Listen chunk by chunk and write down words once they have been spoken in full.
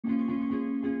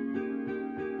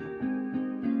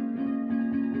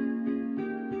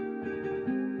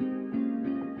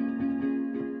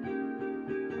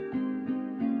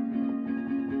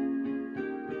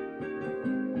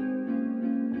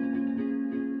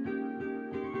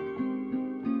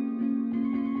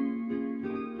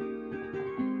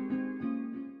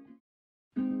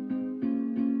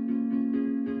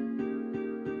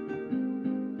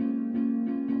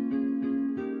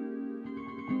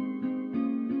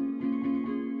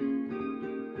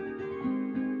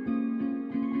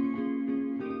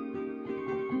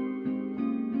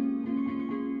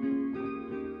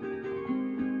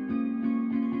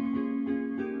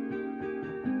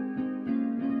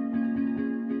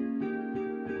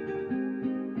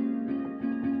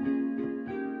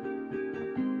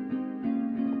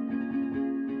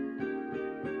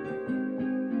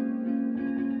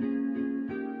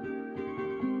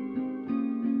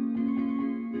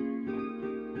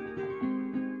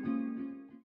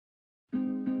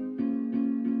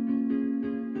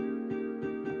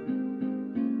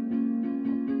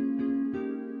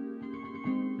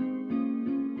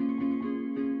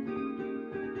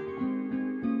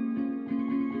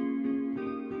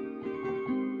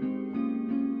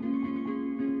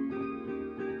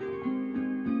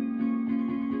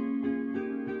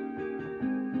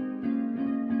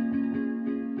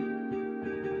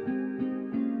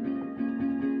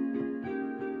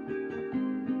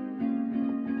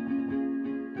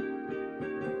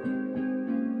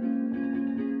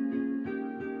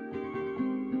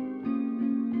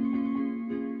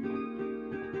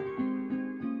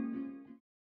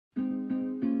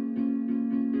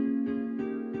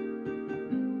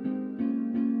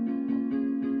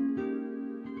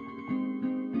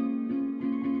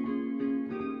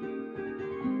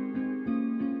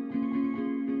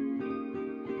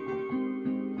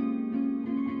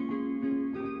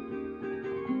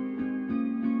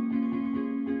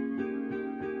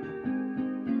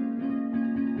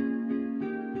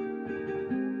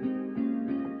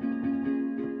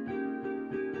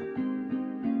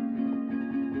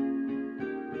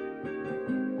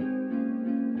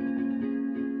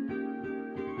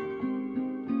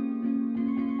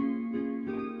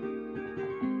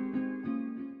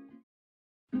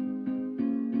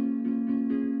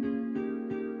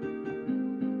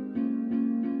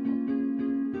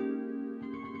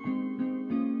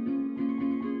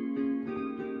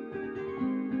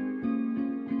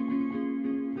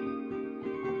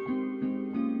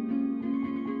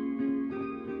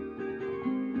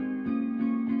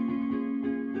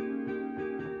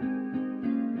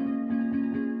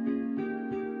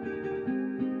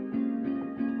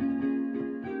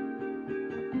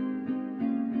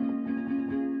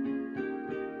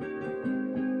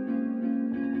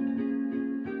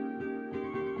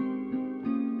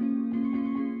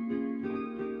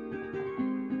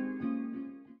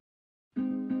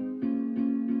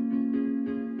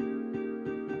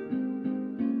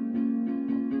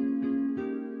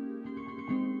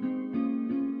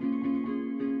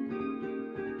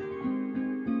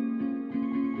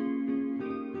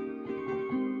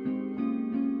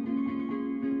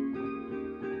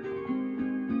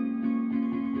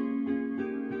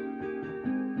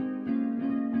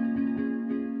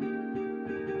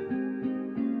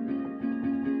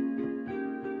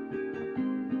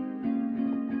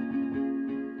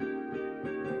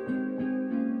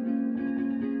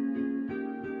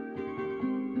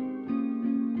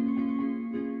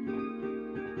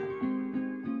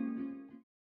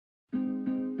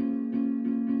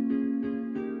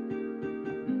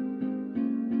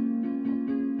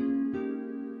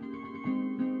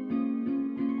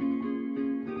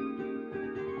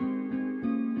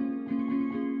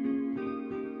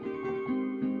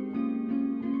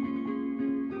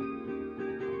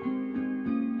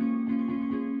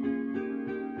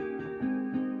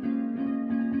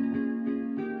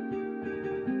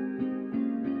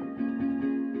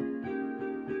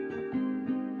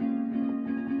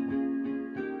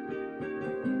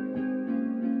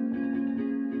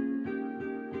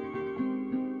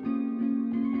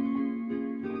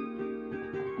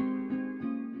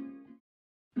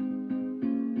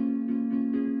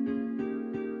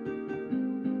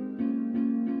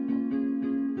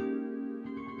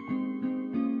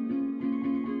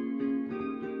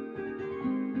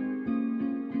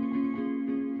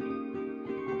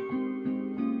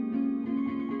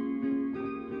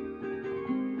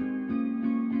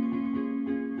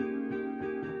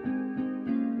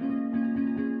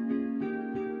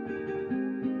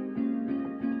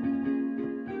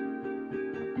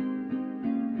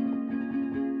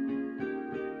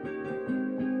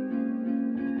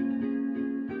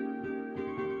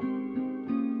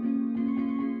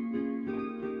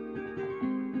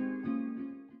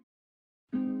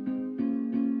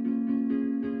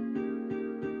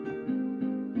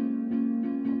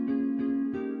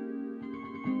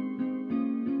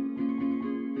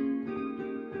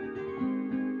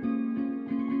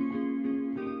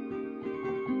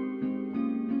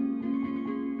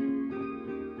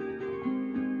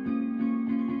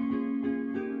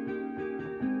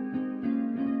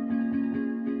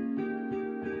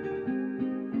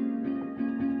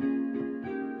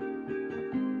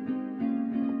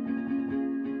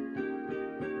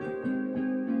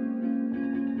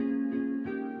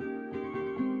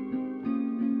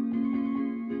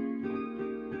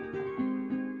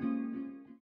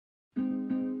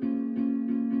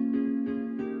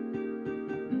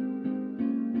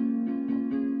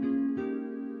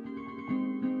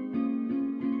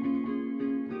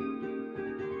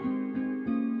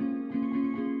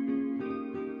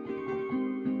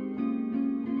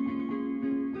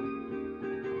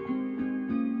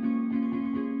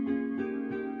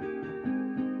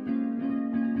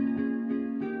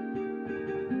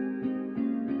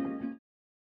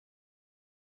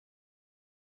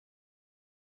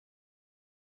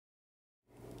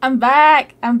I'm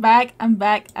back. I'm back. I'm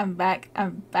back. I'm back.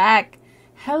 I'm back.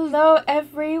 Hello,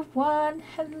 everyone.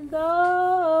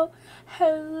 Hello.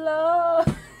 Hello.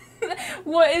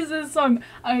 What is this song?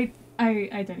 I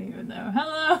don't even know.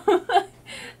 Hello.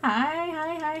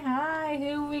 Hi.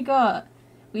 Who we got?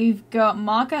 We've got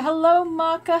Marka. Hello,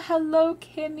 Marka. Hello,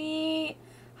 Kimmy.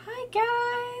 Hi,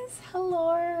 guys.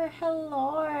 Hello.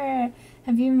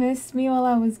 Have you missed me while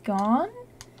I was gone?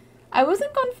 I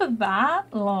wasn't gone for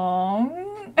that long.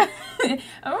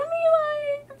 Only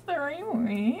like 3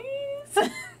 weeks.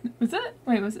 Was it?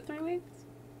 Wait, was it 3 weeks?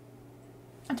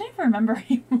 I don't even remember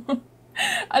anymore.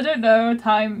 I don't know.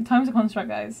 Time's a construct,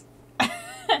 guys.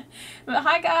 But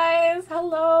hi, guys.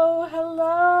 Hello.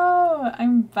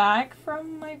 I'm back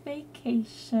from my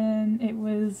vacation. It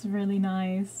was really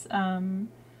nice.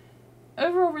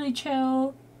 Overall, really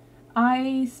chill.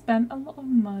 I spent a lot of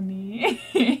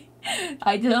money.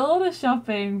 I did a lot of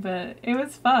shopping, but it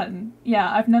was fun.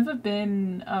 Yeah, I've never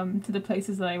been to the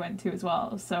places that I went to as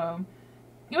well, so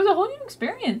it was a whole new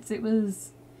experience. It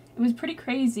was pretty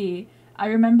crazy. I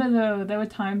remember though there were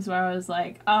times where I was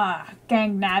like,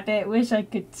 gang nabbit, wish I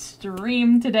could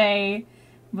stream today,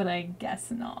 but I guess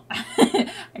not.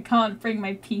 I can't bring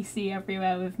my PC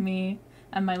everywhere with me,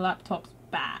 and my laptop's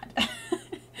bad.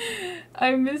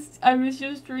 I miss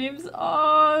your streams.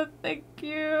 Oh, thank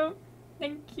you.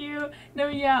 No,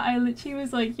 yeah, I literally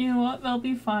was like, you know what, they'll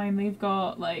be fine. They've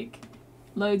got like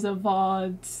loads of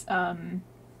VODs,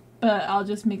 but I'll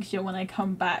just make sure when I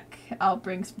come back I'll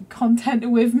bring some content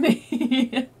with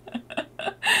me.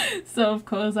 So of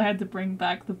course I had to bring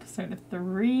back the Persona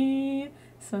 3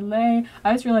 Soleil.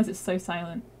 I just realized it's so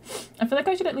silent. I feel like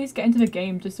I should at least get into the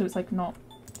game just so it's like not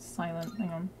silent.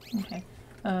 Hang on. Okay.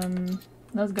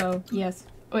 Let's go. Yes.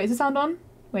 Wait, is the sound on?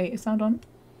 Wait, is sound on?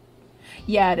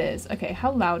 Yeah, it is. Okay,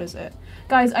 how loud is it?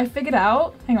 Guys, I figured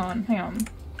out... Hang on.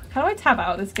 How do I tab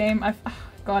out of this game?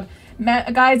 God.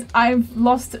 Guys, I've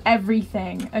lost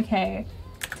everything. Okay.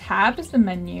 Tab is the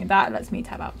menu. That lets me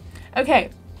tab out. Okay.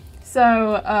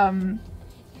 So,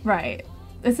 right.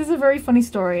 This is a very funny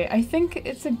story. I think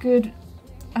it's a good...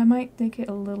 I might make it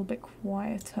a little bit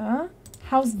quieter.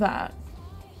 How's that?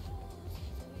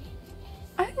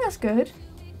 I think that's good.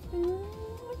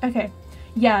 Okay.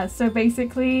 Yeah, so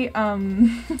basically, I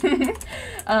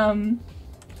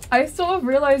sort of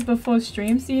realized before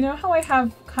stream, so you know how I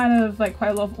have kind of like quite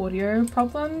a lot of audio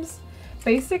problems?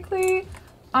 Basically,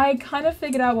 I kind of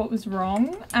figured out what was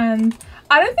wrong, and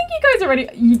I don't think you guys are ready.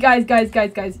 You guys,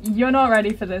 you're not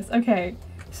ready for this. Okay,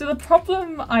 so the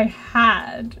problem I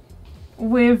had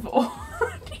with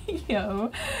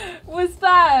audio was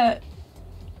that,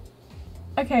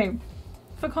 okay,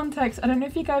 for context, I don't know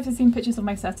if you guys have seen pictures of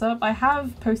my setup. I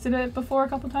have posted it before a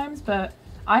couple times, but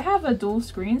I have a dual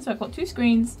screen, so I've got 2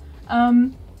 screens.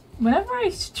 Whenever I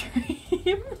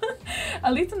stream,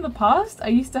 at least in the past, I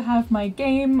used to have my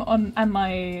game on and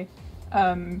my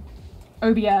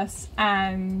OBS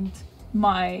and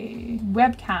my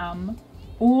webcam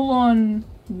all on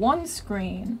one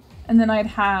screen, and then I'd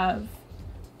have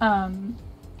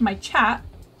my chat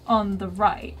on the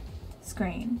right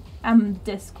screen and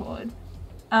Discord.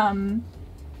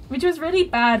 Which was really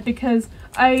bad because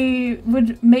I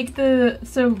would make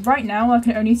so right now I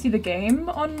can only see the game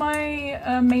on my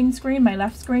main screen, my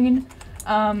left screen,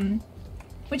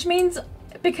 which means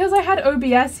because I had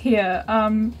OBS here,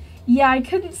 yeah, I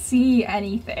couldn't see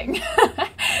anything.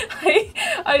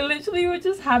 I literally would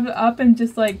just have it up and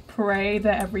just like pray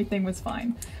that everything was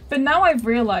fine. But now I've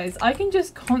realized I can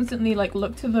just constantly like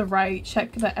look to the right,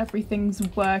 check that everything's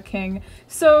working.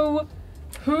 So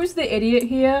who's the idiot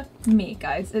here? Me,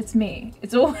 guys. It's me.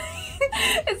 It's always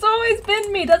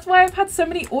been me. That's why I've had so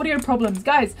many audio problems.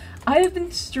 Guys, I have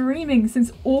been streaming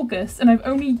since August and I've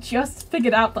only just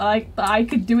figured out that I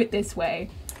could do it this way.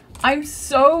 I'm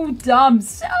so dumb.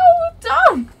 So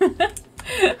dumb.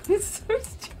 I'm so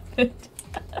stupid.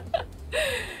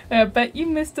 Yeah, but you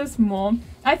missed us more.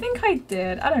 I think I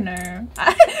did. I don't know.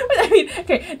 I mean,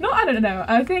 okay, no, I don't know.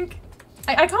 I think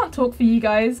I can't talk for you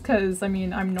guys because, I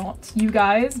mean, I'm not you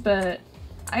guys, but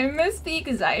I miss the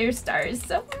Exire stars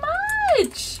so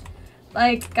much!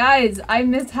 Like, guys, I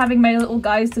miss having my little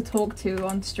guys to talk to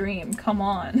on stream. Come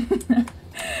on. It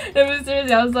was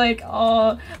seriously, I was like,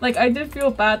 oh, like, I did feel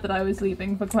bad that I was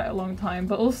leaving for quite a long time,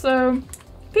 but also,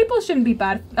 people shouldn't be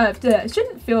bad,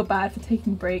 shouldn't feel bad for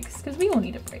taking breaks, because we all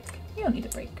need a break. We all need a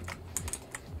break.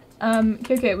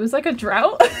 Kyoka, it was like a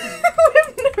drought?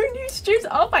 No new streams.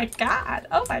 Oh my god.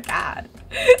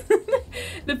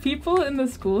 The people in the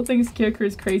school thinks Kyoka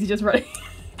is crazy just running.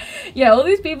 Yeah, all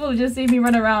these people just see me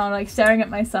run around like staring at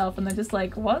myself and they're just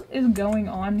like, what is going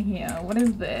on here? What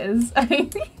is this?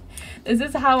 This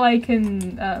is how I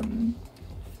can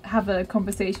have a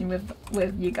conversation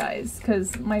with you guys,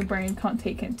 because my brain can't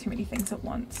take in too many things at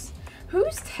once.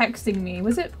 Who's texting me?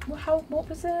 Was it what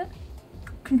was it?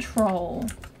 Control.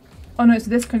 Oh no, it's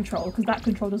this control, because that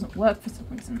control doesn't work for some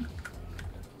reason.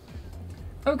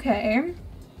 Okay.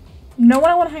 No one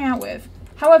I want to hang out with.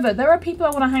 However, there are people I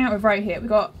want to hang out with right here. We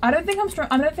got, I don't think I'm strong.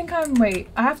 I don't think I'm, wait,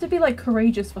 I have to be like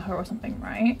courageous for her or something,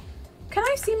 right? Can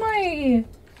I see my,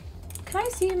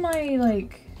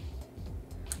 like,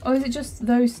 oh, is it just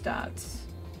those stats?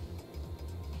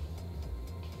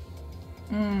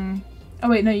 Oh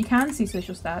wait, no, you can see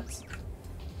social stats.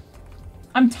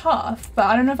 I'm tough, but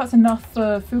I don't know if that's enough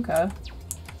for Fuka.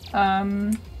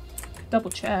 Double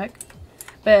check.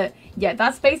 But yeah,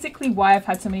 that's basically why I've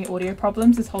had so many audio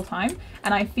problems this whole time,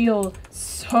 and I feel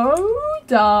so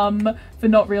dumb for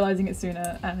not realizing it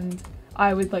sooner, and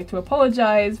I would like to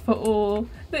apologize for all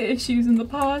the issues in the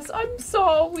past. I'm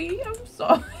sorry. I'm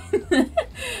sorry.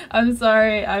 I'm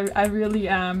sorry. I really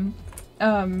am.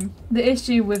 The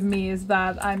issue with me is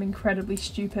that I'm incredibly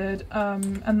stupid,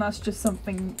 and that's just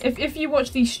something. If you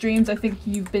watch these streams, I think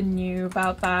you've been new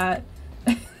about that.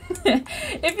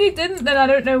 If you didn't, then I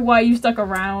don't know why you stuck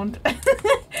around.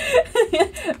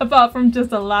 Apart from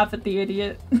just a laugh at the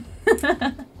idiot.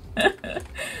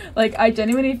 Like, I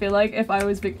genuinely feel like if I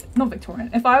was not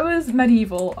Victorian, if I was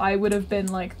medieval, I would have been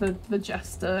like the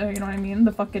jester, you know what I mean?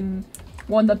 The fucking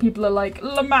one that people are like,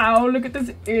 Lamau, look at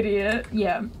this idiot.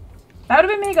 Yeah. That would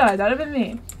have been me, guys. That would have been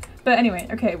me. But anyway,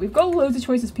 okay, we've got loads of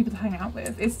choices of people to hang out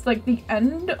with. It's like the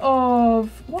end of,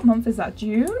 what month is that?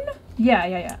 June?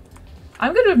 Yeah.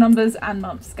 I'm good with numbers and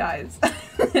months, guys.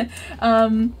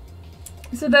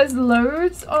 So there's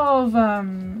loads of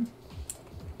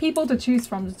people to choose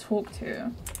from to talk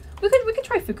to. We could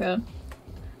try Fuka.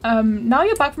 Now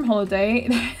you're back from holiday.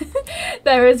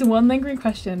 There is one lingering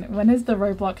question. When is the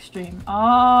Roblox stream?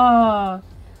 Oh,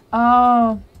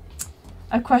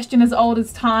 a question as old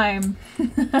as time.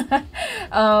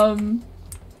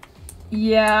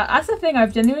 Yeah, that's the thing.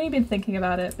 I've genuinely been thinking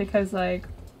about it because, like,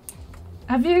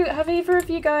 have either of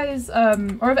you guys,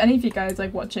 or have any of you guys,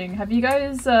 like, watching, have you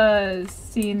guys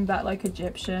seen that, like,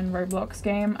 Egyptian Roblox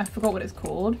game? I forgot what it's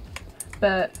called,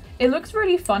 but it looks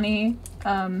really funny,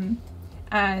 and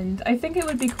I think it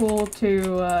would be cool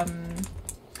to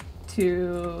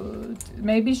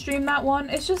maybe stream that one.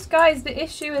 It's just, guys, the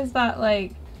issue is that,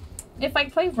 like, if I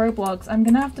play Roblox, I'm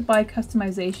gonna have to buy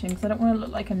customization because I don't want to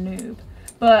look like a noob,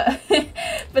 but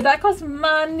but that costs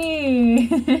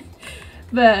money.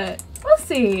 But we'll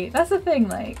see. That's the thing,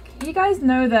 like, you guys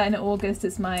know that in August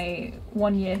it's my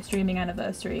 1-year streaming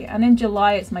anniversary, and in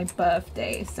July it's my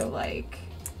birthday, so, like,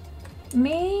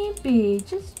 maybe,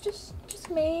 just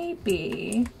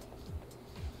maybe,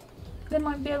 there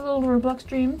might be a little Roblox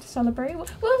stream to celebrate.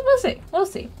 We'll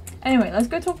see. Anyway, let's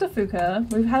go talk to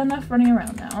Fuka. We've had enough running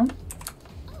around now.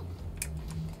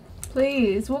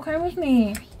 Please, walk home with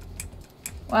me.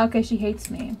 Wow, okay, she hates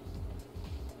me.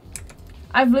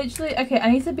 I've literally, okay,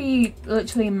 I need to be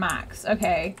literally max.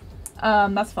 Okay,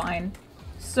 that's fine.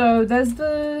 So there's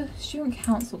the student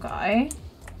council guy.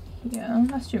 Yeah,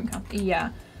 that's student council.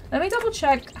 Yeah. Let me double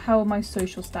check how my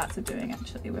social stats are doing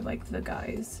actually with, like, the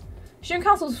guys. Student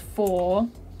council's 4.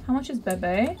 How much is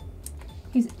Bebe?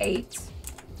 He's 8.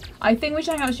 I think we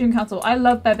should hang out with student council. I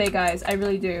love Bebe, guys. I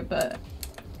really do, but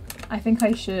I think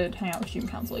I should hang out with student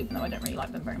council even though I don't really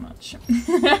like them very much.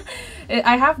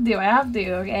 I have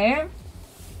to, okay?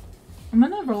 I'm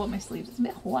gonna roll up my sleeves. It's a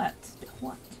bit hot.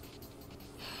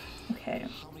 Okay.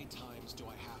 How many times do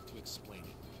I have to explain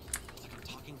it? It's like I'm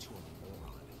talking to a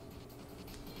moron.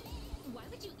 Why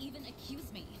would you even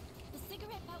accuse me? The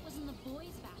cigarette butt was in the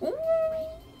boys' bathroom,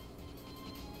 right?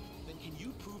 Then can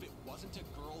you prove it wasn't a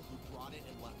girl who brought it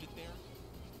and left it there?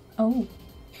 Oh.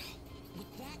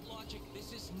 With that logic,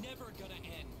 this is never gonna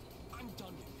end. I'm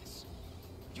done with this.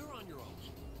 You're on your own.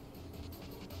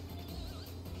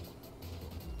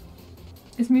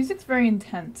 This music's very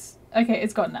intense. Okay,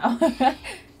 it's gone now. Bunch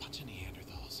of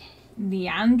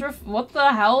Neanderthals. What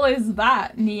the hell is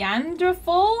that?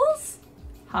 Neanderthals?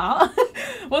 Huh?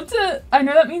 I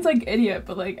know that means, like, idiot,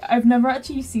 but, like, I've never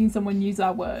actually seen someone use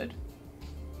that word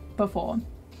before.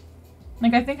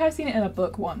 Like, I think I've seen it in a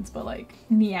book once, but, like,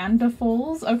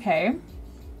 Neanderthals? Okay.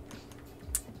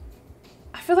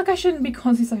 I feel like I shouldn't be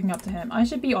constantly sucking up to him. I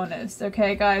should be honest,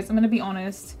 okay, guys? I'm gonna be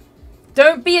honest.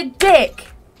 Don't be a dick!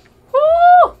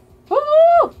 Woo! Woo!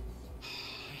 I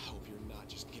hope you're not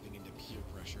just giving into peer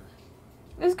pressure.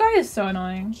 This guy is so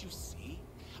annoying. Don't you see?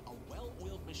 A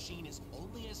well-oiled machine is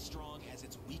only as strong as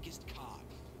its weakest cog.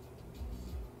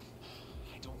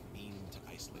 I don't mean to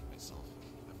isolate myself.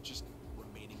 I'm just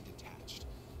remaining detached.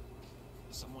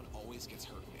 Someone always gets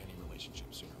hurt in any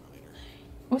relationship sooner or later.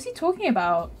 What's he talking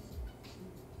about?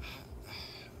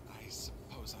 I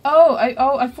suppose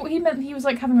I thought he meant he was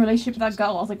like having a relationship with that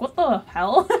girl. I was like, what the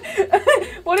hell?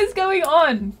 What is going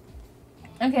on?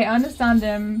 Okay, I understand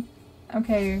him.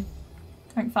 Okay.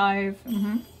 Rank 5.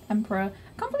 Emperor.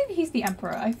 I can't believe he's the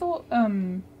Emperor. I thought,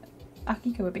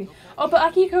 Akiko would be. Oh, but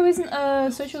Akiko isn't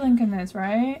a social link in this,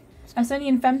 right? That's only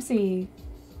in Femc.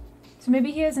 So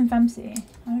maybe he is in Femc. I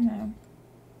don't know.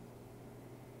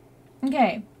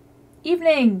 Okay.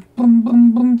 Evening! Boom,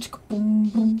 boom, boom, chicka, boom,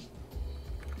 boom.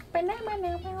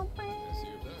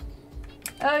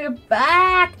 Oh, you're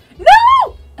back!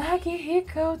 No!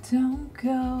 Akihiko, don't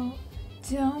go.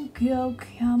 Don't go,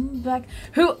 come back.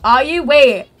 Who are you?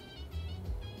 Wait.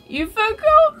 You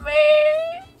forgot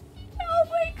me! Oh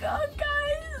my god,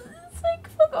 guys. It's like,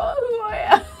 forgot who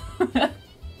I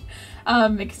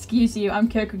am. Excuse you, I'm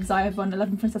Kyoka Xiavon,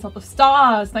 11 Princess of the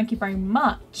Stars. Thank you very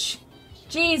much.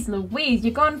 Jeez Louise,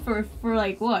 you're gone for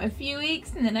like, what, a few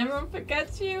weeks and then everyone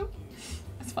forgets you?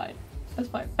 That's fine. That's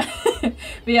fine. But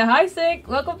yeah, hi Sick.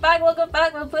 Welcome back, welcome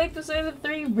back. We're playing Persona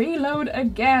 3 Reload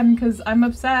again because I'm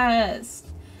obsessed.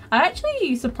 I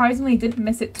actually surprisingly didn't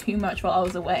miss it too much while I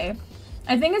was away.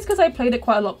 I think it's because I played it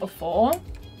quite a lot before.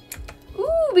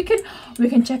 Ooh, we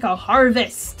can check our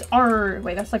harvest.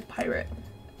 Wait, that's like pirate.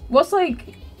 What's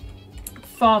like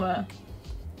farmer?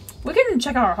 We can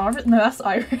check our harvest. No, that's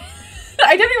Irish.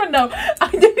 I don't even know.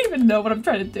 I don't even know what I'm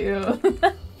trying to do.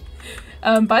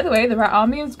 By the way, the rat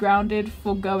army is grounded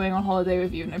for going on holiday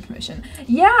with you, no permission.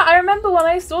 Yeah, I remember when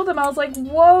I saw them, I was like,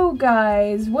 whoa,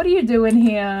 guys, what are you doing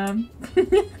here?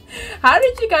 How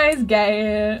did you guys get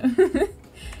here?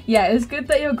 Yeah, it's good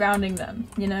that you're grounding them,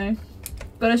 you know?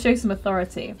 Gotta show some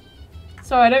authority.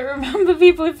 Sorry, I don't remember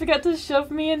people who forget to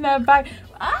shove me in their bag.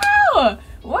 Ow!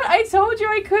 What? I told you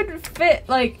I couldn't fit.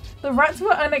 Like, the rats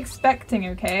were unexpected,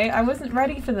 okay? I wasn't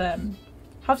ready for them.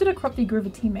 How did a crop de groove a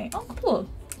teammate? Oh, cool.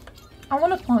 I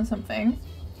want to plant something.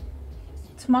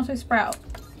 Tomato sprout.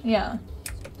 Yeah.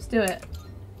 Let's do it.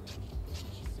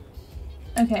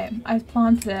 Okay, I've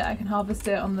planted it. I can harvest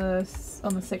it on the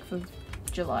 6th of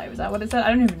July. Was that what it said? I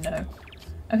don't even know.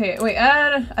 Okay, wait.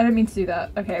 I don't mean to do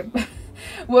that. Okay.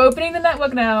 We're opening the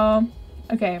network now.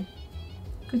 Okay.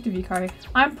 Cook with Yukari.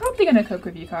 I'm probably gonna cook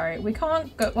with Yukari. We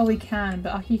can't go. Well, we can,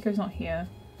 but Akiko's not here.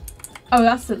 Oh,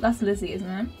 that's Lizzie, isn't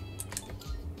it?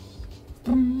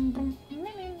 Boom, boom.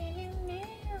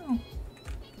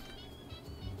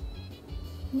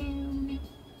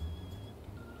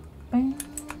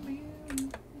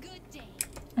 Good day.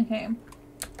 Okay.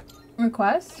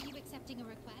 Request? Are you accepting a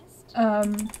request?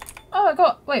 Oh, I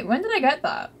got. Wait, when did I get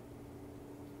that?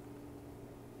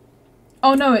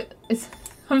 Oh no, it's.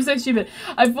 I'm so stupid.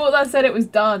 I thought that said it was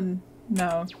done.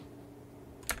 No.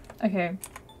 Okay.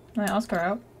 Can I ask her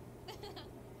out?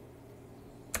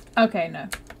 Okay, no.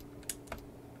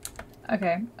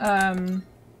 Okay. Very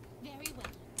well.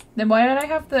 Then why did I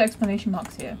have the exclamation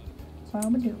marks here? Why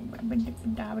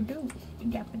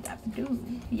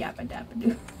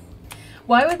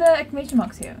were the exclamation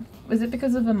marks here? Was it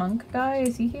because of the monk guy?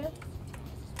 Is he here?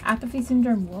 Apathy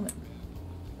syndrome woman.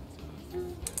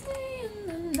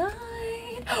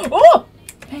 Oh!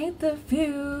 Paint the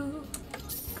view.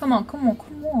 Come on, come on,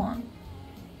 come on.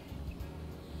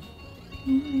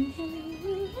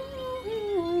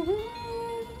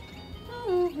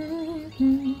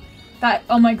 That,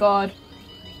 oh my god.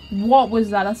 What was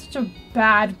that? That's such a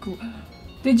bad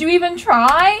Did you even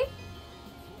try?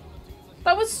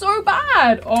 That was so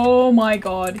bad. Oh my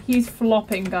god. He's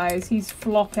flopping, guys. He's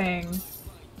flopping.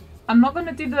 I'm not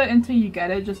gonna do that until you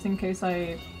get it, just in case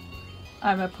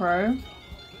I'm a pro.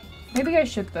 Maybe I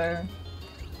should, though.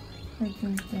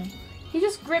 He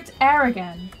just gripped air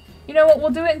again. You know what?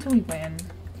 We'll do it until we win.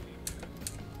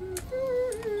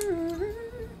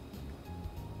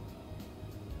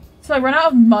 So I run out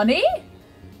of money?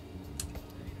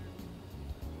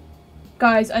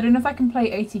 Guys, I don't know if I can play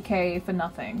 80k for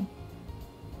nothing.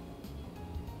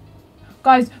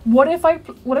 Guys, what if I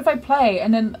play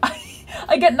and then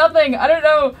I get nothing? I don't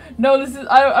know. No, this is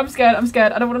I'm scared. I'm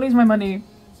scared. I don't want to lose my money.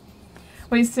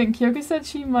 Wait, Sink, Kyoka said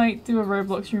she might do a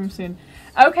Roblox room soon.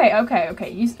 Okay, okay,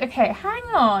 okay. Okay, hang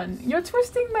on. You're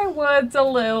twisting my words a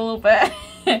little bit.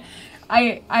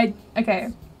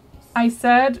 Okay. I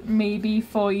said maybe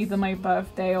for either my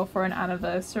birthday or for an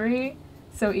anniversary.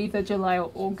 So either July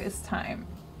or August time.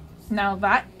 Now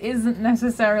that isn't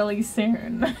necessarily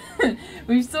soon.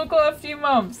 We've still got a few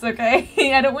months, okay?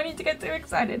 I don't want you to get too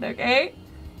excited, okay?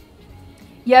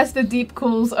 Yes, the deep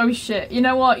calls. Oh shit. You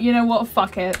know what? You know what?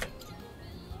 Fuck it.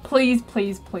 Please,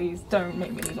 please, please don't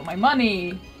make me lose all my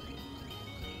money.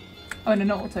 Oh no,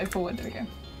 not auto forward. There we go.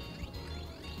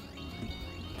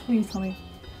 Please tell me.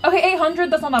 Okay,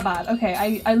 800, that's not that bad.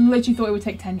 Okay, I literally thought it would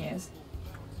take 10 years.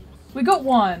 We got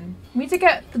one. We need to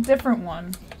get the different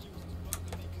one.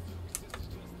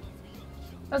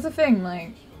 That's the thing,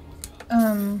 like,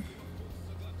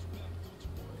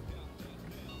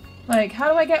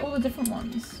 how do I get all the different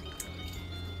ones?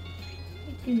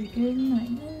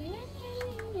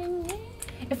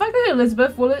 If I go to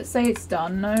Elizabeth, will it say it's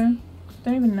done? No?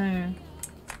 Don't even know.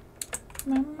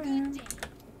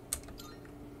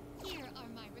 Here are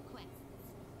my requests.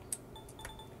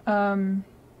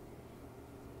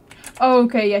 Oh,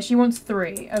 okay, yeah, she wants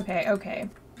 3. Okay, okay.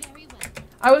 Very well.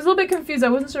 I was a little bit confused. I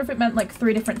wasn't sure if it meant like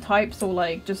 3 different types or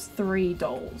like just 3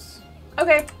 dolls.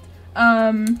 Okay.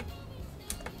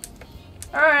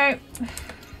 Alright.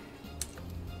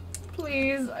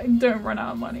 Please, I don't run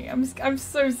out of money. I'm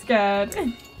so scared.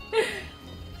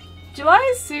 July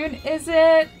is soon, is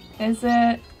it? Is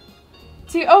it?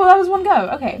 Oh, that was one go.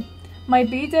 Okay. My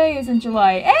B-day is in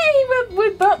July. Hey,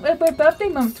 we're birthday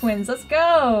month twins. Let's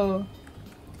go.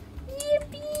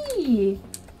 Yippee.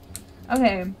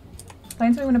 Okay.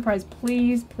 Find something to win a prize.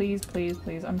 Please, please, please,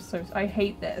 please. I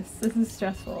hate this. This is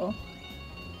stressful.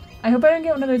 I hope I don't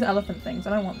get one of those elephant things.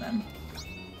 I don't want them.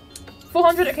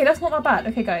 400. Okay, that's not that bad.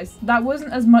 Okay, guys. That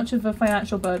wasn't as much of a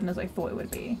financial burden as I thought it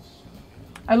would be.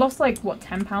 I lost like, what,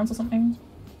 10 pounds or something?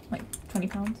 Like, 20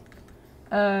 pounds?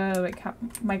 Wait,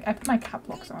 I put my cap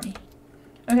locks on.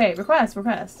 Okay, request. Here are my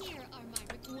requests.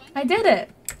 I did it!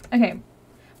 Okay.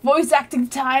 Voice acting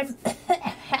time!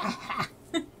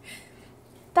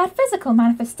 That physical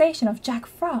manifestation of Jack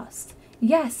Frost.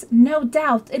 Yes, no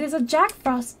doubt, it is a Jack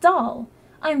Frost doll.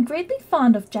 I am greatly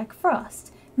fond of Jack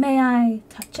Frost. May I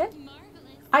touch it?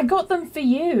 Marvelous. I got them for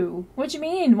you. What do you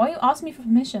mean? Why you ask me for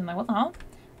permission? Like, what the hell?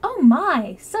 Oh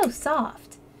my, so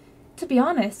soft. To be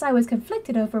honest, I was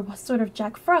conflicted over what sort of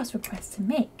Jack Frost request to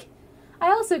make. I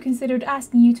also considered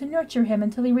asking you to nurture him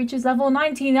until he reaches level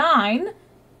 99.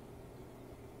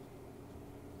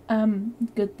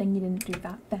 Good thing you didn't do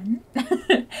that then.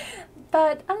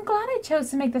 But I'm glad I chose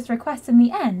to make this request in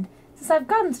the end, since I've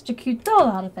gotten such a cute doll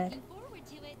out of it. Looking forward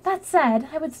to it. That said,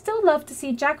 I would still love to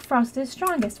see Jack Frost at his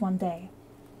strongest one day.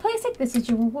 Please take this as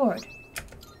your reward.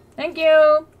 Thank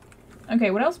you!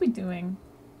 Okay, what else are we doing?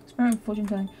 Experiment with fortune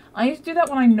telling. I need to do that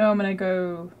when I know I'm gonna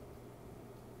go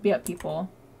beat up people.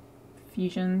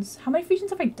 Fusions. How many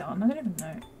fusions have I done? I don't even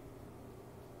know.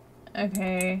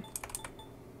 Okay.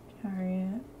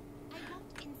 Chariot. I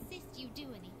won't insist you do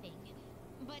anything,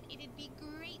 but it'd be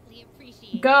greatly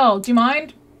appreciated. Girl, do you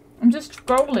mind? I'm just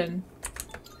scrolling.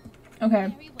 Okay.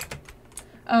 Very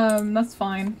well. That's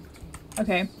fine.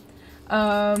 Okay.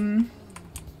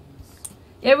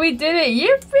 Yeah, we did it!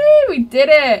 Yippee! We did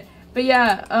it! But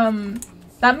yeah,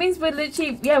 that means we're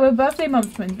literally, yeah, we're birthday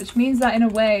month twins, which means that in a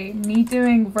way, me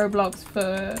doing Roblox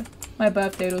for my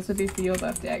birthday would also be for your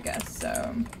birthday, I guess,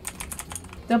 so.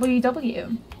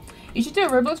 WW. You should do a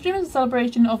Roblox stream as a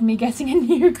celebration of me getting a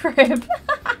new crib.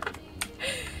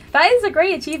 That is a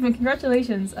great achievement,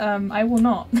 congratulations. I will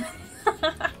not.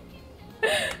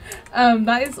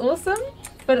 That is awesome,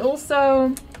 but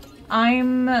also,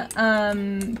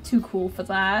 I'm too cool for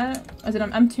that. As in,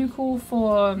 I'm too cool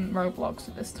for Roblox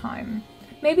at this time.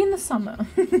 Maybe in the summer.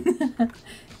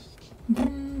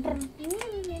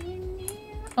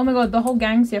 Oh my god, the whole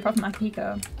gang's here apart from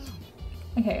Akiko.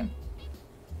 Okay.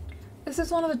 This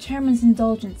is one of the chairman's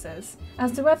indulgences.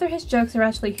 As to whether his jokes are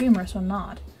actually humorous or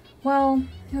not. Well,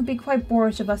 it would be quite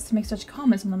boorish of us to make such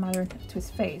comments on the matter to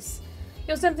his face.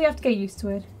 You'll simply have to get used to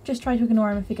it. Just try to ignore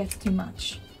him if he gets too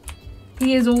much.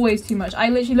 He is always too much. I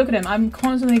literally look at him. I'm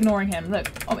constantly ignoring him.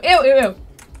 Look. Oh, ew, ew, ew.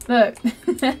 Look.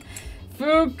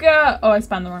 Fuka. Oh, I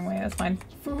span the wrong way. That's fine.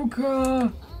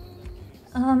 Fuka.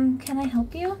 Can I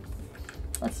help you?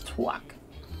 Let's talk.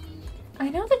 I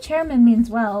know the chairman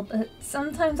means well, but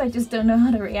sometimes I just don't know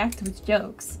how to react to his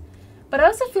jokes. But I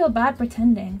also feel bad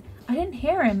pretending. I didn't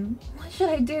hear him. What should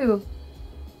I do?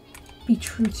 Be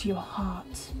true to your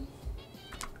heart.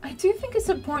 I do think it's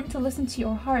important to listen to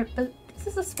your heart, but this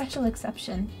is a special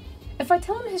exception. If I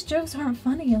tell him his jokes aren't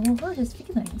funny, it will hurt his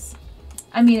feelings.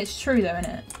 I mean, it's true though,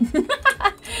 isn't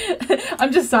it?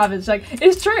 I'm just savage. Like,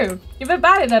 it's true. If they're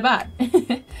bad, they're bad.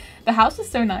 The house is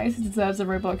so nice. It deserves a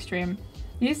Roblox stream.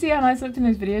 You see how nice I looked in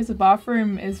those videos? The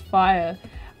bathroom is fire.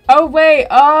 Oh, wait.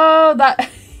 Oh, that...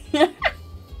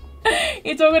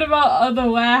 You're talking about the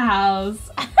warehouse.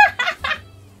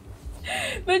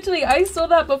 Literally, I saw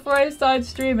that before I started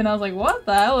streaming and I was like, what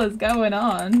the hell is going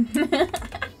on?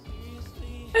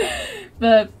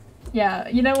 But, yeah,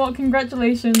 you know what?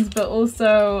 Congratulations, but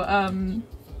also,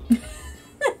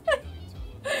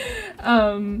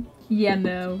 yeah,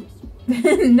 no.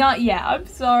 Not yet, I'm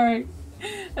sorry.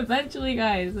 Eventually,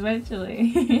 guys,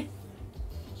 eventually.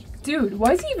 Dude,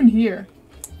 why is he even here?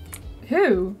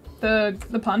 Who?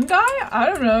 The pun guy? I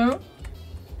don't know.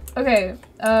 Okay,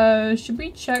 should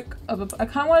we check other— I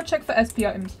kinda wanna check for SP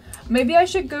items. Maybe I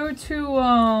should go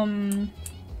to,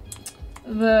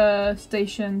 the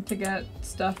station to get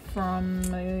stuff from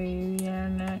the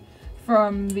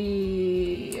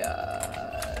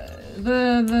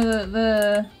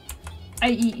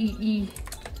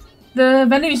the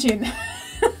vending machine.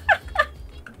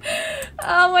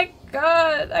 Oh my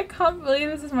god, I can't believe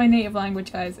this is my native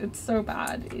language, guys. It's so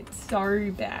bad. It's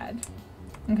so bad.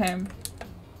 Okay.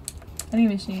 Vending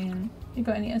machine. You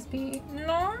got any SP?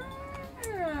 No.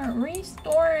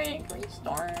 Restoring.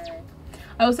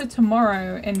 Also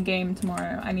tomorrow, in game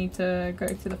tomorrow, I need to go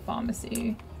to the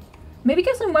pharmacy. Maybe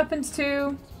get some weapons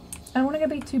too. I don't want to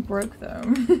get too broke though.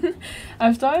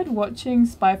 I've started watching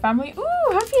Spy Family.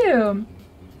 Ooh, have you?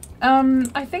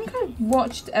 I think I've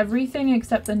watched everything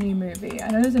except the new movie.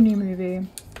 I know there's a new movie.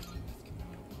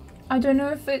 I don't know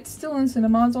if it's still in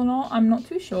cinemas or not. I'm not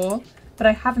too sure, but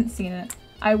I haven't seen it.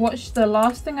 The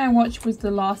last thing I watched was the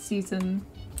last season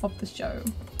of the show.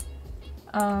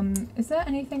 Is there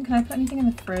anything? Can I put anything in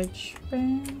the fridge?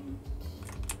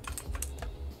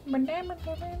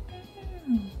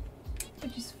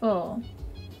 Fridge is full.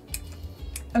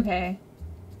 Okay.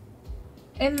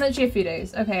 In literally a few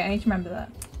days. Okay, I need to remember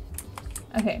that.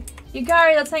 Okay.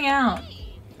 Yukari, let's hang out.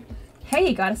 Hey,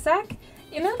 you got a sec?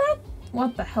 You know that?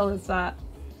 What the hell is that?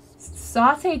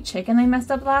 Sauteed chicken they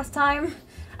messed up last time?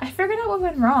 I figured out what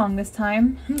went wrong this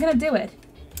time. I'm gonna do it.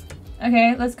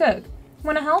 Okay, let's cook.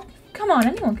 Wanna help? Come on,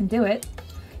 anyone can do it.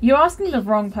 You're asking the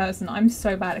wrong person. I'm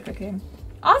so bad at cooking.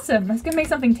 Awesome, let's go make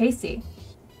something tasty.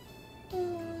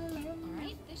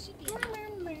 Alright, this should be enough.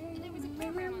 There was a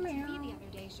program on TV the other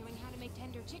day showing how to make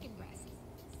tender chicken breasts.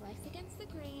 Slice against the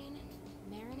grain,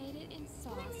 marinate it in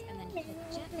sauce, and then cook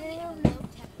gently at a low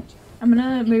temperature. I'm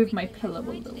gonna move my pillow a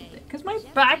little bit because my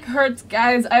back hurts,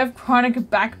 guys. I have chronic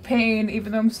back pain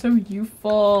even though I'm so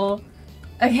youthful.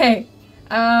 Okay,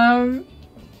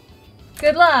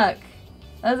 good luck.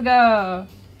 Let's go.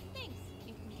 Thanks,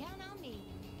 you can count on me.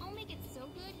 I'll make it so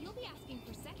good you'll be asking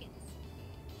for seconds.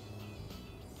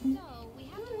 So, we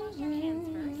have to wash our hands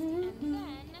first, and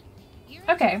then you're in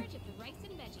Okay. charge of the rice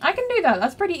and veggies. I can do that.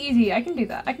 That's pretty easy. I can do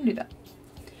that.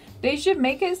 They should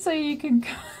make it so you can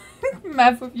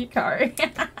meth with Yukari.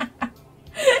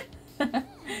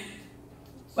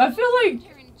 I feel like,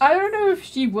 I don't know if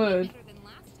she would. Better than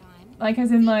last time. Like,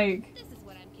 as in, like, This is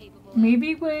what I'm capable of.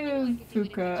 maybe with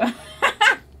Fuka.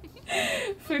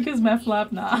 Fuka's meth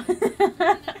lab, nah.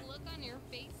 That look on your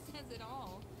face says it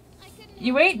all. I couldn't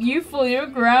You help ain't youthful, you're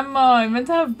grandma. I'm meant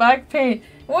to have back pain.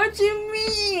 What do you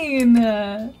mean?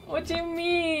 What do you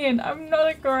mean? I'm not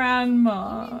a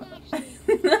grandma.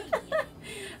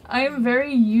 I am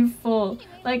very youthful.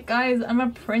 Like, guys, I'm a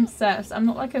princess. I'm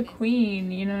not like a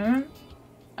queen, you know?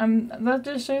 That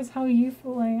just shows how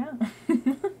youthful I am.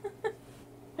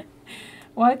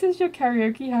 Why does your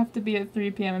karaoke have to be at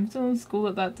 3 PM? I'm still in school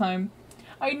at that time.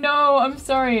 I know, I'm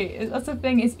sorry. That's the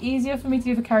thing. It's easier for me to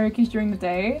do the karaoke during the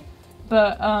day.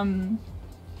 But,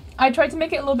 I tried to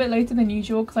make it a little bit later than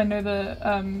usual because I know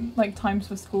the, like, times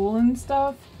for school and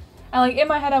stuff. And, like, in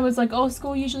my head I was like, oh,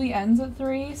 school usually ends at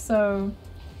 3, so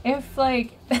if,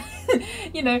 like,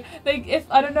 you know, like, if,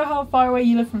 I don't know how far away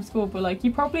you live from school, but, like,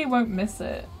 you probably won't miss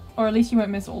it. Or at least you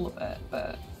won't miss all of it,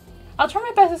 but I'll try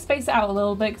my best to space it out a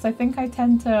little bit because I think I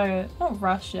tend to, not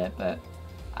rush it, but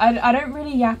I don't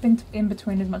really yap in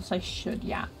between as much as I should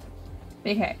yap.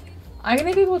 Okay, I'm gonna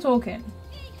be people talking.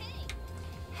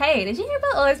 Hey, did you hear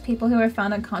about all those people who were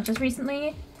found unconscious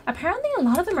recently? Apparently a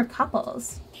lot of them are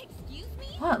couples. Excuse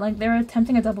me? What, like they were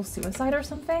attempting a double suicide or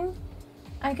something?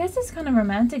 I guess it's kind of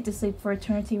romantic to sleep for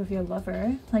eternity with your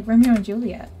lover, like Romeo and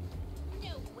Juliet.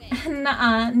 No way.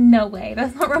 Nuh-uh, no way.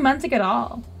 That's not romantic at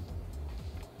all.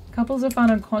 Couples are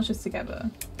found unconscious together.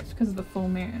 It's because of the full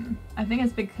moon. I think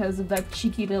it's because of that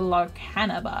cheeky little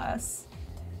Arcana bus.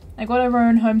 I got our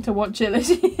own home to watch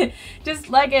it. Just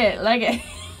like it.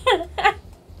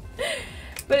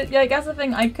 But yeah, that's the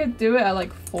thing. I could do it at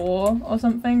like 4 or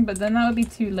something, but then that would be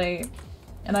too late.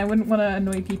 And I wouldn't want to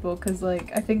annoy people because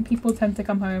like I think people tend to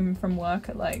come home from work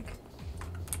at like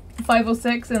 5 or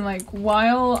 6, and like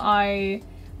while I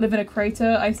live in a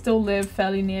crater, I still live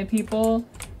fairly near people,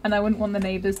 and I wouldn't want the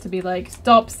neighbors to be like,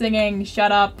 stop singing,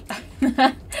 shut up.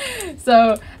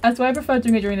 So that's why I prefer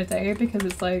doing it during the day, because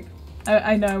it's like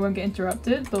I know I won't get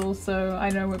interrupted, but also I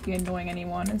know I won't be annoying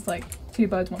anyone. It's like 2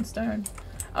 birds, 1 stone.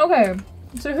 Okay,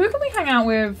 so who can we hang out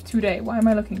with today? Why am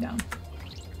I looking down?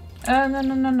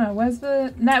 No. Where's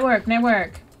the network?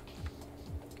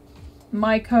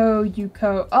 Maiko,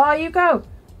 Yuko. Oh, Yuko!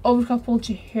 Old couple,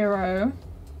 Chihiro.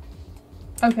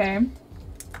 Okay.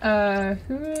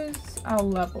 Who's our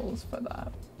levels for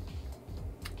that?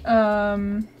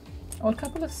 Old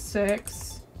couple is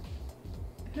 6.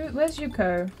 Where's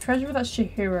Yuko? Treasurer, that's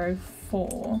Chihiro,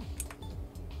 4.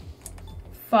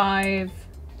 5.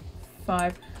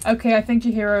 5. Okay, I think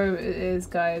Chihiro is,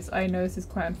 guys. I know this is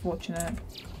quite unfortunate.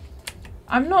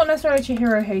 I'm not necessarily a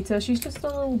Chihiro hater, she's just a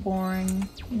little boring,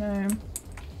 you know.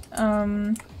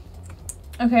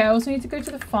 Okay, I also need to go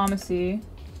to the pharmacy.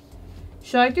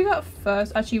 Should I do that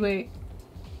first? Actually, wait.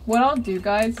 What I'll do,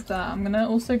 guys, is that I'm gonna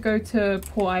also go to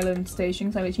Port Island Station,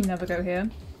 because I literally never go here.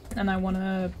 And I want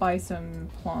to buy some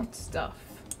plant stuff.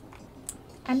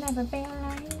 I never feel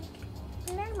like...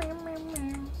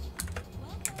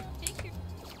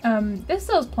 this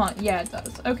sells plant. Yeah, it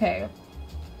does. Okay.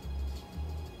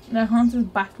 It enhances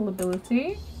battle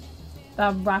ability.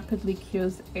 That rapidly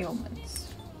cures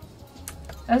ailments.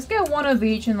 Let's get one of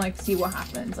each and like see what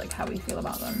happens, like how we feel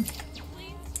about them.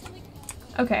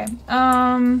 Okay.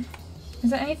 Is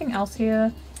there anything else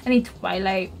here? Any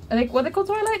Twilight? Are they, what are they called?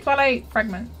 Twilight? Twilight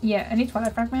fragment. Yeah, any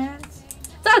Twilight fragments?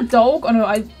 Is that a dog? Oh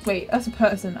no, wait, that's a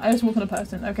person. I just walked on a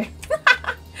person. Okay.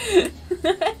 Is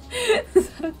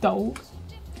that a dog?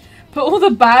 Put all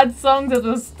the bad songs at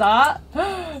the start?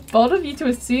 Bold of you to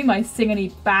assume I sing any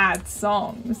bad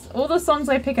songs. All the songs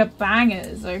I pick are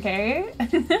bangers, okay?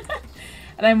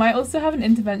 And I might also have an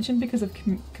intervention because of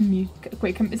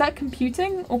wait, is that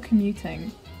computing or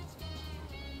commuting?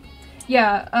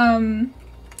 Yeah,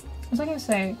 what was I gonna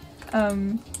say?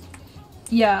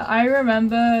 Yeah, I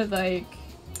remember, like,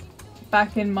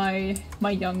 back in my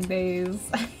young days,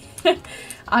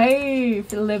 I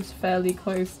lived fairly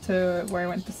close to where I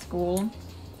went to school,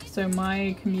 so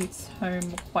my commutes home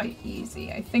were quite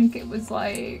easy. I think it was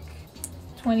like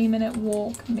 20-minute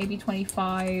walk, maybe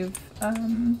 25.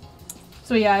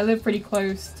 So yeah, I live pretty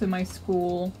close to my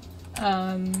school.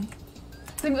 I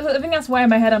think that's why in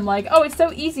my head I'm like, oh, it's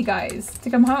so easy, guys, to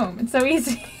come home. It's so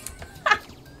easy.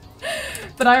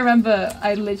 But I remember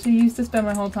I literally used to spend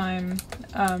my whole time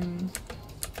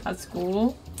at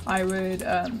school. I would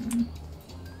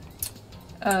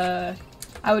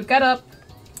get up,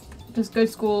 just go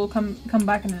to school, come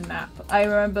back and a nap. I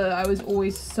remember I was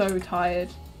always so tired.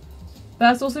 But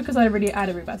that's also because I really had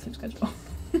a really bad sleep schedule.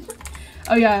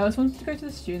 Oh yeah, I always wanted to go to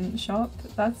the student shop.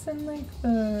 That's in like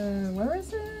the... where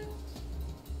is it?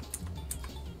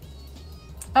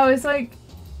 Oh, it's like...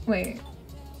 wait.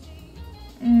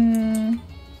 Is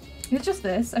it just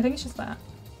this? I think it's just that.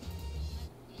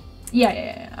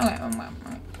 Yeah. Okay.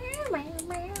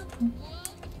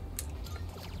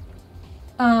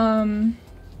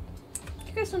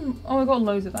 Get some... oh, we got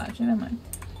loads of that actually, never mind.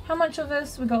 How much of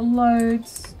this? We got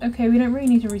loads. Okay, we don't really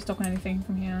need to restock on anything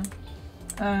from here.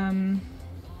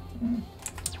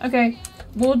 Okay,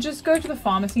 we'll just go to the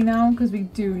pharmacy now because we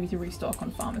do need to restock on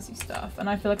pharmacy stuff, and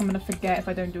I feel like I'm gonna forget if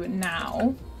I don't do it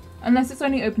now. Unless it's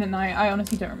only open at night. I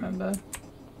honestly don't remember.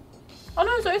 Oh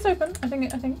no, it's open. I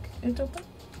think it's open.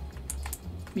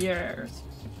 Yes.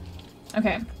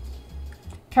 Okay.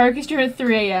 Karaoke stream at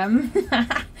 3 AM.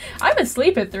 I'm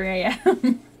asleep at 3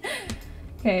 AM.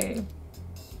 Okay.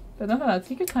 But enough of that.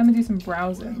 Take your time and do some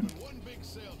browsing.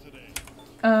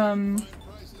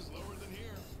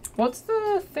 What's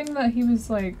the thing that he was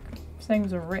like saying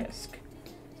was a risk?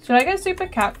 Should I get super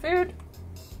cat food?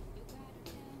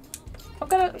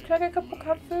 Can I get a couple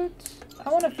cat foods? I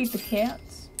want to feed the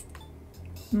cats.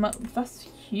 That's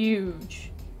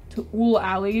huge. To all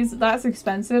alleys. That's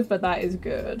expensive, but that is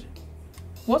good.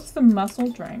 What's the muscle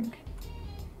drink?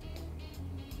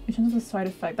 In terms of the side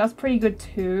effect, that's pretty good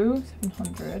too.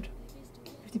 700.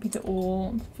 50p to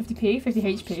all. 50p? 50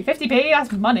 HP. 50p?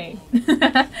 That's money.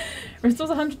 Restores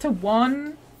 100 to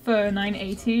 1 for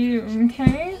 980.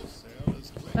 Okay.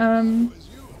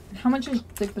 How much is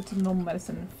like the normal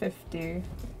medicine? 50.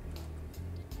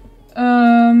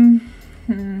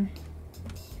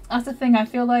 That's the thing. I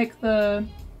feel like the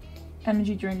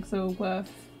energy drinks are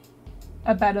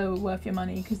better worth your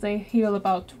money because they heal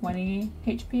about 20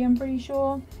 HP. I'm pretty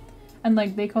sure, and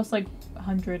like they cost like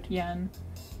 100 yen.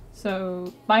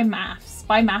 So by maths,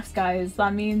 guys,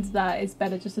 that means that it's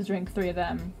better just to drink 3 of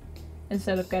them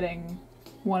instead of getting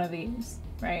 1 of these,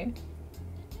 right?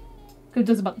 Because it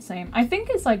does about the same. I think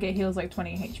it's like it heals like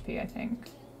 20 HP, I think.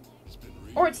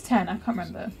 Or it's 10, I can't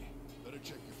remember.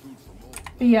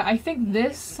 But yeah, I think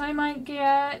this I might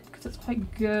get because it's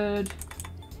quite good.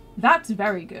 That's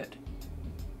very good.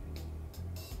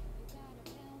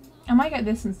 I might get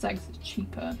this instead because it's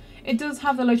cheaper. It does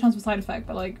have the low chance of side effect,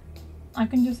 but like, I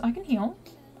can heal. I can heal.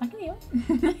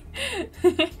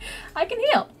 I can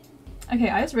heal. Okay,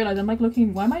 I just realized I'm like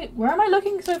looking. Where am I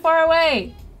looking so far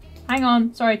away? Hang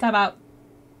on. Sorry, tab out.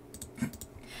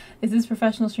 Is this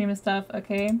professional streamer stuff?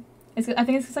 Okay. I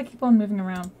think it's because I keep on moving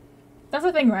around. That's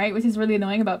the thing, right? Which is really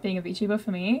annoying about being a VTuber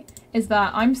for me, is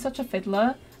that I'm such a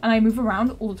fiddler and I move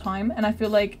around all the time and I feel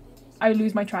like I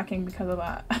lose my tracking because of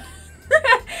that.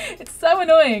 It's so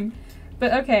annoying.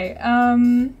 But okay,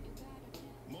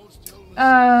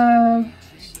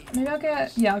 maybe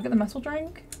I'll get the muscle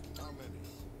drink.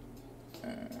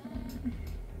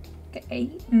 Get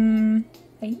 8.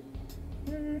 8.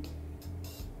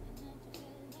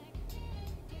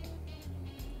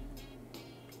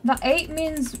 That 8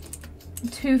 means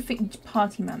 2 for each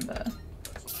party member.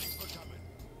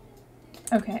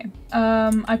 Okay.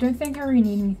 I don't think I really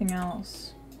need anything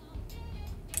else.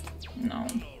 No.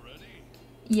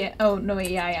 Yeah. Oh no.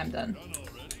 Wait. Yeah, I am done.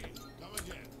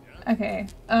 Okay.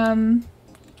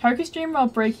 Kyoka stream while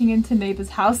breaking into neighbors'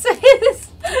 houses.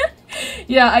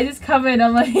 Yeah, I just come in.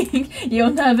 I'm like,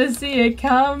 you'll never see it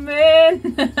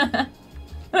coming.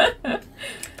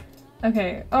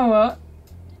 Okay. Oh what?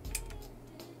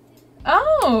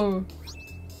 Oh.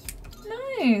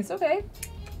 Nice. Okay.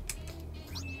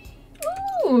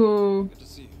 Ooh.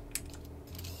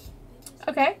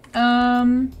 Okay.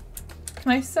 Can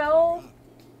I sell?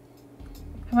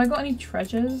 Have I got any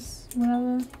treasures?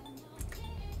 Whatever.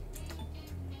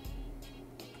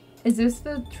 Is this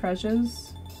the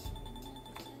treasures?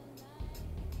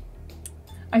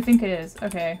 I think it is.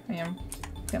 Okay, I am.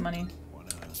 Get money.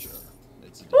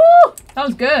 Woo! That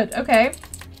was good. Okay.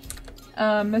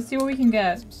 Let's see what we can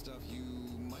get.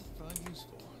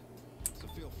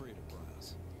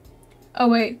 Oh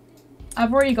wait,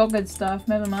 I've already got good stuff.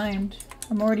 Never mind.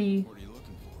 I'm already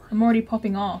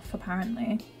popping off.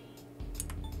 Apparently,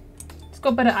 it's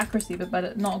got better accuracy,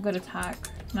 but not good attack.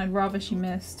 And I'd rather she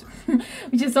missed,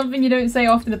 which is something you don't say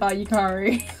often about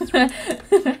Yukari.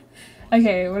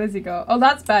 Okay, what does he got? Oh,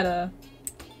 that's better.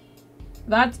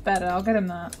 That's better. I'll get him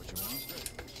that.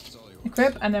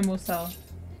 Equip, and then we'll sell.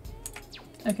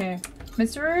 Okay,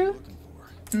 Mitsuru.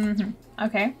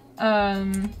 Okay.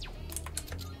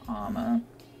 Armor.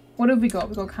 What have we got?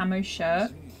 We got camo shirt.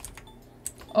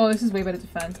 Oh, this is way better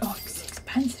defense. Oh, it's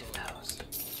expensive though.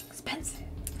 Expensive.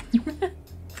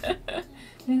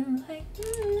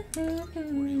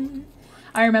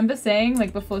 I remember saying,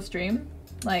 like, before stream,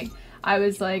 like, I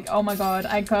was like, oh my god,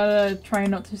 I gotta try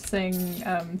not to sing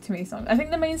too many songs. I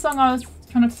think the main song I was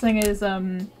trying to sing is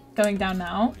Going Down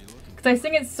Now. Because I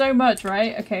sing it so much,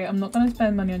 right? Okay, I'm not gonna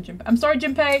spend money on Junpei. I'm sorry,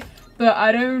 Junpei, but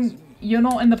I don't... You're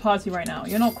not in the party right now.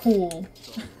 You're not cool.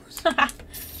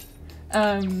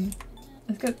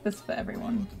 Let's get this for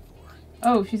everyone.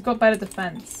 Oh, she's got better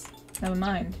defense. Never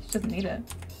mind. She doesn't need it.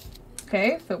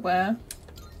 Okay, footwear.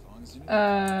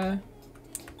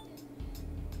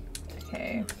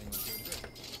 Okay.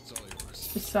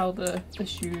 Just sell the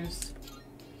shoes.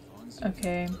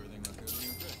 Okay.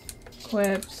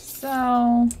 Equip,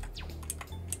 sell.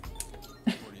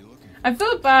 I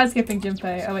feel bad skipping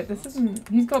Junpei. Oh wait, this isn't...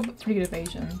 He's got pretty good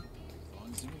evasion.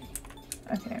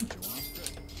 Okay.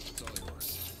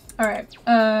 Alright.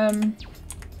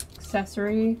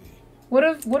 Accessory. What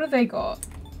have they got?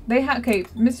 They have... Okay,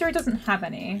 Mystery doesn't have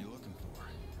any.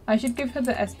 I should give her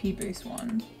the SP boost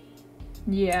one.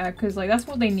 Yeah, because like that's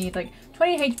what they need. Like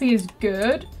 20 HP is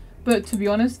good, but to be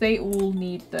honest, they all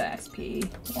need the SP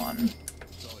one.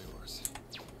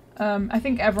 I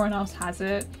think everyone else has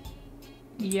it.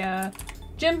 Yeah.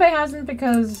 Junpei hasn't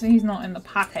because he's not in the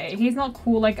party. He's not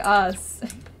cool like us.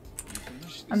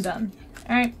 I'm done.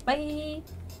 Alright, bye!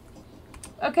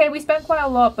 Okay, we spent quite a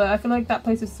lot, but I feel like that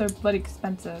place is so bloody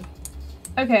expensive.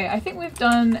 Okay, I think we've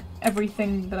done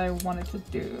everything that I wanted to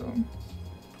do.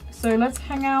 So let's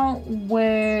hang out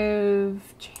with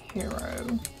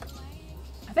Chihiro.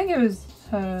 I think it was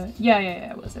her. Yeah,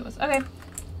 it was. Okay.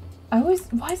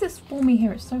 Why does it spawn me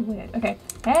here? It's so weird. Okay.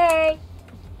 Hey!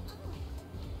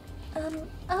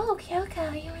 Oh,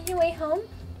 Kyoka, are you on your way home?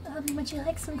 Would you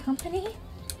like some company?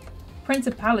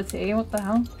 Principality? What the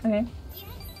hell? Okay.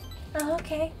 Oh,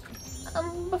 okay.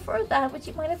 Before that, would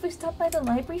you mind if we stop by the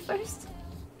library first?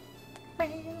 I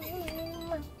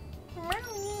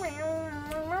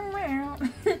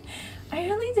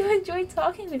really do enjoy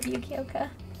talking with you, Kyoka.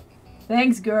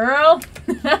 Thanks, girl.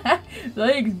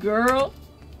 Thanks, girl.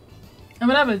 I'm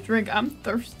gonna have a drink. I'm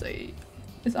thirsty.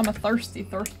 I'm a thirsty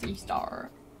star.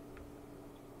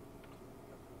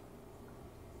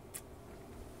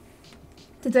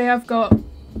 Today I've got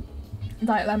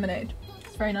diet lemonade.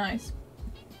 It's very nice.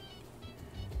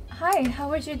 Hi,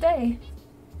 how was your day?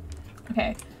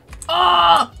 Okay.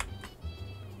 Oh!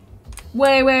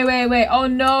 Wait. Oh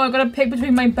no, I gotta pick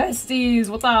between my besties.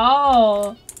 What the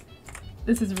hell?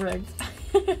 This is rigged.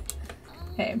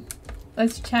 Hey,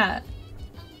 let's chat.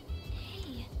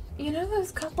 Hey. You know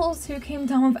those couples who came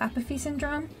down with apathy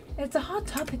syndrome? It's a hot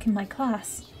topic in my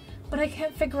class, but I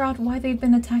can't figure out why they've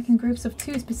been attacking groups of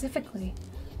 2 specifically.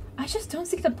 I just don't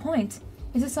see the point.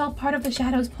 Is this all part of the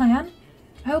Shadow's plan?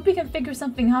 I hope we can figure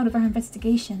something out of our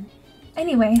investigation.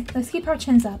 Anyway, let's keep our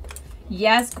chins up.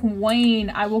 Yes, Queen,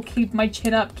 I will keep my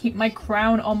chin up, keep my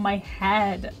crown on my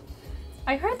head.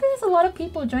 I heard there's a lot of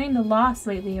people joining the Lost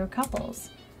lately, or couples.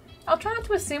 I'll try not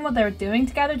to assume what they're doing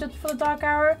together just before the dark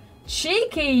hour.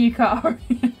 Cheeky,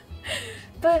 Yukari!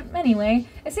 But anyway,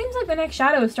 it seems like the next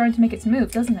Shadow is starting to make its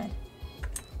move, doesn't it?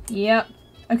 Yep.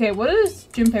 Okay, what does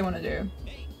Junpei want to do?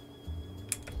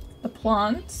 The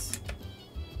plants.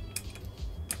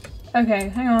 Okay,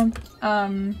 hang on.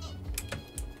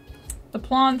 The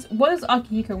plants. What does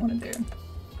Akihiko want to do?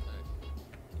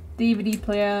 DVD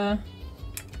player.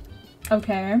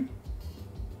 Okay.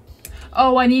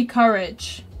 Oh, I need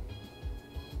courage.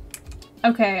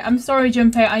 Okay, I'm sorry,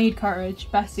 Junpei. I need courage.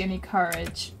 Bestie, I need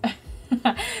courage.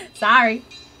 Sorry.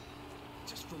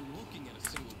 Just from looking at a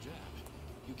single jab,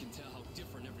 you can tell how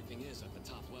different everything is at the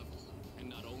top level. And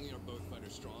not only are both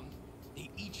fighters strong, they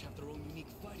each have their own unique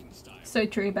fighting style. So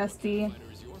true, bestie. What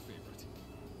fighter is your favorite?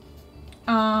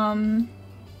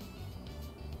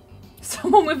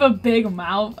 Someone with a big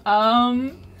mouth.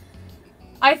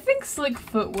 I think slick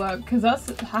footwork, because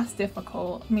that's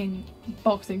difficult. I mean,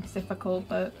 boxing's difficult,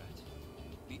 but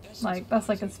like that's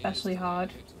like especially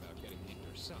hard.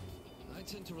 I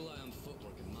tend to rely on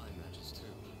footwork in my matches too.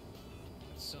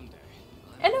 But someday.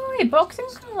 In a way,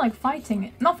 boxing's kind of like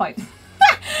fighting. Not fighting.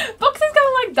 Boxing's kind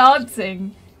of like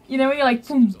dancing. You know, where you're like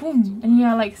boom boom, and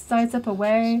you're like sidestep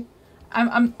away.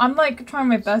 I'm like trying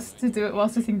my best to do it while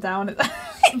sitting down. It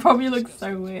probably looks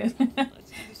so weird.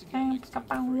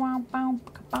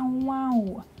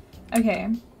 Okay,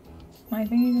 my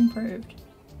thingy's improved.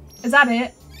 Is that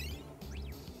it?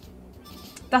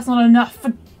 That's not enough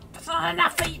for. That's not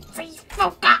enough for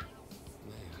Kyoka.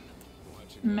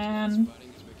 Man.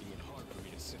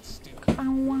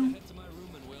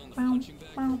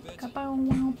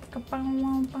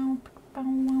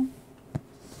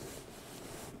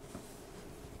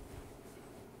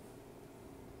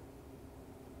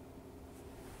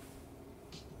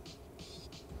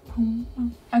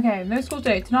 Okay, no school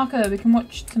today. Tanaka, we can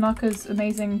watch Tanaka's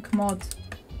amazing commod.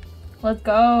 Let's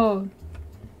go.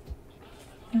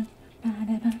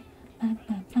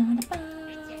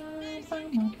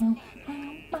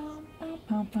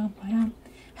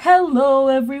 Hello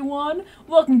everyone!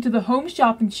 Welcome to the home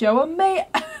shopping show of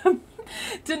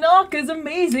Tanaka's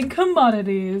amazing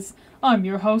commodities. I'm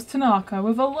your host Tanaka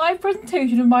with a live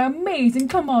presentation of my amazing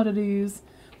commodities.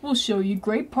 We'll show you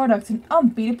great products and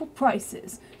unbeatable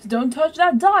prices, so don't touch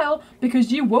that dial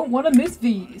because you won't want to miss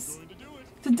these.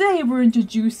 Today we're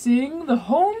introducing the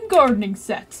home gardening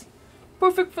set.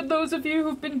 Perfect for those of you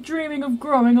who've been dreaming of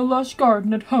growing a lush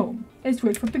garden at home. It's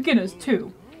great for beginners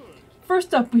too.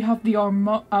 First up we have the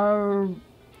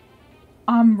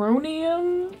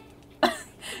Amronium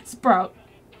sprout.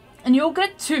 And you'll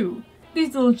get 2.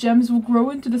 These little gems will grow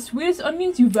into the sweetest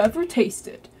onions you've ever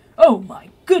tasted. Oh my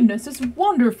goodness, it's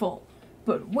wonderful!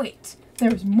 But wait,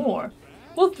 there's more.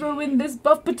 We'll throw in this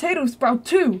buff potato sprout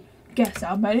too. Guess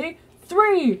how many?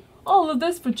 3! All of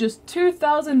this for just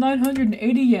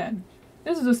 2,980 yen.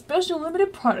 This is a special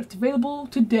limited product available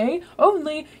today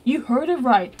only. You heard it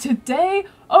right. Today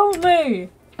only!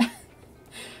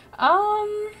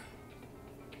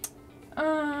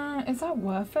 Is that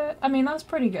worth it? I mean, that's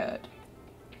pretty good.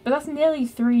 But that's nearly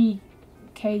 3k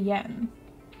yen.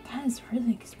 That is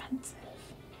really expensive.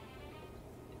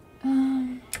 I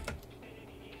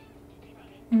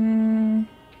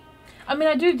mean,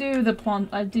 I do the plant.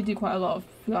 I do quite a lot of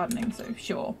gardening, so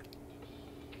sure.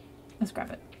 Let's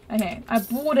grab it. Okay, I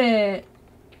bought it.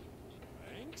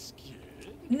 Thanks, kid.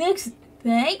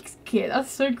 Thanks, kid.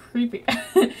 That's so creepy.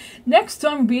 Next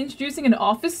time we'll be introducing an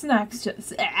office snacks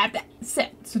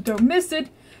set, so don't miss it.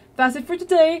 That's it for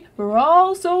today. We're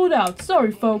all sold out.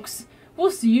 Sorry, folks.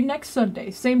 We'll see you next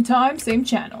Sunday. Same time, same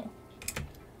channel.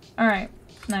 Alright.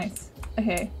 Nice.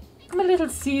 Okay. My little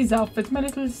C's outfit. Wait,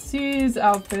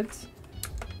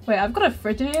 I've got a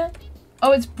fridge in here?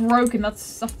 Oh, it's broken. That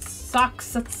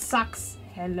sucks. That sucks.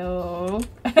 Hello.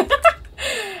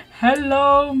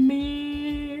 Hello,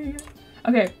 me.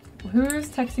 Okay. Who's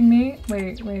texting me?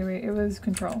 Wait. It was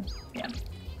Control. Yeah.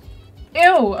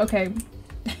 Ew. Okay.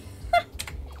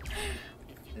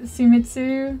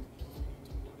 Sumitsu.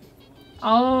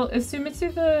 Is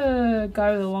Sumitsu the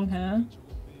guy with the long hair?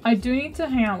 I do need to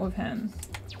hang out with him.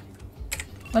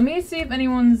 Let me see if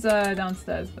anyone's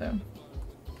downstairs though.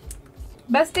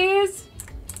 Besties!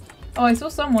 Oh, I saw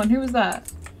someone. Who was that?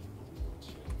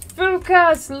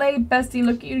 Fuka! Slay, bestie.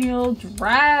 Look at you in your little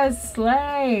dress.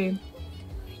 Slay.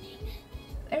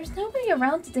 There's nobody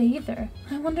around today either.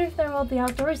 I wonder if they're all the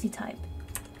outdoorsy type.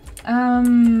 I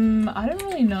don't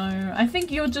really know. I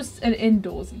think you're just an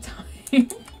indoorsy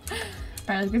type.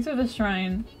 Alright, let's go to the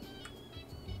shrine.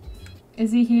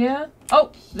 Is he here?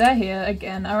 Oh, they're here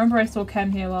again. I remember I saw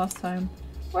Ken here last time.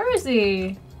 Where is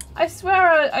he? I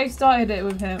swear I started it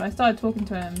with him. I started talking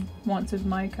to him once with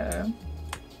Maiko.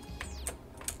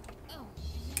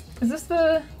 Is this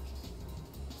the...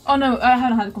 Oh no, I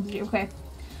haven't had a conversation. Okay.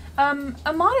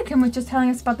 Monica was just telling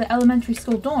us about the elementary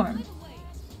school dorm.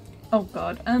 Oh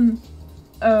god.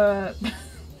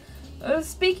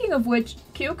 Speaking of which,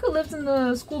 Kyoka lives in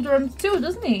the school dorms too,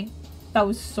 doesn't he? That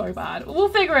was so bad. We'll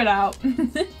figure it out.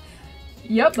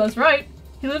 Yep, that's right.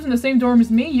 He lives in the same dorm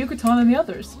as me, Yucatan, and the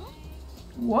others.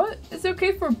 What? Is it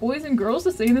okay for boys and girls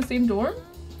to stay in the same dorm?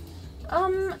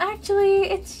 Actually,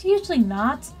 it's usually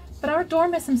not, but our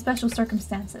dorm has some special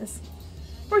circumstances.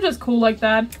 We're just cool like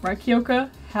that, right, Kyoka?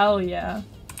 Hell yeah.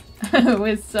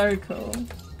 We're so cool.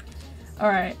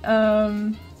 Alright,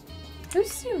 who's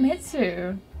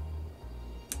Sumitsu?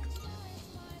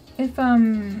 If,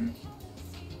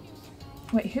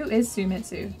 wait, who is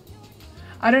Sumitsu?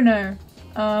 I don't know.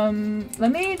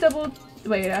 Let me double...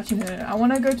 Wait, actually, no. I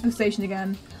want to go to the station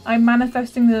again. I'm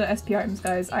manifesting the SP items,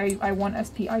 guys. I want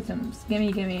SP items.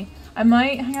 Gimme, gimme. I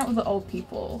might hang out with the old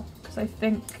people, because I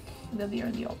think they're the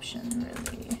only option,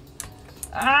 really.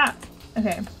 Ah!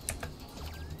 Okay.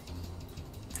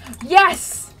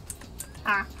 Yes!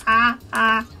 Ha ha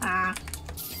ha ha.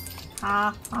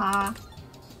 Ha ha.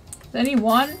 Is there only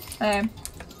one? Okay.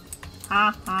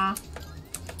 Ha ha.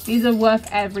 These are worth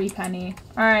every penny.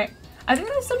 Alright. I think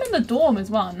there's some in the dorm as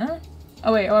well, no?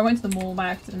 Oh wait, I went to the mall by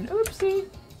accident. Oopsie.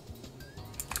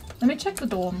 Let me check the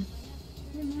dorm.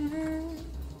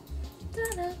 Da,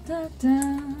 da, da,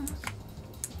 da.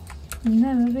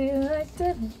 Never be like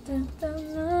da, da, da,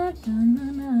 da, da,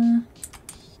 da, da.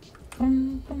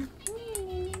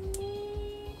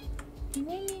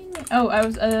 Oh, I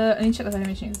need to check the vending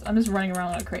machines. I'm just running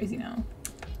around like crazy now.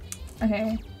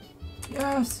 Okay.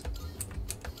 Yes!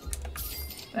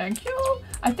 Thank you!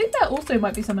 I think there also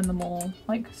might be some in the mall,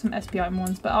 like some SP item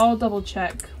ones, but I'll double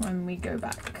check when we go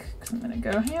back. Because I'm gonna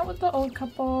go hang out with the old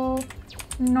couple.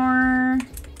 No.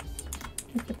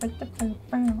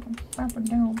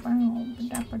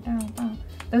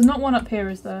 There's not one up here,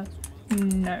 is there?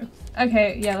 No.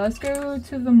 Okay, yeah, let's go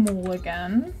to the mall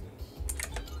again.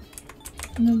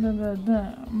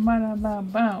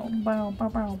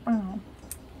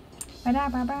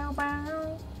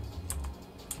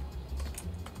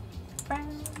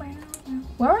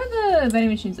 Where are the vending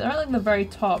machines? They're at like the very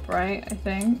top, right? I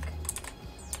think.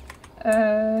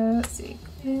 Let's see.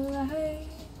 Oh,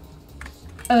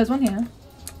 there's one here.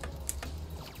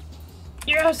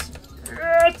 Yes!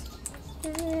 Yes!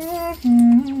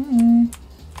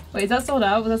 Wait, is that sold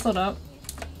out? Was that sold out?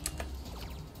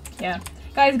 Yeah.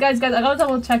 Guys, I gotta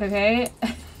double check, okay?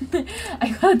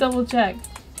 I gotta double check.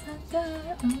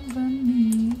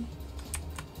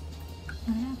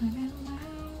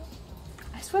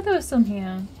 I swear there was some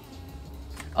here.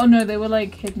 Oh no, they were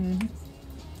like hidden.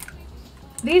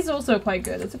 These are also quite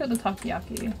good. Let's look at the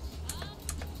takoyaki.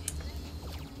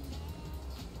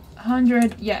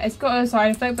 100. Yeah, it's got a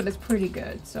side effect, but it's pretty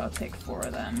good. So I'll take 4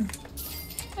 of them.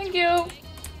 Thank you!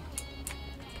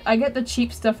 I get the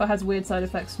cheap stuff that has weird side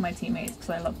effects for my teammates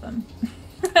because I love them.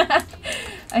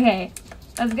 Okay,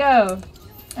 let's go.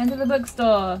 Enter the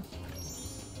bookstore.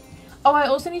 Oh, I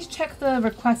also need to check the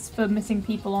requests for missing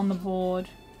people on the board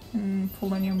in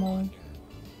Polonia Mall.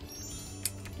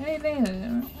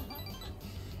 Anything?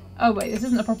 Oh wait, this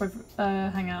isn't a proper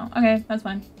hangout. Okay, that's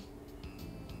fine.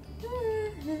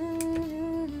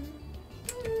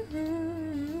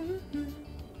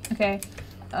 Okay.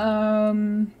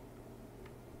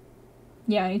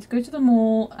 Yeah, I need to go to the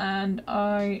mall and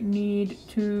I need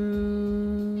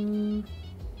to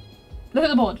look at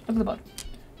the board. Look at the board.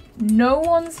 No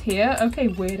one's here. Okay,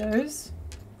 weirdos.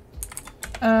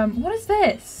 What is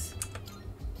this?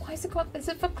 Why is it called? Is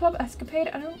it for Club Escapade?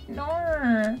 I don't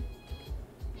know.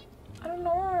 I don't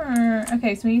know.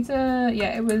 Okay, so we need to.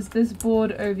 Yeah, it was this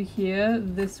board over here.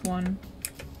 This one.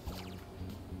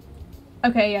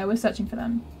 Okay, yeah, we're searching for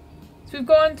them. So we've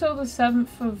got until the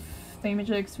 7th of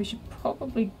Themajigs. We should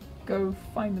probably go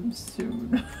find them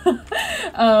soon.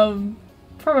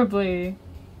 Probably.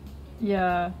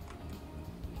 Yeah.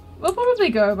 We'll probably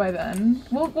go by then.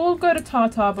 We'll go to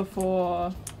Tata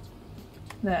before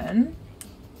then.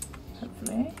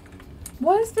 Hopefully.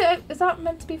 What is the? Is that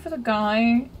meant to be for the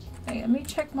guy? Hey, let me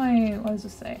check my. What does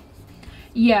it say?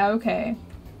 Yeah, okay.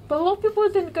 But a lot of people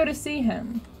didn't go to see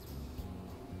him.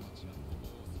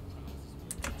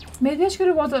 Maybe I should go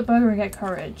to Wild Duck Burger and get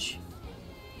courage.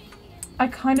 I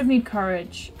kind of need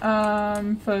courage,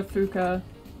 for Fuka.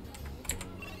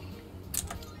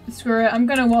 Screw it, I'm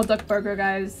gonna Wild Duck Burger,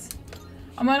 guys.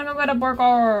 I'm gonna go get a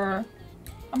burger.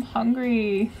 I'm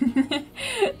hungry.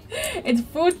 It's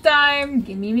food time.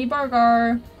 Give me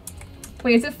burger.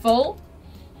 Wait, is it full?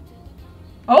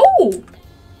 Oh!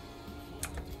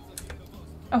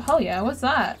 Oh, hell yeah, what's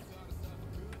that?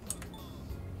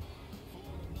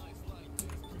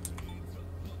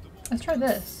 Let's try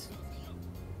this.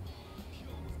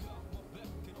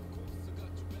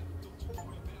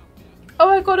 Oh,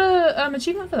 I got a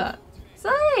achievement for that.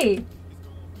 Say!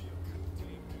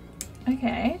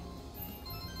 Okay.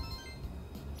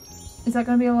 Is that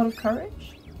gonna be a lot of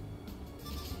courage?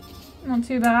 Not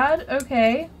too bad.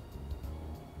 Okay.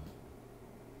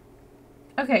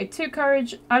 Okay, 2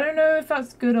 courage. I don't know if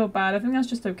that's good or bad. I think that's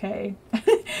just okay. I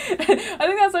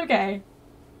think that's okay.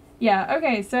 Yeah,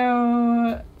 okay,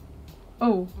 so...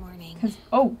 Oh. Morning.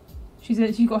 Oh.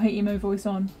 She got her emo voice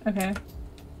on. Okay.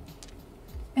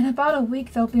 In about a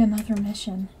week, there'll be another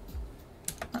mission.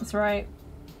 That's right.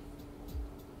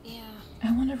 Yeah.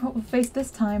 I wonder what we'll face this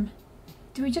time.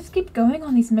 Do we just keep going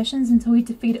on these missions until we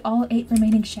defeat all 8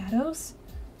 remaining shadows?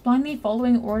 Blindly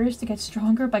following orders to get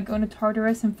stronger by going to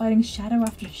Tartarus and fighting shadow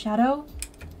after shadow?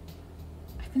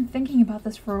 I've been thinking about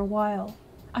this for a while.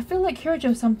 I feel like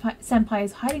Senpai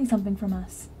is hiding something from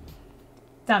us.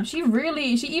 Damn, she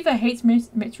either hates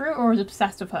Mitsuru or is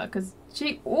obsessed with her, because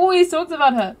she always talks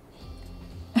about her.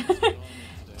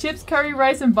 Chips, curry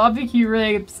rice, and barbecue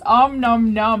ribs.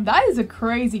 Nom nom. That is a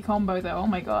crazy combo though, oh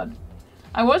my god.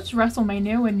 I watched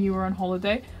WrestleMania when you were on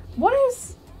holiday. What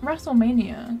is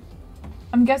WrestleMania?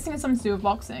 I'm guessing it's something to do with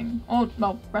boxing. Or,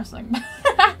 well, wrestling.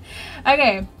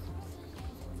 Okay.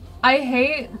 I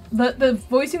hate... The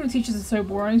voicing of the teachers is so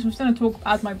boring, so I'm just gonna talk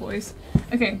as my voice.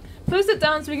 Okay. Please sit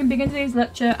down so we can begin today's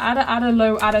lecture. Ada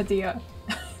lo ada dia.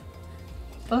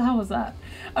 What the hell was that?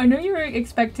 I know you were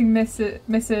expecting Mrs.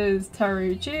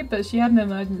 Taruchi, but she had an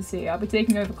emergency. I'll be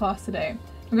taking over class today.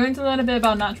 We're going to learn a bit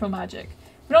about natural magic.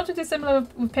 We're not too dissimilar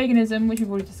with paganism, which we've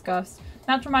already discussed.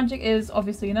 Natural magic is,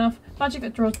 obviously enough, magic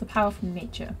that draws the power from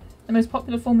nature. The most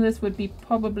popular form of this would be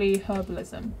probably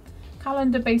herbalism.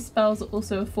 Calendar-based spells are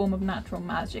also a form of natural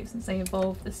magic since they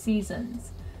involve the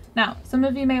seasons. Now, some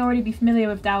of you may already be familiar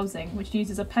with dowsing, which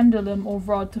uses a pendulum or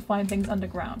rod to find things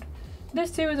underground.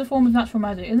 This too is a form of natural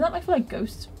magic. Isn't that like for like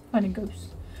ghosts? Finding ghosts.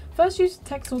 First use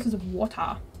tech sources of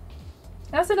water.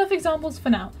 That's enough examples for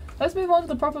now. Let's move on to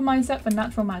the proper mindset for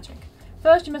natural magic.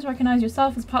 First, you must recognize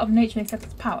yourself as part of nature and accept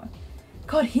its power.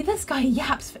 God, this guy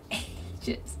yaps for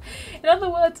ages. In other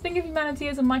words, think of humanity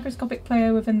as a microscopic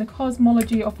player within the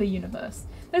cosmology of the universe.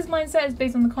 This mindset is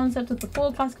based on the concept of the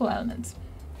 4 classical elements.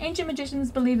 Ancient magicians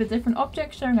believed that different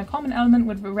objects sharing a common element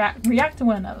would react to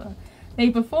one another. They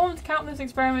performed countless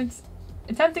experiments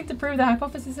attempting to prove their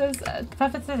hypotheses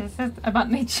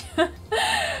about nature.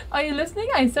 Are you listening?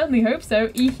 I certainly hope so.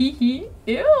 Ehehe.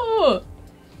 Ew.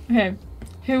 Okay.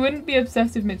 Who wouldn't be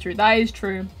obsessed with Mitsuru? That is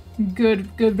true. Good,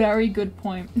 very good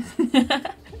point.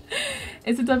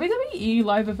 It's a WWE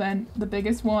live event, the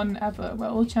biggest one ever, where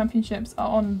all championships are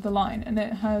on the line, and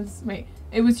it has,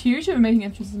 it was huge with amazing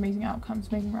entrances, amazing outcomes,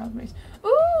 amazing rivalries.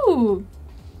 Ooh!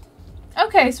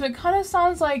 Okay, so it kind of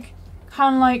sounds like,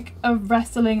 a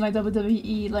wrestling, like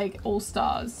WWE, like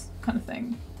All-Stars kind of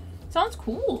thing. Sounds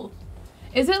cool.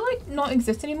 Is it like not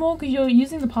exist anymore? Because you're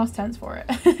using the past tense for it.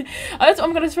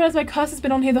 I'm gonna realize my curse has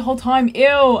been on here the whole time.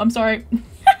 Ew, I'm sorry.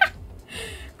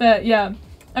 But yeah,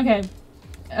 okay.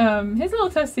 Here's a little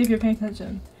test to see if you're paying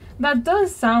attention. That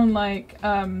does sound like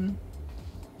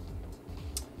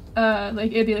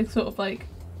it'd be like sort of like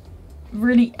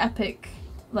really epic,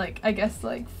 like I guess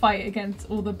like fight against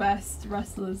all the best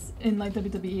wrestlers in like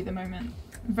WWE at the moment.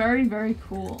 Very, very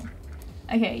cool.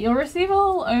 Okay, you'll receive a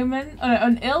little omen,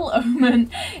 an ill omen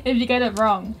if you get it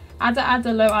wrong.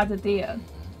 Ada lo ada dia.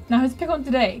 Now who's pick on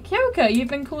today? Kyoka, you've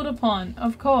been called upon,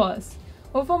 of course.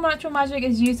 What form of natural magic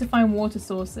is used to find water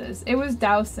sources? It was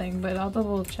dowsing, but I'll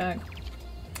double check.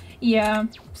 Yeah,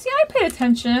 see, I pay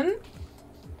attention.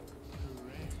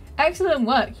 Excellent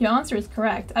work, your answer is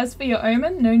correct. As for your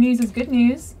omen, no news is good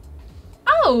news.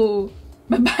 Oh!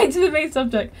 But back to the main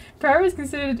subject. Prayer is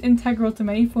considered integral to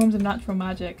many forms of natural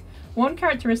magic. One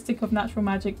characteristic of natural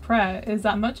magic prayer is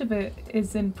that much of it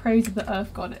is in praise of the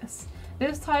earth goddess.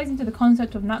 This ties into the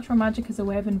concept of natural magic as a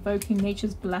way of invoking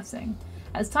nature's blessing.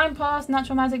 As time passed,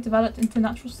 natural magic developed into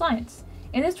natural science.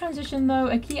 In this transition, though,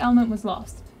 a key element was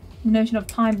lost, the notion of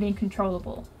time being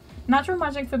controllable. Natural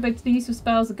magic forbids the use of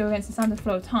spells that go against the standard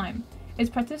flow of time. Its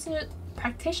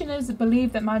practitioners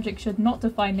believe that magic should not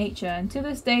defy nature, and to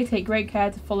this day take great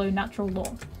care to follow natural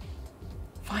law.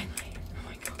 Finally. Oh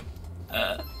my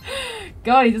god.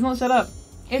 God, he does not shut up.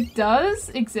 It does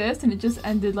exist, and it just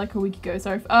ended like a week ago.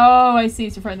 Sorry. Oh, I see.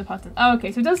 It's referring to the pattern. Oh,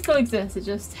 okay. So it does still exist. It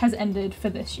just has ended for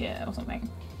this year or something.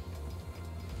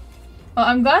 Well,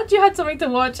 I'm glad you had something to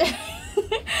watch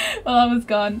while I was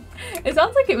gone. It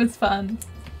sounds like it was fun.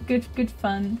 Good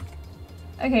fun.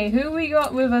 Okay, who we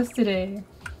got with us today?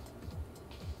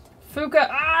 Fuka.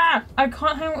 Ah! I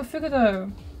can't hang out with Fuka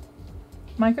though.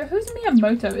 Maiko, who's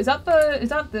Miyamoto? Is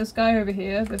that this guy over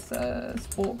here? This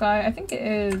sport guy? I think it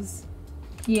is.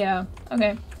 Yeah.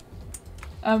 Okay.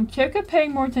 Kyoka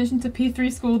paying more attention to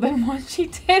P3 school than what she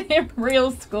did in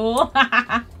real school.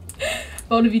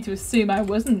 Bold of you to assume I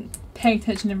wasn't paying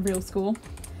attention in real school.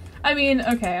 I mean,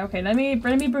 okay. Let me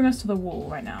bring us to the wall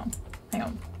right now.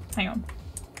 Hang on.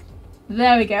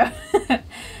 There we go.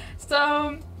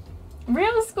 So,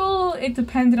 real school, it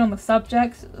depended on the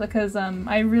subject because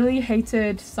I really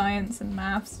hated science and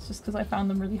maths just because I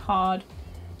found them really hard.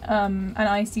 And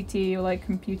ICT or like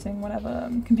computing,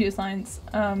 whatever, computer science.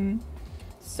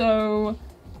 So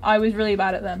I was really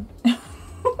bad at them.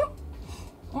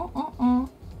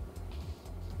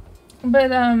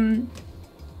 But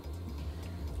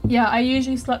yeah, I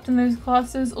usually slept in those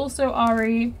classes. Also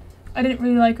RE. I didn't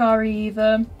really like RE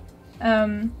either.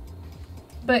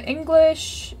 But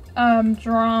English,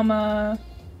 drama,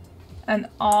 and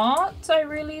art I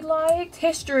really liked.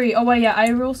 History. Oh well, yeah,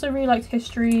 I also really liked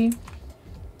history.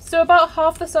 So about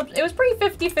half the subject, it was pretty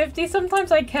 50-50.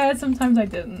 Sometimes I cared, sometimes I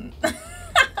didn't.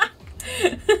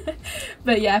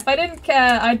 But yeah, if I didn't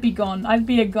care, I'd be gone. I'd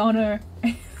be a goner.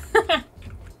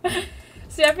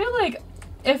 See, I feel like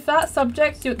if that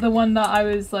subject, the one that I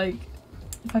was like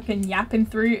fucking yapping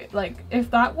through, like if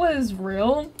that was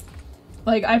real,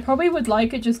 like I probably would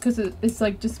like it just because it's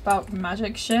like just about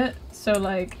magic shit. So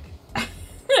like,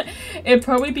 it'd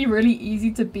probably be really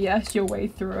easy to BS your way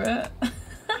through it.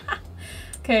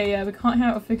 Okay, yeah, we can't hang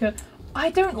out with Fuka.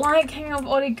 I don't like hanging out with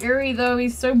Origuri though,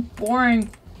 he's so boring.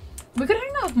 We could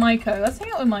hang out with Maiko. Let's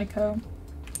hang out with Maiko.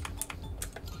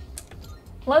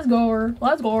 Let's go.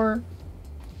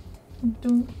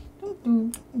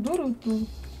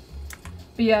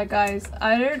 But yeah, guys,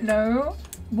 I don't know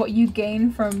what you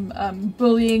gain from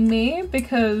bullying me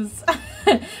because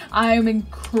I'm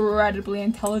incredibly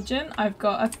intelligent. I've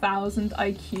got 1,000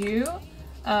 IQ.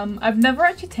 I've never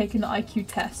actually taken the IQ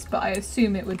test, but I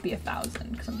assume it would be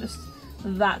 1,000 because I'm just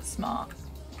that smart.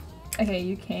 Okay,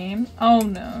 you came. Oh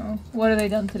no. What have they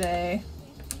done today?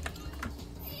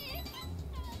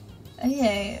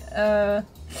 Okay,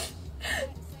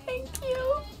 thank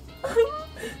you.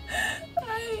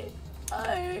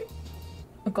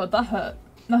 Oh god, that hurt.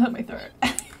 That hurt my throat.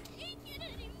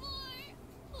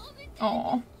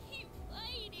 Aww.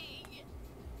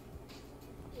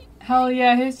 Hell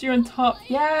yeah, history on top.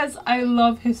 Yes, I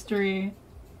love history.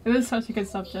 It was such a good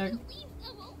subject.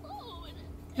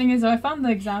 Thing is though, I found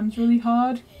the exams really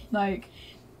hard, like,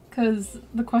 cause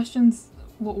the questions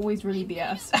were always really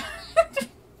BS.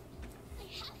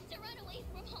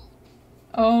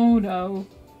 Oh no.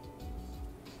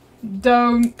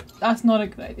 Don't. That's not a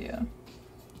good idea.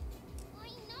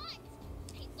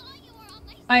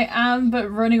 I am,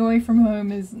 but running away from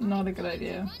home is not a good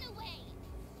idea.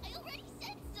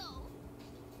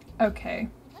 Okay.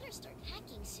 I better start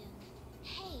packing soon.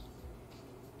 Hey,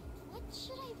 what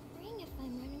should I bring if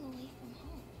I'm running away from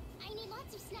home? I need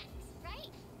lots of snacks,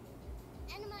 right?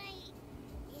 And my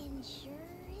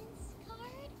insurance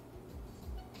card?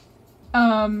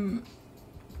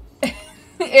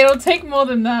 It'll take more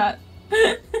than that.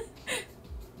 What?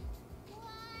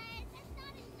 That's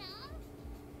not enough?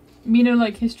 You know,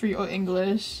 like history or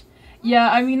English.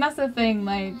 Yeah, I mean, that's the thing,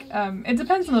 like, it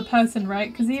depends on the person,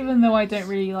 right? Because even though I don't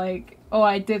really like, or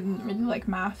I didn't really like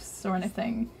maths or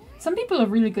anything, some people are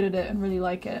really good at it and really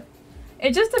like it.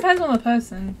 It just depends on the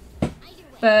person.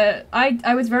 But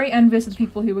I was very envious of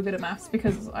people who were good at maths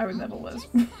because I never was.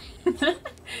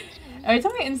 Every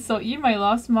time I insult you, my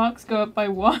last marks go up by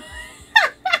 1.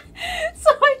 So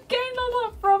I gained a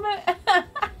lot from it.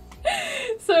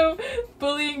 So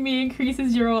bullying me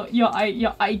increases your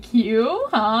IQ,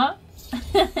 huh?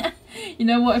 You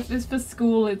know what, if it's for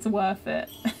school, it's worth it.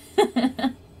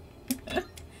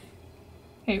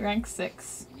 Okay, rank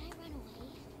 6. When I run away,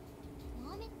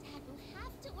 Mom and Dad will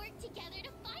have to work together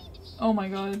to find me. Oh my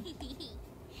god.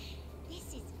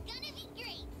 This is gonna be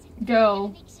great. Girl.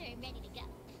 Make sure I'm ready to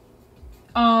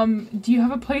go. Do you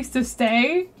have a place to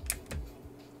stay?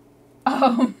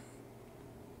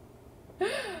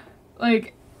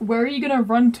 Like, where are you gonna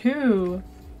run to?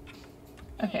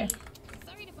 Okay.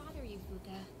 Sorry to bother you,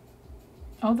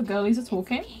 Oh, the girlies are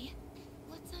talking. Okay.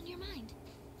 What's on your mind?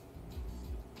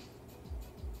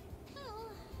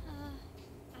 Well,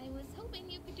 I was hoping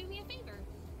you could do me a favor.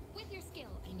 With your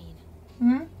skill, I mean.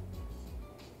 Hmm?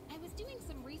 I was doing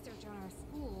some research on our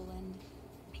school and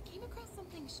I came across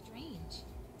something strange.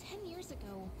 10 years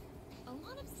ago, a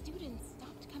lot of students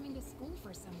stopped coming to school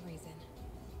for some reason.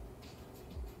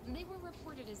 They were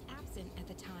reported as absent at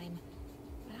the time,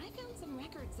 but I found some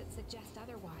records that suggest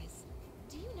otherwise.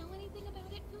 Do you know anything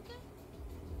about it, Puka?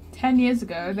 10 years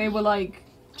ago, they were like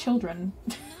children.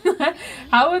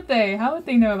 How would they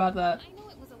know about that? I know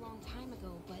it was a long time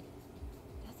ago, but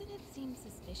doesn't it seem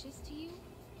suspicious to you?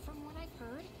 From what I've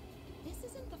heard, this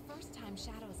isn't the first time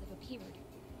shadows have appeared.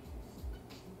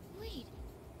 Wait,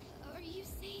 are you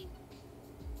saying...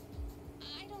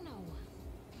 I don't know,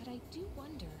 but I do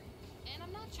wonder. And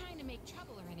I'm not trying to make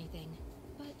trouble or anything,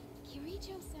 but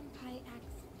Kirijo-senpai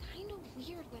acts kind of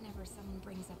weird whenever someone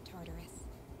brings up Tartarus.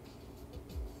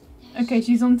 Okay,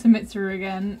 she's on to Mitsuru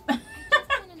again. I just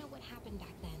want to know what happened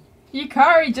back then.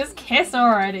 Yukari, just kiss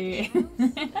already.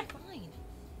 Fine.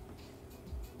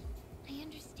 I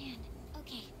understand.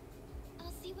 Okay,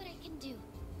 I'll see what I can do.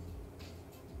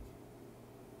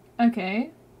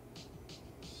 Okay.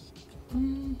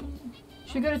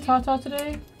 Should we go to Tata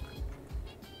today?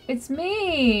 It's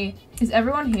me! Is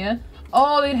everyone here?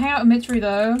 Oh, we'd hang out with Mitsuru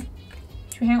though.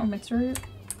 Should we hang out with Mitsuru?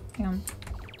 Hang on.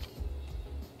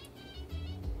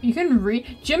 You can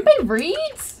read. Junpei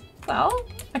reads? Well,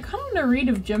 I kind of want to read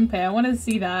of Junpei. I want to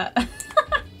see that. By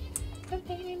the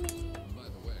way,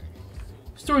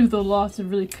 Stories of the lost have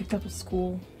really picked up at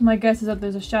school. My guess is that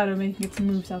there's a shadow making its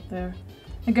moves out there.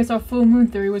 I guess our full moon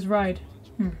theory was right.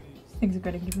 Things are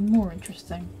getting even more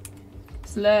interesting.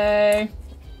 Slay.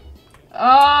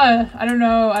 Ah, I don't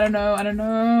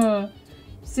know.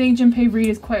 Seeing Junpei read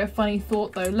is quite a funny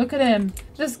thought though. Look at him.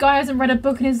 This guy hasn't read a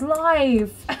book in his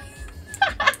life.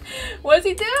 What is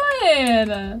he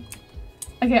doing?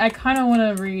 Okay, I kind of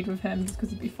want to read with him just because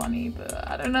it'd be funny, but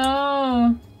I don't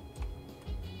know.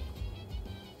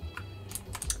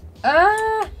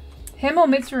 Him or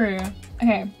Mitsuru?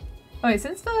 Okay. Wait,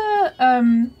 since the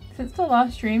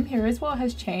last stream, here is what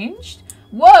has changed.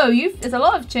 Whoa, there's a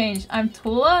lot of change. I'm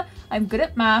taller, I'm good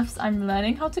at maths, I'm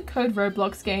learning how to code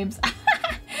Roblox games.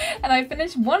 And I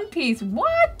finished One Piece.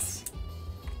 What?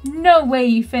 No way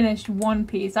you finished One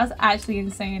Piece. That's actually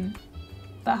insane.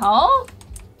 The hell?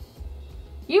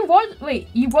 You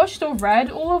watched or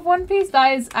read all of One Piece?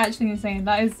 That is actually insane.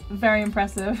 That is very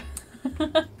impressive.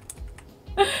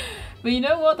 But you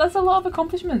know what? That's a lot of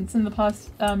accomplishments in the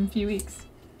past few weeks.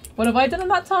 What have I done in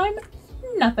that time?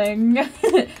 Nothing.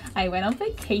 I went on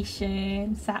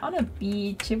vacation, sat on a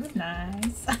beach, it was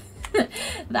nice.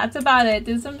 That's about it.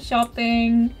 Did some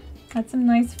shopping, had some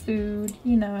nice food,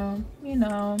 you know.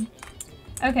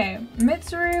 Okay,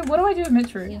 Mitsuru, what do I do with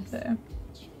Mitsuru though?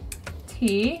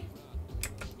 T.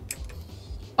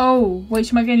 Oh, wait,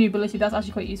 she might get a new ability, that's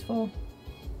actually quite useful.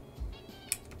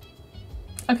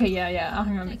 Okay, yeah, I'll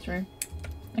hang on Mitsuru.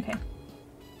 Okay.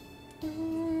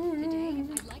 Today,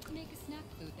 I'd like to make a snack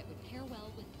food that would pair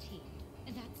well with tea.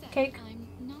 And that said, Cake. I'm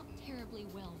not terribly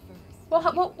well versed.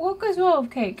 Well, what goes well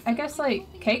with cake? I guess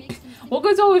like cake? What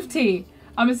goes well with tea?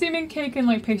 I'm assuming cake and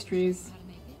like pastries.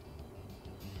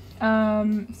 How to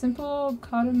make it? Simple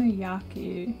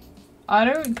kyokaxiart. I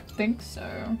don't think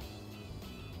so.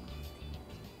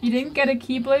 You didn't get a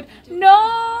keyblade?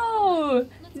 No!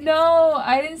 No,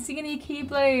 I didn't see any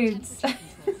keyblades.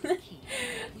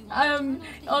 On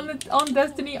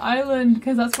Destiny Island,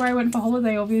 because that's where I went for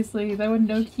holiday, obviously. There were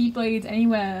no keyblades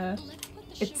anywhere.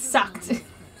 It sucked.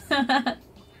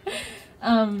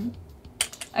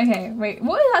 Okay, wait,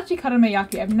 what is actually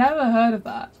kyokaxiart? I've never heard of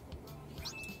that.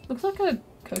 Looks like a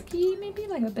cookie, maybe?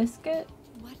 Like a biscuit?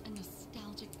 What a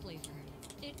nostalgic flavor.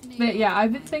 But yeah,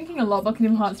 I've been thinking a lot about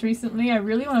Kingdom Hearts recently. I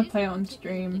really want to play it on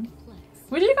stream.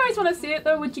 Would you guys want to see it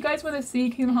though? Would you guys want to see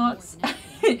Kingdom Hearts?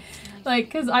 Like,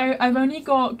 because I've only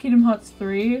got Kingdom Hearts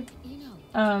 3.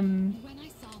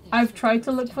 I've tried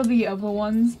to look for the other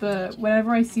ones, but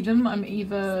whenever I see them, I'm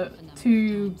either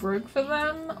too broke for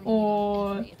them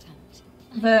or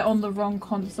they're on the wrong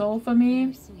console for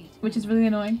me, which is really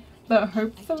annoying. But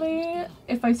hopefully,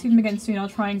 if I see them again soon, I'll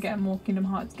try and get more Kingdom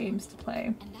Hearts games to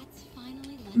play.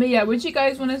 But yeah, would you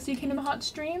guys want to see Kingdom Hearts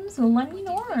streams? Let me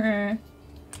know.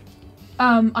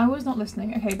 I was not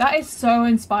listening. Okay, that is so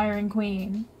inspiring,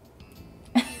 Queen.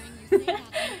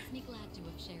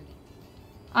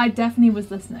 I definitely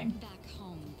was listening. Back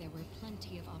home, there were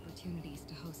plenty of opportunities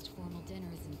to host formal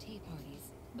dinners and tea parties,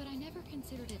 but I never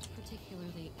considered it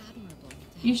particularly admirable.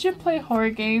 You should play horror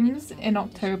games in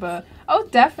October. Oh,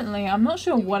 definitely. I'm not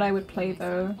sure what I would play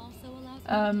though.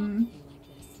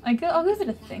 I'll give it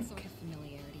a That think. sort of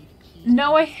familiarity the key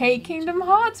No, I hate Kingdom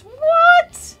Hearts.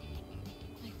 What?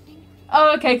 I think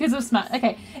Oh, okay, because of Smash.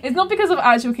 Okay, it's not because of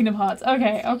actual Kingdom Hearts.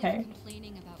 Okay, okay.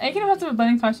 complaining about Kingdom Hearts have a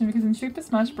burning passion because in Super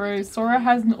Smash Bros, Sora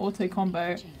has an auto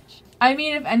combo. change. I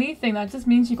mean, if anything, that just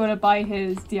means you gotta buy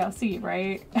his DLC,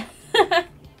 right?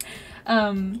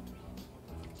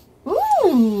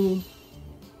 Ooh!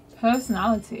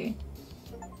 Personality.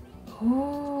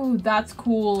 Ooh, that's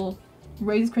cool.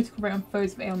 Raises critical rate on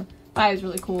foes of ailment. That is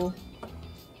really cool.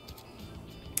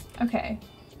 Okay.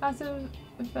 Passive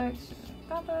effects.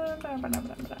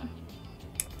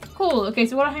 Cool. Okay,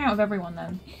 so we're gonna hang out with everyone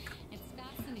then. It's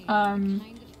fascinating. Um, the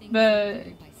kind of thing but- you can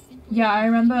do by simply Yeah, I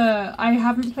remember I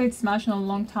haven't played Smash in a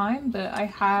long time, but I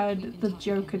had the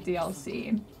Joker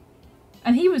DLC.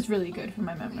 And he was really good from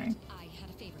my memory. I had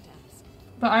a favor to ask.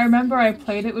 But I remember I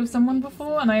played it with someone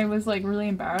before and I was like really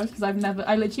embarrassed because I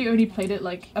literally only played it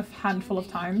like a handful of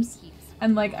times.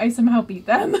 And like I somehow beat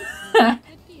them.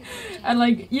 And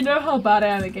like, you know how bad I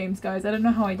am at games, guys. I don't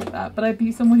know how I did that, but I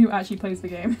beat someone who actually plays the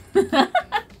game.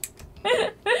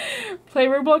 Play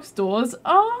Roblox Doors?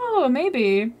 Oh,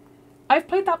 maybe. I've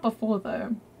played that before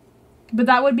though. But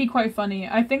that would be quite funny.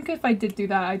 I think if I did do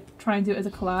that, I'd try and do it as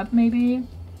a collab maybe.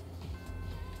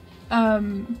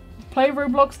 Play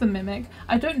Roblox the Mimic.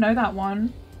 I don't know that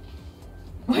one.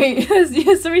 Wait,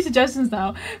 here's so many suggestions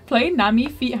now. Play Nami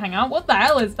Feet Hangout? What the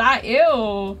hell is that?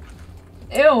 Ew.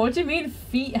 Ew, what do you mean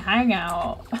feet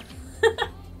hangout?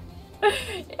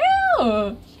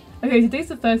 Ew. Okay, today's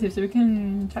the 30th, so we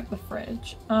can check the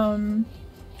fridge. Miyamoto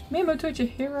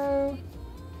Chihiro.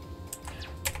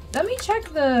 Let me check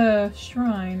the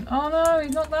shrine. Oh no,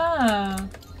 he's not there.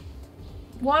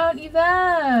 Why aren't you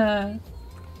there?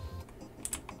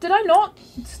 Did I not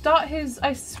start his...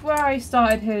 I swear I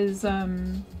started his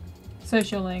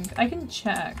social link. I can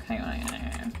check. Hang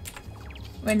on.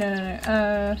 Wait, no.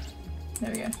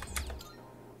 There we go.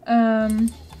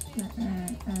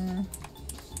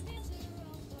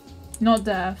 Not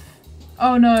deaf.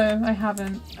 Oh no, I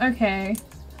haven't. Okay.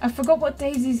 I forgot what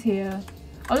days he's here.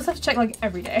 I'll just have to check like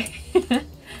every day.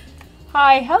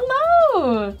 Hi,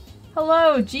 hello!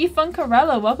 Hello, G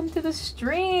Funkarella, welcome to the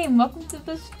stream. Welcome to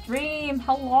the stream.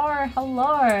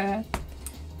 Hello.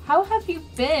 How have you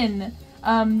been?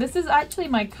 This is actually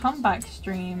my comeback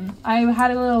stream. I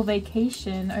had a little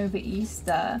vacation over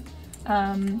Easter.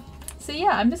 So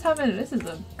yeah, I'm just having, this is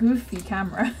a goofy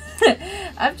camera.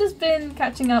 I've just been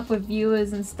catching up with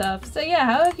viewers and stuff. So yeah,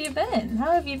 how have you been?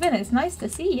 How have you been? It's nice to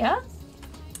see ya.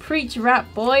 Preach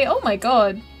rap boy. Oh my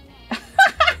god.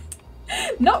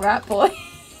 Not rap boy.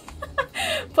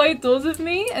 Play Doors with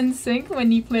me and sync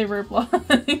when you play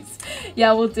Roblox.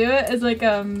 Yeah, we'll do it as like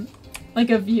a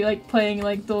view, like playing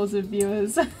like Doors with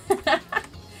viewers.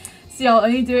 See, I'll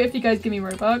only do it if you guys give me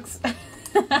Robux.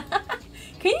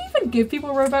 Can you even give people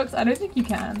Robux? I don't think you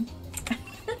can.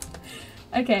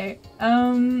 Okay,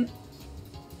 I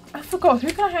forgot, who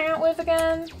can I hang out with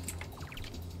again?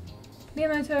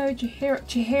 Miyamoto,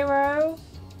 Chihiro.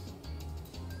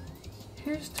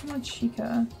 Who's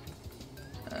Tomochika?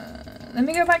 Let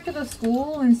me go back to the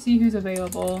school and see who's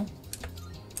available.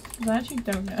 'Cause I actually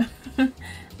don't know.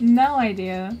 No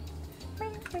idea.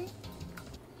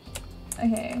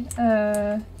 Okay,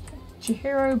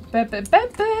 Chihiro, Bebe.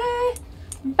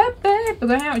 We're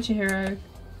going out with Chihiro.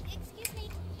 Excuse me.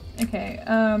 Okay,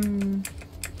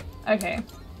 okay.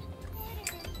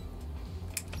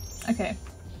 Okay.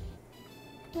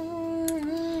 Not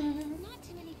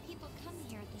too many people come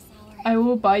here at this hour. I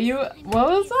will buy you, what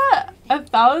was that?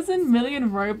 1,000 million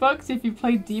Robux if you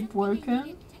play Deep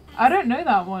Woken? I don't know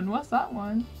that one. What's that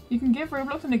one? You can give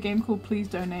Roblox in a game called Please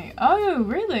Donate. Oh,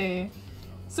 really?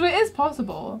 So it is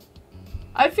possible.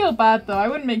 I feel bad though. I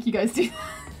wouldn't make you guys do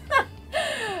that.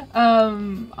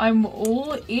 I'm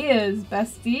all ears,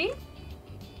 bestie.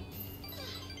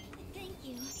 Thank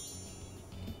you.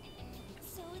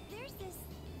 So there's this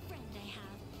friend I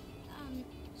have.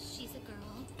 She's a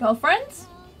girl. Girlfriends?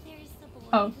 Well, there's the boy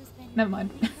Oh, who's been never mind.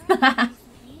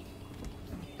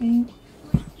 recently.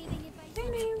 Like giving advice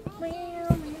on her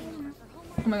problems, her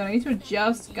homework. Oh my god, I need to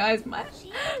adjust, guys. My back.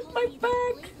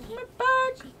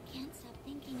 She can't stop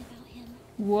thinking about him.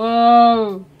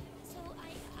 Whoa. So I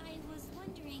was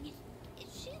wondering,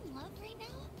 is she in love right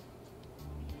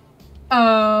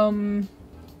now?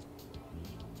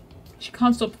 She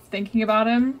can't stop thinking about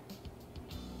him.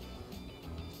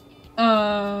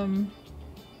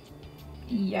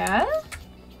 Yeah?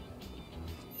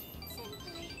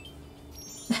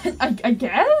 Senpai, I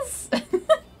guess? now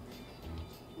that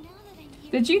I'm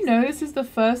here, Did you know this is the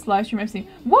first live stream I've seen?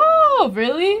 Whoa,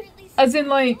 really? As in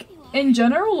like, in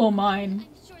general or mine?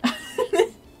 I'm sure that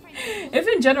If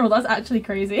in in general, that's actually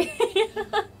crazy.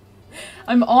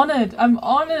 I'm honored. I'm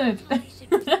honored.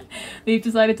 They've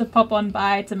decided to pop on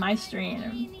by to my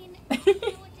stream.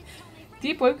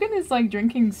 Deep Woken is like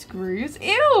drinking screws.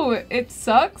 Ew! It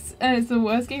sucks and it's the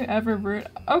worst game ever.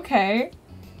 Okay.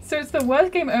 So it's the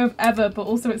worst game ever, but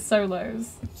also it's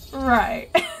solos. Right.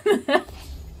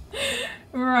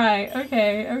 Right.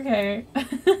 Okay. Okay.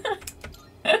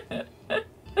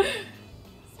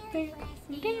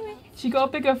 She got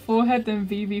a bigger forehead than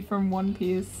Vivi from One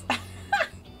Piece.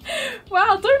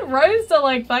 Wow, don't roast her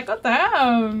like that.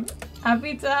 Goddamn.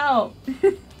 Happy to help.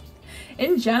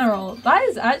 In general, that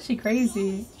is actually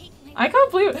crazy. I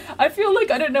can't believe it. I feel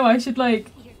like, I don't know, I should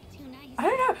like,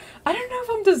 I don't know if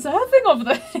I'm deserving of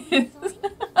this.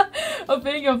 Of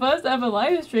being your first ever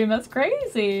live stream. That's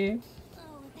crazy.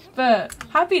 But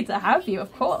happy to have you,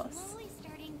 of course.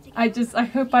 I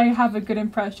hope I have a good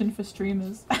impression for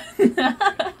streamers. I can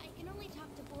only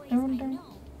talk to boys I know,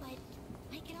 but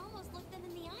I can almost look them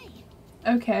in the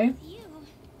eye. Okay. With you,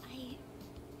 I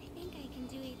think I can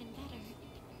do even better.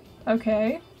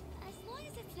 Okay. As long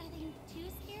as it's nothing too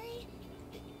scary,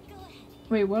 go ahead.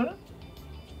 Wait, what?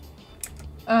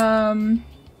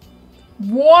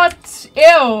 What?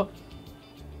 Ew!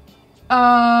 I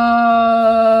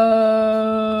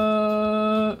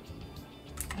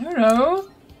don't know.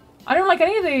 I don't like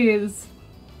any of these.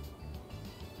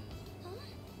 Huh?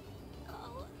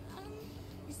 Oh,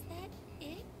 is that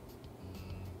it?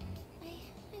 I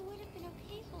would have been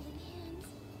okay holding hands.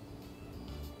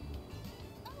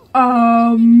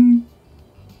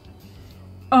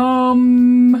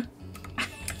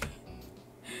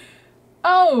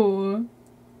 Oh.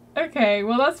 Okay,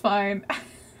 well that's fine.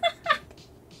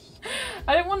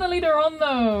 I didn't want to lead her on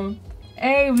though.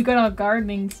 Hey, we got our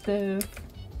gardening stuff.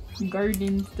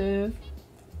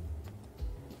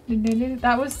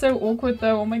 That was so awkward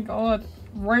though, oh my god.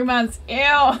 Romance,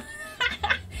 ew!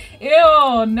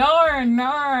 Ew, no, I'm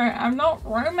not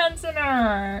romancing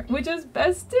her. We're just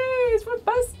besties, we're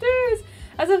besties.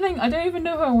 That's the thing, I don't even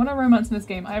know who I want to romance in this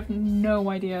game. I have no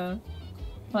idea.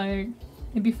 Like,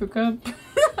 maybe Fuka?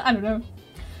 I don't know.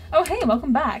 Oh hey,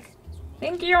 welcome back.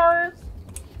 Thank you.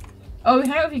 Oh, we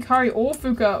hang out with Hikari or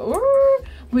Fuka. Ooh.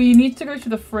 We need to go to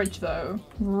the fridge though.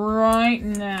 Right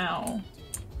now.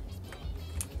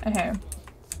 Okay.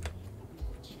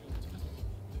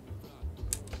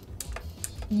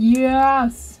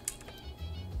 Yes!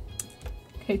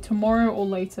 Okay, tomorrow or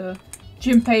later.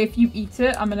 Junpei, if you eat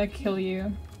it, I'm gonna kill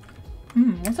you.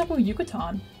 What's up with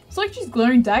Yucatan? It's like she's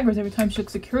glowing daggers every time she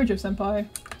looks at Kirijo-senpai.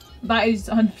 That is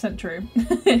 100% true.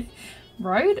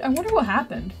 Right? I wonder what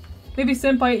happened. Maybe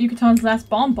Senpai ate Yucatan's last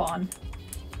bonbon.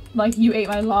 Like, you ate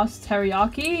my last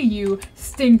teriyaki, you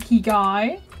stinky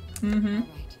guy. There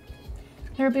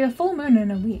will be a full moon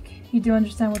in a week. You do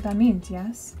understand what that means,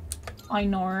 yes? I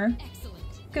know.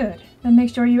 Excellent. Good. Then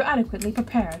make sure you're adequately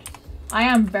prepared. I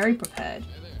am very prepared.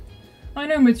 I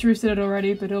know Mitsuru said it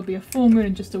already, but it'll be a full moon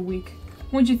in just a week.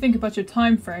 Once you think about your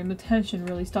time frame, the tension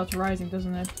really starts rising,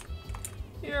 doesn't it?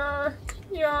 Yeah.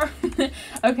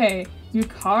 Okay,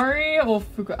 Yukari or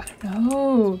Fuka?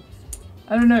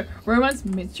 I don't know. Romance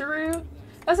Mitsuru?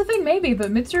 That's the thing, maybe,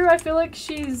 but Mitsuru, I feel like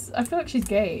she's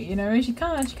gay, you know? She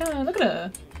kinda, look at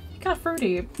her. She's kinda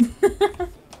fruity.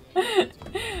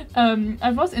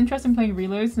 I've lost interest in playing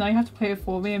reloads, now you have to play it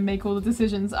for me and make all the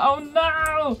decisions. Oh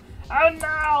no! Oh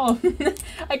no!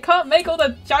 I can't make all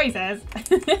the choices!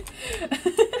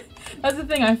 That's the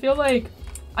thing, I feel like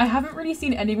I haven't really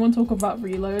seen anyone talk about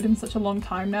reload in such a long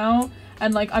time now,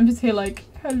 and like I'm just here like,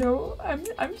 hello,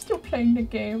 I'm still playing the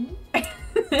game.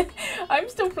 I'm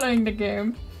still playing the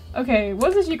game. Okay,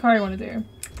 what does Yukari want to do?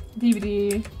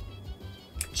 DVD.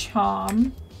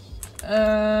 Charm.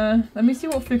 Let me see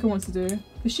what Fuka wants to do.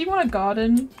 Does she want a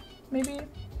garden? Maybe?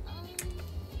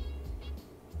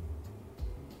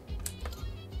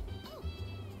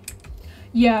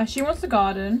 Yeah, she wants a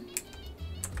garden.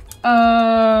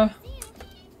 I'm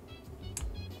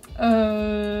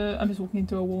just walking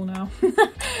into a wall now.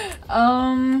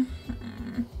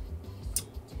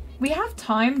 We have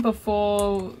time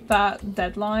before that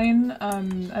deadline,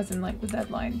 as in like the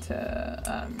deadline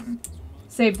to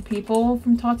save the people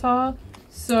from Tata.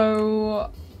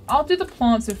 So I'll do the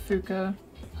plants of Fuka.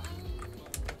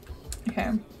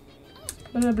 Okay.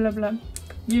 Blah blah blah.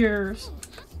 Years.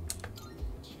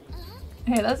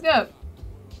 Okay, let's go.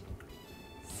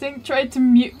 Sync tried to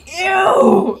mute.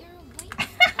 Ew!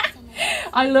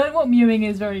 I learned what mewing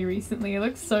is very recently. It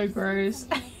looks so gross.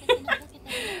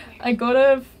 I got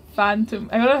a phantom.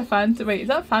 Wait, is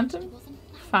that phantom?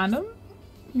 Phantom?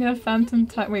 Yeah, phantom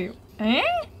type. Wait. Eh?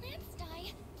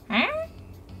 Eh?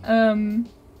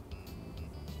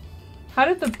 How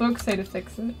did the book say to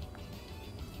fix it?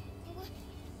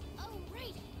 Oh,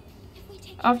 right. If we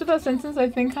take After that sentence, I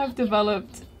think I've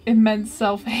developed immense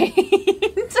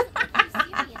self-hate.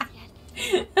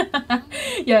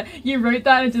 Yeah, you wrote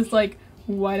that and just like,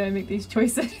 why do I make these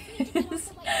choices?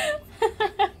 That's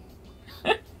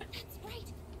right.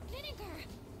 Vinegar.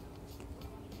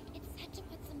 It's said to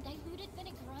put some diluted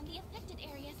vinegar on the affected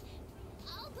areas.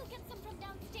 I'll go get some from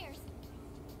downstairs.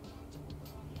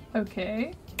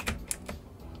 Okay.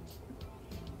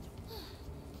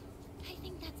 I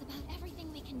think that's about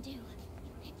everything we can do.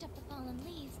 Picked up the fallen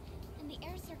leaves, and the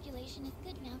air circulation is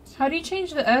good now too. How do you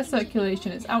change the air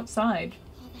circulation? It's outside.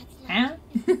 All that's Huh? left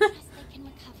is to trust they can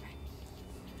recover.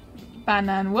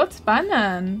 Banan. What's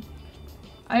banan?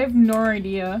 I have no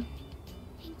idea.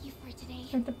 Thank you for today.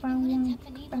 Shut the I wouldn't have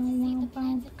been able to save the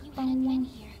plants if you hadn't been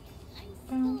here. I'm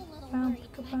still a little worried,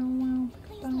 but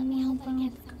please let me help it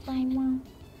again sometime.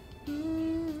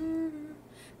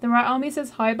 The Rat Army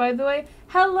says hi, by the way.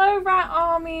 Hello, Rat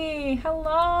Army!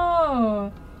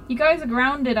 Hello! You guys are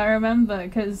grounded, I remember,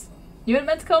 because you weren't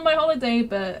meant to come on my holiday,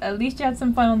 but at least you had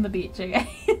some fun on the beach, okay?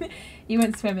 You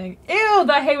went swimming. Ew,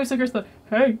 that hay was so gross.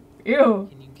 Hey, ew.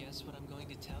 Can you guess what I'm going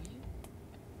to tell you?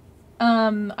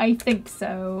 I think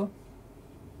so.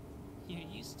 You're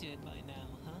used to it by now,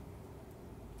 huh?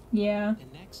 Yeah.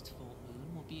 The next full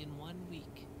moon will be in 1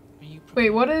 week. Are you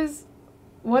Wait, prepared?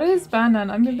 what is banan?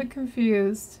 I'm a bit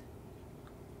confused.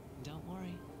 Don't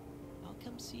worry. I'll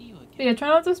come see you again. But yeah, try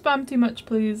not to spam too much,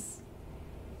 please.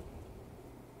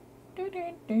 Good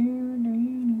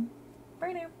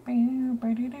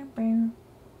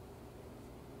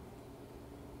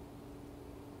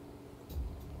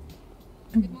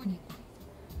morning.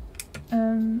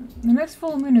 The next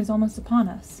full moon is almost upon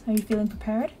us. Are you feeling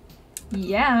prepared?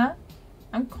 Yeah,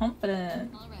 I'm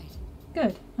confident. All right.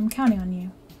 Good, I'm counting on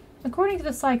you. According to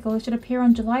the cycle, it should appear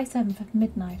on July 7th at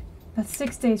midnight. That's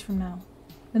 6 days from now.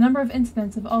 The number of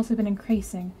incidents have also been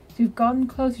increasing, so we've gotten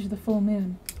closer to the full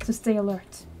moon, so stay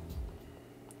alert.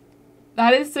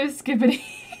 That is so skibbity.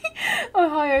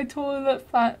 Ohio toilet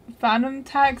phantom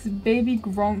tax baby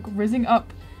gronk rising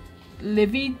up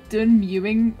Livy dun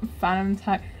mewing phantom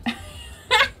tax.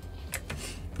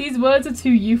 These words are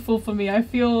too youthful for me. I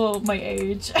feel my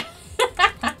age.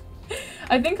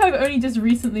 I think I've only just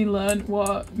recently learned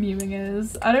what mewing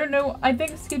is. I don't know. I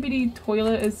think skibbity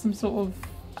toilet is some sort of,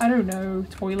 I don't know,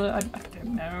 toilet. I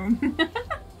don't know.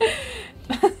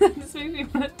 That just makes me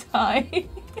want to die.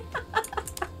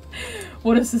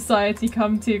 What does society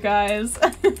come to, guys?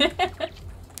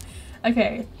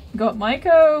 Okay, got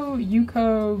Maiko,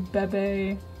 Yuko,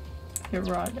 Bebe,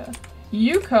 Hiraga.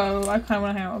 Yuko, I kind of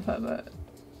want to hang out with her, but...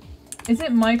 Is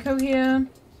it Maiko here?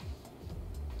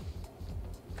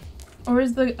 Or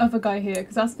is the other guy here?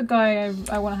 Because that's the guy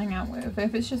I want to hang out with.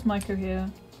 If it's just Maiko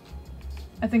here.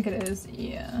 I think it is,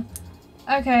 yeah.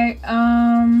 Okay,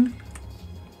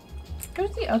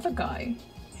 who's the other guy?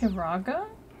 Hiraga?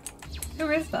 Who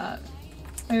is that?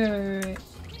 Wait.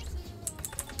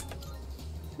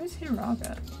 Who's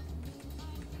Hiraga?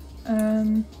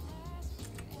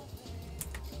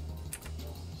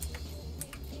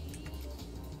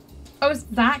 Oh, it's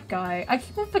that guy. I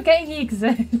keep on forgetting he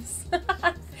exists.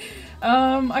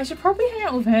 I should probably hang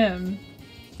out with him.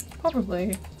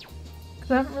 Probably.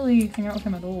 Because I haven't really hung out with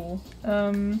him at all.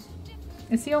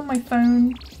 Is he on my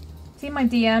phone? Is he in my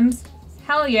DMs?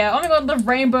 Hell yeah. Oh my god, the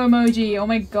rainbow emoji. Oh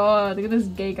my god, look at this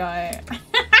gay guy.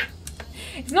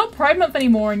 It's not Pride Month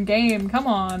anymore in game. Come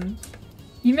on.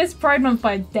 You missed Pride Month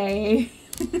by a day.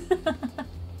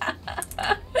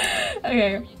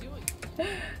 Okay.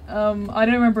 I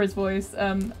don't remember his voice.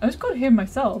 I just got him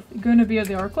myself. You gonna be at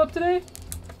the art club today?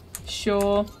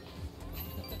 Sure.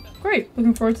 Great.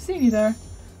 Looking forward to seeing you there.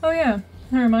 Oh yeah.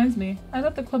 That reminds me. I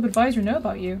let the club advisor know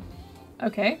about you.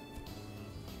 Okay.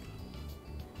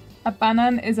 A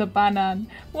banan is a banan.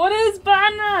 What is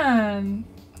banan?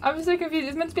 I'm so confused.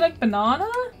 It's meant to be like banana?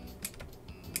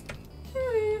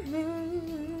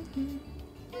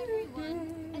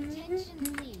 Everyone,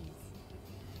 attention please.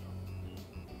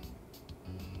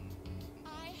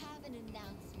 I have an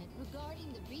announcement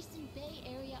regarding the recent Bay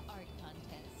Area Art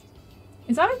Contest.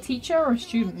 Is that a teacher or a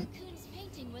student? Coon's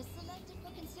painting was selected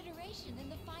for consideration in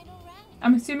the final round.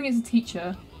 I'm assuming it's a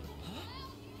teacher.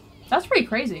 That's pretty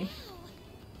crazy.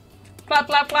 Clap,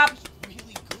 clap, clap.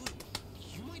 Really good.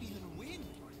 You might even win.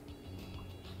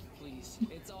 Please,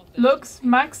 it's all Looks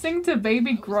maxing to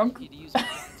baby Gronk. You'd use it.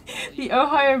 The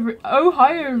Ohio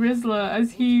Rizzler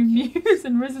as he mews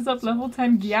and rizzes up level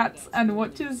 10 Gyats and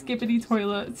watches Skippity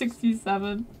Toilet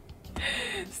 67.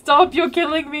 Stop, you're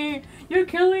killing me! You're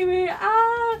killing me!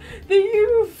 Ah! The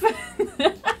youth!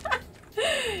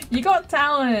 You got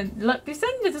talent. Look, you're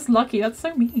saying you're just lucky. That's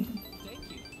so mean.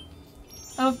 Thank you.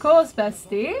 Of course,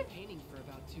 bestie. I've been painting for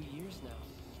about 2 years now,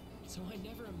 so I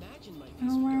never imagined my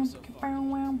piece would go so far.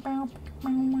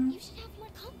 You should have more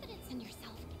confidence in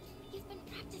yourself. You've been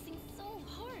practicing so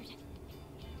hard.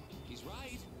 He's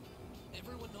right.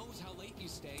 Everyone knows how late you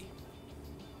stay.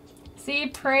 See,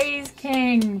 praise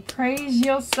King. Praise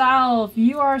yourself.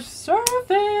 You are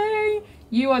serving.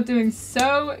 You are doing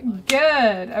so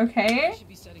good, okay?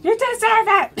 You deserve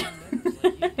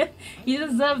it! You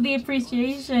deserve the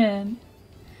appreciation.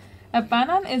 A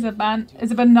banana is a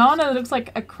banana that looks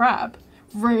like a crab.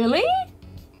 Really?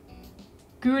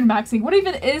 Goon maxing. What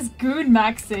even is goon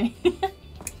maxing?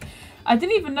 I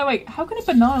didn't even know, like, how can a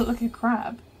banana look like a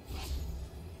crab?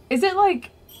 Is it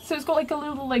like, so it's got like a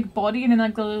little like body and then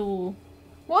like a little,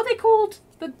 what are they called?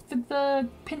 The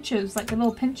pinchers, like the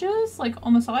little pinchers, like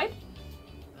on the side?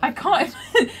 I can't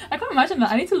imagine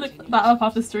that. I need to look that up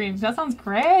after stream. That sounds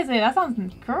crazy. That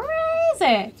sounds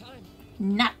crazy.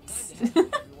 Nuts.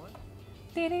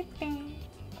 Okay,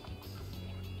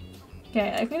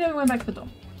 I think I'm going back to the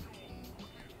dorm.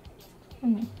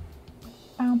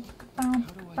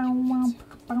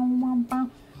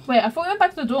 Wait, I thought we went back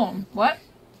to the dorm. What?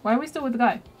 Why are we still with the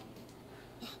guy?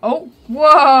 Oh,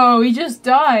 whoa, he just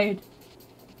died.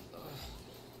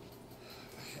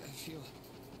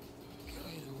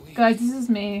 Guys, this is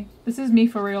me. This is me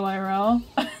for real, IRL.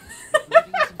 Your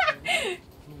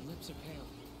lips are pale.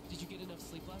 Did you get enough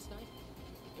sleep last night?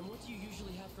 And what do you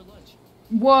usually have for lunch?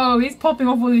 Whoa, he's popping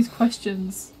off all these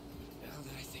questions. Now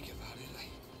that I think about it,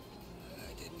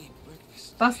 I didn't eat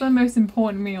breakfast. That's the most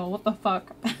important meal. What the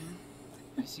fuck? I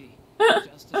see.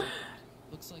 Just as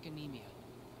looks like anemia.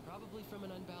 Probably from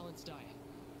an unbalanced diet.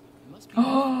 It must be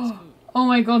fast food. Oh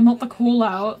my god, not the call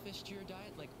out. Fish to your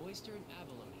diet like oyster and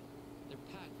abalone. They're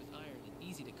packed with iron and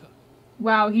easy to cook.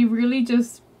 Wow, he really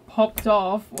just popped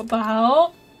off. What the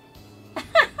hell? Don't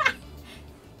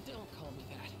call me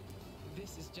that.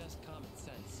 This is just common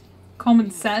sense.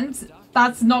 Common sense?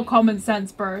 That's not common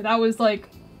sense, bro. That was like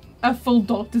a full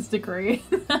doctor's degree.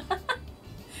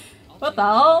 What the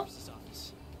hell?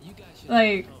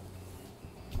 Like,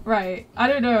 right. I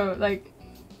don't know. Like,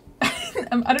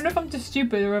 I don't know if I'm just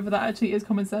stupid or whether that actually is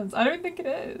common sense. I don't think it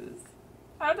is.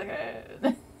 I don't think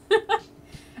it is.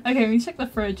 Okay, we check the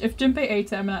fridge. If Junpei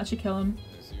ate it, I'm gonna actually kill him.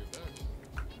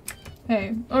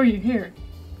 Hey, oh, you're here.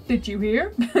 Did you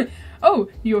hear? Oh,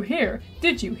 you're here.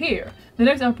 Did you hear? The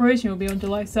next operation will be on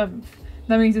July 7th.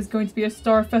 That means it's going to be a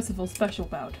Star Festival special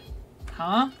bout.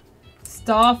 Huh?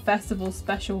 Star Festival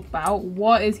special bout?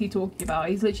 What is he talking about?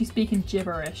 He's literally speaking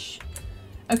gibberish.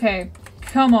 Okay,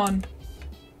 come on.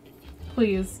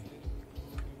 Please.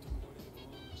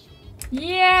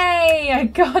 Yay! I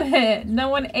got it! No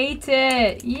one ate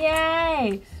it!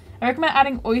 Yay! I recommend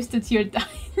adding oyster to your diet.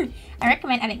 I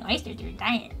recommend adding oyster to your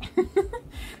diet.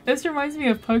 This reminds me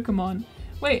of Pokemon.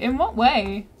 Wait, in what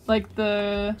way? Like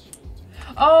the...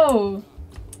 Oh!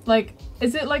 Like,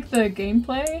 is it like the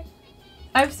gameplay?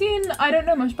 I've seen... I don't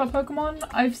know much about Pokemon.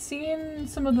 I've seen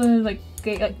some of the like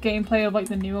gameplay of like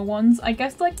the newer ones. I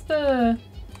guess like the...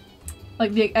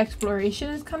 Like the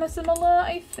exploration is kind of similar,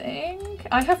 I think.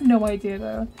 I have no idea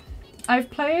though.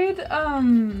 I've played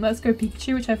Let's Go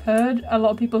Pikachu, which I've heard a lot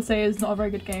of people say is not a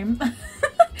very good game.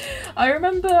 I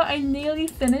remember I nearly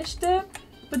finished it,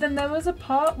 but then there was a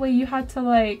part where you had to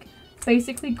like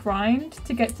basically grind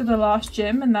to get to the last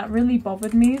gym, and that really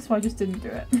bothered me, so I just didn't do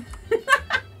it.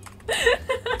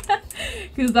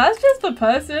 Because that's just the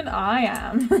person I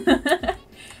am.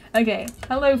 Okay,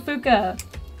 hello Fuka.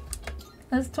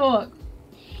 Let's talk.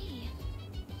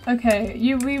 Okay,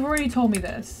 we've already told me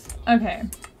this. Okay.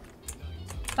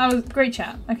 That was great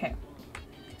chat. Okay.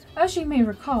 As you may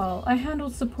recall, I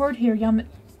handled support here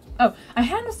I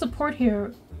handled support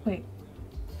here I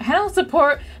handled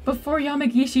support before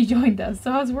Yamagishi joined us,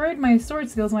 so I was worried my sword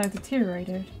skills might have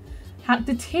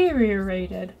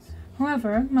deteriorated.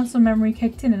 However, muscle memory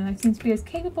kicked in and I seem to be as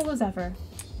capable as ever.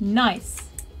 Nice.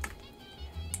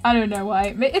 I don't know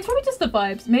why. It's probably just the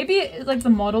vibes. Maybe it's like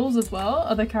the models as well.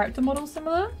 Are the character models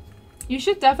similar? You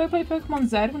should definitely play Pokemon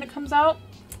Z when it comes out.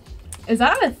 Is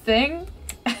that a thing?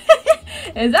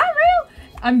 Is that real?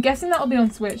 I'm guessing that'll be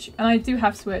on Switch, and I do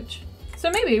have Switch.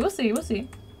 So maybe, we'll see, we'll see.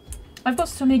 I've got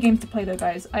so many games to play though,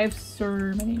 guys. I have so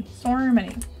many.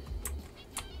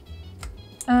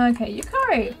 Okay,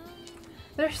 Yukari.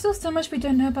 There's still so much we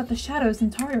don't know about the shadows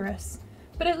and HARASS.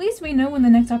 But at least we know when the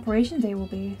next operation day will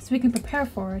be, so we can prepare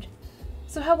for it.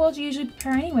 So how well do you usually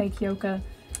prepare anyway, Kyoka?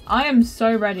 I am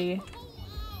so ready.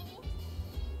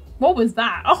 What was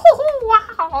that? Oh,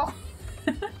 wow!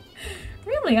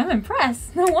 Really, I'm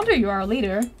impressed. No wonder you are a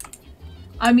leader.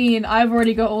 I mean, I've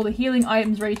already got all the healing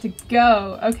items ready to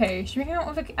go. Okay, should we hang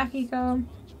out with Akiko?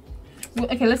 Well,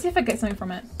 okay, let's see if I get something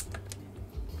from it.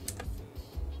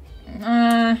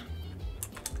 I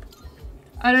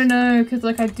don't know, because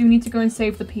like I do need to go and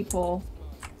save the people.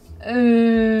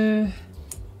 I'm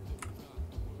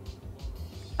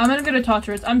gonna go to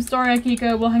Tartarus. I'm sorry,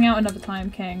 Akiko. We'll hang out another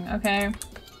time, King. Okay?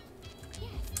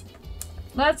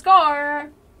 Let's go!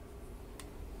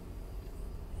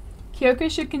 Kyoka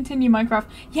should continue Minecraft.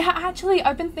 Yeah, actually,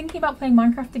 I've been thinking about playing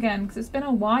Minecraft again, because it's been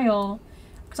a while.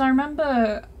 Because I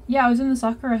remember... Yeah, I was in the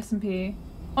Sakura SMP.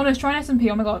 Oh no, Shrine SMP.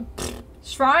 Oh my god.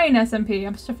 Shrine SMP.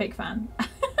 I'm such a fake fan.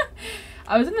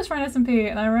 I was in the Shrine SMP,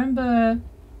 and I remember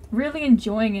really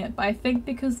enjoying it, but I think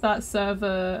because that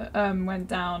server went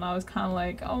down, I was kind of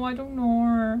like, oh, I don't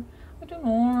know.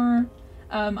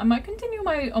 I might continue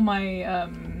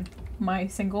my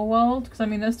single world, because I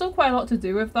mean there's still quite a lot to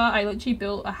do with that. I literally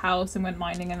built a house and went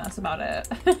mining, and that's about it.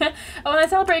 Oh, and I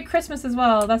celebrate Christmas as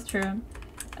well. That's true.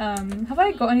 Have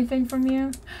I got anything from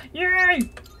you?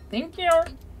 Yay! Thank you.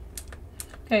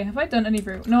 Okay, have I done any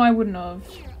route? No, I wouldn't have,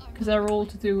 because they're all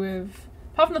to do with,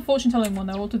 apart from the fortune telling one,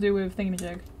 they're all to do with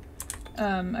thingamajig.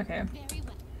 Okay.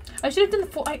 I should have done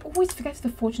the I always forget the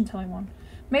fortune telling one.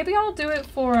 Maybe I'll do it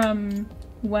for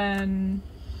when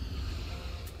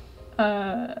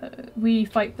we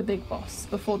fight the big boss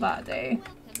before that day.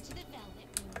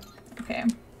 Okay.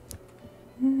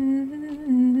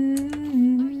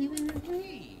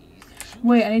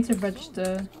 Wait, I need to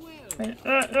register. Wait.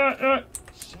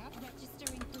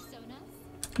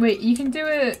 Wait, you can do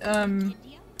it. Hang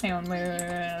on.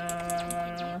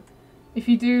 Wait. If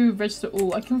you do register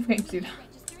all, I keep forgetting to do that.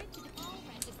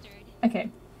 Okay,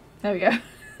 there we go.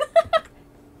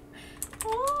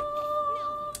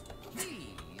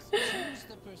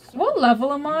 What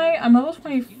level am I? I'm level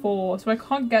 24, so I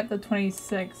can't get the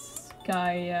 26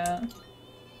 guy yet.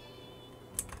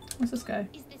 What's this guy?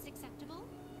 Is this acceptable?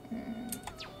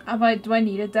 Do I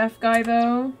need a deaf guy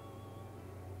though?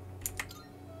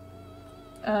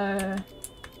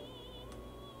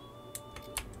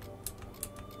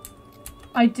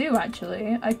 I do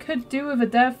actually. I could do with a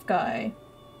deaf guy.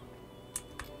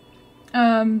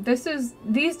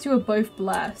 These two are both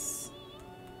bless.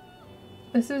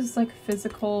 This is like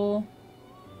physical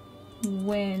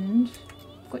wind.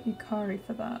 I've got Yukari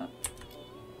for that.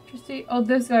 Interesting. Oh,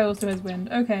 this guy also has wind.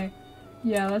 Okay.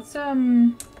 Yeah, let's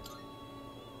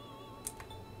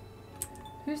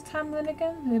who's Tamlin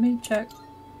again? Let me check.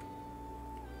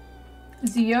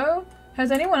 Zio?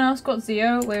 Has anyone else got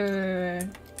Zio? Wait.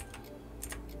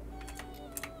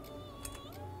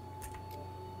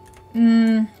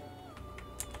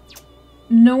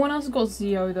 No one else got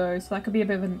Zio though, so that could be a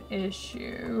bit of an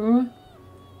issue.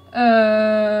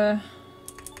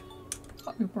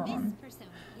 Oberon.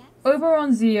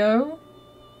 Oberon Zio.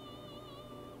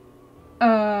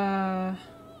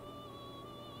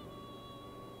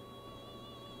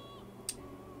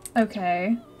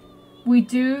 Okay. We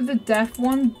do the deaf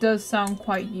one does sound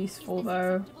quite useful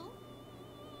though.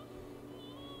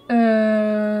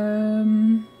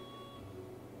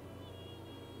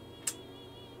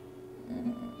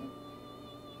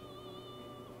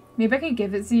 Maybe I can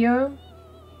give it Zio.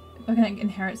 If I can like,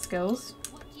 inherit skills.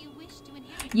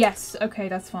 Yes, okay,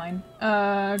 that's fine.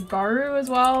 Garu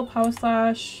as well, power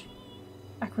slash,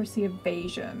 accuracy,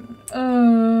 evasion.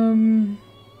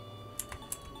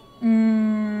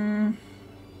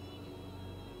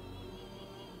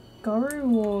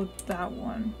 Garu or that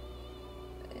one?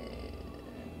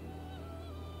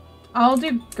 I'll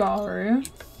do Garu.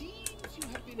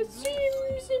 It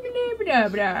seems blah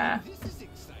blah.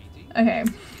 Okay.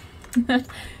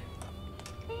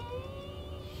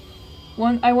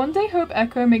 I one day hope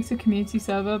Echo makes a community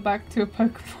server back to a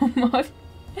Pokemon mod.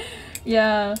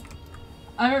 Yeah.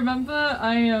 I remember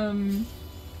I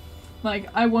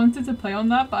wanted to play on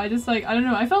that, but I just like, I don't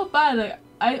know, I felt bad. Like,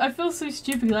 I feel so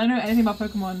stupid because I don't know anything about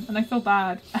Pokemon and I feel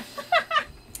bad.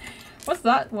 What's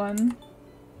that one?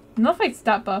 Enough like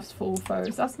stat buffs for all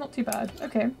foes. That's not too bad.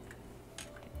 Okay.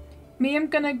 Me, I'm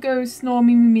gonna go snore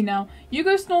me now. You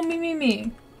go snore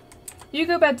me. You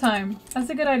go bedtime. That's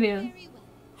a good idea.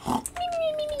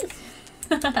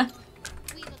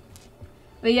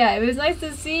 But yeah, it was nice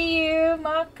to see you,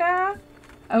 Maka.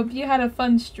 I hope you had a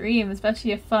fun stream,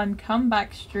 especially a fun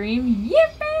comeback stream.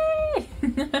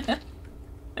 Yippee!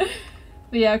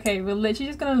 But yeah, okay, we're literally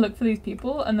just gonna look for these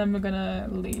people and then we're gonna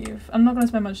leave. I'm not gonna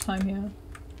spend much time here.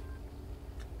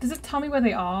 Does it tell me where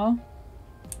they are?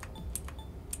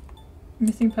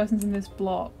 Missing persons in this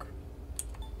block.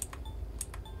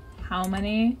 How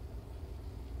many?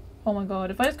 Oh my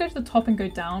god, if I just go to the top and go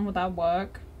down, would that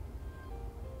work?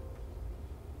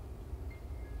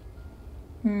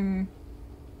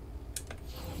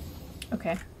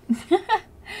 Okay.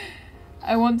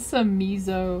 I want some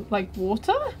miso, like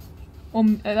water? Or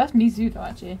that's miso though,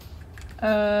 actually.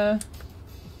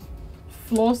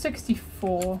 Floor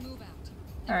 64.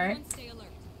 Alright.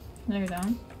 Can I go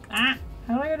down? Ah!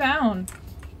 How do I go down?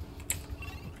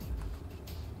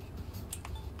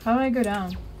 How do I go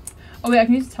down? Oh wait, I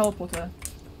can use a teleporter.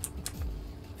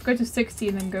 Go to 60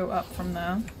 and then go up from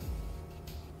there.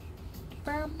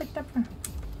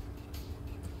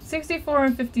 64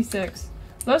 and 56.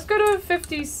 Let's go to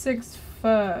 56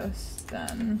 first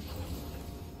then.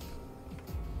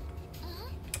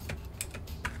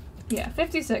 Yeah,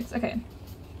 56, okay.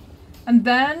 And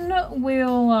then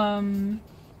we'll,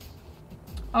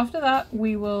 after that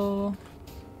we will,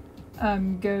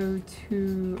 go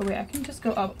to, oh wait, I can just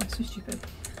go up, I'm so stupid.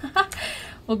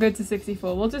 We'll go to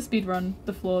 64, we'll just speedrun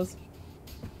the floors.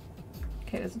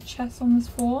 Okay, there's a chest on this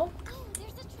floor. Oh,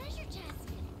 there's a treasure chest.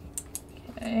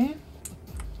 Okay.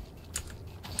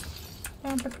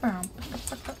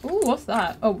 Ooh, what's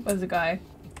that? Oh, there's a guy.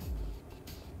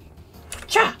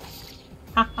 Cha!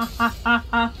 Ha ha ha ha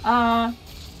ha ha!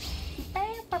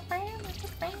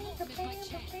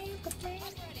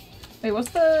 Wait,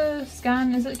 what's the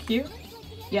scan? Is it Q?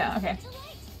 Yeah, okay.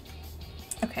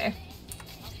 Okay.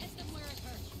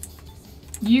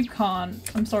 You can't.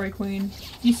 I'm sorry, Queen.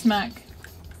 You smack.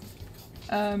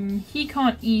 He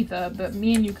can't either, but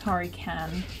me and Yukari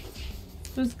can.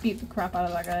 Just beat the crap out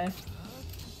of that guy.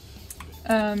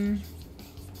 I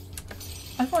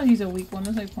just want to use a weak one,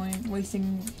 there's no point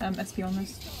wasting SP on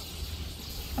this.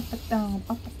 Up and down,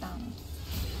 up and down.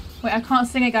 Wait, I can't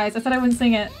sing it, guys. I said I wouldn't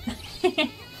sing it.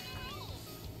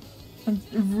 I'm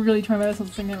really trying my best to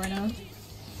sing it right now.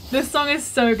 This song is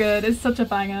so good. It's such a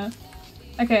banger.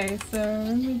 Okay, so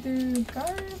let me do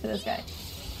guard for this guy.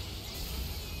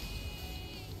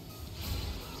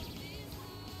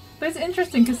 But it's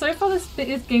interesting because so far this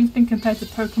game's been compared to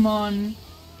Pokemon.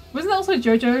 Wasn't that also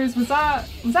JoJo's? Was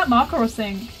that Marker or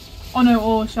Sync? Oh no,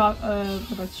 or Shark.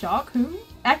 Shark? Who?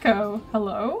 Echo.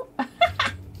 Hello.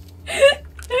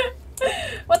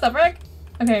 What the frick?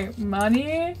 Okay,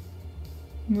 Money.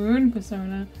 Moon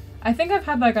Persona. I think I've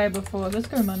had that guy before. Let's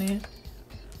go Money.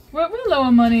 We're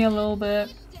lower Money a little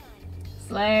bit.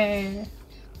 Slay.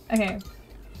 Okay,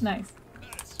 nice.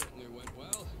 That certainly went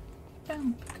well.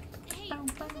 Boom. Hey, Boom,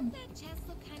 boom. doesn't that chest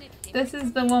look kind of This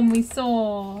is the one we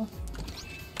saw.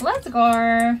 Let's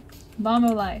go. Bomb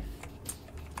of life.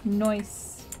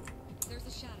 Nice. There's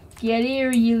a shadow. Get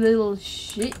here, you little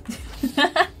shit.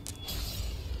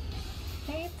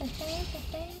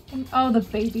 Oh, the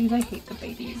babies. I hate the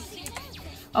babies.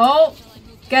 Oh,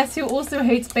 guess who also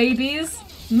hates babies?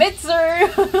 Mitsu!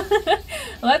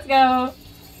 Let's go.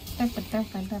 Oh,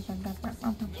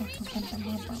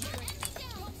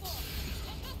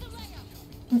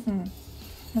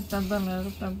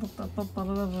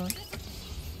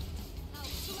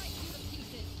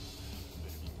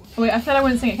 wait, I said I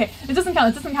wouldn't sing it. Okay, it doesn't count.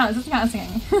 It doesn't count. It doesn't count as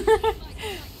singing.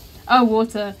 Oh,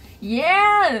 water.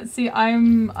 Yeah. See,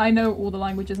 I know all the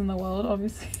languages in the world,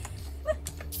 obviously.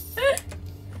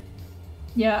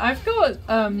 Yeah, I've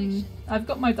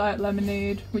got my diet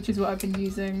lemonade, which is what I've been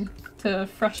using to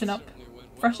freshen up.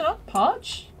 Freshen up?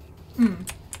 Parch?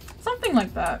 Something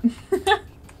like that.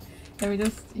 Then we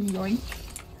just yoink.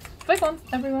 Click on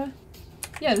everywhere.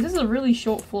 Yeah, this is a really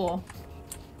short floor.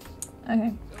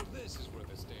 Okay. So this is where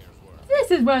the stairs were.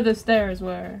 This is where the stairs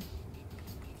were.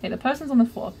 Okay, the person's on the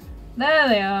floor. There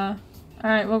they are.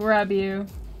 Alright, we'll grab you.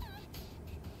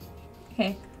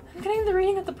 Okay. I'm getting the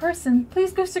reading of the person.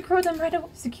 Please go secure them right away.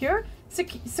 Secure?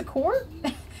 Secure?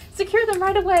 Secure them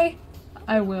right away.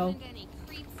 I will. Find any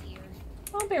creeps here.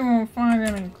 I'll be able to find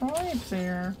any creeps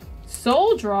here.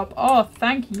 Soul drop. Oh,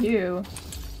 thank you.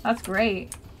 That's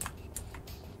great.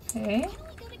 Okay. Why don't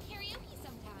we go to karaoke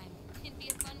sometime? It'd be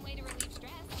a fun way to relieve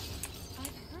stress.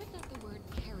 I've heard that the word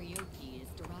karaoke is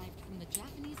derived from the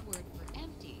Japanese word for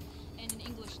empty and an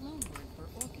English loanword for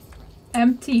orchestra.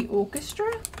 Empty orchestra?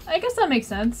 I guess that makes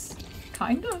sense.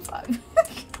 Kind of.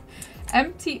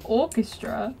 Empty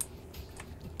orchestra.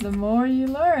 The more you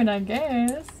learn, I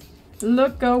guess.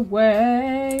 Look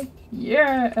away.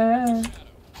 Yeah.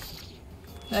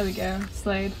 There we go.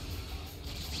 Slayed.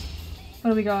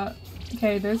 What do we got?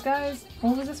 Okay, those guys.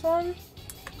 What was this one?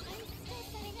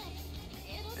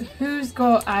 Who's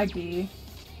got Aggie?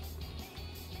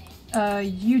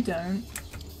 You don't.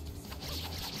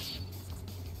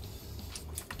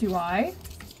 Do I?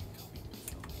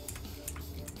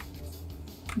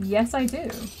 Yes, I do.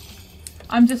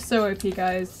 I'm just so OP,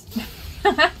 guys.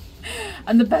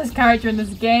 I'm the best character in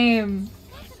this game.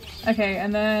 Okay,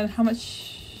 and then how much?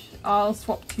 I'll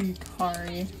swap to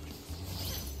Kari.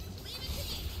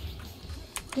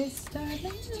 Disturbing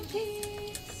the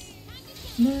peace.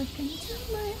 Look into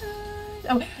my eyes.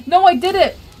 Oh, no, I did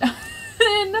it!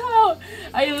 No!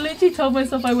 I literally told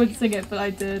myself I would sing it, but I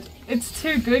did. It's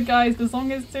too good, guys. The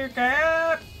song is too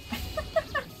good.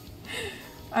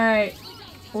 Alright,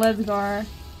 let's go. I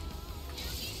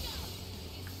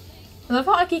love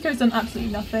how Akiko's done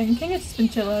absolutely nothing. King has just been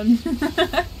chilling.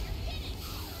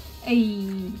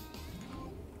 Hey.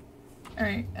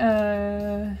 Alright,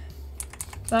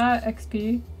 that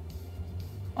XP.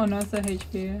 Oh no, it's a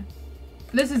HP.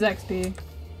 This is XP.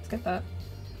 Let's get that.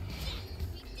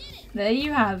 There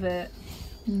you have it.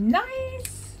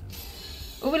 Nice!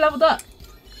 Oh, we leveled up.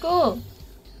 Cool.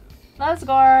 Let's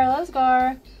go, let's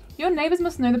go. Your neighbors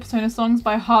must know the Persona songs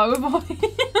by heart with all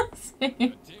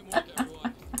singing.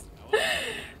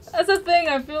 That's the thing,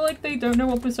 I feel like they don't know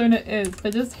what Persona is.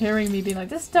 They're just hearing me being like,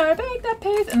 disturbing that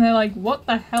pace, and they're like, what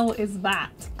the hell is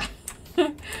that?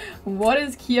 What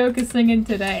is Kyoka singing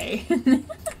today?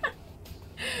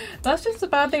 That's just the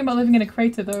bad thing about living in a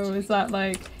crater though, is that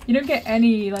like, you don't get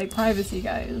any like privacy,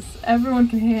 guys. Everyone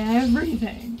can hear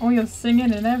everything. All your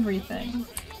singing and everything.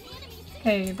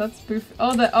 Okay, that's boof.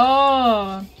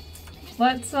 Oh,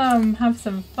 let's have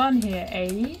some fun here,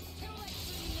 eh?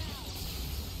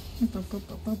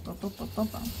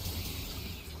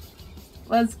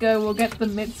 Let's go, we'll get the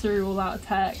Mitsuru all out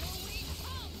attack.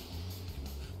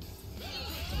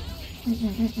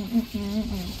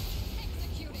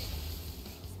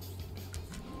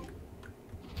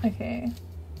 Okay.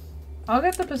 I'll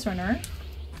get the Persona.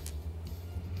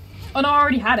 Oh no, I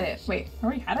already had it. Wait, I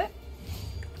already had it?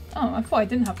 Oh, I thought I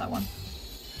didn't have that one.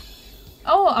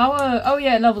 Oh, oh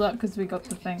yeah, it leveled up because we got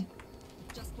the thing.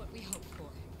 Just what we hoped for.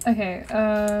 Okay,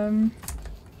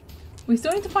 we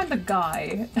still need to find the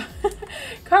guy.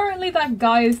 Currently that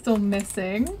guy is still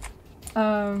missing.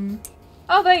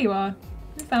 Oh, there you are.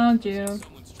 We found you.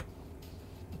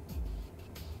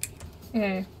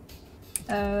 Okay.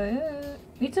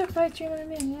 Need to fight you.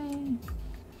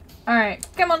 Alright,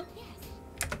 come on.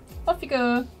 Off you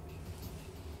go.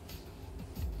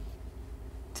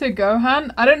 To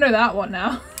Gohan? I don't know that one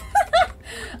now.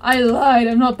 I lied.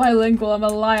 I'm not bilingual. I'm a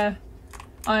liar.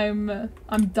 I'm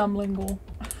dumblingual.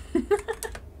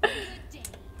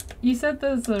 You said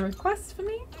there's a request for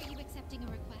me? Are you accepting a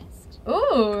request?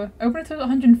 Ooh, open it to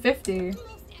 150. Most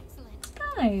excellent.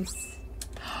 Nice.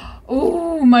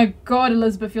 Oh my god,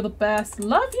 Elizabeth, you're the best.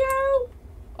 Love you!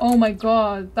 Oh my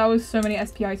god, that was so many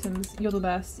SP items. You're the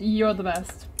best. You're the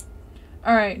best.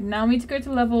 Alright, now we need to go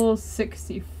to level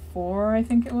 64, I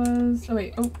think it was. Oh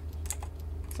wait, oh.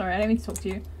 Sorry, I didn't mean to talk to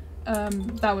you.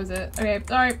 That was it. Okay,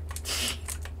 alright.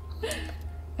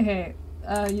 Okay,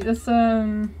 let's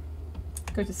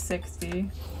go to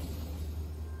 60.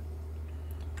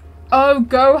 Oh,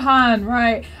 Gohan,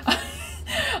 right.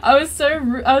 I was so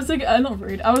rude. I was like, not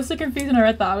rude. I was so confused when I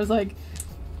read that. I was like,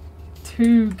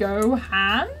 to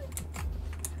Gohan?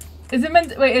 Is it meant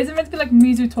to, wait, is it meant to be like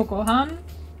Mizu Tokohan?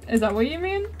 Is that what you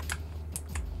mean?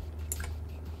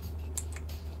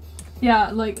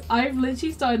 Yeah, like, I've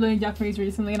literally started learning Japanese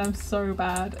recently and I'm so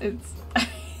bad. It's...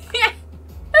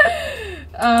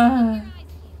 I'm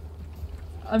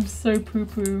so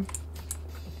poo-poo.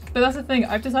 But that's the thing,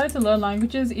 I've decided to learn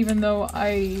languages even though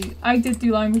I did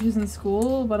do languages in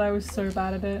school, but I was so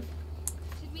bad at it.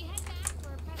 Should we head back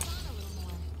or press on a little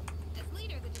more? As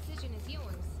leader, the decision is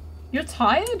yours. You're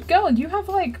tired? Girl, you have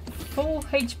like full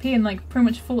HP and like pretty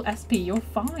much full SP. You're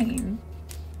fine.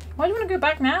 Why do you want to go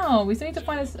back now? We still need to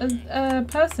find a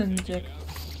person magic.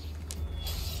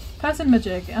 Person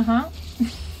magic, uh-huh.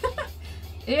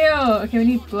 Ew, okay, we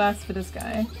need blast for this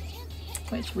guy.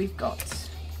 Which we've got.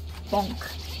 Bonk.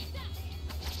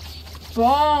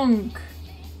 Bonk!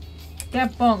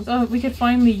 Get bonked. Oh, we could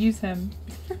finally use him.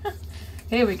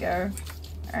 Here we go.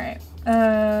 Alright.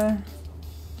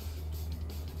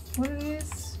 What are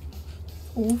these?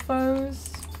 Orphos?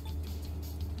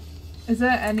 Is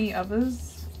there any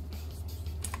others?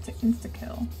 To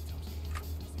insta-kill.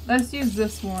 Let's use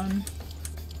this one.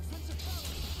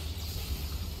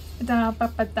 Da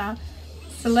ba ba da.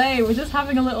 Slay, we're just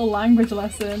having a little language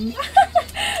lesson.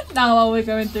 Now while we're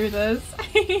going through this.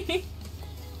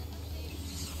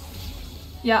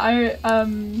 Yeah,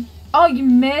 oh, you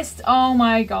missed! Oh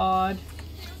my god.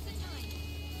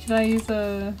 Should I use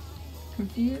a...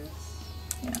 confuse?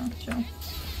 Yeah, sure.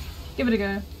 Give it a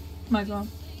go. Might as well.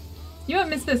 You won't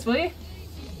miss this, will you?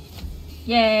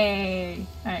 Yay!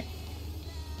 Alright.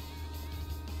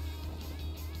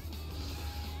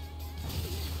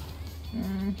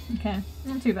 Okay,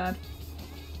 not too bad.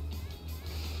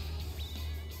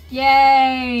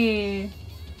 Yay!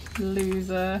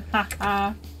 Loser.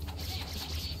 Haha.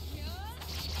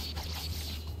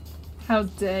 How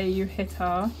dare you hit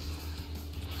her?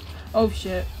 Oh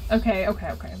shit. Okay.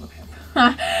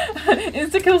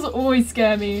 Insta-kills always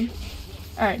scare me.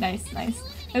 Alright, nice.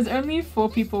 There's only 4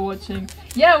 people watching.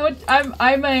 Yeah, what I'm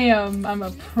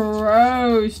a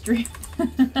pro streamer.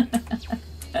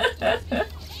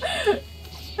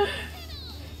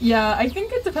 Yeah, I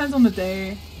think it depends on the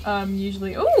day.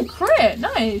 Usually. Oh, crit!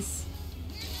 Nice!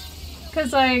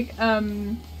 Cause like,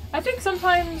 I think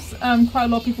sometimes quite a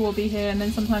lot of people will be here, and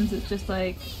then sometimes it's just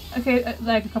like, okay,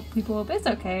 like a couple people, but it's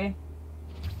okay.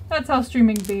 That's how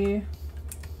streaming be.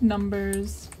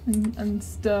 Numbers and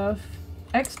stuff.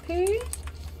 XP?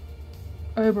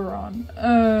 Oberon.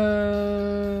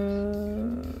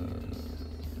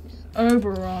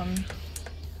 Oberon.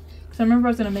 Because I remember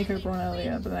I was going to make Oberon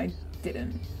earlier, but I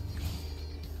didn't.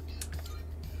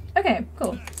 Okay,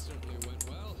 cool.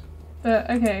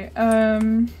 But, okay,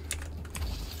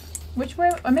 which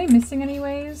way? Am I missing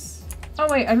anyways? Oh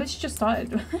wait, I literally just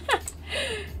started.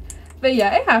 But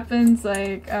yeah, it happens,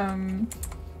 like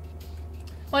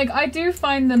I do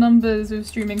find the numbers of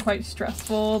streaming quite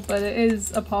stressful, but it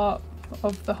is a part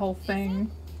of the whole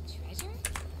thing.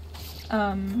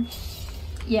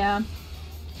 Yeah.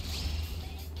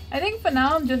 I think for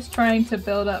now I'm just trying to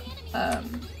build up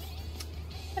an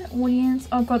audience.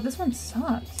 Oh god, this one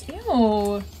sucks.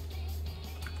 Ew.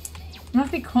 I'm gonna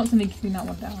have to be constantly keeping that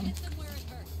one down.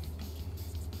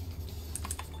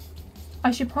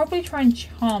 I should probably try and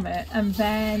charm it and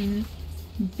then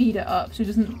beat it up so it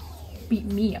doesn't beat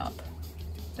me up.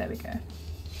 There we go.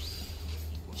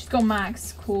 She's got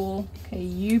max, cool. Okay,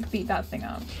 you beat that thing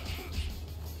up.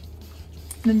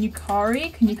 And then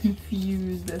Yukari, can you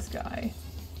confuse this guy?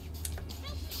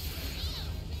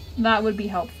 That would be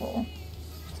helpful.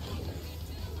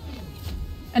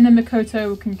 And then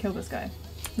Mikoto can kill this guy.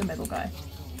 The middle guy.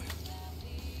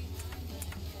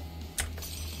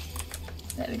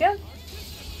 There we go.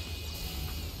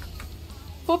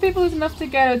 4 people is enough to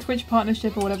get a Twitch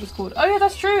partnership or whatever it's called. Oh yeah,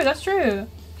 that's true, that's true.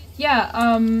 Yeah,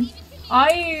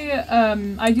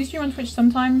 I do stream on Twitch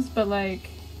sometimes, but like,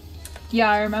 yeah,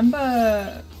 I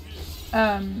remember,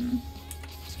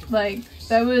 like,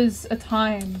 there was a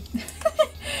time,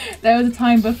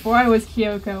 before I was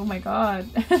Kyoka, oh my god,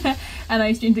 and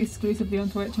I streamed exclusively on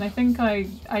Twitch, and I think I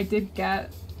did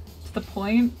get to the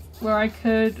point where I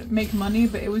could make money,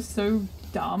 but it was so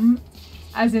dumb,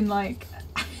 as in like,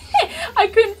 I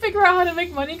couldn't figure out how to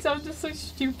make money because I was just so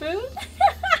stupid.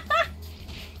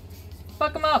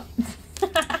 Fuck them up.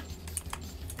 Okay,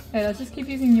 let's just keep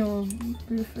using your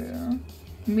Bufu.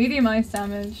 Medium ice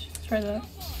damage. Let's try that.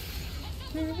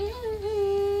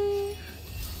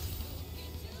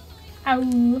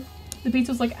 Ow. The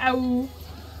beetle's like, ow.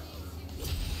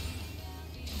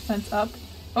 Fence up.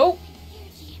 Oh!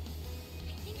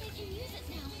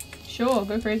 Sure,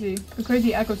 go crazy. Go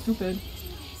crazy, I go stupid.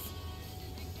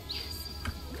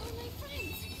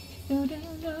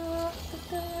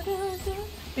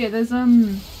 Yeah, there's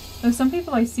some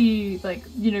people I see, like,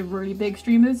 you know, really big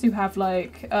streamers who have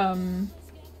like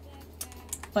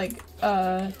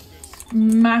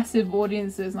massive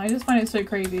audiences, and I just find it so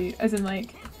crazy, as in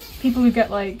like people who get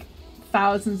like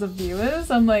thousands of viewers.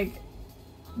 I'm like,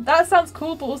 that sounds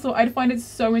cool, but also I'd find it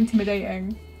so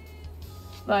intimidating.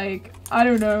 Like, I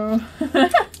don't know.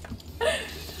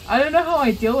 I don't know how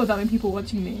I deal with that many people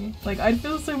watching me. Like, I'd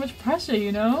feel so much pressure,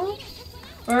 you know?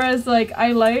 Whereas, like,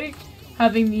 I like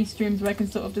having these streams where I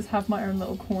can sort of just have my own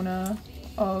little corner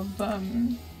of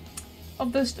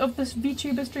this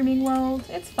VTuber streaming world.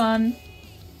 It's fun.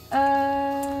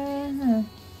 Let's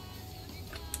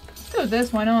go with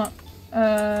this, why not?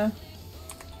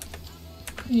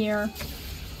 Here.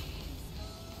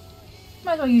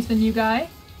 Might as well use the new guy.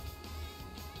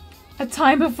 A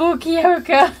time before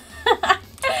Kyoka!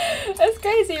 That's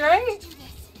crazy, right?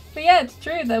 But yeah, it's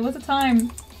true, there was a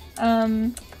time.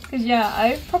 Cause yeah,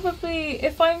 I've probably,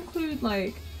 if I include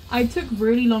like, I took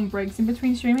really long breaks in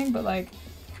between streaming, but like,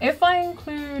 if I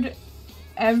include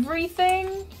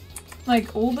everything,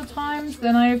 like all the times,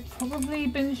 then I've probably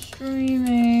been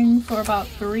streaming for about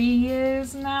 3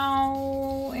 years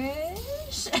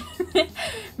now-ish?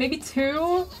 Maybe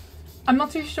 2? I'm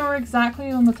not too sure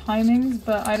exactly on the timings,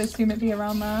 but I'd assume it'd be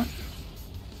around that.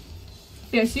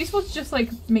 Yeah, it's useful to just like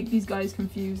make these guys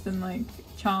confused and like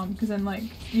charm, because then like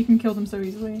you can kill them so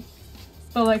easily.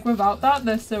 But like without that,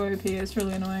 they're so OP, it's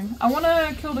really annoying. I want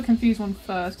to kill the confused one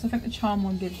first, because I think the charm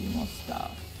one gives you more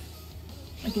stuff.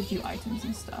 It gives you items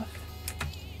and stuff.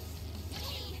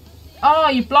 Oh,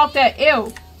 you blocked it!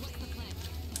 Ew!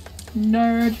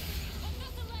 Nerd.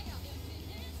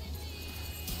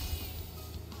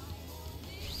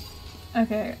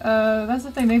 Okay, that's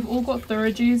the thing, they've all got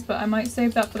Thuriges, but I might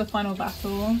save that for the final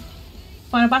battle.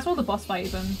 Final battle or the boss fight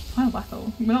even? Final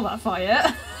battle. We're not that far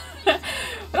yet. We're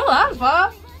not that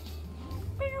far.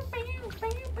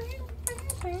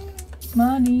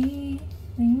 Money.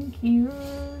 Thank you.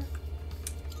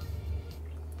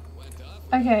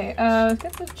 Okay, let's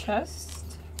get the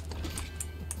chest.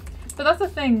 But that's the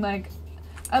thing, like,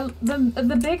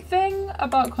 the big thing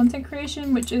about content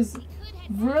creation, which is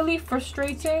really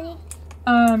frustrating,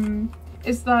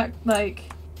 is that, like,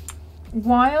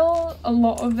 while a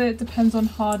lot of it depends on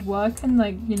hard work and,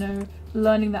 like, you know,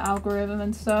 learning the algorithm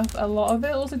and stuff, a lot of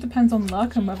it also depends on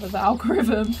luck and whether the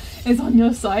algorithm is on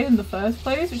your side in the first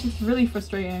place, which is really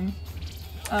frustrating.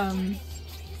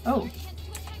 Oh.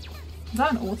 Is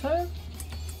that an auto?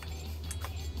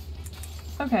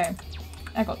 Okay,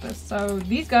 I got this. So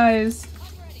these guys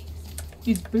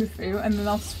use Bufu, and then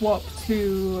I'll swap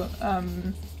to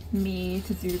me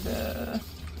to do the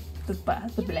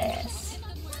blast.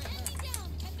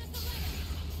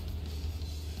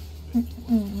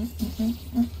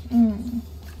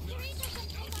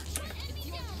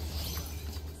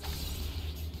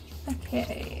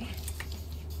 Okay.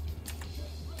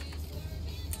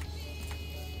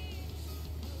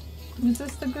 Is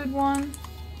this the good one?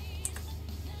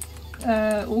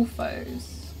 All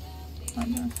foes. Oh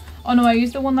no. Oh no, I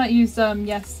used the one that used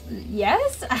less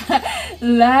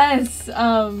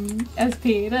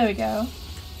SP. There we go.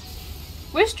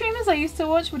 Which streamers I used to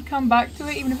watch would come back to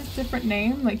it even if it's a different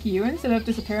name, like you, instead of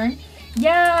disappearing?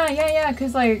 Yeah,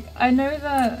 because like I know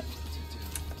that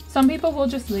some people will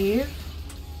just leave,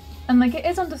 and like it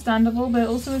is understandable, but it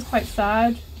also is quite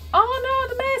sad. Oh no,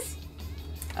 the miss!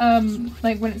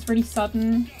 Like when it's really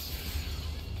sudden.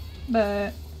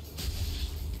 But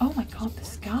oh my god,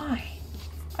 this guy.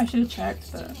 I should have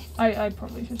checked, but I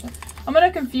probably should check. I'm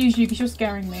gonna confuse you because you're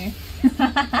scaring me.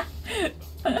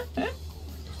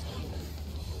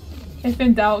 If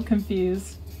in doubt,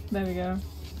 confuse. There we go.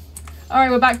 Alright,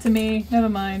 we're back to me. Never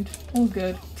mind. All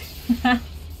good.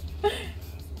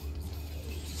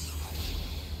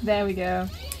 There we go.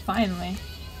 Finally.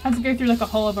 Had to go through like a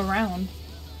whole other round.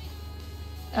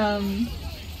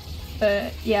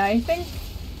 But yeah, I think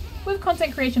with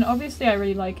content creation, obviously I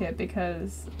really like it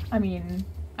because, I mean,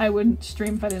 I wouldn't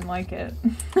stream if I didn't like it.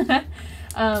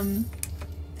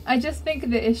 I just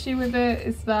think the issue with it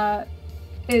is that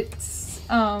it's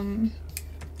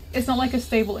not like a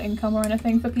stable income or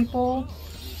anything for people,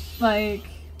 like,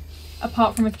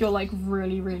 apart from if you're like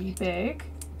really, really big.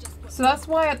 So that's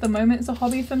why at the moment it's a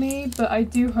hobby for me, but I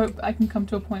do hope I can come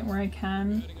to a point where I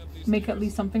can make at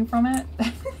least something from it.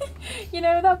 You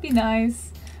know, that'd be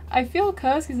nice. I feel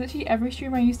cursed because literally every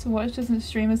streamer I used to watch doesn't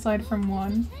stream aside from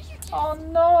one. Oh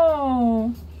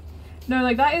no! No,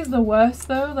 like that is the worst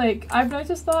though. Like I've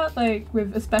noticed that, like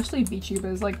with especially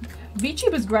VTubers, like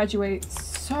VTubers graduate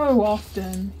so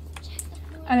often,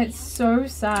 and it's so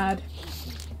sad.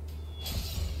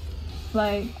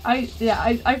 Like I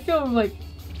feel like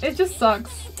it just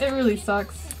sucks. It really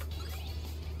sucks.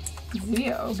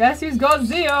 Zio, guess who's got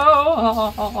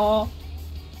Zio?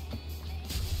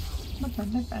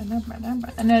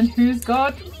 And then who's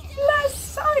got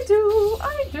less? I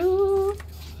do.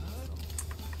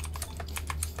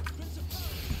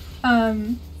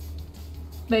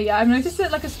 But yeah, I've noticed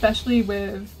it like especially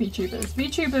with VTubers.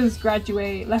 VTubers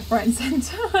graduate left, right, and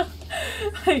center.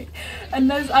 Like,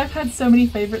 and I've had so many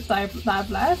favorites that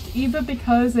I've left, either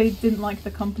because they didn't like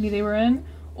the company they were in,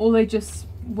 or they just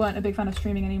weren't a big fan of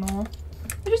streaming anymore.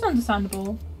 Which is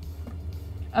understandable.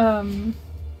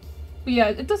 But yeah,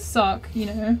 it does suck, you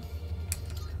know.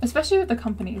 Especially with the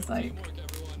companies, like,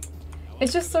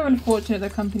 it's just so unfortunate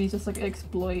that companies just like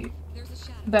exploit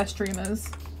their streamers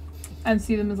and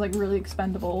see them as like really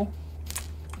expendable,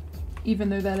 even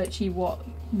though they're literally what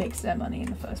makes their money in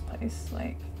the first place.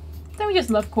 Like, don't we just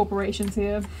love corporations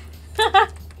here?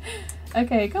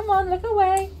 Okay, come on, look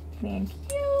away. Thank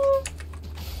you.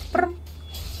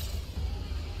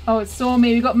 Oh, it saw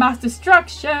me. We got mass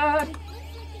destruction.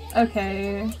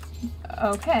 Okay.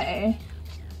 Okay.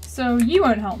 So you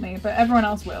won't help me, but everyone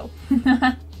else will.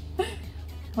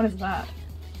 What is that?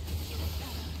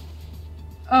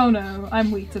 Oh no,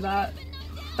 I'm weak to that.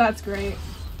 That's great.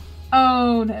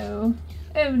 Oh no.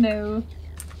 Oh no.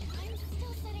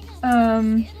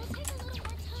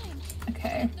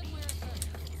 Okay.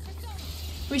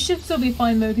 We should still be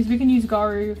fine though, because we can use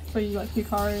Garu for like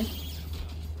Hikaru.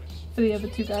 For the other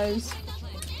two guys.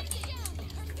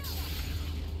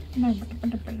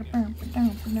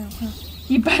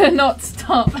 You better not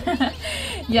stop.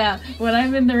 Yeah, when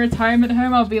I'm in the retirement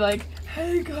home, I'll be like,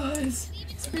 hey guys,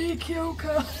 it's me,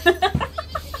 Kyoka.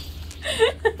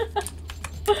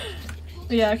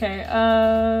 But yeah, okay,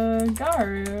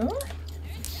 Garu.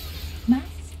 Mass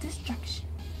destruction.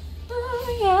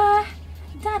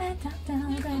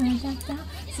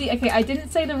 See, okay, I didn't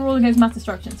say the rule against mass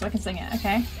destruction, so I can sing it,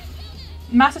 okay?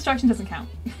 Mass destruction doesn't count.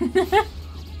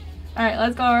 Alright,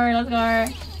 let's go, let's go.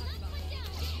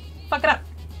 Fuck it up.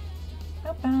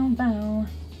 Bow, bow, bow.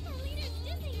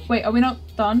 Wait, are we not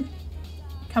done?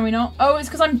 Can we not? Oh, it's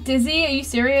because I'm dizzy? Are you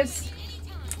serious?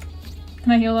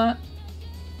 Can I heal that?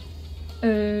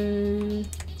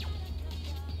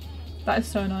 That is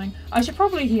so annoying. I should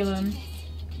probably heal him.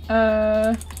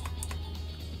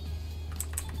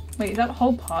 Wait, is that the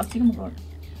whole party? Oh my god.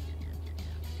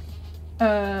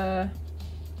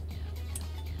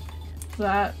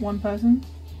 That one person?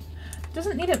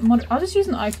 Doesn't need it I'll just use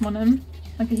an item on him.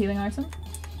 Like a healing item.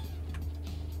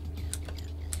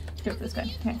 Do it for this guy.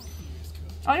 Okay.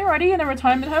 Are you already in a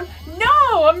retirement home?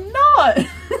 No, I'm not!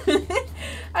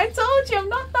 I told you I'm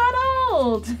not that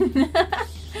old!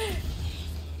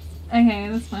 Okay,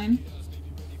 that's fine.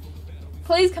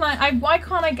 Please, can why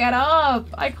can't I get up?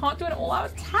 I can't do an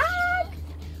all-out attack!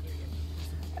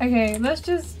 Okay, let's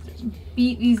just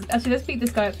beat these. Actually, let's beat this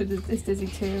guy up with this dizzy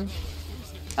too.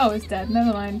 Oh, it's dead.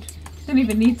 Never mind. Didn't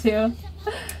even need to.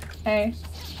 Hey.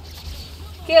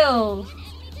 Kill!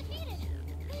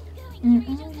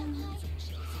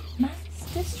 Mass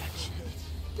destruction.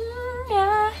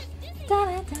 Yeah. Da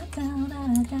da da da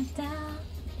da da da.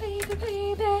 Baby,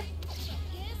 baby.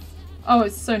 Oh,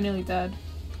 it's so nearly dead.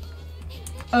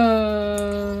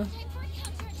 I'll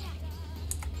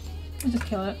just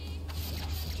kill it.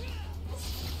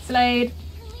 Slade.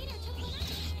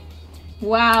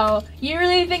 Wow. You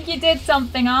really think you did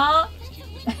something, huh?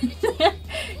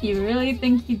 You really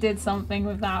think you did something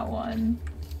with that one.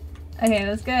 Okay,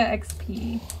 let's get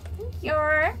XP.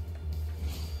 Your.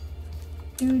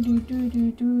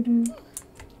 Do.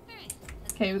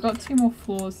 Okay, we've got 2 more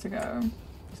floors to go.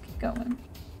 Let's keep going.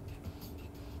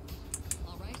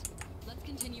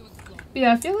 But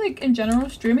yeah, I feel like in general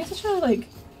streaming is such a like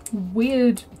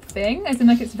weird thing. As in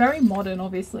like it's very modern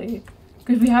obviously.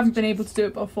 Because we haven't been able to do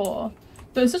it before.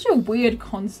 But it's such a weird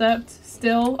concept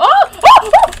still. Oh!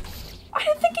 I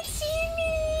didn't think it'd see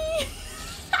me!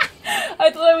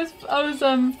 I thought I was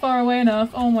far away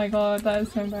enough. Oh my god, that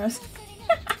is so embarrassing.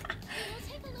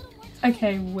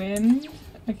 Okay, wind.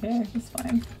 Okay, that's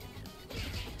fine.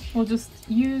 We'll just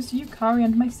use Yukari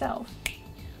and myself.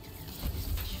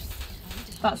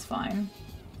 That's fine.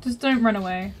 Just don't run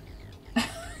away.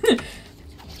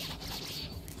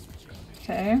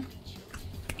 Okay.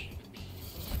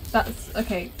 That's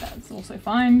okay, that's also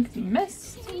fine because you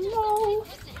missed. No.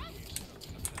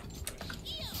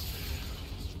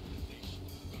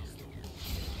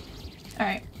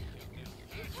 Alright.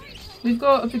 We've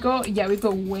got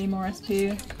way more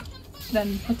SP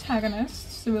than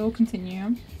protagonists, so we'll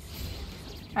continue.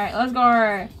 Alright, let's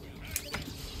go!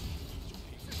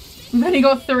 We've only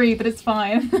got 3, but it's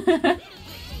fine.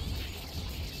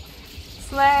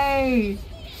 Slay!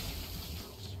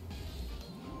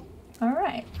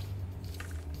 Alright.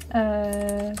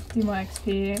 Do more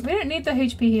XP. We don't need the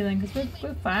HP healing because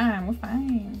we're fine, we're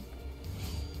fine.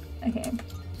 Okay.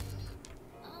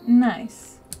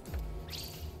 Nice.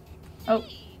 Oh.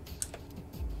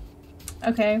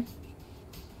 Okay.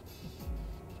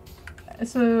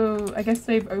 So, I guess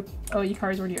they've oh,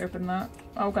 Yukari's already opened that.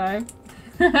 Okay.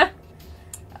 Let's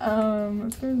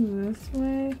go this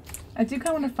way. I do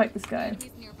kind of want to fight this guy.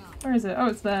 Where is it? Oh,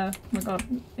 it's there. Oh my god.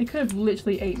 It could have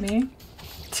literally ate me.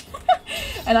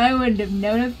 And I wouldn't have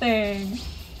known a thing.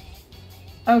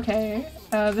 Okay.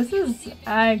 This is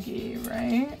Aggie,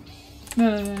 right?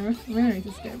 No. We're gonna need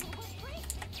to skip.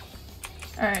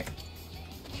 Alright.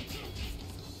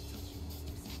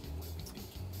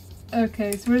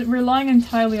 Okay, so we're relying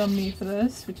entirely on me for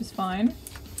this, which is fine.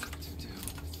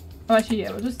 Oh, actually,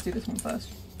 yeah, we'll just do this one first.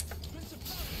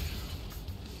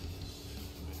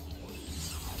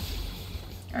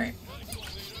 Alright.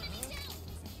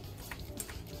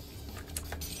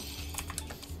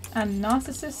 And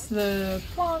Narcissus, the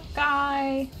plant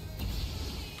guy.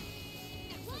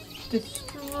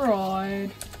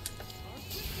 Destroyed.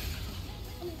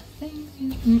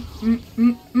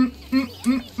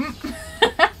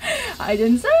 I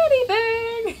didn't say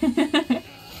anything!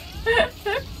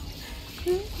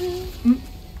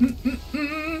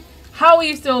 How are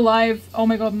you still alive? Oh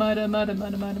my god,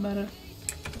 murder.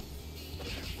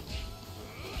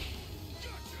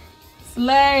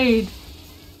 Slade!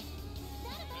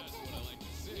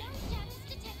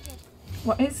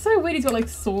 What? It's so weird he's got like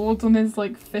swords on his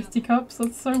like fisticuffs.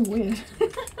 That's so weird.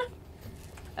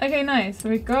 Okay, nice.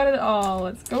 We got it all.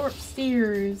 Let's go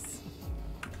upstairs.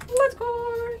 Let's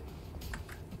go!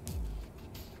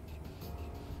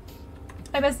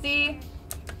 Hi, bestie!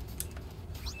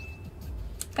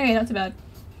 Okay, not too bad.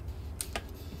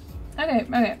 Okay,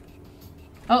 okay.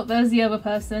 Oh, there's the other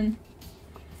person.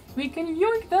 We can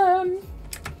yoink them!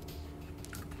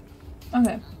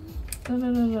 Okay. Da,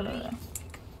 da, da, da, da.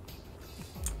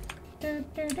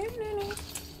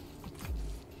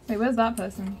 Wait, where's that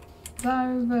person? Is that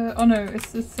over? Oh no,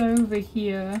 it's over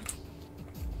here.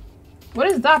 What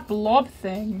is that blob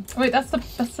thing? Oh, wait, that's the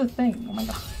thing. Oh my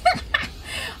god.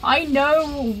 I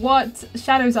know what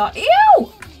shadows are.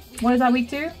 Ew! What is that weak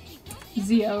to?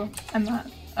 Zeo and that.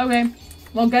 Okay.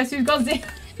 Well, guess who's got Zeo?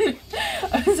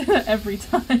 I say that every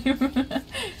time.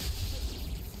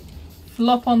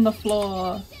 Flop on the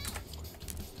floor.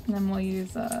 And then we'll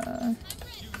use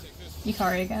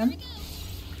Yukari again.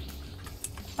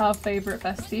 Our favorite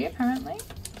bestie, apparently.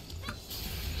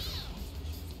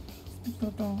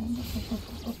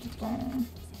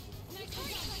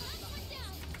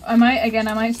 I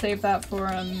might save that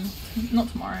for not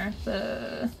tomorrow.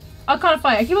 I can't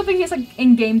fight. I keep on thinking it's like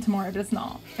in game tomorrow, but it's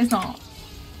not. It's not.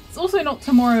 It's also not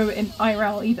tomorrow in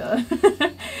IRL either.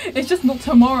 It's just not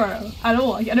tomorrow at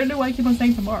all. I don't know why I keep on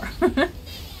saying tomorrow.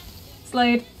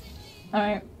 Slade.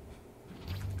 Alright.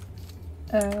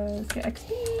 Let's get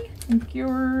XP and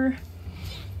cure.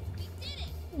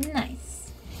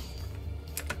 Nice.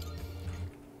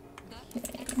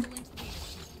 Okay.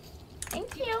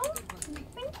 Thank you.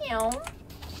 Thank you.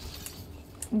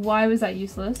 Why was that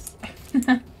useless?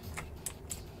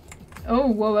 Oh,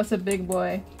 whoa, that's a big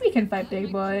boy. We can fight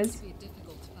big boys.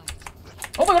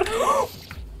 Oh my god!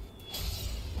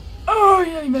 Oh,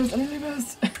 yeah, he missed. I nearly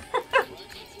missed.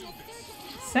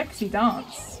 Sexy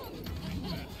dance.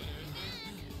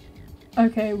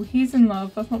 Okay, well, he's in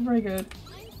love. That's not very good.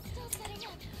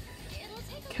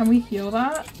 Can we heal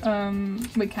that?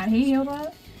 Wait, can he heal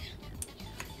that?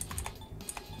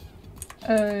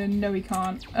 No, we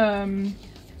can't.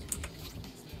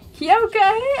 Kyoka,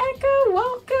 hey Echo,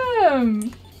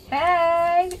 welcome!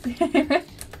 Hey!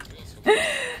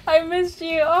 I missed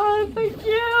you! Oh, thank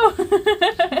you!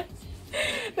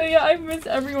 So yeah, I miss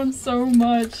everyone so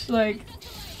much, like...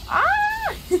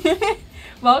 Ah!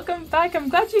 Welcome back, I'm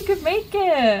glad you could make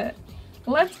it!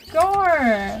 Let's go!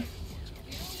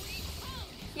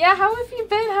 Yeah, how have you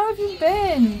been? How have you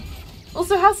been?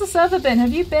 Also, how's the server been?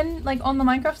 Have you been, like, on the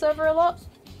Minecraft server a lot?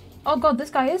 Oh god,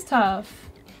 this guy is tough.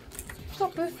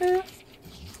 Got Bufu.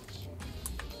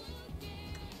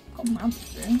 Got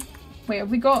Mabu. Wait,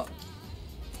 have we got...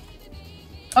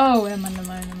 Oh, never mind, never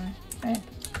mind, never mind. Okay.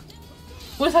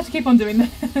 We'll just have to keep on doing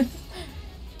this.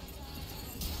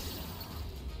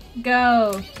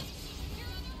 Go.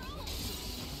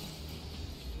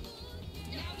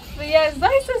 But yeah, it's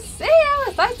nice to see you!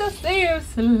 It's nice to see you!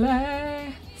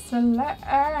 Slay! Slay!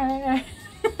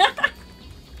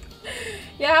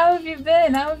 Yeah, how have you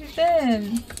been? How have you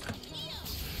been?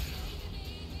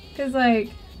 Cause like,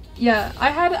 yeah,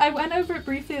 I went over it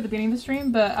briefly at the beginning of the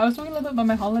stream, but I was talking a little bit about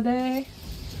my holiday.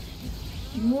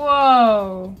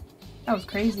 Whoa, that was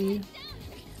crazy.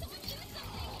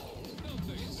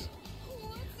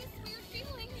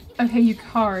 Okay,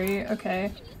 Yukari.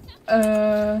 Okay.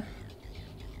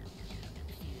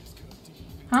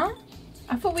 Huh?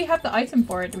 I thought we had the item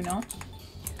for it. Do we not?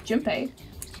 Junpei.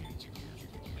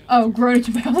 Oh, grown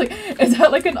Junpei. I was like, is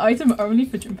that like an item only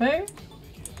for Junpei?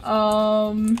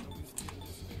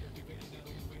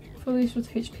 Fully with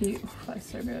HP. Oof, that's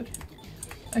so good.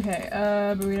 Okay,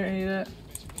 but we don't need it.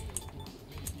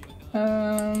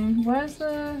 Where's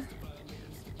the...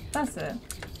 That's it.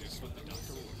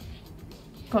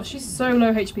 Gosh, she's so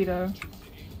low HP though.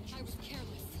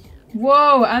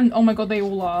 Whoa, and oh my god, they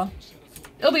all are.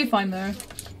 It'll be fine though.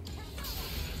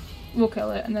 We'll kill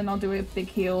it, and then I'll do a big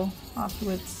heal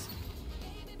afterwards.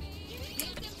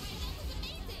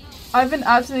 I've been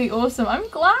absolutely awesome. I'm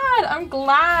glad! I'm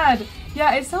glad!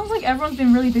 Yeah, it sounds like everyone's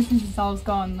been really busy since I was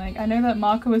gone. Like, I know that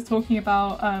Marco was talking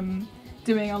about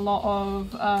doing a lot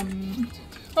of,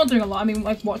 not doing a lot, I mean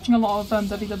like watching a lot of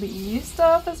WWE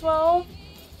stuff as well.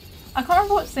 I can't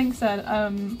remember what Sync said.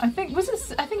 I think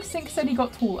Sync said he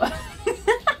got taller.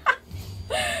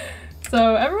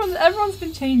 So everyone's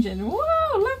been changing.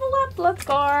 Whoa, level up, let's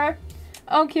go.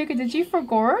 Oh, Kyoka, did you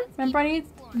forget? Remember I need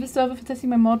the server for testing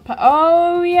my mod pack.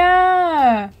 Oh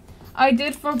yeah, I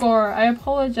did forget. I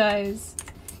apologize.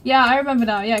 Yeah, I remember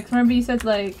now. Yeah, because remember you said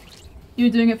like you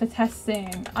were doing it for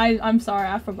testing. I'm sorry,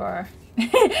 I forgot.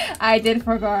 I did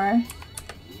forget.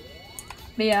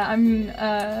 But yeah, I'm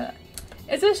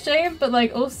it's a shame, but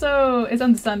like also it's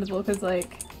understandable because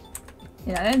like,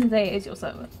 you know, at the end of the day it's your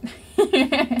server.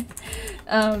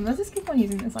 Let's just keep on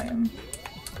using this item.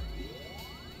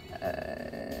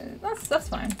 That's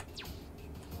fine.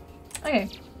 Okay.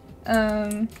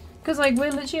 Because like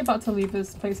we're literally about to leave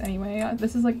this place anyway.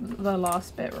 This is like the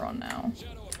last bit we're on now.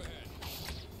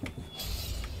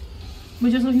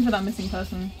 We're just looking for that missing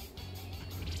person.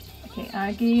 Okay,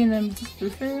 Aggie, and then just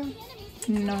Boofer.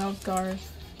 No, Gar.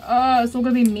 Oh, it's all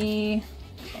gonna be me.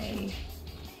 Okay.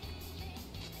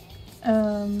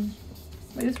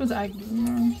 Wait, this was Aggie.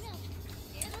 No.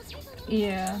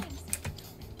 Yeah.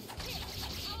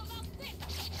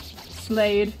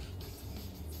 Slade.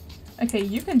 Okay,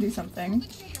 you can do something.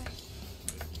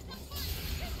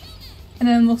 And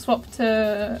then we'll swap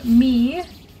to me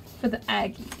for the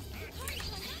Aggie.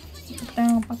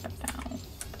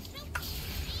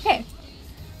 Okay.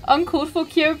 Uncalled for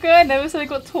Kyoka. I never said I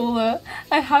got taller.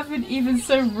 I haven't even,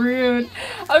 so rude.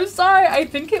 I'm sorry, I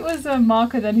think it was a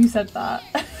marker then who said that.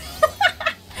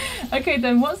 Okay,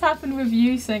 then what's happened with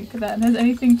you, Sync, then? Has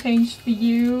anything changed for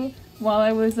you while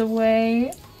I was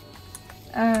away?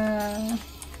 Okay,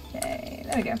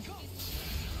 there we go.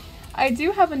 I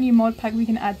do have a new mod pack we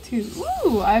can add too.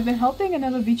 Ooh, I've been helping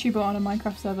another VTuber on a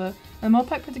Minecraft server. The mod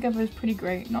pack put together is pretty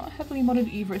great. Not heavily modded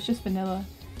either, it's just vanilla.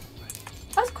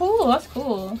 That's cool, that's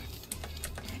cool.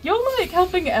 You're like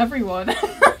helping everyone.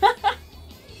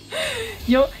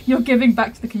 You're giving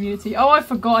back to the community. Oh, I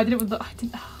forgot, I did it with the...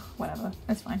 whatever,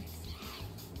 that's fine.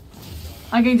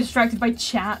 I'm getting distracted by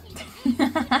chat.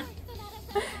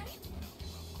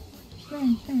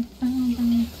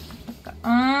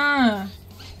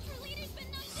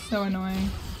 So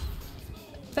annoying.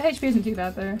 The HP isn't too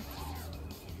bad though.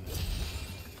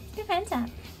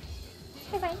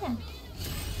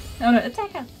 Oh no,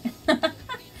 attack us.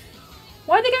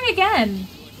 Why are they going again?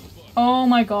 Oh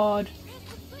my god.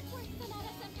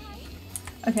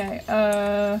 Okay,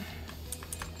 yeah,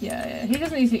 he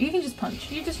doesn't need to, you can just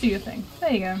punch. You just do your thing.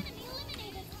 There you go.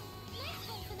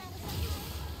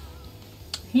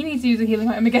 He needs to use a healing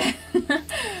item again.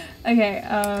 Okay,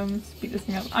 speed this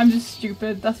thing up. I'm just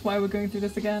stupid, that's why we're going through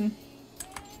this again.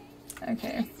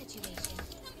 Okay.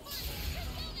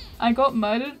 I got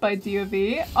murdered by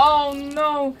DOV. Oh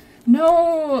no!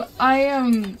 No! I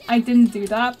didn't do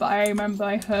that, but I remember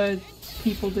I heard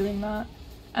people doing that.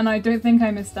 And I don't think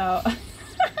I missed out.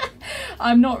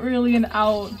 I'm not really an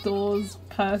outdoors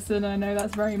person. I know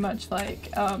that's very much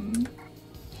like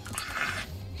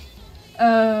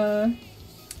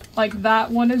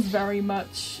that one is very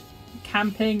much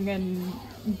camping and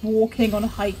walking on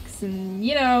hikes and,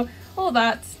 you know, all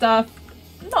that stuff.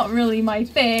 Not really my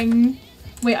thing.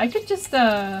 Wait, I could just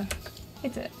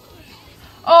hit it.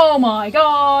 Oh my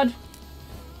god!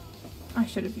 I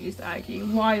should have used Aggie.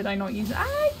 Why did I not use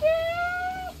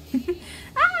Aggie?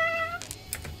 Ah!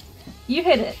 You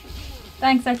hit it.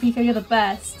 Thanks, Akiko, you're the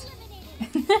best.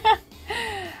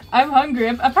 I'm hungry.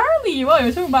 Apparently you are. You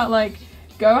were talking about like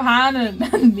Gohan and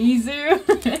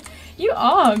Mizu. You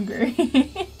are hungry.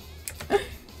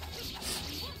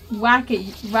 Whack it,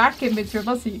 Mitsuo.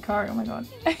 That's Yukari. Oh my god.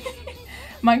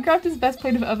 Minecraft is best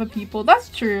played with other people. That's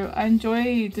true. I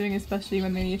enjoy doing it, especially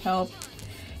when they need help.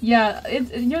 Yeah,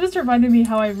 you're just reminding me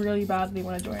how I really badly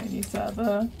want to join a new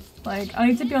server. Like, I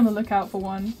need to be on the lookout for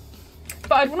one.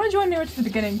 But I'd want to join nearer to the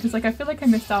beginning because, like, I feel like I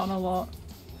missed out on a lot.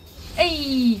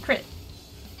 Hey, crit.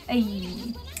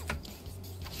 Hey.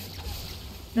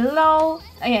 Lol.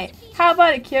 Okay, how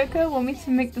about it, Kyoka? Want me to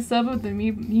make the server with the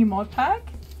new mod pack?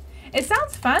 It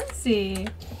sounds fancy.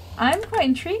 I'm quite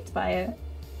intrigued by it.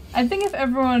 I think if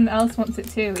everyone else wants it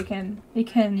too, we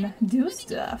can do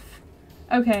stuff.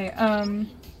 Okay,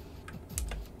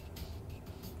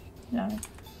 no.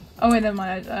 Oh wait, never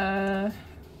mind.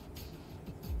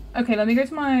 Okay, let me go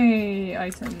to my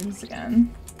items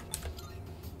again.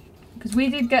 Because we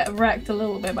did get wrecked a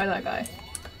little bit by that guy.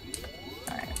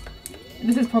 Alright.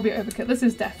 This is probably overkill. This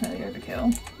is definitely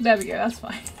overkill. There we go, that's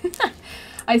fine.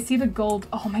 I see the gold.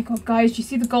 Oh my god, guys, do you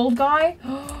see the gold guy?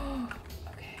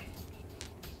 Okay.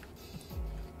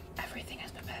 Everything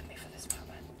has prepared me for this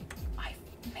moment. I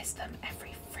miss them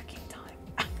every freaking time.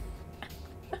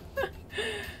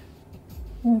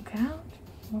 Walk out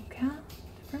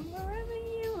from wherever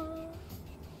you are.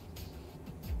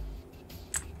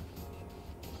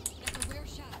 That's a rare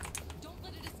shot. Don't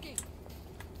let it escape.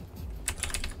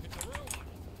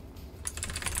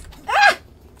 Ah!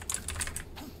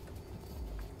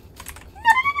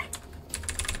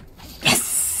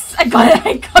 Yes! I got it!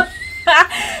 I got it!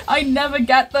 I never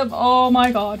get them. Oh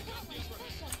my god.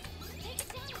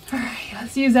 Alright,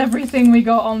 let's use everything we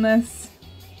got on this.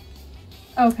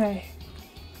 Okay.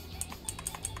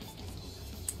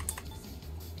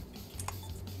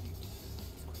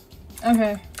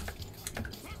 Okay.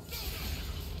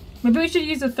 Maybe we should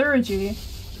use a Thurgy.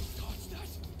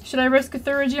 Should I risk a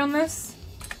Thurgy on this?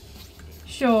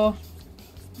 Sure.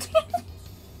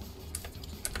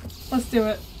 Let's do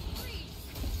it.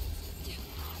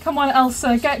 Come on,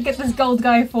 Elsa, get this gold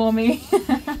guy for me.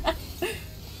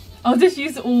 I'll just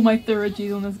use all my thorough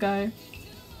G's on this guy.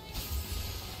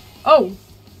 Oh!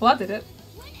 Well, that did it.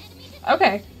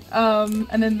 Okay.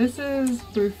 And then this is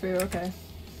Bufu, okay.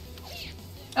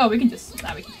 Oh, we can just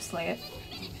slay it.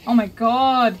 Oh my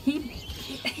god,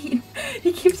 he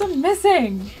keeps on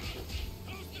missing!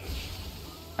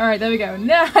 Alright, there we go.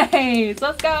 Nice!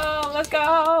 Let's go! Let's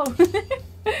go!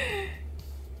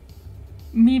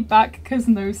 Me back cause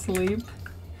no sleep.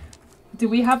 Do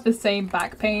we have the same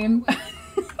back pain?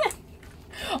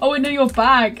 Oh, no, your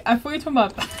back! I thought you were talking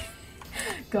about back.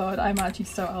 God, I'm actually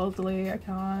so elderly, I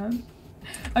can't.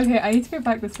 Okay, I need to go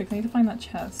back this way, I need to find that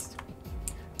chest.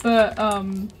 But,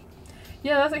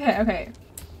 yeah, that's okay, okay.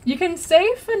 You can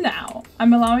stay for now.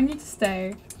 I'm allowing you to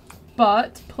stay.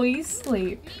 But, please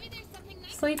sleep.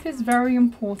 Sleep is very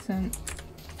important.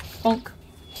 Bonk.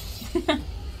 Oh,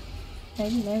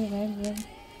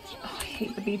 I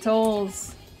hate the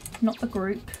beetles. Not the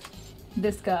group.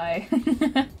 This guy.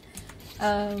 Okay,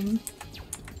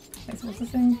 so what's this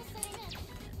thing?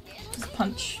 Just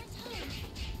punch.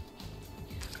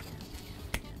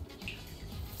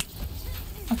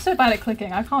 I'm so bad at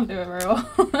clicking, I can't do it very well.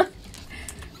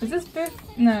 Is this both?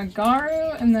 No,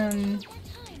 Garu and then...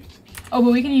 Oh,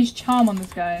 but we can use Charm on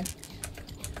this guy.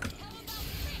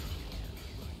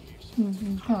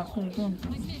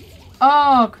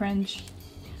 Oh, cringe.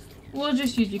 We'll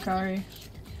just use Yukari.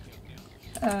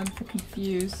 For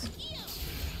confuse.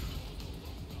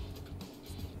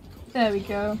 There we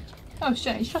go. Oh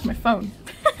shit, he shot my phone.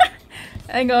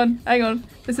 Hang on, hang on.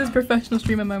 This is professional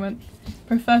streamer moment.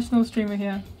 Professional streamer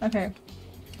here. Okay.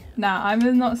 Nah, I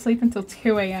will not sleep until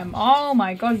 2 AM. Oh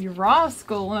my god, you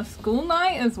rascal. On a school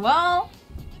night as well?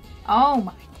 Oh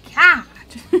my god.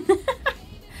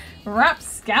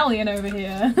 Rapscallion over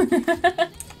here.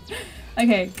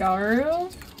 Okay,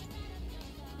 Garu.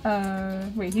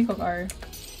 Wait, he got Garu.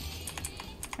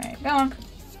 Alright, go on.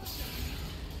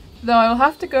 Though I'll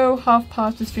have to go half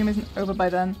past the stream isn't over by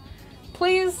then.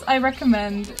 Please, I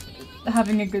recommend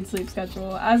having a good sleep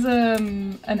schedule. As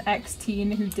an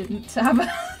ex-teen who didn't have a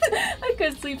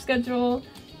good sleep schedule,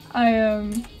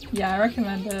 yeah, I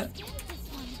recommend it.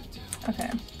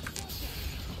 Okay.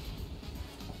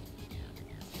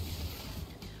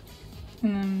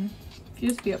 And then if you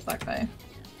just beat up that guy.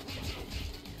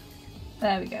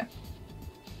 There we go.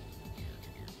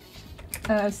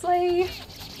 Slay.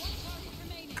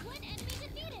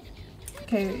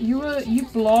 Okay, you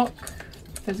block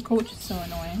physical, which is so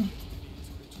annoying.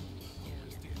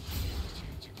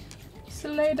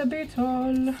 Slay the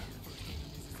beetle.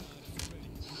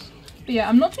 But yeah,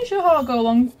 I'm not too sure how I'll go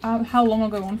along, how long I'll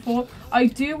go on for. I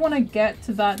do want to get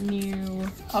to that new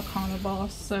Arcana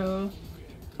boss, so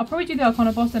I'll probably do the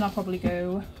Arcana boss, then I'll probably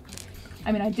go.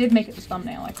 I mean, I did make it the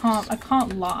thumbnail. I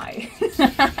can't lie.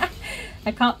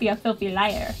 I can't be a filthy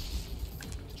liar.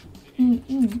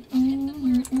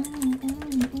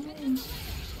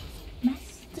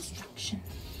 Mass destruction.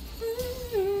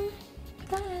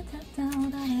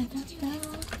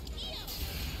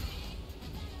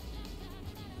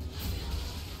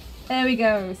 There we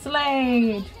go.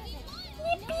 Slayed.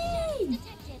 Yippee!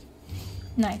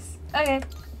 Nice. Okay.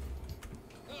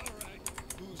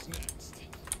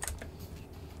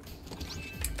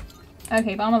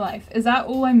 Okay, but I'm alive. Is that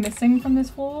all I'm missing from this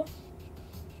floor?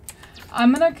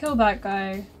 I'm gonna kill that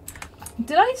guy.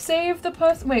 Did I save the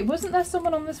person? Wait, wasn't there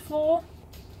someone on this floor?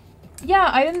 Yeah,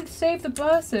 I didn't save the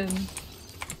person.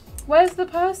 Where's the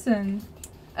person?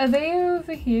 Are they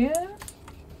over here?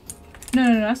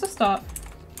 No, that's the start.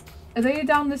 Are they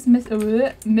down this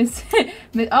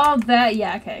oh, there.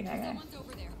 Yeah, okay.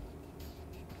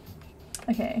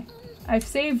 Okay, I've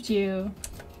saved you.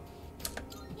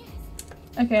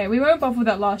 Okay, we won't bother with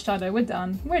that last shadow. We're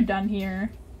done. We're done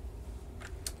here.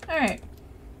 Alright.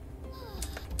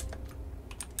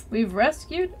 We've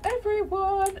rescued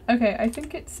everyone! Okay, I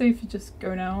think it's safe to just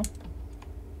go now.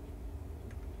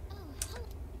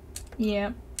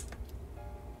 Yep.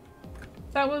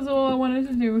 That was all I wanted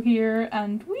to do here,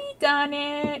 and we done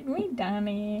it! We done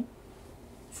it!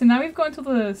 So now we've gone to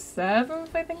the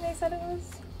 7th, I think they said it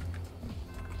was?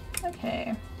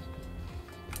 Okay.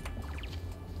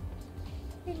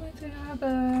 We'd like to have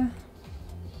a...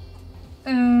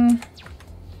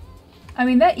 I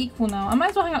mean, they're equal now. I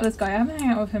might as well hang out with this guy. I haven't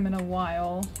hung out with him in a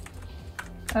while.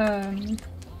 Wait,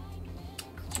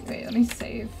 let me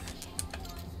save.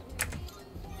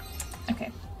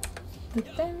 Okay.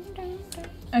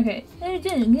 Okay. They're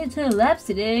doing good 10 laps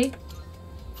today.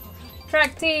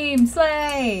 Track team,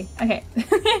 slay! Okay.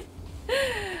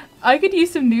 I could use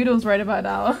some noodles right about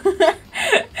now.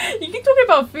 You keep talking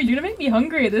about food. You're gonna make me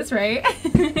hungry at this rate.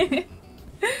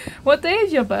 What day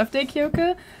is your birthday,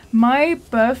 Kyoka? My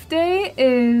birthday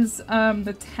is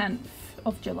the 10th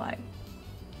of July.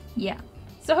 Yeah.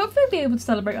 So hopefully I'll be able to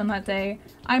celebrate on that day.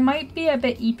 I might be a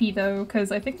bit eepy though,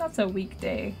 because I think that's a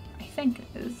weekday. I think it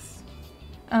is.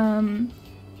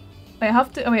 Wait, I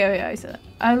have to. Oh wait, I said it.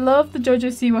 I love the JoJo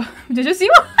Siwa. JoJo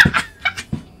Siwa.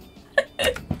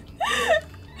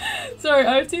 Sorry,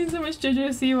 I've seen so much JoJo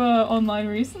Siwa online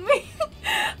recently.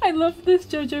 I love this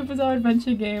JoJo Bizarre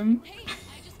Adventure game.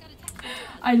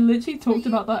 I literally talked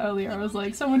about that earlier. I was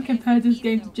like, someone compared this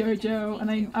game to JoJo,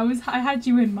 and I had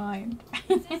you in mind.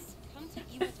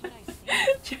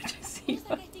 JoJo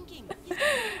Siwa.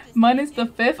 Mine is the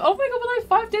 5th. Oh my god, we're like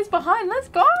 5 days behind. Let's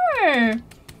go.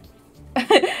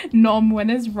 Nom, when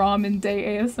is ramen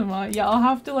day ASMR? Yeah, I'll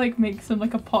have to like make some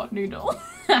like a pot noodle.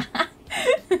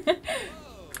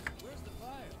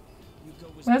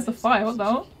 Where's the fire? What the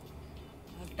hell?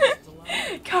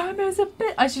 Karma's a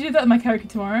bitch. I should do that in my character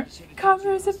tomorrow.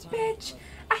 Karma's a bitch.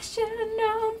 I should have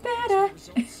known better.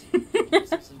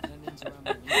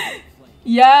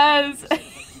 Yes.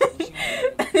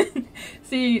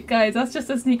 See, guys, that's just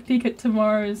a sneak peek at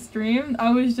tomorrow's stream.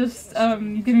 I was just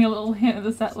giving a little hint of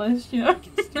the set list, you know.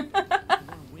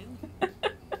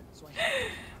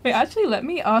 Wait, actually, let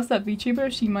me ask that VTuber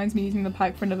if she minds me using the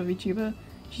pack for another VTuber.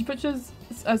 She puts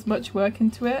as much work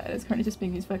into it, and it's currently just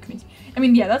being used for community. I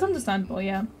mean, yeah, that's understandable,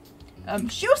 yeah.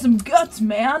 Show some guts,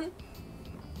 man!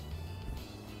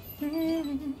 Because,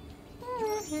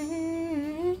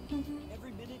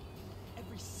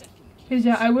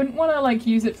 yeah, I wouldn't want to, like,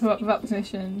 use it without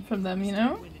permission from them, you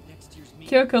know?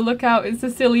 Kyoka, look out, it's the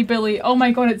silly Billy. Oh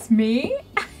my god, it's me?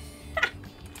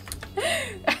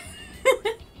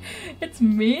 It's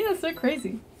me? That's so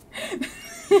crazy.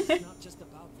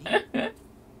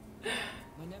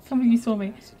 Somebody saw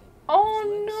me. Oh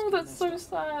no, that's so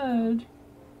sad.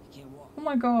 Oh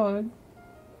my god.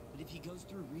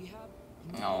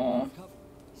 Oh.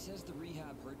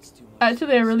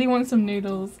 Actually, I really want some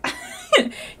noodles.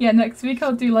 Yeah, next week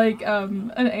I'll do like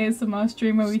an ASMR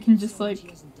stream where we can just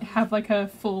like have like a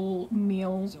full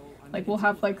meal. Like we'll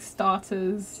have like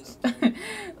starters,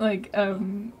 like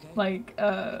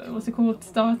what's it called?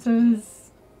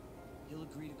 Starters,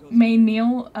 main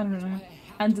meal, I don't know,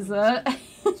 and dessert.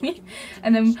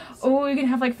 And then, oh, we can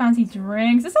have like fancy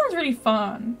drinks. This sounds really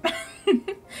fun.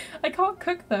 I can't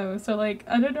cook though, so like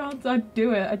I don't know how to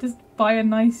do it. I just buy a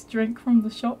nice drink from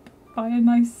the shop, buy a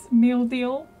nice meal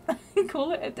deal, and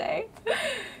call it a day.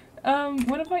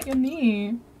 What about your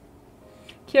knee?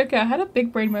 Kyoka, I had a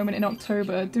big brain moment in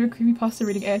October. Do a creepypasta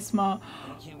reading ASMR.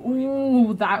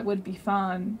 Ooh, that would be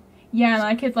fun. Yeah, and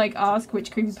I could like ask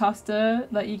which creepypasta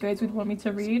that you guys would want me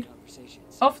to read.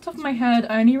 Off the top of my head,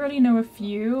 I only really know a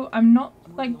few. I'm not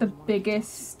like the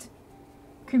biggest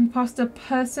creepypasta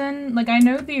person. Like I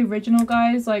know the original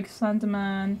guys like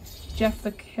Slenderman, Jeff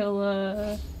the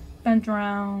Killer, Ben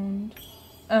Drowned.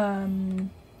 Who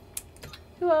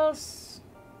else?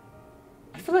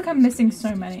 I feel like I'm missing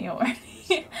so many already.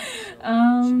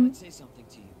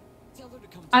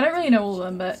 I don't really know all of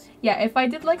them, but yeah, if I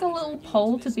did like a little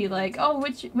poll to be like, oh,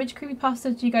 which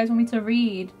creepypasta do you guys want me to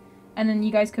read? And then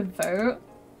you guys could vote.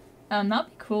 That'd be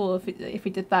cool if we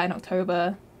did that in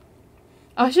October.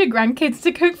 Ask your grandkids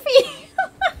to cook for you.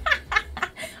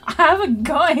 I haven't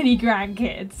got any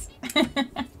grandkids.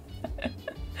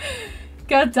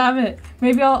 God damn it.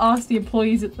 Maybe I'll ask the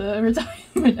employees at the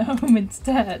retirement home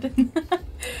instead.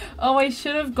 Oh, I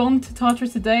should have gone to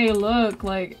Tartarus today. Look,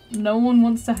 like, no one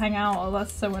wants to hang out. Oh,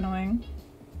 that's so annoying.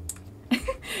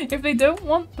 If they don't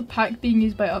want the pack being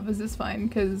used by others, it's fine,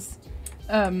 because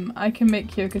I can make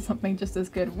Kyoka something just as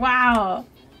good. Wow!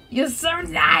 You're so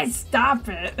nice! Stop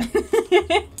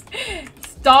it!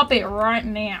 Stop it right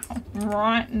now.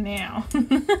 Right now.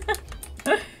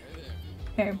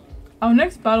 Okay. Our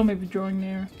next battle may be drawing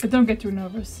near, but don't get too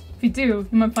nervous. If you do,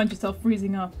 you might find yourself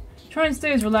freezing up. Try and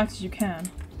stay as relaxed as you can.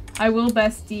 I will,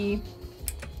 bestie.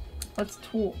 Let's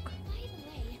talk.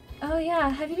 Oh yeah,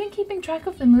 have you been keeping track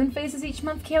of the moon phases each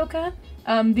month, Kyoka?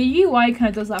 The UI kind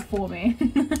of does that for me.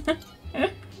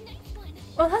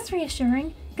 Well, that's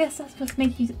reassuring. Guess that's what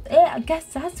makes you. Guess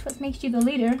that's what makes you the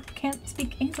leader. Can't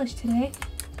speak English today.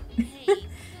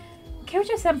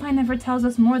 Kyoto-senpai never tells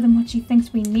us more than what she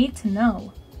thinks we need to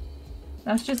know.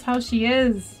 That's just how she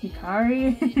is,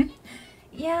 Hikari.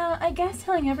 Yeah, I guess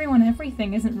telling everyone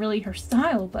everything isn't really her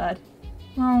style, but...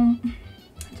 well, I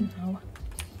don't know.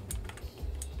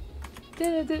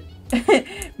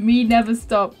 Me never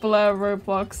stop, blur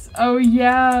Roblox. Oh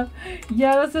yeah!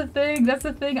 Yeah, that's the thing, that's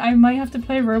the thing. I might have to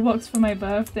play Roblox for my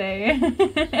birthday.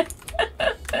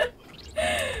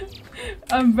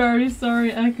 I'm very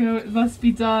sorry, Echo. It must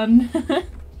be done.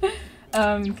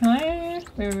 Can I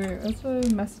wait, what's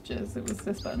the messages? It was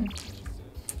this button.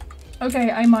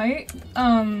 Okay, I might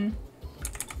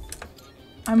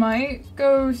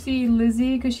go see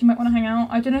Lizzie because she might want to hang out.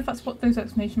 I don't know if that's what those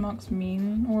exclamation marks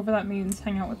mean or whether that means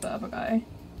hang out with the other guy.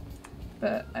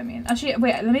 But I mean, actually,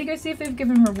 wait, let me go see if they've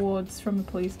given rewards from the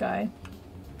police guy.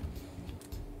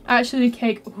 Actually,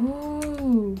 cake.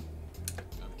 Ooh.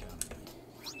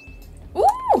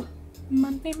 Ooh!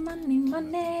 Money, money,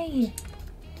 money.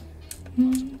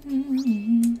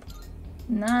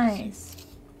 Nice.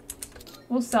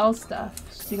 We'll sell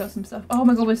stuff. So you got some stuff. Oh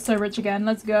my god, we're so rich again.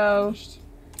 Let's go.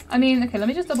 I mean, okay, let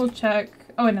me just double check.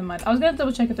 Oh, never mind. I was gonna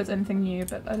double check if there's anything new,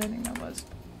 but I don't think there was.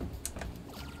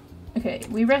 Okay,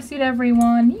 we rescued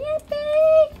everyone.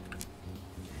 Yippee!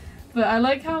 But I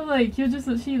like how, like, you're just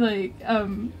literally,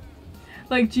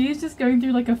 like, G is just going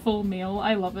through, like, a full meal.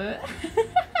 I love it.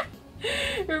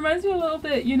 It reminds me a little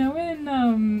bit, you know,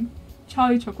 in,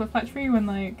 Charlie Chocolate Factory when,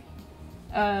 like,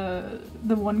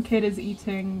 the one kid is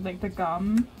eating, like, the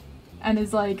gum and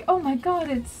is like, oh my god,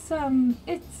 it's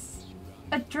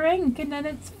a drink and then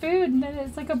it's food and then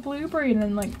it's like a blueberry and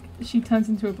then, like, she turns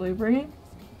into a blueberry.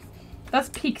 That's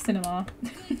peak cinema.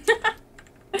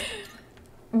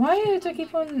 Why do I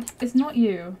keep on... It's not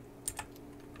you.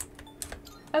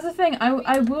 That's the thing,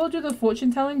 I will do the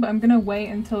fortune telling, but I'm gonna wait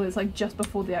until it's, like, just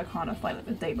before the Arcana fight, like,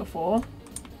 the day before.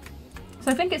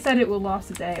 So I think it said it will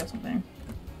last a day or something.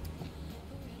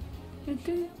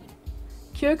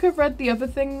 Kyoka read the other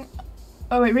thing.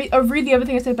 Oh wait, read the other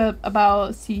thing I said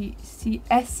about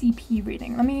SCP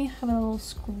reading. Let me have a little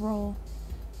scroll.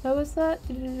 What was that?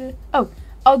 Oh,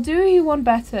 I'll do you one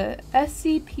better.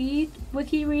 SCP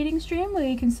wiki reading stream where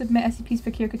you can submit SCPs for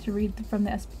Kyoka to read from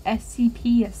the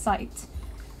SCP site.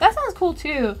 That sounds cool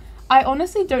too. I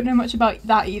honestly don't know much about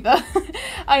that either.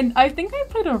 I think I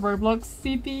played a Roblox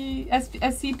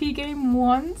SCP game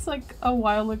once, like a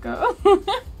while ago.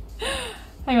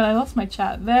 Hang on, I lost my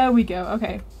chat. There we go.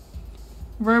 Okay.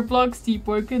 Roblox Deep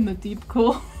Woken, the deep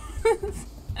call.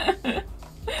 I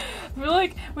feel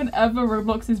like whenever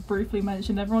Roblox is briefly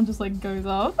mentioned, everyone just like goes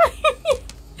off.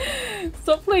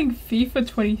 Stop playing FIFA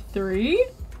 23.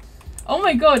 Oh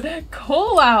my god,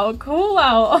 call out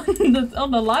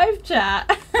on the live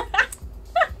chat.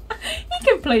 He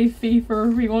can play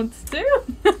FIFA if he wants to.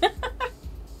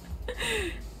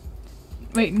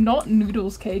 Wait, not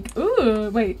Noodles Cake.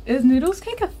 Ooh, wait, is Noodles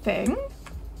Cake a thing?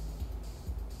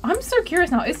 I'm so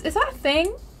curious now. Is that a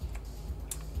thing?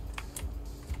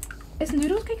 Is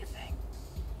Noodles Cake a thing?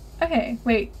 Okay,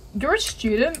 wait, you're a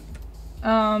student?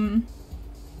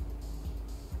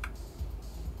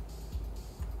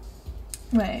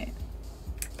 Wait.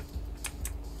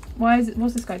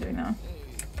 What's this guy doing now?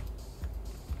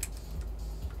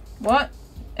 What?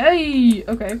 Hey!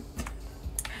 Okay.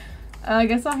 I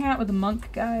guess I'll hang out with the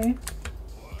monk guy.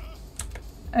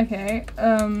 Okay,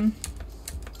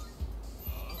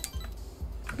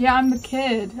 yeah, I'm the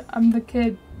kid. I'm the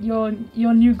kid. Your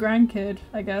new grandkid,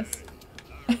 I guess.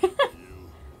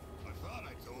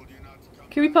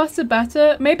 Can we pass to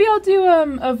better? Maybe I'll do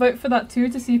a vote for that too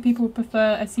to see if people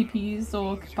prefer SCPs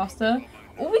or pasta.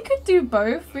 Or we could do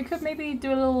both. We could maybe do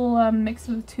a little mix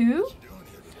of the two.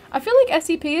 I feel like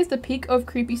SCP is the peak of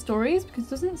creepy stories because it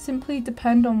doesn't simply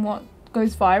depend on what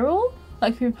goes viral,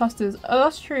 like creepypastas. Oh,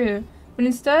 that's true. But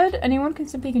instead, anyone can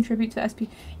simply contribute to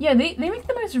SP. Yeah, they make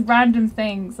the most random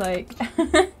things, like...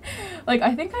 like,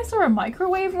 I think I saw a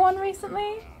microwave one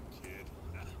recently.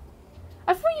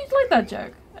 I thought you'd like that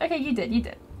joke. Okay, you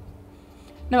did.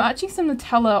 No, actually some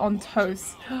Nutella on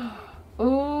toast.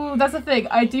 Ooh, that's the thing.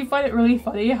 I do find it really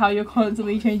funny how you're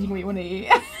constantly changing what you want to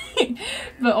eat.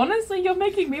 But honestly, you're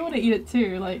making me want to eat it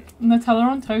too. Like, Nutella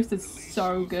on toast is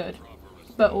so good.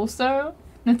 But also,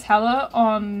 Nutella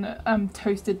on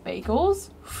toasted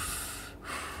bagels.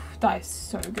 That is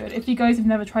so good. If you guys have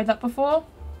never tried that before,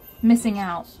 missing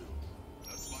out.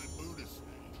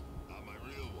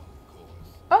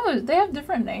 Oh, they have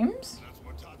different names?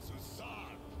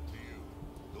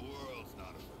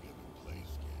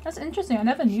 That's interesting, I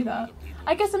never knew that.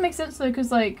 I guess it makes sense though,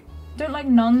 because like, don't like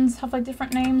nuns have like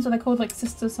different names? Or they're called like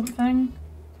sister something?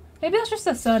 Maybe that's just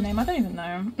their surname, I don't even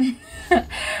know.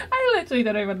 I literally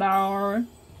don't even know.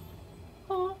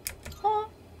 Oh, oh.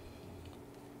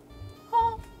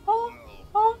 Oh, oh,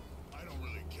 oh. I don't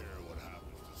really care what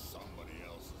happens to somebody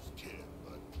else's kid,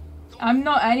 but... I'm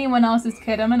not anyone else's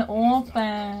kid, I'm an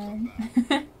orphan.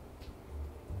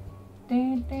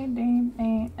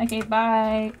 Okay,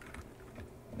 bye.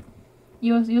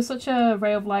 You're such a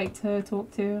ray of light to talk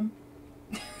to.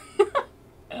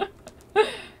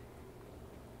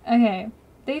 Okay,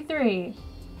 day 3.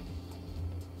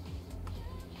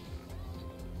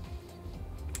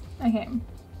 Okay.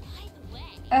 By the way,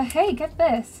 Hey, get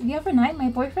this. The other night, my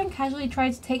boyfriend casually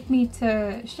tried to take me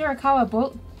to Shirakawa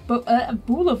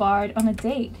Boulevard on a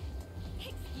date.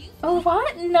 excuse Oh,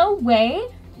 what? No way.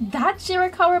 That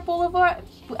Shirakawa Boulevard?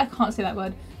 I can't say that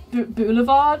word.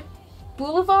 Boulevard?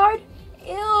 Boulevard?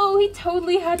 Ew, he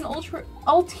totally had an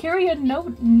ulterior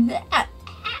note.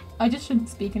 I just shouldn't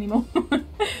speak anymore.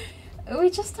 We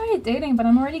just started dating, but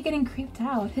I'm already getting creeped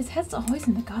out. His head's always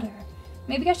in the gutter.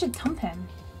 Maybe I should dump him.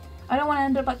 I don't want to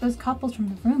end up like those couples from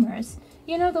the rumors.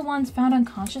 You know, the ones found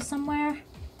unconscious somewhere?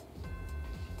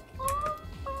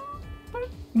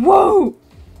 Whoa!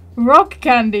 Rock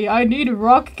candy! I need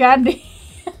rock candy!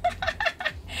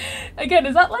 Again,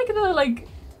 is that like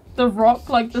the rock,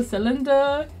 like the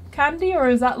cylinder candy, or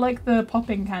is that like the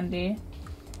popping candy?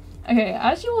 Okay,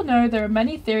 as you all know, there are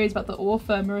many theories about the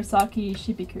author Murasaki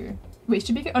Shibiku. Wait,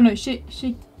 Shibiku? Oh no,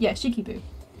 Shikibu.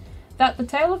 That the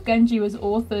Tale of Genji was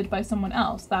authored by someone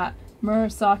else, that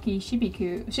Murasaki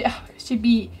Shikibu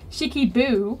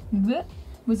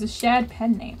was a shared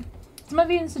pen name. Some have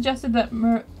even suggested that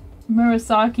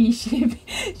Murasaki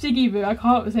Shikibu, I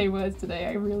can't say words today,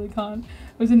 I really can't,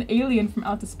 was an alien from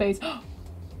outer space.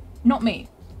 Not me.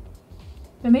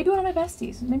 But maybe one of my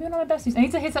besties. Maybe one of my besties. I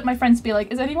need to hit up my friends to be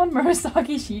like, is anyone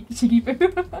Murasaki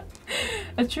Shikibu?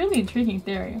 A truly intriguing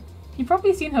theory. You've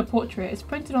probably seen her portrait. It's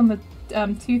printed on the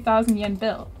 2,000 yen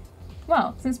bill.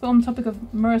 Well, since we're on the topic of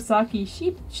Murasaki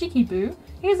Shikibu,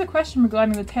 here's a question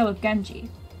regarding the tale of Genji.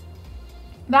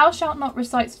 Thou shalt not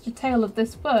recite such a tale of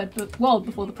this world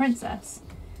before the princess.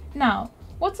 Now,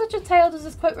 what such a tale does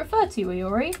this quote refer to,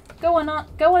 Iori? Go on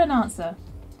and answer.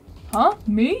 Huh?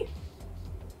 Me?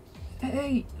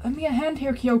 Hey, lend me a hand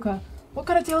here, Kyoka. What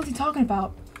kind of tale is he talking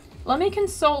about? Let me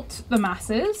consult the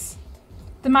masses.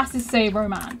 The masses say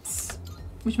romance.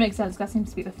 Which makes sense, that seems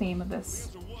to be the theme of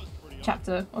this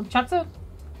chapter. Or chapter?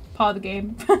 Part of the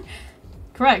game.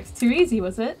 Correct. Too easy,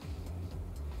 was it?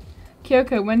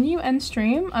 Kyoka, when you end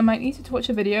stream, I might need to watch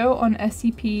a video on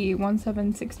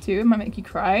SCP-1762. It might make you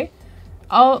cry.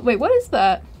 Wait, what is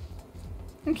that?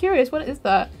 I'm curious, what is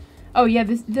that? Oh yeah,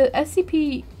 the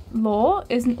SCP lore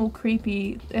isn't all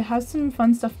creepy. It has some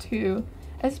fun stuff too.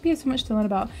 SCP has so much to learn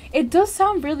about. It does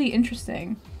sound really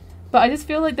interesting. But I just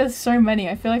feel like there's so many.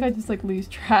 I feel like I just like lose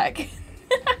track.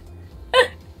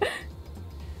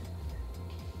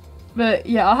 But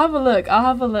yeah, I'll have a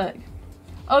look.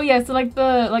 Oh yeah, so like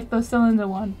the cylinder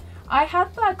one. I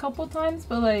had that a couple times,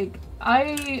 but like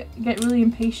I get really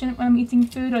impatient when I'm eating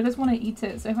food. I just want to eat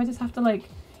it. So if I just have to like,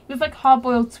 with like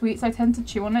hard-boiled sweets, I tend to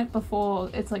chew on it before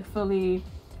it's like fully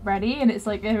ready, and it's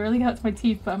like it really hurts my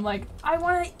teeth. But I'm like, I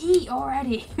want to eat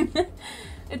already.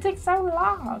 It takes so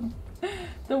long.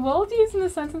 The world used in the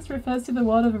sentence refers to the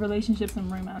world of relationships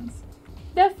and romance.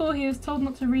 Therefore, he is told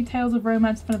not to read tales of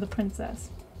romance in front of the princess.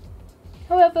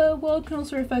 However, world can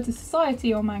also refer to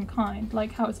society or mankind,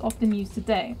 like how it's often used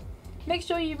today. Make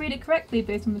sure you read it correctly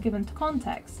based on the given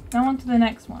context. Now on to the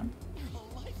next one. You're a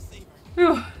lifesaver.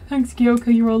 Whew, thanks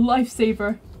Kyoka, you're a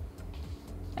lifesaver.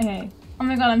 Okay. Oh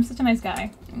my god, I'm such a nice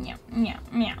guy. Meow, meow,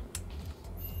 meow.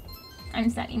 I'm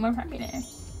slightly more popular.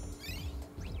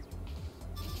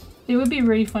 It would be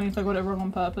really funny if I got it wrong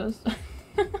on purpose.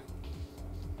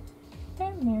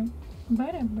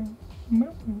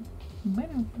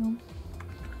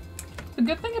 The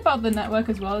good thing about the network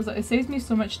as well is that it saves me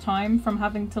so much time from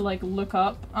having to like look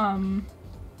up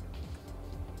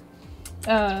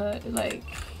because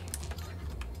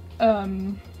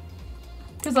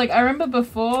like I remember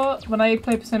before when I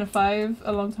played Persona 5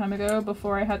 a long time ago,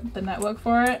 before I had the network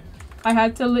for it, I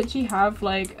had to literally have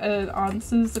like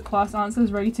the class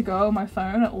answers ready to go on my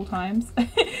phone at all times.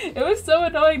 It was so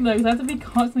annoying though, because I had to be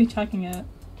constantly checking it.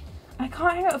 I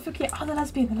can't hang out with Fuki. Oh, the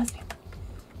lesbian.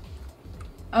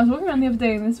 I was walking around the other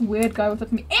day and this weird guy was up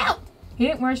to me. Ew! He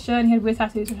didn't wear a shirt and he had weird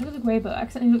tattoos, so I tried to look away, but I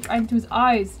accidentally looked right into his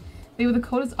eyes. They were the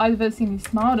coldest eyes I've ever seen. He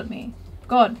smiled at me.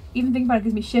 God, even thinking about it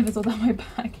gives me shivers all down my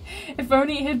back. If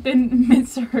only it had been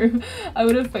Mitsuru, I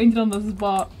would have fainted on the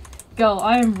spot. Girl,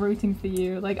 I am rooting for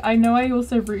you. Like, I know I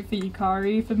also root for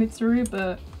Yukari for Mitsuru,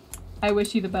 but I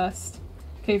wish you the best.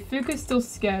 Okay, Fuka's still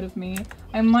scared of me.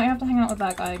 I might have to hang out with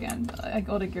that guy again. I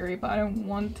got Aguri, but I don't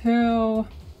want to.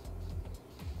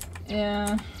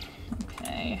 Yeah.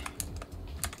 Okay.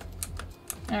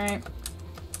 Alright.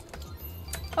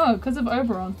 Oh, because of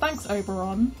Oberon. Thanks,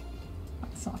 Oberon.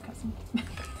 That's sarcasm.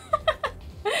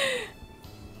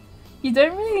 You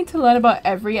don't really need to learn about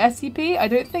every SCP. I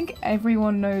don't think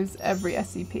everyone knows every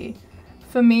SCP.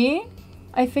 For me,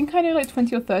 I think I know like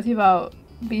 20 or 30 about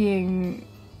being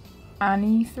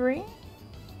Annie 3?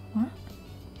 What?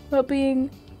 About being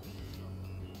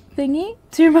thingy?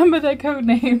 Do you remember their code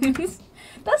names?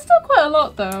 That's still quite a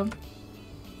lot though.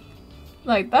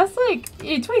 Like, that's like,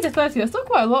 20 to 30, that's still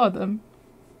quite a lot of them.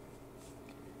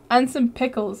 And some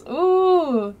pickles.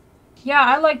 Ooh! Yeah,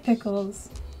 I like pickles.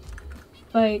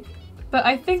 Like, but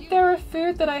I think they're a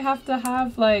food that I have to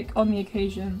have, like, on the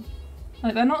occasion.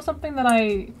 Like, they're not something that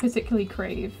I particularly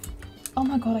crave. Oh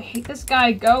my god, I hate this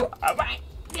guy. Go away!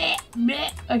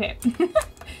 Okay.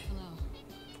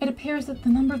 It appears that the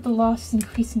number of the lost is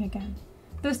increasing again.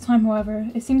 This time, however,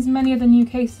 it seems many of the new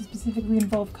cases specifically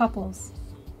involve couples.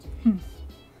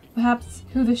 Perhaps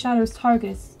who the shadows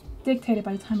target is dictated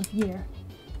by the time of year.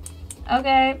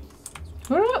 Okay.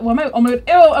 What am I? Oh my god.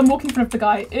 Ew, I'm walking in front of the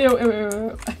guy. Ew, ew,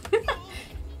 ew.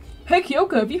 Hey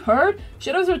Kyoka, have you heard?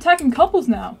 Shadows are attacking couples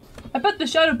now. I bet the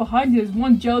shadow behind you is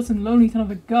one jealous and lonely son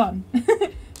of a gun.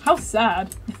 How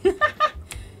sad.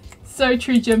 So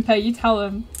true, Junpei, you tell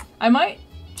him. I might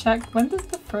check, when does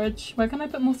the fridge, where can I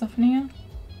put more stuff in here?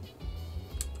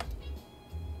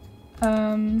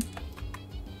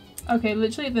 Okay,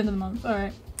 literally at the end of the month,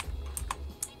 alright.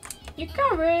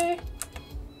 Yukari!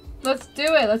 Let's do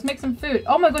it, let's make some food.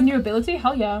 Oh my god, new ability?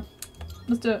 Hell yeah.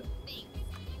 Let's do it.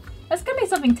 Let's go make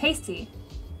something tasty.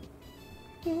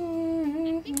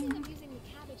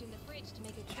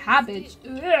 Cabbage?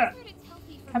 Ugh.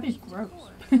 Cabbage is gross.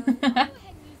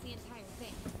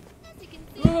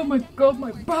 Oh my god,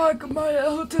 my back, my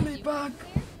elderly back.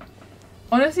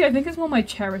 Honestly, I think it's more my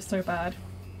chair is so bad.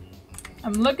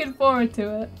 I'm looking forward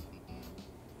to it.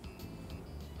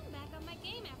 I'm back on my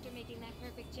game after making that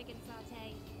perfect chicken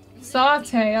saute.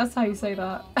 Saute, that's how you say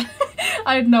that.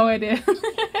 I had no idea.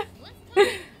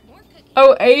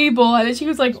 Oh, able. And then she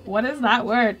was like, what is that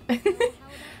word?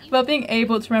 About being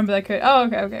able to remember that code. Oh,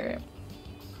 okay, okay, okay.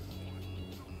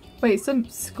 Wait, some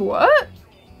squirt?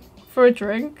 For a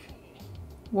drink?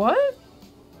 What?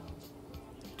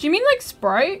 Do you mean like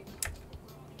Sprite?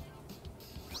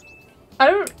 I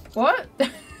don't. What?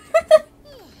 I'm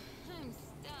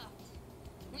stuffed.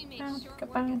 We made short work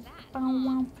of that.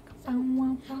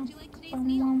 How'd you like today's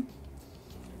meal?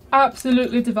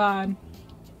 Absolutely divine.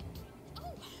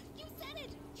 Oh, you said it!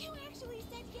 You actually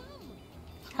said yum!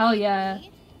 Hell yeah.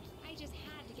 I just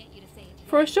had to get you to say it.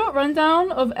 For a short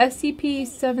rundown of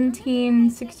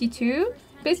SCP-1762,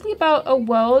 basically about a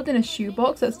world in a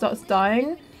shoebox that starts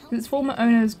dying because its former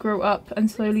owners grow up and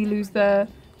slowly lose their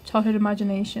childhood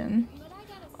imagination.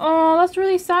 Oh, that's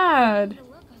really sad.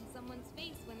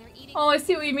 Oh, I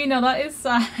see what you mean now. That is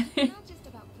sad.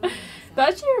 That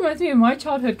actually reminds me of my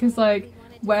childhood because, like,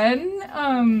 when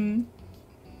I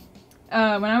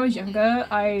was younger,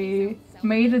 I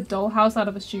made a dollhouse out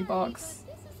of a shoebox.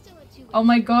 Oh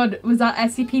my god, was that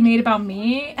SCP made about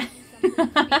me?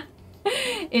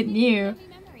 It knew.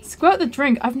 Squirt the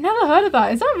drink. I've never heard of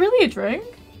that. Is that really a drink?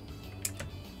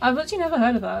 I've literally never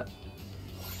heard of that.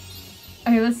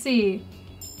 Okay, let's see.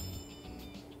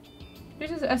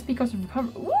 This is SP cost of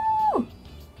recovery. Woo!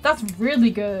 That's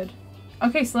really good.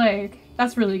 Okay, Slag.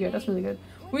 That's really good. That's really good.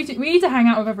 We need to hang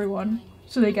out with everyone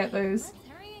so they get those. Let's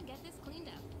hurry and get this cleaned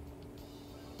up.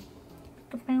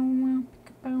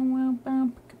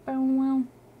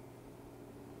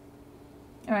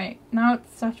 Alright, now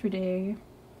it's Saturday.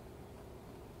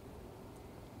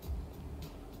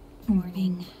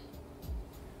 Morning.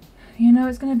 You know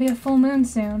it's gonna be a full moon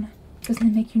soon. Doesn't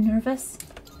it make you nervous?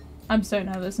 I'm so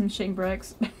nervous, I'm shitting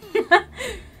bricks.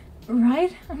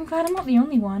 Right? I'm glad I'm not the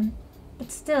only one.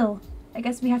 But still, I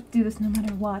guess we have to do this no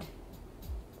matter what.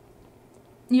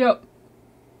 Yup.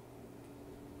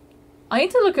 I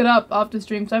need to look it up after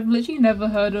stream because I've literally never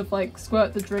heard of like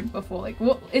squirt the drink before. Like,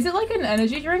 what is it, like an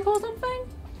energy drink or something?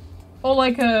 Or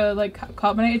like a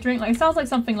carbonated drink? Like, it sounds like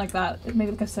something like that.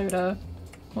 Maybe like a soda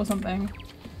or something.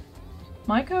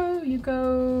 Maiko,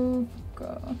 Yuko,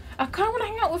 Fuka. I kind of want to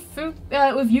hang out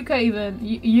with Yuka even.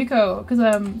 Yuko, because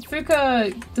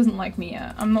Fuka doesn't like me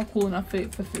yet. I'm not cool enough for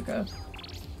Fuka.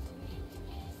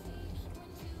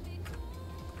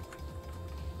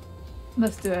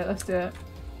 Let's do it, let's do it.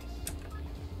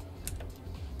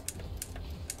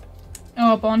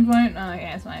 Oh, Bond won't? Oh,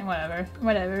 yeah, it's fine. Whatever.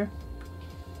 Whatever.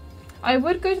 I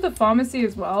would go to the pharmacy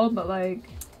as well, but like,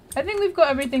 I think we've got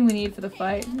everything we need for the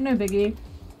fight. No biggie.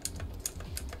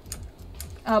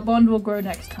 Bond will grow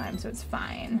next time, so it's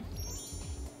fine.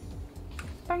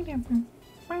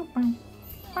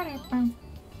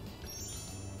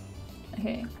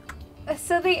 Okay.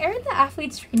 So they aired the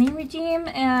athlete's training regime,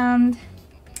 and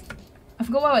I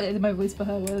forgot what my voice for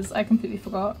her was. I completely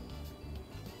forgot.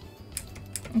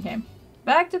 Okay.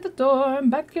 Back to the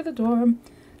dorm, back to the dorm.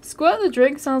 Squirt the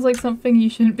drink sounds like something you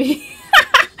shouldn't be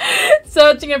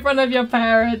searching in front of your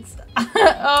parents.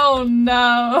 Oh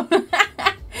no.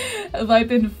 Have I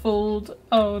been fooled?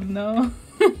 Oh no.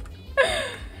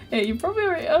 Hey, you probably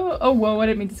already. Oh, whoa! I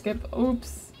didn't mean to skip.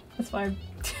 Oops. That's fine.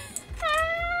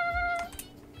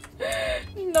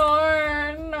 No.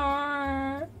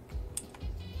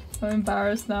 I'm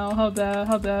embarrassed now. How dare?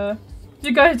 How dare?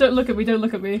 You guys don't look at me. Don't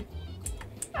look at me.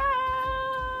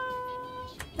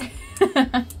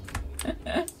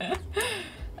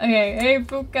 Okay. Hey,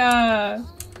 Fuka.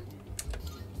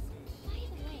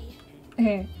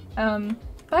 Okay.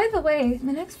 By the way,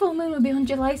 the next full moon will be on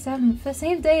July 7th, the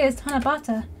same day as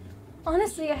Tanabata.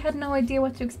 Honestly, I had no idea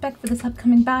what to expect for this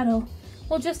upcoming battle.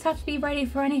 We'll just have to be ready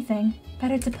for anything.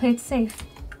 Better to play it safe.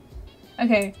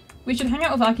 Okay, we should hang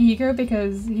out with Akihiko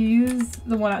because he's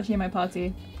the one actually in my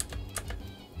party.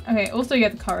 Okay, also you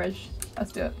have the courage.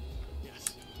 Let's do it.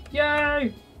 Yes. Yay!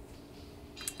 In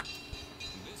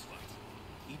this fight,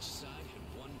 each side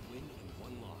had one win and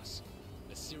one loss.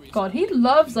 A series God, he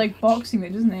loves like boxing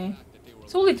it, doesn't he?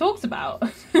 That's all he talks about.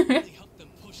 really helped them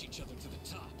push each other to the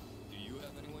top. Do you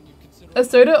have anyone you consider? A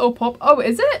soda or pop? Oh,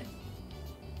 is it?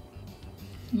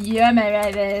 Yeah,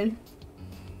 maybe.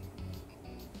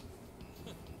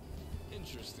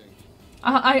 Interesting.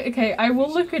 Okay, I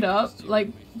will look it up, like,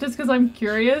 just because I'm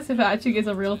curious if it actually is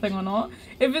a real thing or not.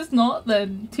 If it's not,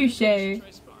 then touche.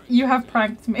 You have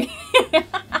pranked me.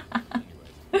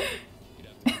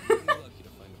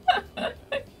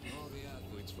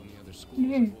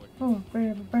 Well,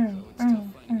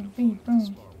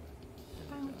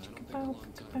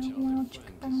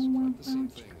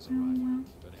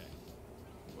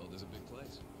 there's a big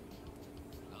place.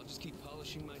 I'll just keep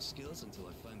polishing my skills until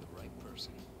I find the right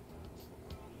person.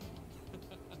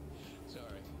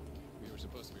 Sorry, we were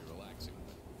supposed to be relaxing,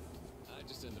 but I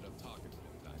just ended up talking the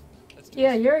whole time. Let's do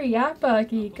Yeah, this. you're a yappa,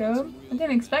 Kiko. I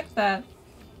didn't expect that.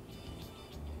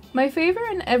 My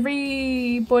favorite and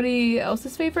everybody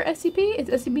else's favorite SCP is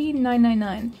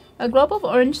SCP-999. A glob of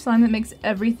orange slime that makes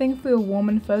everything feel warm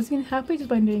and fuzzy and happy just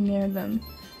by being near them.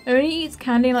 It only eats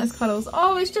candy and likes cuddles.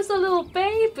 Oh, it's just a little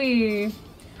baby!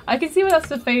 I can see why that's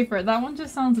the favorite. That one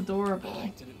just sounds adorable.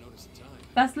 I didn't notice the time.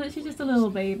 That's literally just a little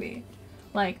baby.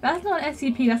 Like, that's not an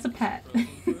SCP, that's a pet.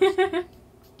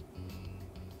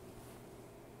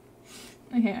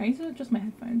 Okay, I need to adjust my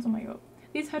headphones. Oh my god.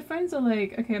 These headphones are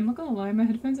like, okay, I'm not gonna lie, my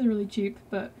headphones are really cheap,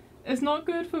 but it's not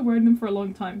good for wearing them for a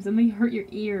long time, because then they hurt your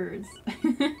ears.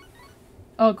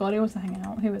 Oh god, he wants to hang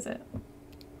out. Who is it?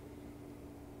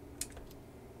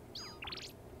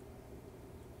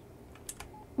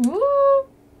 Woo!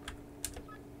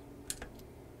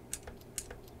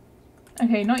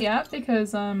 Okay, not yet,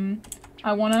 because, I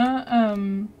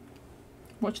wanna,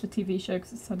 watch the TV show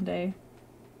because it's Sunday.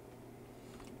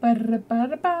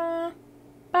 Ba-da-ba-da-ba.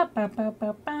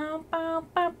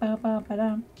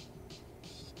 Ba-ba-ba-ba-ba-ba-ba-ba-ba-ba.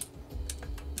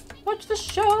 Watch the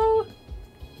show!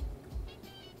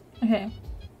 Okay.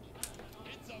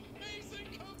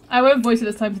 I won't voice it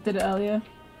this time because I did it earlier.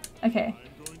 Okay.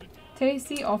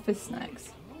 Tasty office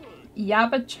snacks.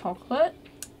 Yabba chocolate.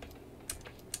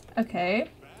 Okay.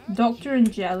 Doctor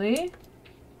and jelly.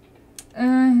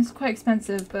 It's quite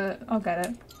expensive, but I'll get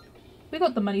it. We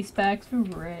got the money specs, we're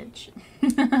rich.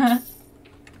 If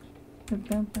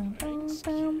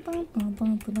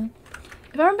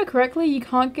I remember correctly, you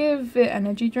can't give it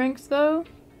energy drinks though.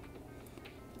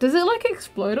 Does it like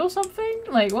explode or something?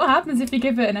 Like, what happens if you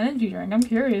give it an energy drink? I'm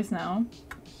curious now.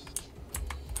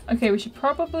 Okay, we should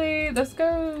probably, let's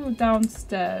go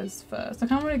downstairs first. I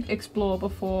kind of want to explore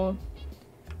before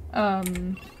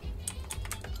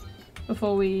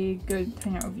we go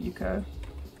hang out with Yuko.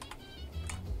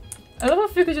 I love how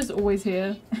Fuka's just always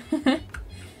here.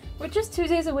 We're just 2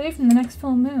 days away from the next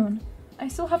full moon. I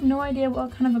still have no idea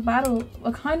what kind of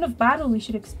battle we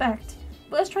should expect.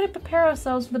 But let's try to prepare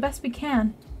ourselves for the best we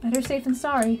can. Better safe than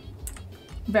sorry.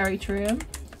 Very true.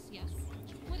 Yes.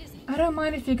 What is it? I don't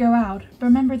mind if you go out, but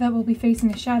remember that we'll be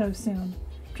facing a shadow soon.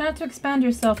 Try not to expand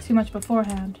yourself too much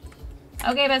beforehand.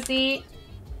 Okay, bestie.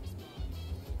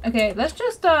 Okay, let's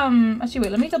just, actually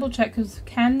wait, let me double check, because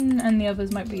Ken and the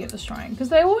others might be at the shrine. Because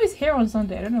they're always here on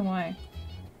Sunday, I don't know why.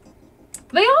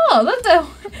 They are! Look, they're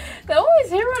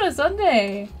always here on a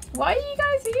Sunday! Why are you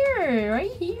guys here?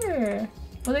 Right here!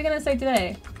 What are they gonna say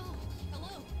today?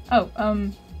 Oh,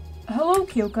 hello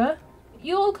Kyoka.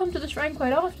 You all come to the shrine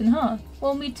quite often, huh?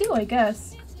 Well, me too, I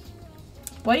guess.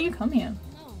 Why do you come here?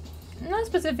 No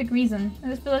specific reason. I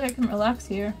just feel like I can relax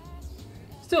here.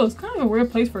 Still, it's kind of a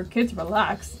weird place for a kid to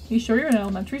relax. You sure you're in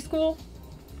elementary school?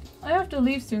 I have to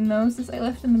leave soon though, since I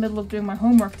left in the middle of doing my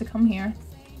homework to come here.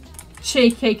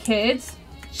 Cheeky kids!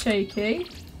 Cheeky.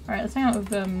 Alright, let's hang out with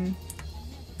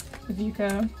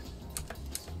Yuko.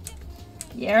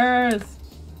 Yes!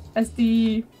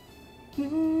 SD.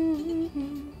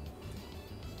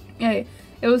 Okay,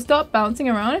 it will stop bouncing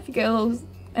around if you get a little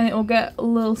and it will get a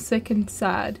little sick and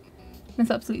sad.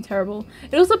 That's absolutely terrible.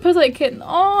 It also puts like a kitten.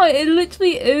 Oh, it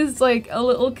literally is like a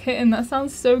little kitten. That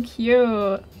sounds so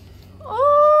cute.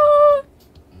 Oh.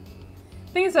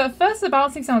 Thing is, at first the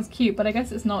bouncing sounds cute, but I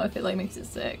guess it's not if it like makes it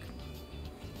sick.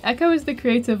 Echo is the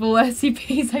creator of all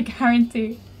SCPs, I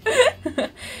guarantee.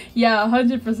 Yeah,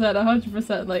 100%,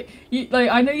 100%. Like,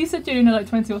 I know you said you know like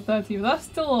 20 or 30, but that's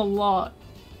still a lot.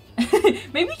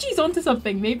 Maybe she's onto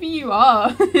something. Maybe you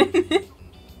are.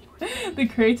 The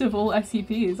creator of all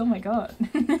SCPs. Oh my god.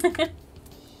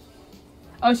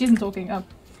 Oh, she isn't talking. Oh.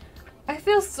 I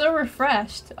feel so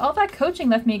refreshed. All that coaching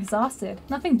left me exhausted.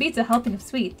 Nothing beats a helping of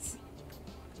sweets.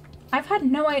 I've had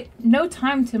no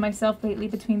time to myself lately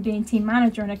between being team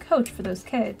manager and a coach for those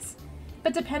kids.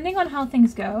 But depending on how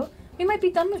things go, we might be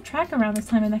done with track around this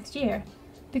time of next year.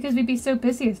 Because we'd be so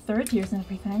busy as third years and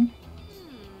everything.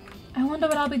 I wonder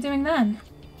what I'll be doing then.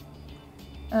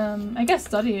 I guess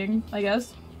studying, I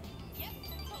guess. Yep,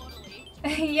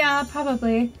 totally. Yeah,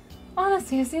 probably.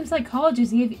 Honestly, it seems like college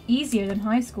is easier than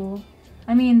high school.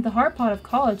 I mean, the hard part of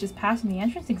college is passing the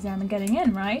entrance exam and getting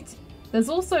in, right? There's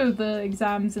also the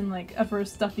exams and like other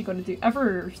stuff you gotta do,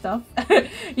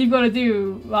 you've gotta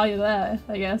do while you're there,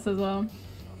 I guess, as well.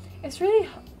 It's really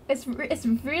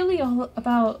all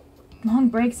about long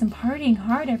breaks and partying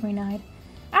hard every night.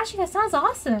 Actually, that sounds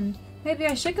awesome. Maybe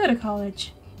I should go to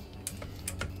college.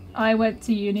 I went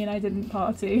to uni and I didn't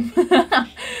party.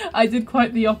 I did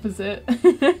quite the opposite.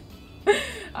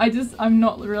 I'm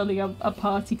not really a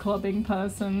party clubbing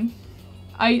person.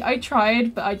 I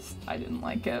tried, but I didn't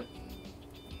like it.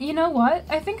 You know what?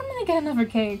 I think I'm gonna get another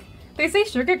cake. They say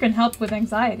sugar can help with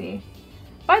anxiety.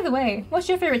 By the way, what's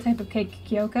your favorite type of cake,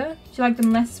 Kyoka? Do you like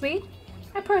them less sweet?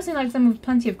 I personally like them with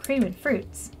plenty of cream and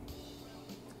fruits.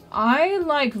 I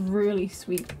like really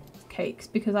sweet cakes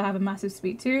because I have a massive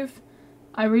sweet tooth.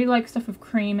 I really like stuff with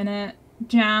cream in it.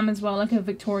 Jam as well, like a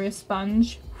Victoria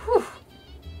sponge. Whew.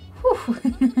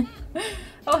 Whew.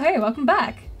 Oh hey, welcome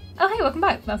back. Oh hey, welcome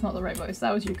back. That's not the right voice.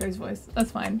 That was Yuko's voice. That's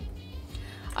fine.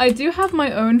 I do have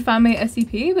my own fanmade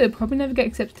SCP, but it'll probably never get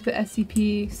accepted to the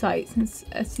SCP site since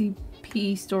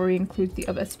SCP story includes the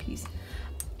other SCPs.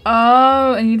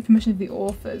 Oh, I need permission of the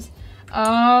authors.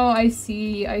 Oh, I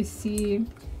see, I see.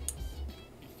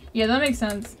 Yeah, that makes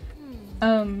sense.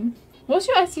 What's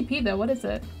your SCP though? What is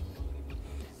it?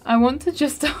 I want to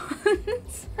Just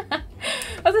Dance.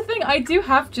 That's the thing, I do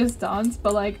have Just Dance,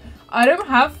 but like, I don't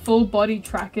have full body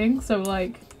tracking, so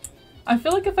like, I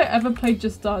feel like if I ever played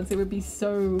Just Dance, it would be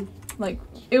so, like,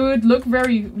 it would look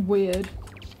very weird.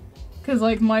 Because,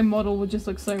 like, my model would just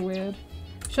look so weird.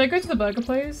 Should I go to the burger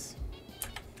place?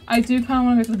 I do kind of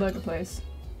want to go to the burger place.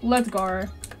 Let's go.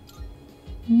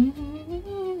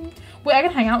 Wait, I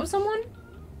can hang out with someone?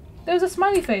 There was a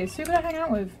smiley face. Who could I hang out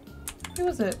with? Who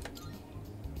was it?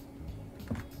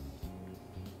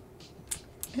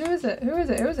 Who is it? Who is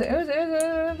it? Who is it? Who is it? Who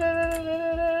is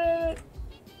it?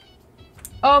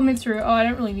 Oh, Mitsuru. Oh, I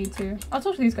don't really need to. I'll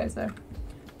talk to these guys though.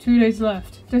 2 days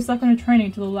left. They're stuck on a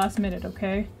training till the last minute,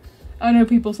 okay? I know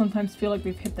people sometimes feel like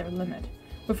they've hit their limit.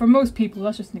 But for most people,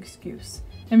 that's just an excuse.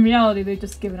 In reality, they've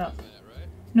just given up.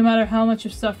 No matter how much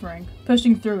you're suffering,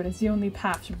 pushing through it is the only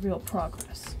path to real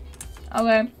progress.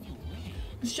 Okay.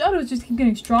 The shadows just keep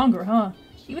getting stronger, huh?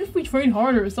 Even if we train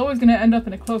harder, it's always gonna end up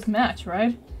in a close match,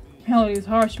 right? Reality is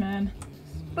harsh, man.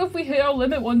 What if we hit our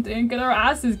limit one day and get our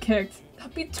asses kicked?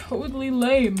 That'd be totally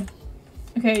lame.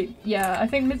 Okay, yeah, I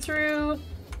think Mitsuru...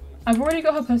 I've already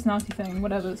got her personality thing,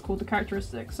 whatever it's called, the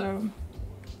characteristic, so...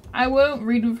 I won't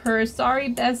read with her.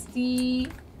 Sorry,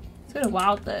 bestie. Let's go to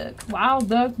Wild Duck. Wild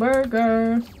Duck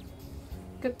Burger.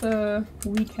 Get the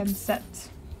weekend set.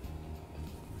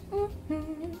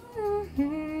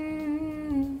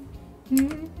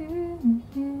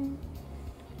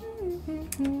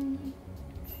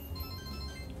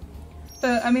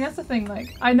 But, I mean, that's the thing,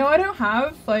 like, I know I don't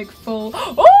have, like, full-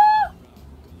 Oh!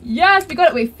 Yes, we got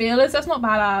it! Wait, Fearless? That's not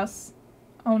badass.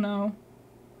 Oh no.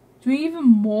 Do we need even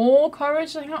more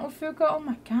courage to hang out with Fuka? Oh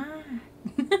my god.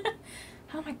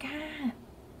 Oh my god.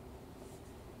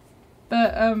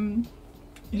 But,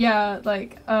 yeah,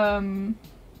 like, I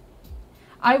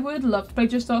would love to play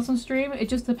Just Dance on stream. It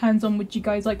just depends on would you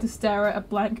guys like to stare at a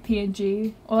blank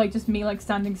PNG or like just me like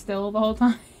standing still the whole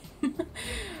time.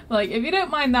 Like, if you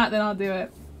don't mind that, then I'll do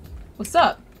it. What's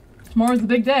up? Tomorrow's the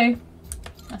big day.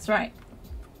 That's right.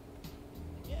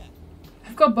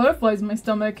 I've got butterflies in my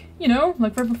stomach. You know,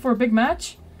 like right before a big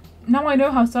match. Now I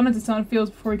know how Sanada-san feels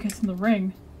before he gets in the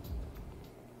ring.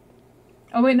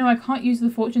 Oh wait, no, I can't use the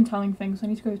fortune telling thing, so I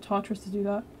need to go to Tartarus to do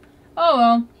that. Oh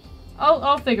well.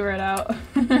 I'll figure it out.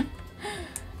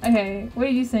 Okay, what are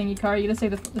you saying, Yukari? You gonna say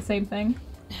the same thing?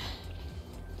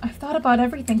 thought about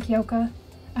everything, Kyoka.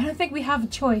 I don't think we have a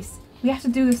choice. We have to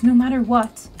do this no matter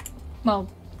what. Well,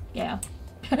 yeah.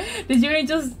 Did you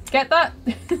just get that?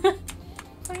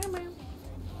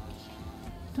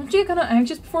 Don't you get kinda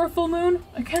anxious before a full moon?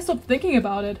 I can't stop thinking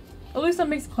about it. At least that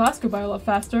makes class go by a lot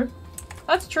faster.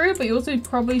 That's true, but you also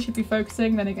probably should be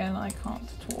focusing. Then again, I can't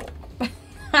talk.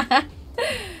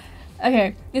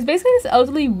 Okay, it's basically this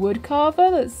elderly wood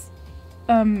carver that's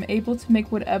able to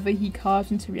make whatever he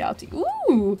carved into reality.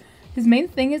 Ooh! His main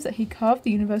thing is that he carved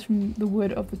the universe from the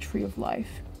wood of the tree of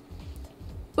life.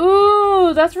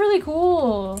 Ooh, that's really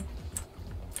cool.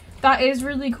 That is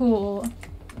really cool.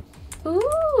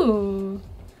 Ooh.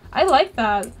 I like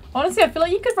that. Honestly, I feel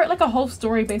like you could write like a whole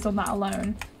story based on that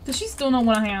alone. Does she still not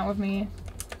want to hang out with me?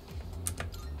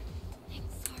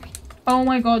 Oh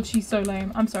my god, she's so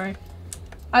lame. I'm sorry.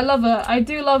 I love her. I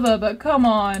do love her, but come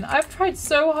on. I've tried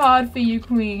so hard for you,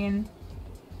 queen.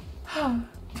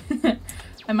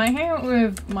 I might hang out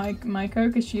with Maiko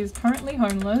because she is currently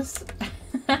homeless.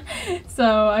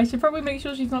 So I should probably make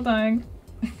sure she's not dying.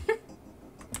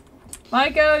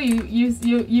 Maiko,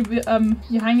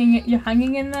 you're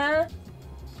hanging in there.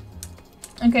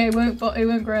 Okay, it won't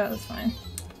grow out. That's fine.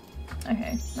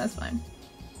 Okay, that's fine.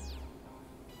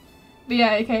 But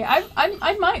yeah, okay.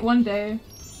 I might one day.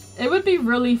 It would be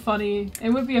really funny.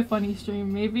 It would be a funny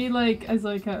stream. Maybe like as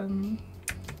like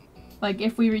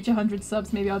if we reach 100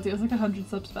 subs, maybe I'll do it as like a 100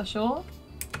 sub special.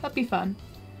 That'd be fun.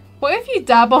 What if you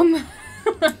dab on the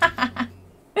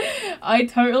I'd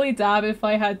totally dab if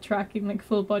I had tracking, like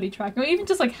full body tracking, or even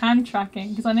just like hand tracking,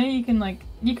 because I know you can like,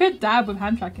 you could dab with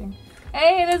hand tracking.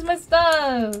 Hey, there's my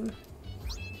stuff!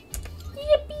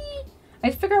 Yippee!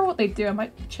 I'd figure out what they do. I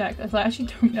might check, as I actually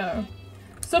don't know.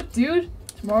 Sup, dude?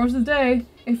 Tomorrow's the day.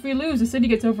 If we lose, the city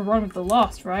gets overrun with the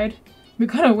lost, right? We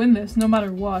gotta win this, no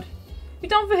matter what. You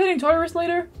down for hitting Tartarus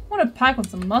later? Wanna pack on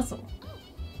some muscle.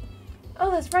 Oh,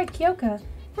 that's right, Kyoka.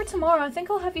 For tomorrow, I think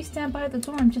I'll have you stand by at the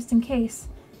dorm just in case.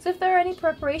 So if there are any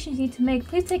preparations you need to make,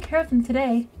 please take care of them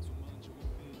today.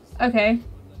 Okay.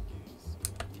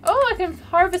 Oh, I can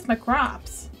harvest my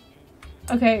crops.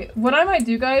 Okay, what I might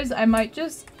do, guys, I might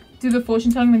just do the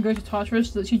fortune telling and go to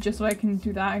Tartarus just so I can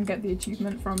do that and get the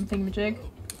achievement from Thingamajig.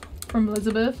 From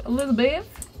Elizabeth.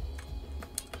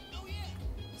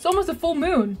 It's almost a full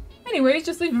moon. Anyways,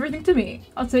 just leave everything to me.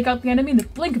 I'll take out the enemy in the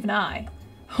blink of an eye.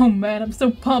 Oh man, I'm so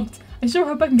pumped. I sure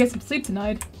hope I can get some sleep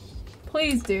tonight.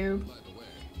 Please do.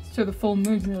 So the full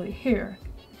moon's nearly here.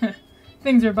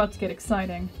 Things are about to get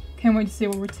exciting. Can't wait to see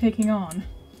what we're taking on.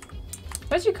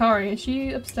 Where's Yukari? Is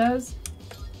she upstairs?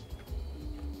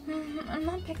 I'm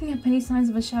not picking up any signs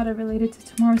of a shadow related to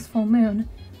tomorrow's full moon.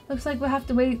 Looks like we'll have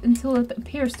to wait until it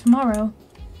appears tomorrow.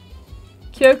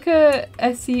 Kyoka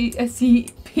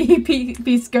Xiavon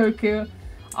beats Goku.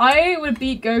 I would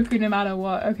beat Goku no matter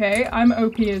what, okay? I'm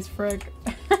OP as frick.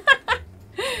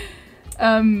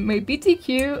 Wait,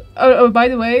 BTQ. Oh, by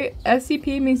the way,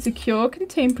 SCP means secure,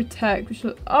 contain, protect. Which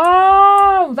was,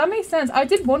 oh, that makes sense. I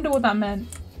did wonder what that meant.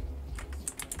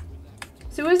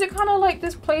 So is it kind of like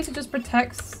this place that just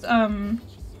protects a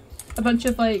bunch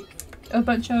of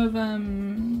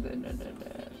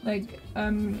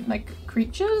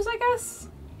creatures, I guess?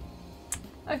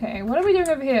 Okay, what are we doing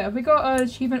over here? Have we got an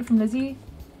achievement from Lizzie?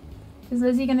 Is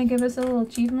Lizzie gonna give us a little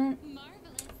achievement?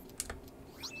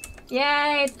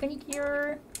 Yay, thank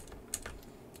you.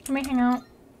 Can we hang out?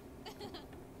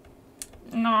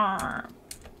 Nah.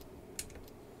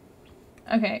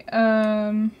 Okay,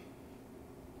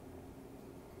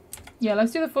 yeah,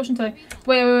 let's do the fortune telling.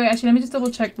 Wait, actually, let me just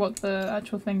double check what the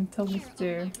actual thing tells us to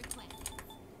do.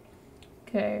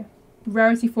 Okay.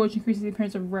 Rarity fortune increases the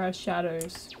appearance of rare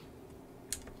shadows.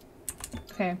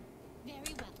 Okay.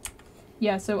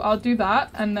 Yeah, so I'll do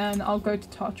that, and then I'll go to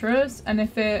Tartarus, and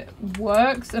if it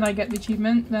works and I get the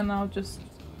achievement, then I'll just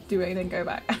do it and then go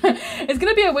back. It's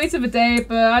gonna be a waste of a day,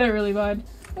 but I don't really mind.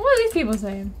 What are these people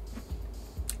saying?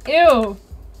 Ew!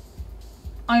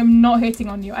 I'm not hitting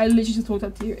on you. I literally just talked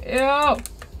up to you. Ew!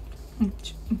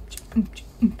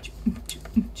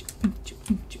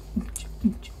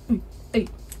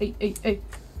 Hey.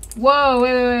 Whoa,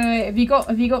 wait. Have you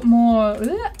got more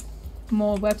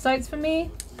websites for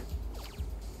me?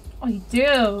 Oh, you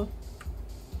do.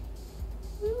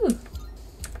 Ooh.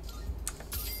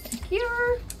 Thank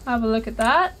you. Have a look at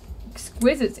that.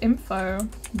 Exquisite info.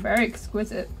 Very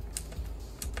exquisite.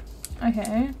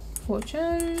 Okay.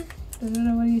 Fortune. What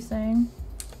are you saying?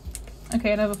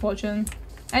 Okay, another fortune.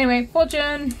 Anyway,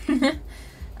 fortune!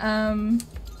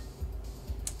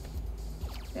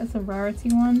 That's a rarity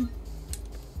one.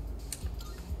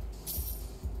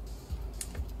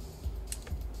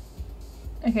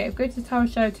 Okay, go to Tower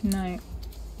Shadow tonight.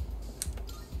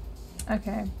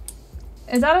 Okay.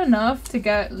 Is that enough to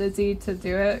get Lizzie to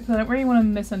do it? Because I don't really want to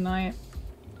miss a night.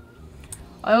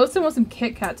 I also want some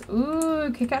Kit Kats.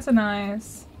 Ooh, Kit Kats are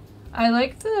nice. I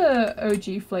like the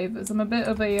OG flavors. I'm a bit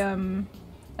of a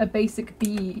basic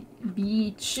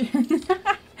beach.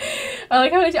 I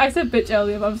like how I said bitch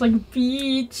earlier, but I was like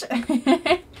beach.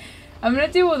 I'm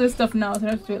gonna do all this stuff now, so I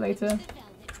don't have to do it later.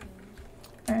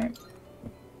 Alright.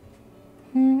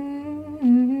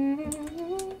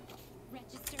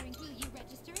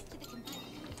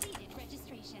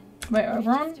 Wait,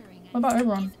 Oberon? What about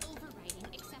Oberon?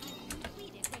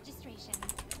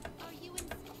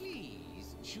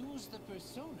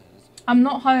 I'm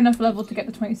not high enough level to get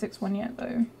the 26 one yet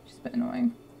though, which is a bit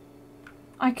annoying.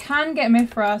 I can get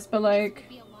Mithras, but like...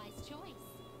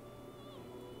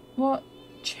 What?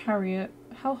 Chariot.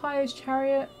 How high is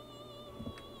Chariot?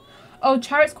 Oh,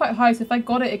 Chariot's quite high, so if I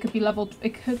got it, it could be leveled.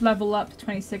 It could level up to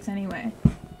 26 anyway.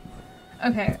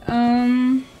 Okay,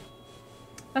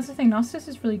 that's the thing, Narcissus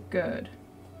is really good.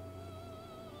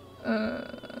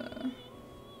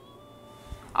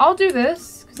 I'll do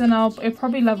this, because then it'll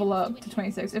probably level up to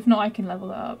 26. If not, I can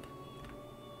level it up.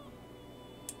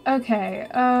 Okay,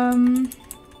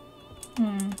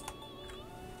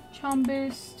 Charm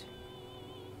boost.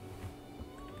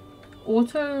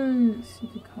 Auto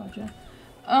Supercarja.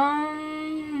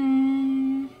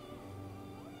 I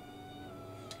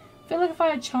feel like if I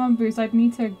had Charm boost, I'd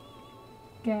need to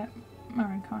get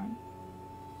Marinkind.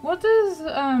 What does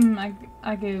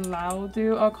Agilao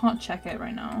do? Oh, I can't check it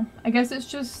right now. I guess it's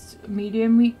just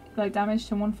medium weak, like damage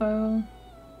to one foe.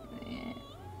 Yeah.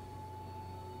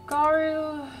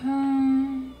 Garu.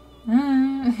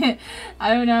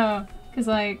 I don't know, cause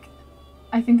like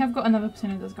I think I've got another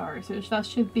person who does Garu, so that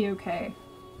should be okay.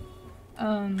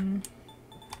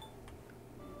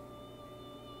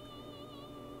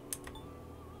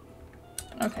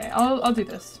 Okay, I'll do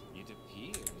this.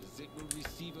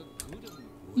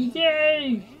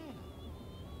 Yay!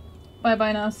 Bye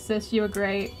bye Narcissus, you were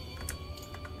great.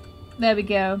 There we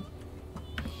go.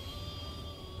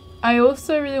 I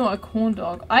also really want a corn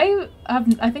dog. I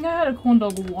think I had a corn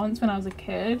dog once when I was a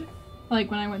kid,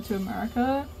 like when I went to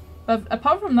America. But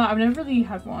apart from that, I've never really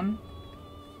had one.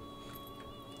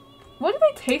 What do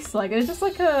they taste like? It's just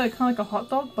like a kind of like a hot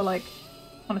dog, but like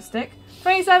on a stick.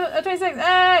 27, 26.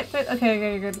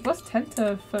 Okay, good. What's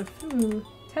Tentarafu?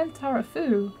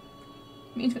 Tentarafu.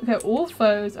 Okay, all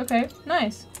foes. Okay,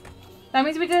 nice. That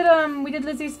means we did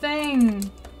Lizzie's thing.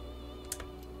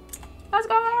 Let's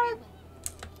go.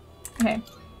 Okay.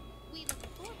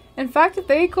 In fact, if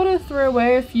they gotta throw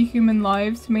away a few human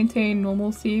lives to maintain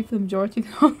normalcy for the majority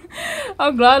of them,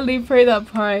 I'll gladly pay that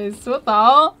price. What the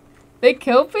hell? They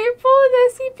kill people in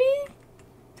SCP?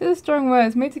 To the strong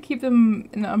words, made to keep them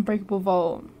in the unbreakable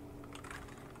vault.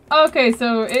 Okay,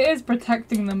 so it is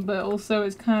protecting them, but also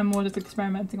it's kind of more just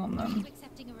experimenting on them.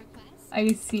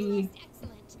 I see.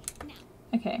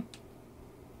 Okay.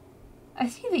 I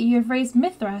see that you have raised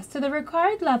Mithras to the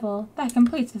required level. That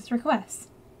completes this request.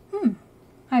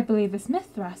 I believe this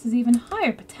Mithras has even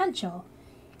higher potential.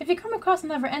 If you come across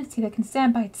another entity that can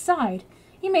stand by its side,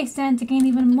 you may stand to gain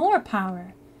even more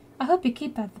power. I hope you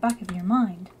keep that at the back of your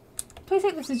mind. Please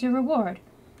take this as your reward.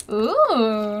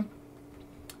 Ooh!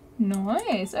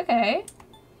 Nice, okay.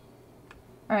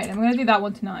 Alright, I'm gonna do that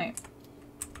one tonight.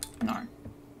 No.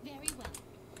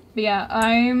 But yeah,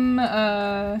 I'm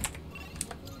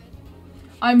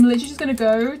literally just gonna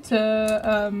go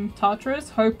to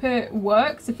Tartarus, hope it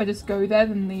works. If I just go there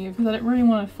then leave, because I don't really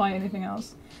want to fight anything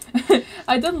else.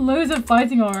 I've done loads of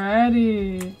fighting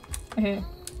already. Okay,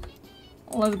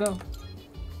 let's go.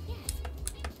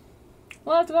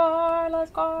 Let's go,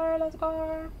 let's go, let's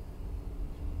go.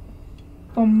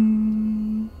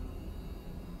 Boom.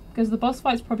 Because the boss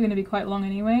fight's probably gonna be quite long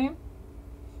anyway.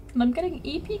 And I'm getting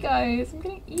EP, guys. I'm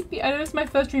getting EP. I know it's my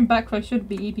first stream back, so I should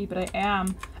be EP, but I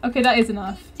am. Okay, that is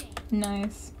enough.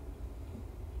 Nice.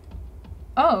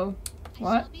 Oh.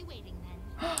 What?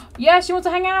 Yeah, she wants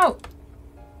to hang out!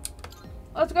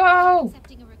 Let's go!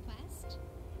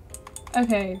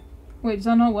 Okay. Wait, does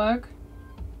that not work?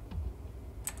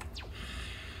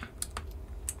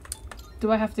 Do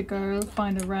I have to go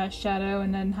find a rare shadow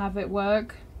and then have it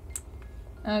work?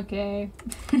 Okay.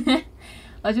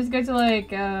 Let's just go to like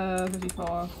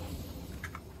 54.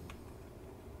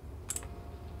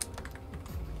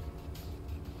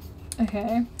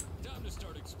 Okay.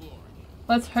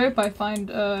 Let's hope I find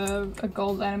a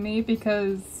gold enemy,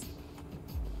 because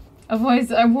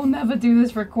otherwise I will never do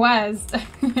this request.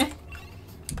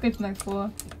 Go to the next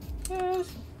floor.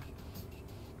 Yes.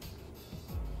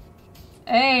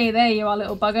 Hey, there you are,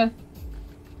 little bugger.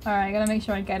 Alright, gotta make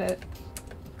sure I get it.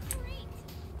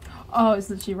 Oh, it's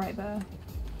literally right there.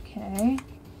 Okay.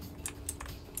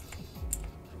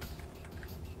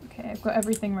 Okay, I've got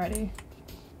everything ready.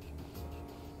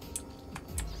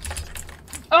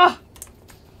 Oh!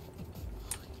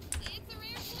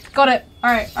 Got it!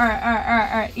 Alright, alright, alright,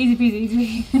 alright, alright. Easy peasy,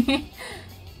 easy peasy.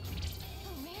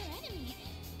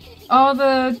 Oh,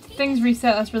 the things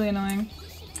reset, that's really annoying.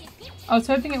 I was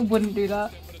hoping it wouldn't do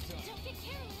that.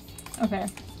 Okay.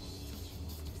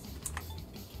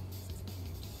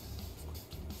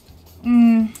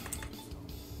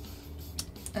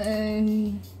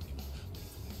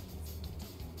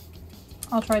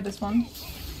 I'll try this one.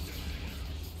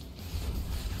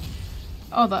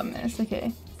 Oh, that missed. Okay.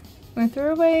 I'm gonna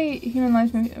throw away human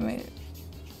lives.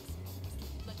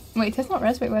 Wait, test not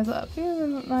rest. Wait, where's that?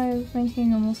 Human lives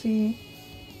making, and we'll see.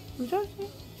 Wait,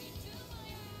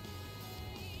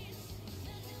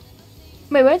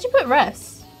 where'd you put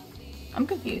rest? I'm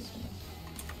confused.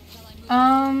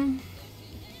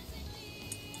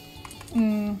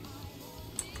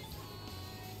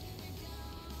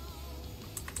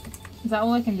 Is that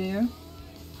all I can do?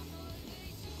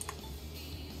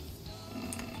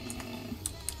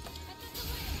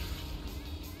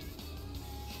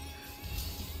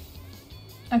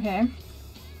 Okay.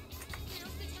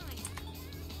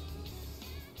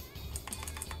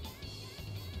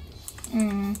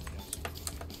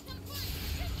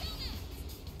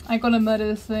 I gotta murder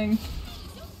this thing.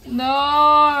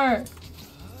 No!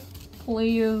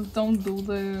 Please don't do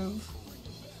this.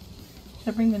 Should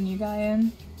I bring the new guy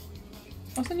in?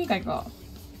 What's the new guy got?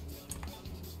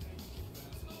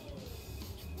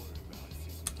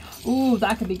 Ooh,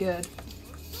 that could be good.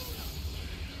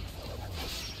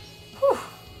 Whew.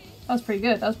 That was pretty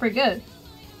good. That was pretty good.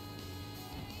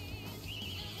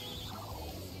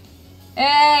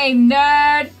 Hey,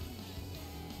 nerd!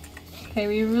 Okay,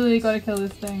 we really gotta kill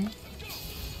this thing.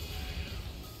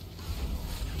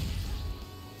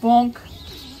 Bonk.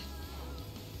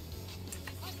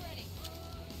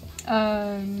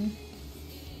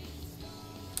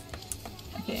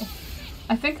 Okay.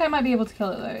 I think I might be able to kill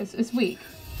it though. It's weak.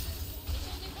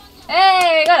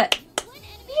 Hey, got it!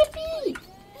 Yippee!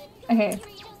 Okay.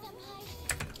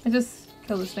 I just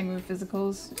kill this thing with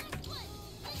physicals.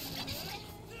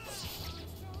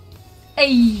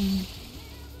 Hey!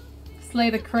 Slay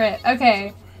the crit.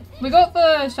 Okay. We got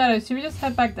the shadows. Should we just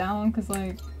head back down? Cause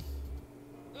like...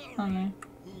 I don't know.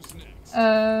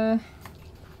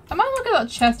 I might look at that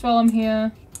chest while I'm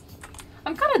here.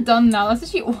 I'm kind of done now. That's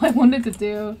actually all I wanted to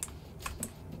do.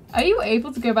 Are you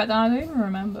able to go back down? I don't even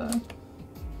remember.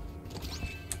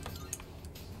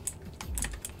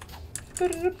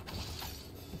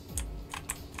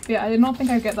 Yeah, I did not think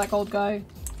I'd get that gold guy.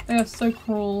 They are so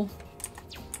cruel.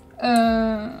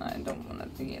 I don't want to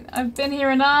be in. I've been here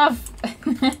enough!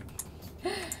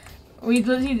 We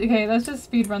literally- okay, let's just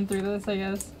speed run through this, I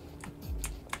guess.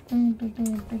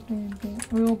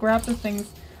 We will grab the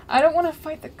things. I don't want to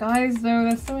fight the guys though,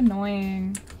 they're so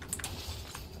annoying.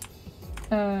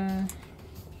 Careful.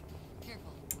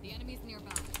 The enemy's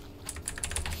nearby.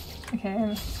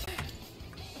 Okay.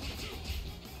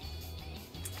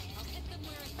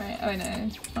 Alright, oh no,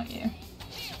 not you.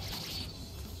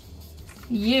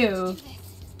 You!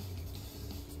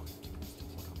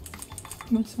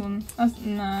 Which one? That's-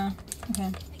 nah.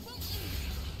 Okay.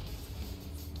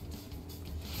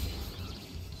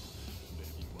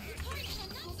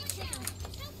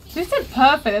 They said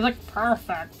perfect, it's like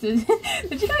perfect. Did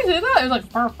you guys hear that? It was like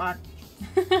perfect.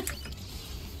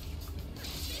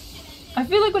 I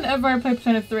feel like whenever I play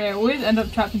Persona 3 I always end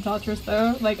up trapped in Tartarus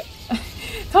though. Like,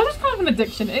 Tartarus is kind of an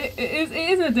addiction. It is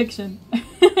an addiction.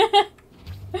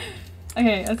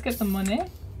 Okay, let's get the money.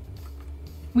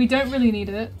 We don't really need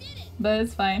it, but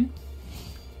it's fine.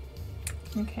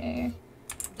 Okay.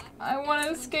 I want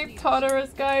to escape Tartarus,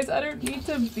 guys. I don't need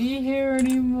to be here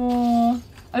anymore.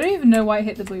 I don't even know why I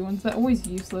hit the blue ones. They're always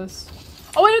useless.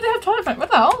 Oh wait, no, they have Hierophant. What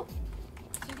the hell?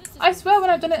 I swear when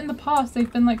I've done it in the past,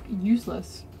 they've been like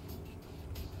useless.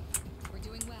 We're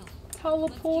doing well.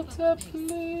 Teleporter,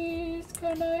 please.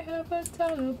 Can I have a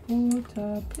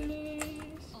teleporter, please?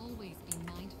 Always be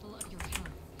mindful of your health.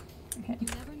 Okay. You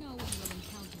never know when you'll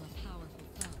encounter a powerful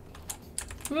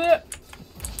foe. Blech.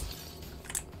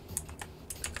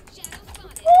 Shadow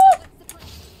spotted. Oh! What's the plan?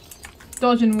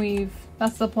 Dodge and weave.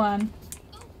 That's the plan.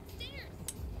 Oh, stairs.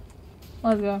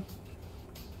 Let's go.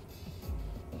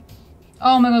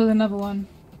 Oh my god, there's another one.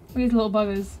 Look at these little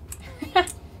buggers.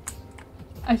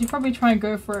 I should probably try and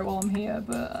go for it while I'm here,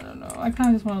 but I don't know. I kind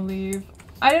of just want to leave.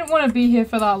 I didn't want to be here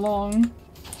for that long.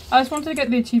 I just wanted to get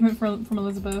the achievement from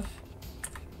Elizabeth.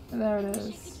 But there it I is. could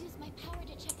use my power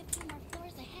to check a few more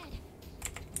floors ahead.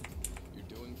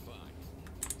 You're doing fine.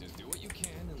 Just do what you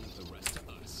can and leave the rest to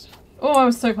us. Oh, I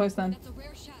was so close then. That's a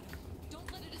rare shadow.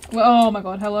 Don't let it escape. Well, oh my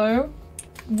god, hello?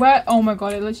 Where? Oh my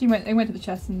god, it literally went to the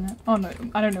chest and oh no,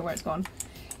 I don't know where it's gone.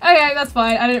 Okay, that's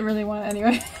fine. I didn't really want it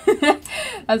anyway.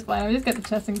 That's fine. I'll just get the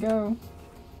chest and go.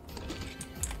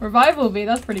 Revival V,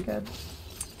 that's pretty good.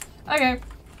 Okay.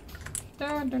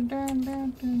 Dun, dun, dun,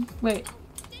 dun, dun. Wait.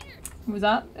 Was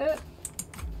that it?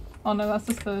 Oh no, that's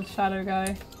just the shadow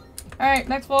guy. Alright,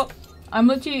 next floor. I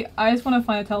just want to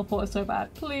find a teleporter so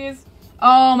bad. Please.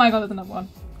 Oh my god, there's another one.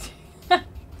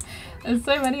 There's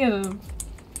so many of them.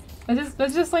 They're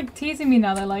just like teasing me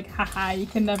now. They're like, haha, you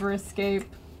can never escape.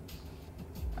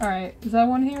 Alright, is that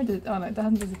one here? Oh no, that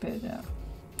hasn't disappeared yet.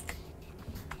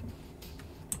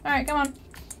 Alright, come on.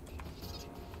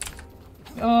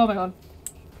 Oh my god.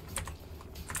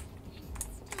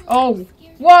 Oh!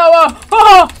 Whoa, whoa!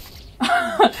 Oh!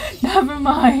 Never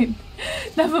mind.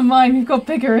 Never mind, we've got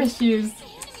bigger issues.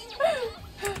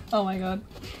 Oh my god.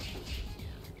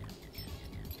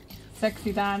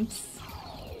 Sexy dance.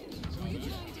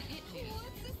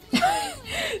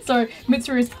 Sorry,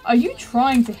 Mitsuru, are you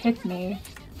trying to hit me?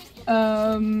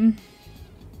 I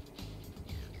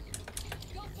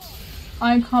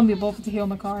can't be bothered to heal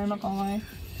my car, I'm not gonna lie.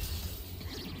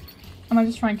 I might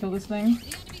just try and kill this thing.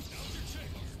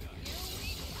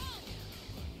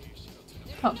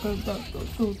 Oh,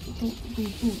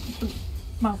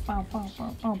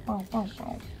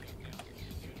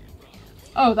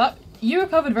 that you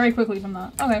recovered very quickly from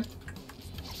that. Okay.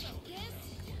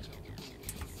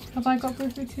 Have I got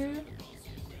Goofy too?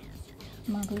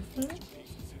 Am I Goofy?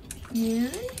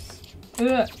 Yes.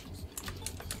 Ugh.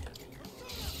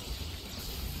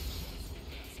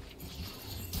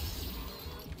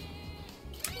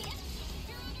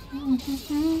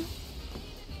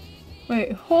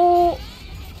 Wait, ho?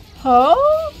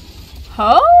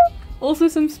 Also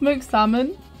some smoked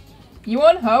salmon? You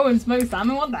want ho and smoked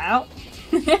salmon? What the hell?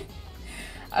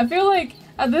 I feel like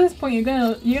at this point you're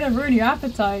gonna ruin your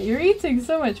appetite. You're eating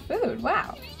so much food.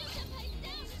 Wow.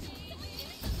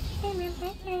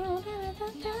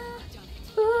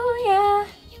 Ooh yeah.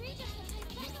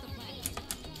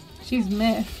 She's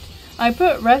miffed. I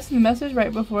put rest in the message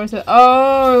right before I said,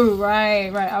 oh,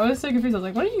 right. I was so confused. I was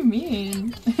like, what do you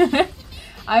mean?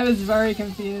 I was very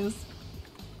confused.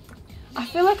 I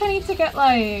feel like I need to get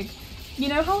like, you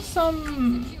know how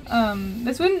some,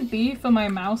 this wouldn't be for my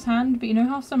mouse hand, but you know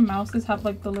how some mouses have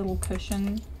like the little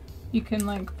cushion you can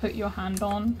like put your hand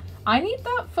on? I need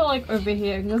that for like over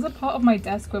here, because there's a part of my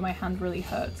desk where my hand really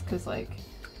hurts, because like,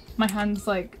 my hand's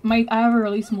like, I have a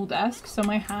really small desk, so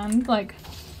my hand like,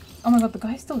 oh my god, the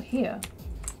guy's still here.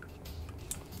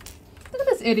 Look at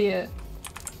this idiot.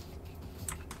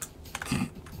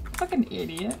 Fucking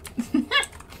idiot.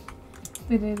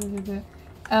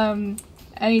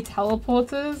 Any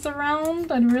teleporters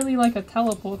around? I'd really like a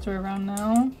teleporter around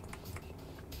now.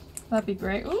 That'd be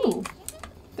great. Ooh,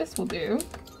 this will do.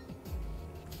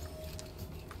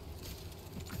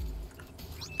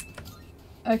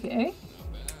 Okay.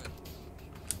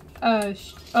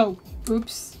 Oh,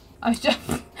 oops. I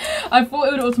thought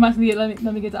it would automatically let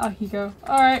me get to Akiko.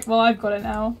 Alright, well I've got it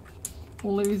now.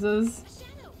 Losers.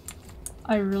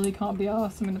 I really can't be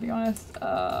arsed, I'm gonna be honest.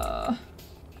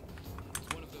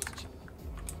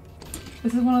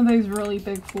 This is one of those really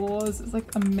big floors. It's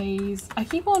like a maze. I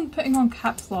keep on putting on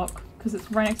caps lock because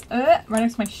it's right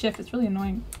next to my shift. It's really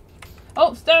annoying.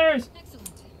 Oh, stairs!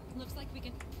 Excellent. Looks like we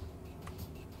can.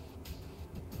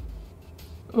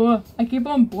 Ugh, I keep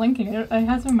on blinking. It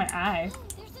has in my eye. Oh,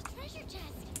 there's a treasure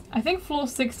chest. I think floor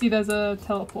 60 there's a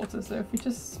teleporter, so if we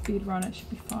just speed run it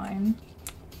should be fine.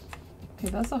 Okay,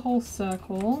 that's a whole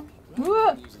circle.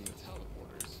 Rather than using the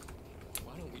teleporters,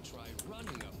 why don't we try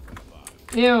running up from above?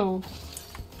 Ew.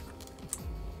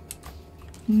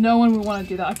 No one would want to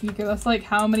do that, Akiko. That's like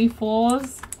how many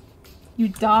floors? You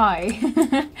die.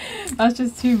 That's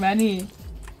just too many.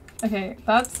 Okay,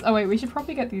 that's... Oh wait, we should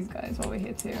probably get these guys while we're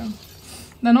here too.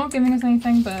 They're not giving us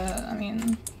anything, but I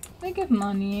mean, they give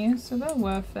money, so they're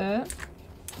worth it.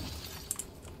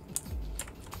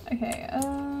 Okay,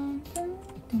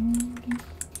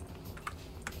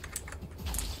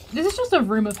 this is just a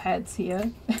room of heads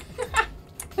here.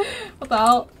 What the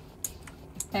hell?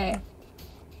 Hey.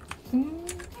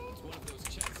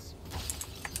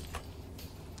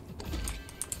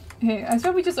 Okay, I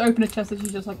swear we just open a chest that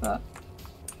she's just like that.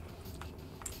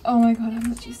 Oh my god, I'm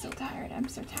literally so tired. I'm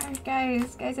so tired,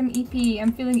 guys. Guys, I'm EP.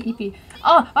 I'm feeling EP.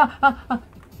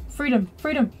 Freedom,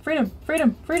 freedom, freedom,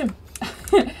 freedom, freedom.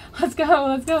 Let's go,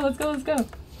 let's go, let's go, let's go.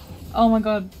 Oh my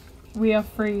god, we are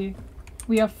free.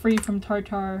 We are free from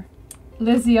Tartar.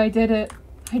 Lizzie, I did it.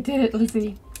 I did it,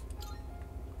 Lizzie.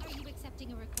 Are you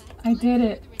accepting a request? I did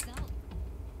it. The result.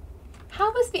 How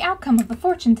was the outcome of the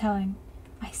fortune telling?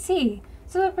 I see.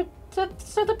 So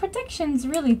the predictions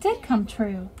really did come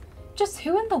true. Just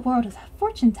who in the world is a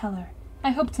fortune teller?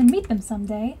 I hope to meet them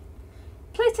someday.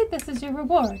 Please take this as your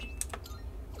reward.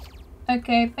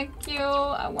 Okay, thank you.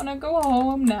 I want to go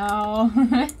home now.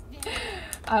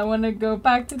 I want to go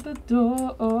back to the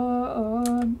door.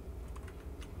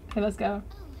 Okay, let's go.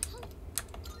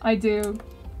 I do.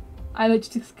 I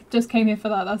literally just came here for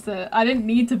that, that's it. I didn't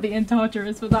need to be in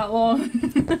Tartarus for that long.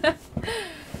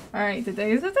 Alright,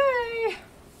 today's the day.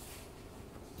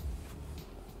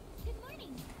 Good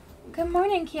morning. Good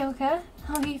morning, Kyoka.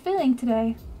 How are you feeling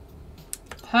today?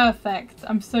 Perfect.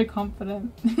 I'm so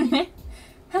confident.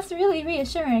 That's really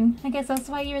reassuring. I guess that's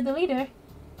why you're the leader.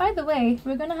 By the way,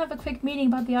 we're gonna have a quick meeting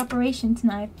about the operation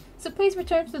tonight, so please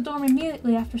return to the dorm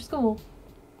immediately after school.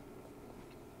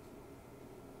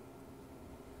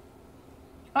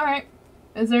 Alright.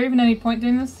 Is there even any point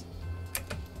doing this?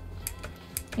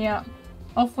 Yeah.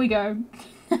 Off we go.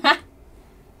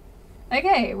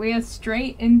 Okay, we are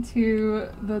straight into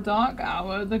the dark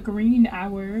hour, the green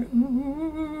hour.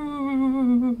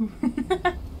 Ooh. Any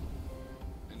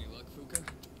luck, Fuka?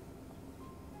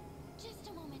 Just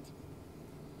a moment.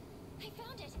 I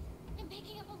found it. I'm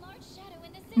picking up a large shadow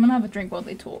in the city. I'm gonna have a drink while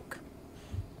they talk.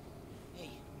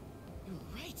 Hey, you're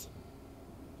right.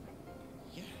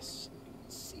 Yes,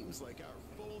 seems like our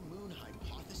full moon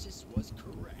hypothesis was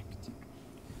correct.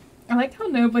 I like how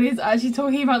nobody's actually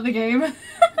talking about the game.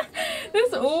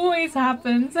 This always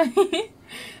happens. That's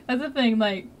the thing,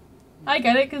 like, I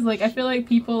get it because, like, I feel like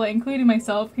people, like, including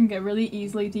myself, can get really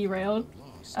easily derailed.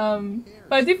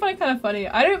 But I do find it kind of funny.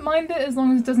 I don't mind it as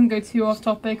long as it doesn't go too off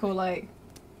topic or,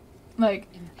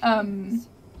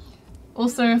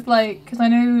 also if, like, because I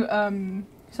know,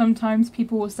 sometimes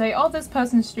people will say, oh, this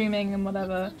person's streaming and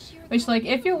whatever. Which, like,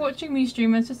 if you're watching me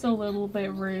stream, it's just a little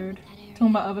bit rude talking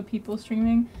about other people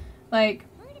streaming. Like,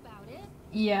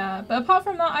 yeah, but apart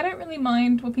from that, I don't really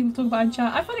mind what people talk about in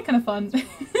chat. I find it kind of fun.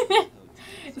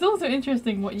 It's also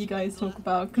interesting what you guys talk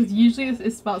about, because usually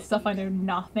it's about stuff I know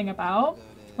nothing about.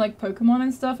 Like Pokemon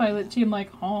and stuff, I literally am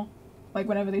like, huh? Like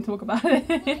whenever they talk about it.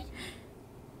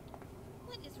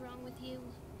 What is wrong with you?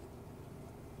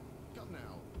 Come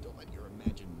now, don't let your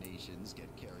imaginations get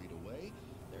carried away.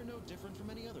 They're no different from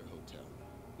any other hotel.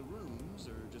 The rooms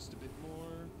are just a bit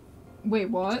more... Wait,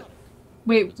 what?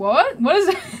 Wait, what? What is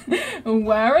it?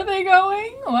 Where are they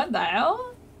going? What the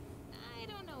hell? I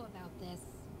don't know about this.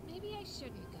 Maybe I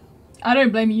shouldn't go. I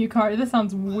don't blame you, Yukari. This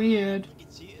sounds weird. Look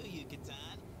at you,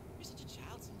 Yucatan. You're such a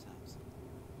child sometimes.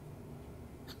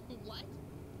 What?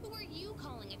 Who are you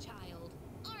calling a child?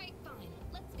 Alright, fine.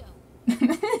 Let's go.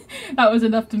 That was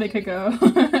enough to make her go. For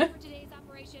today's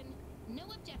operation, no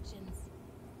objections.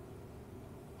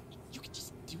 You could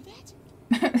just do that?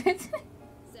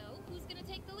 So, who's gonna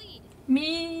take the lead?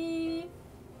 Me.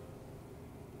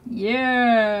 I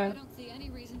Yeah. don't see any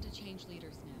reason to change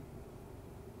leaders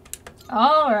now.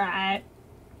 Alright.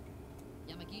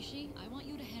 Yamagishi, I want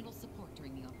you to handle support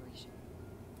during the operation.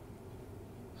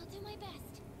 I'll do my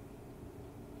best.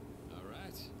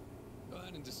 Alright, go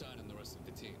ahead and decide on the rest of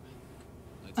the team.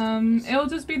 Let's do this. It'll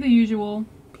just be the usual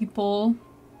people.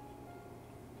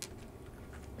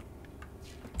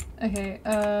 Okay,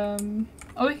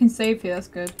 oh, we can save here, that's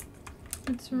good.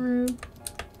 It's rude.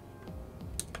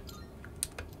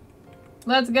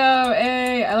 Let's go!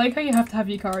 Hey! I like how you have to have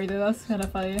Yukari though, that's kind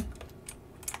of funny.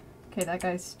 Okay, that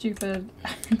guy's stupid.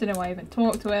 I don't know why I even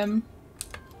talked to him.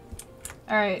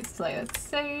 Alright, so let's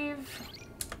save.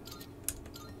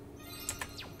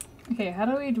 Okay, how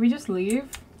do we just leave?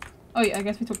 Oh yeah, I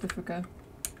guess we talked to Fuka.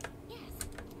 Yes.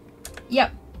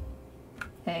 Yep.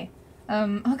 Hey.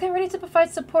 I'll get ready to provide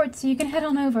support so you can head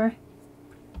on over.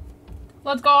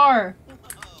 Let's go!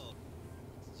 Whoa,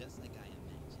 it's just like I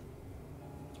imagined.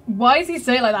 Why does he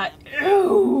say it like that?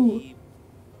 Ew!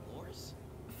 Horse?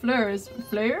 Fleurs?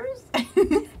 Fleurs?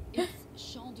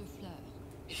 It's Champ de Fleurs.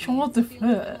 It Champ means de field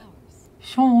of Fleurs. flowers.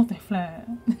 Champ de fleurs.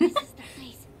 This is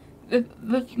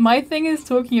the place. My thing is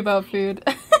talking about food.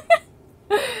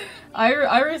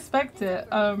 I respect it.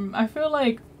 I feel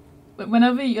like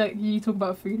whenever you talk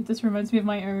about food, it just reminds me of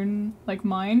my own like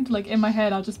mind. Like in my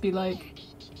head, I'll just be like,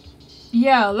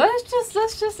 yeah, let's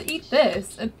just eat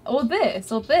this or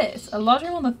this or this. A large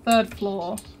room on the 3rd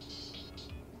floor.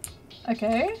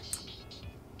 Okay.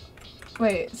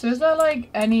 Wait, so is there like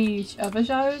any other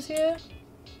shadows here?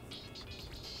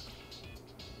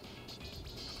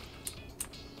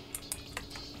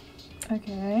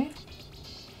 Okay.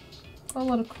 Got a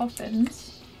lot of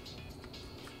coffins.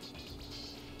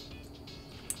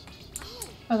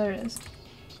 Oh, there it is.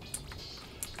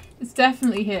 It's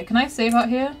definitely here. Can I save out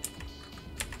here?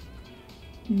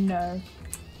 No.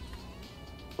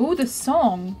 Ooh, the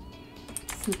song.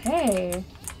 Slay.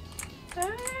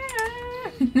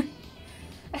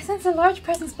 I sense a large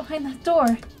presence behind that door.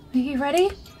 Are you ready?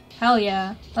 Hell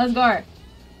yeah. Let's go.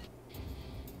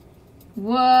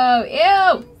 Whoa.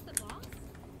 Ew. The boss?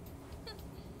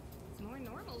 It's more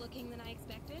normal looking than I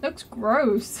expected. Looks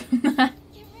gross. Get ready,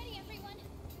 everyone.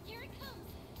 Here it comes.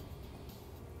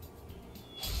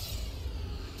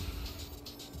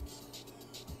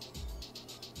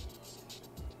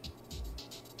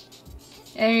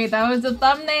 Hey, that was the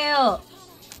thumbnail.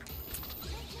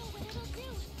 Let's know what it'll do.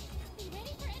 Be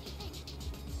ready for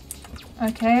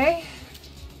anything. Okay.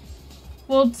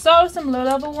 We'll start with some low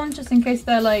level ones just in case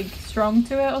they're like strong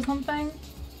to it or something.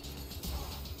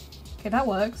 Okay, that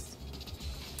works.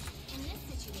 In this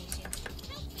situation,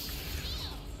 help me.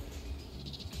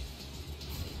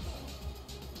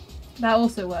 That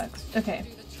also works. Okay.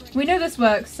 We know this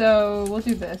works, so we'll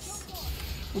do this.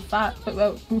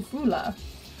 Ufula.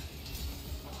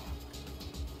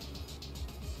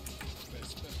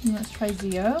 Let's try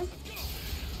Zio.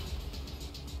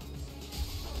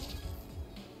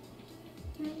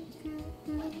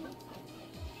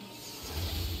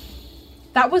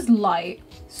 That was light,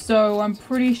 so I'm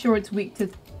pretty sure it's weak to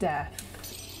death.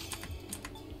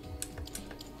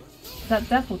 Is that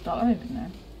death or dark? I don't even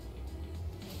know.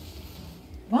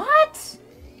 What?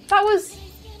 That was...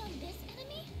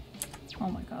 Oh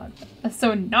my god. That's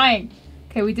so annoying.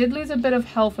 Okay, we did lose a bit of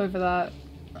health over that.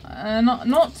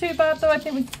 Not too bad though. I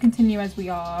think we can continue as we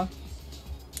are.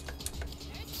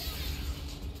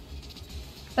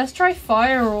 Let's try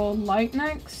fire or light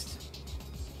next.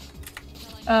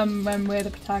 When we're the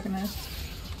protagonist.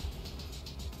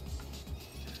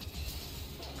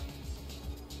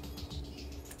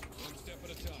 One step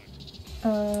at a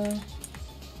time.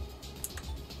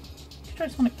 Try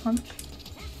Sonic Punch.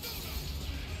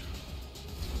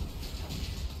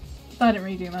 That didn't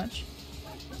really do much.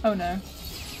 Oh no.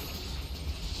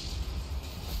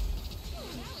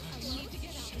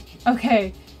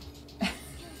 Okay.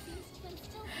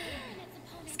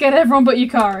 Scared everyone but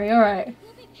Yukari, alright. You'll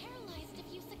be paralyzed if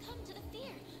you succumb to the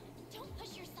fear. Don't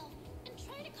push yourself and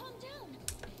try to calm down.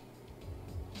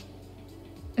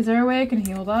 Is there a way I can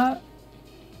heal that?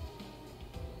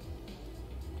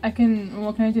 I can,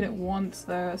 well, can I do it once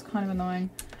though? It's kind of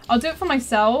annoying. I'll do it for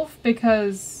myself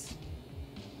because...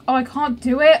 Oh, I can't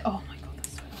do it? Oh my god,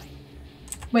 that's so annoying.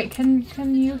 Wait,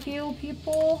 can you heal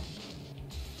people?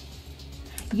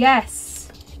 Yes!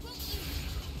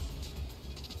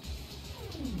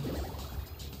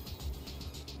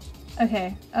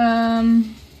 Okay,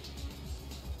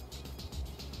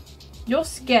 you're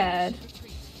scared.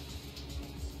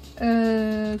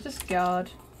 Just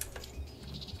guard.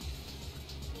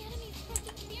 The enemy's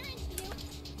poking fear into you.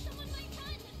 Someone might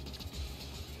run.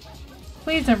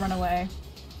 Please don't run away.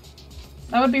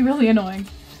 That would be really annoying.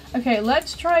 Okay,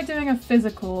 let's try doing a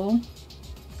physical.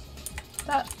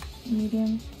 That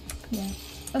medium? Yeah.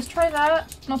 Let's try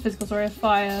that. Not physical, sorry, a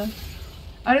fire.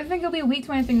 I don't think he'll be weak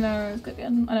to anything though. It's gonna be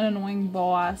an annoying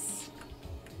boss.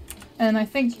 And I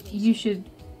think you should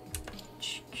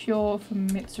cure for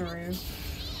Mitsuru.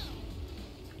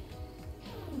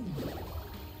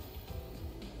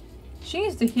 She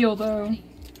needs to heal though.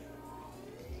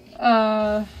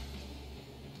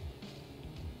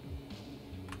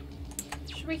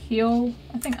 Should we heal?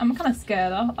 I think I'm kind of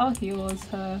scared. I'll heal as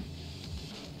her.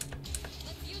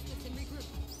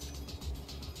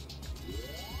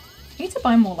 I need to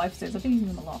buy more life stones. I've been using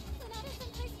them a lot.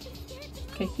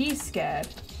 Okay, he's scared.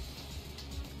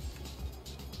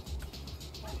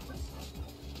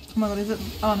 Oh my god, is it?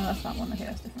 Oh no, that's that one. Okay,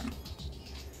 that's different.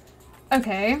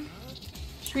 Okay.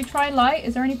 Should we try light?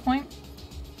 Is there any point?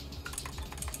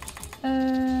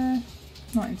 Not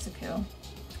insta-kill.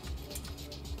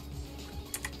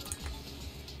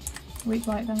 Weak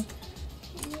light then.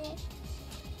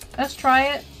 Let's try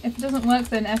it. If it doesn't work,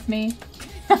 then F me.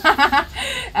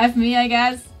 F me, I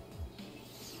guess.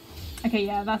 Okay,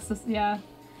 yeah, that's just, yeah.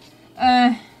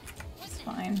 It's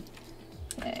fine.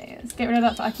 Okay, let's get rid of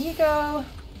that for Akihiko.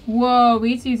 Whoa,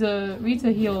 we need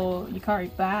to heal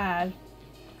Yukari bad.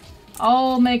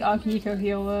 I'll make Akihiko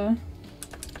heal her.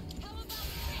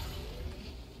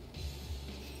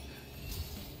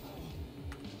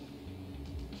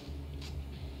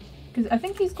 Because I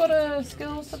think he's got a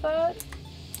skill for that.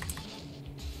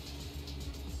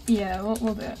 Yeah, we'll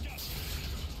do it.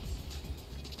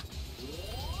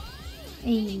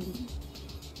 Hey.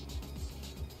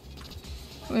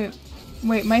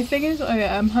 Wait, my thing is, okay,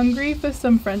 I'm hungry for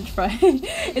some french fries.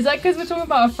 Is that because we're talking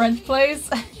about a French place?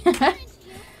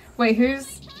 Wait,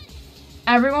 who's?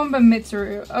 Everyone but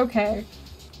Mitsuru. Okay.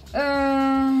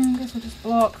 I guess I'll just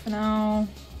block for now.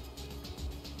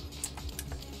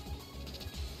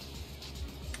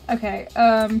 Okay,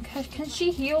 can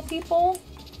she heal people?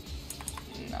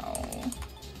 No.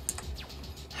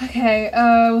 Okay,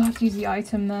 we'll have to use the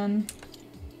item then.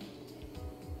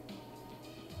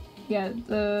 Yeah,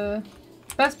 the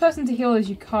best person to heal is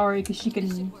Yukari because she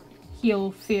can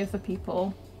heal fear for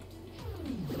people.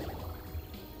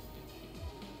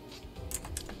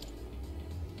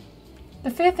 The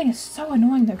fear thing is so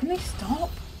annoying though, can they stop?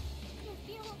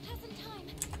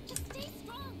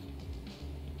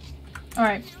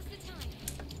 Alright.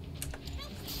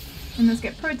 And let's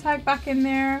get Pro Tag back in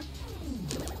there.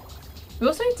 We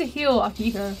also need to heal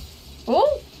Akiko.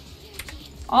 Oh!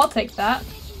 I'll take that.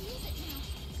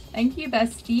 Thank you,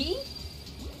 bestie.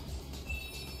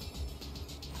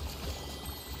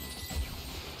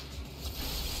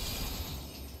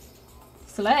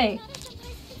 Slay.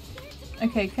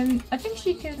 Okay, I think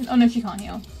she can, oh no, she can't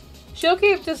heal. She'll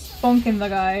keep just bonking the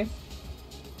guy.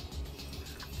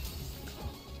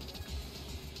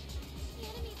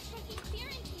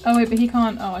 Oh wait, but he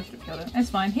can't, oh I should have killed him. It's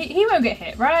fine, he won't get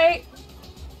hit, right?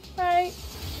 Right?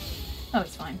 Oh,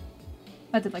 it's fine.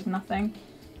 That did like nothing.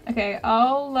 Okay,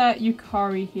 I'll let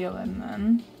Yukari heal him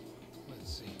then.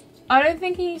 Let's see. I don't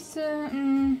think he's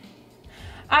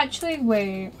actually,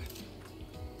 wait.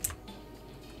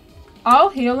 I'll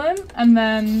heal him and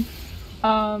then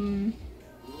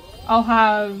I'll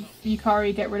have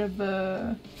Yukari get rid of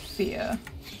the fear.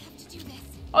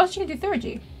 Oh, she can do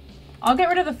Thurgy. I'll get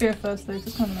rid of the fear first though, 'cause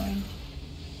it's kind of annoying.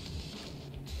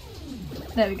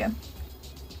 There we go.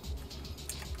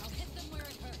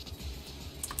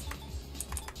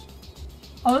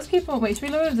 Oh, let's keep on. Wait, should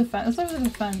we lower the defense? Let's lower the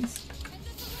defense.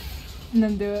 And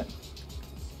then do it.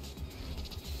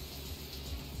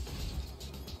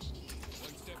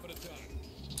 One step at a time.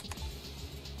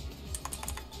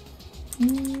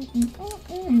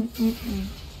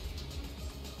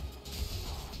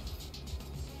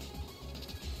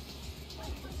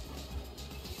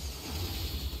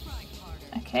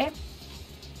 Okay.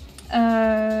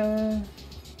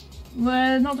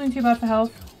 We're not doing too bad for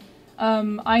health.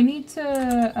 I need to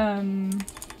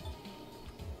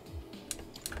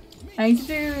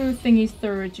do Thingy's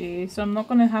Thurgy, so I'm not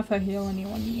gonna have her heal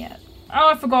anyone yet. Oh,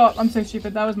 I forgot! I'm so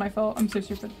stupid. That was my fault. I'm so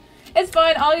stupid. It's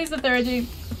fine. I'll use the Thurgy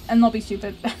and not be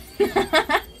stupid.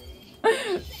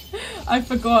 I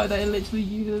forgot that it literally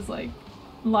uses like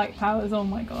light powers. Oh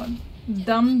my god.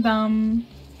 Dum dum.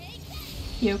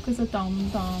 Kyoka's a dum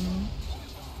dum.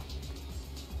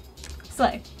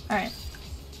 Slay. Alright.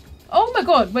 Oh my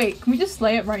god, wait, can we just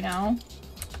slay it right now?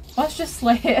 Let's just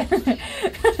slay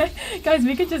it. Guys,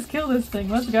 we could just kill this thing.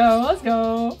 Let's go, let's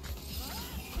go.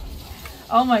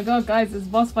 Oh my god, guys, this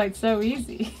boss fight's so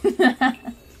easy.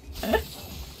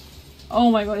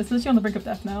 Oh my god, it's literally on the brink of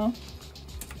death now.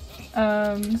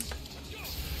 Well,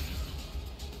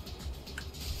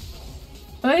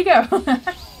 there you go.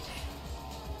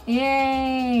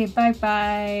 Yay, bye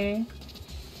bye.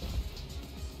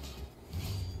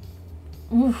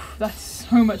 Oof, that's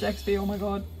so much XP, oh my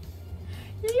god.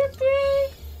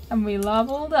 Yippee! And we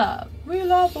leveled up. We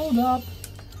leveled up.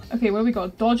 Okay, where we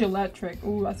got? Dodge electric.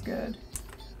 Ooh, that's good.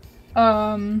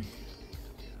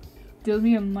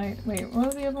 Delirium light. Wait, what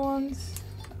are the other ones?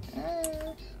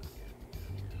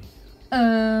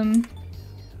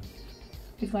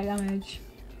 Big light damage.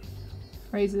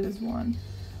 Raises one.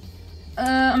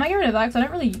 I might get rid of that because I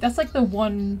don't really. That's like the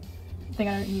one thing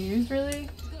I don't use really.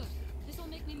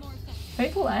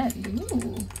 Fatal end.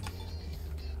 Ooh.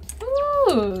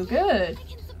 Ooh, good.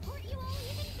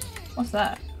 What's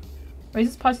that?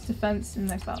 Raises party's defense in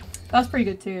the next battle. That's pretty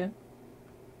good too.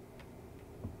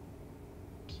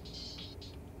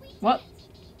 What?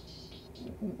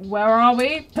 Where are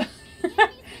we?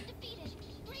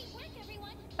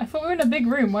 I thought we were in a big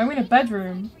room. Why are we in a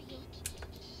bedroom?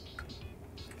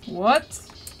 What?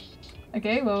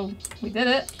 Okay, well, we did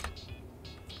it.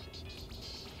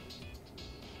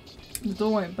 The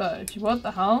door won't budge. What the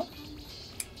hell?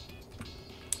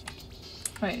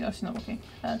 Wait, oh, she's not working.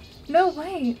 No,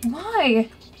 wait, why?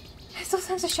 I still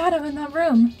sense a shadow in that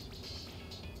room.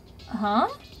 Huh?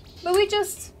 But we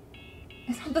just...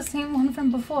 It's not the same one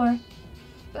from before.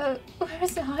 But where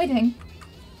is it hiding?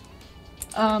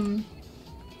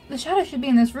 The shadow should be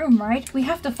in this room, right? We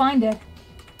have to find it.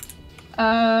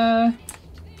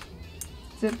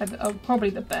 Is it by the, oh,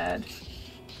 probably the bed.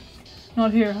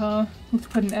 Not here, huh? Let's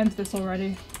put an end to this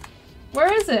already.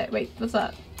 Where is it? Wait, what's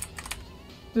that?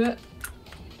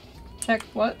 Check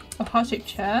what? A heart-shaped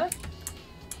chair?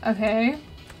 Okay.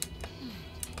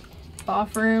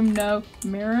 Bathroom, no.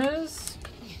 Mirrors?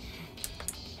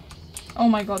 Oh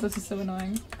my god, this is so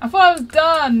annoying. I thought I was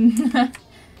done!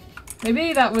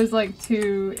 Maybe that was like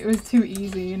it was too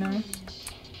easy, you know?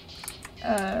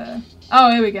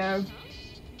 Oh, here we go.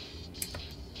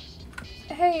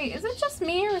 Hey, is it just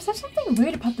me or is there something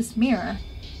weird about this mirror?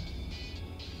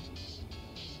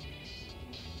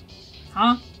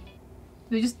 Huh?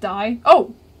 Did they just die?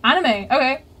 Oh! Anime!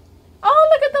 Okay. Oh,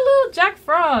 look at the little Jack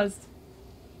Frost!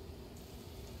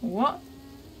 What?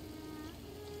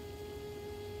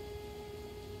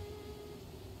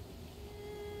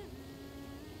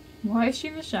 Why is she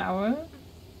in the shower?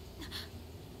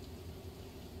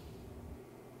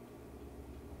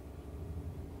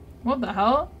 What the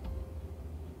hell?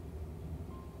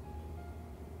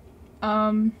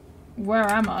 Where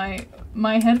am I?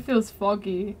 My head feels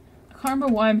foggy. I can't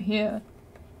remember why I'm here.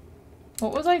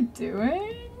 What was I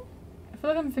doing? I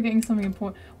feel like I'm forgetting something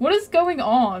important. What is going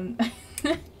on?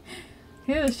 I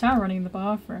hear the shower running in the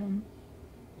bathroom.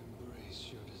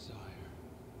 Embrace your desire.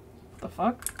 What the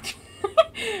fuck?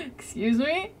 Excuse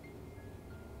me?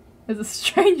 There's a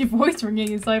strange voice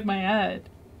ringing inside my head.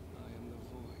 I am the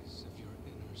voice of your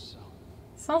inner self.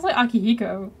 Sounds like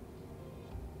Akihiko.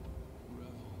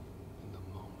 Revel in the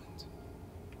moment.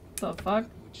 What the fuck?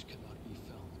 Which cannot be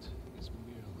felt is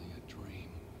merely a dream.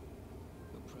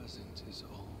 The present is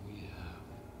all we have.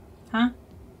 Huh?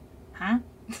 Huh?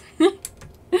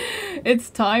 It's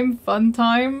time, fun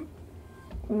time?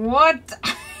 What?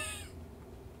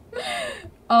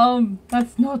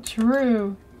 That's not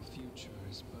true. The future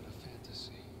is but a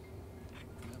fantasy.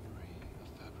 Memory a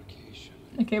fabrication.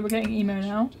 Okay, we're getting emo Let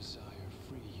now. your desire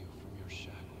free you from your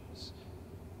shackles.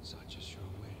 Such is your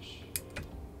wish.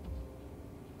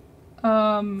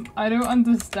 I don't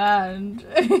understand.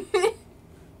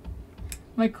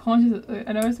 My conscience,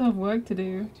 I know I still have work to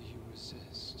do. Why do you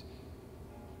resist?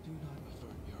 Do not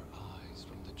avert your eyes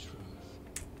from the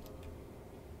truth.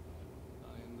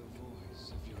 I am the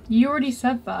voice of your You already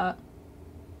said that.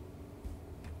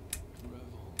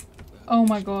 revel. Oh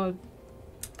my god.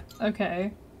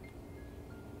 Okay.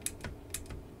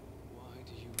 Why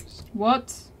do you resist?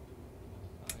 What?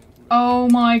 I am Oh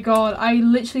my god, I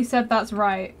literally said that's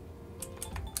right.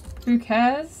 Who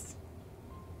cares?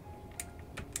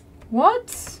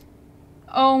 What?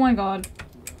 Oh my god.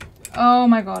 Oh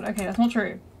my god, okay, that's not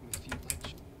true. with you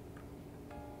let you.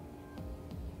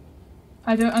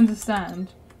 I don't understand.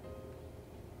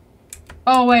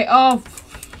 Oh wait, oh.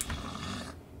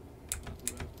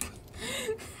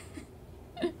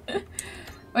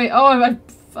 Wait, oh,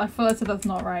 I thought I said that's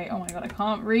not right. Oh my god, I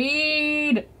can't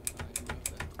read.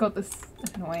 God, this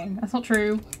is annoying. That's not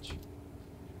true.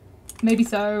 Maybe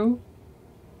so.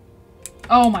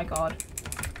 Oh my god.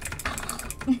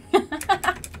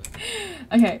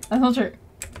 Okay, that's not true.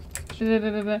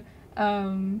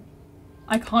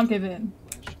 I can't give in.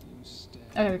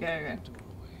 Okay.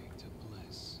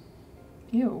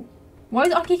 Ew. Why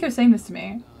is Akiko saying this to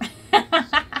me?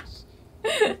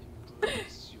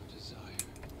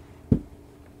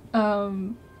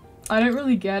 I don't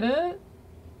really get it.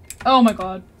 Oh my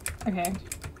god. Okay.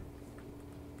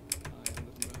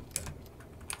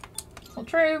 It's not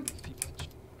true.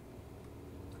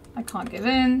 I can't give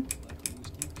in.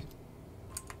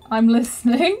 I'm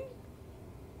listening.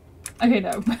 Okay,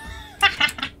 no.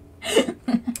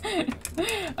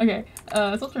 Okay,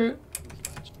 it's not true.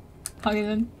 Can't give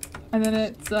in. And then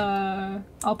it's,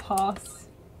 I'll pass.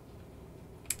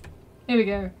 Here we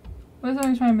go. What is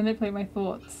someone trying to manipulate my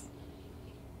thoughts?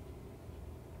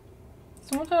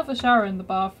 Someone turned off the shower in the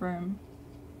bathroom.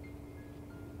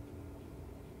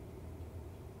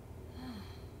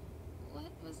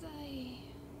 What was I?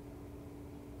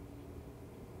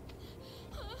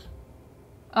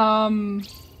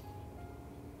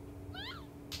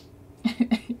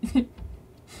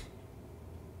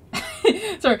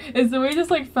 Sorry, it's the way he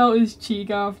just like felt his cheek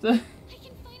after. I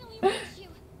can finally reach you.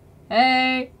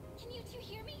 Hey! Can you two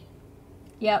hear me?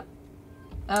 Yep.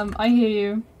 I hear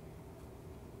you.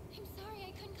 I'm sorry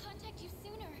I couldn't contact you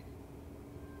sooner.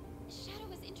 Shadow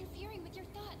was interfering with your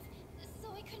thoughts, so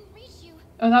I couldn't reach you.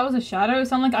 Oh, that was a shadow? It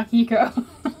sounded like Akiko. The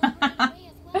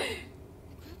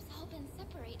group's all been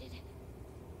separated.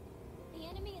 The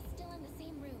enemy is still in the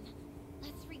same room.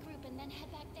 Let's regroup and then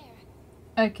head back there.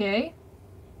 Okay.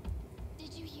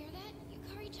 Did you hear that,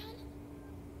 Yukari-chan?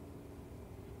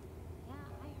 Yeah,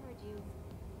 I heard you.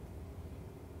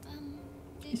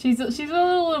 She's a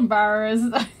little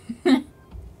embarrassed. It's fine.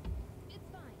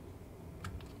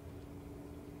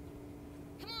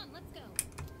 Come on, let's go.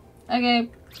 Okay.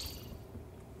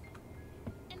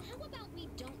 And how about we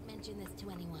don't mention this to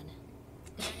anyone?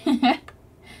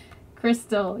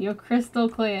 Crystal, you're crystal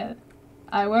clear.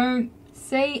 I won't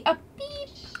say a beep.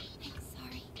 I'm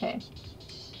sorry. Okay.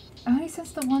 I only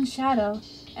sense the one shadow,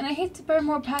 and I hate to burn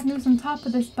more bad news on top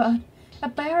of this, but a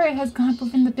barrier has gone up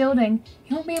within the building.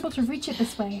 You won't be able to reach it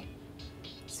this way.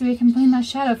 So we can blame that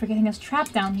shadow for getting us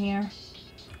trapped down here.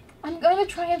 I'm going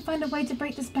to try and find a way to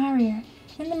break this barrier.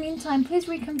 In the meantime, please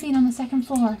reconvene on the 2nd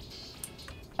floor.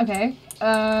 Okay.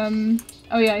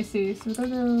 Oh yeah, I see. So we gotta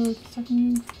go to the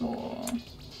 2nd floor.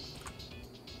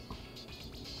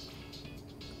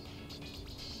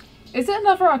 Is it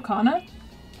another Arcana?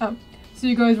 Oh, so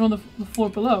you guys are on the floor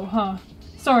below, huh?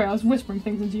 Sorry, I was whispering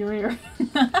things into your ear.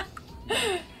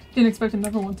 Didn't expect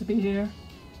another one to be here.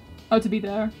 Oh, to be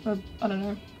there. I don't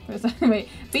know. Wait,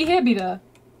 be here, be there.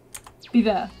 Be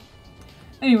there.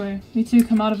 Anyway, you two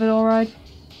come out of it alright?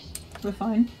 We're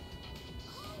fine.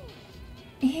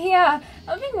 Yeah,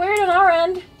 nothing weird on our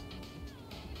end.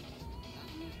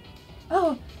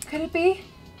 Oh, could it be?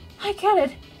 I get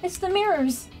it. It's the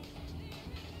mirrors.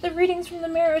 The readings from the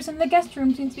mirrors in the guest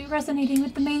room seem to be resonating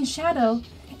with the main shadow.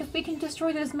 If we can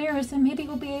destroy those mirrors, then maybe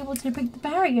we'll be able to break the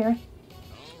barrier.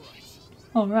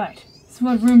 Alright. So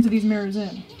what rooms are these mirrors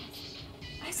in?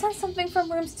 I sense something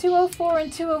from rooms 204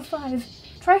 and 205.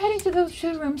 Try heading to those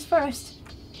 2 rooms first.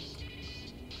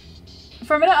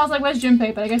 For a minute I was like, where's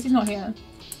Junpei? But I guess he's not here.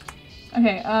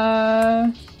 Okay,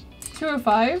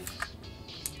 205.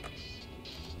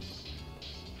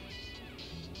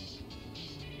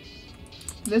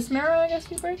 This mirror, I guess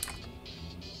we break?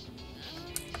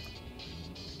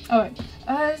 Oh wait.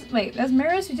 Wait, there's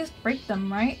mirrors, we just break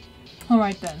them, right?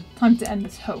 Alright then, time to end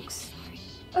this hoax.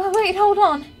 Oh wait, hold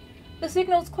on! The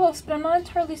signal's close, but I'm not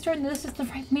entirely certain that this is the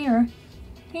right mirror.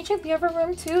 Can you check the other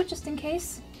room too, just in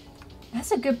case?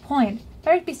 That's a good point.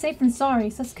 Better to be safe than sorry,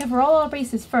 so let's cover all our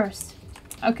bases first.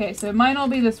 Okay, so it might not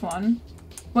be this one.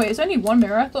 Wait, it's only one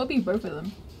mirror? I thought it'd be both of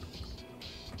them.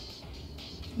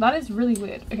 That is really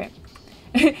weird. Okay.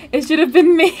 It should have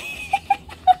been me!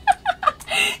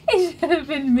 It should have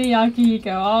been me, Akihiko.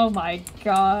 Oh my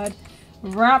god.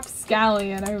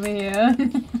 Rapscallion over here.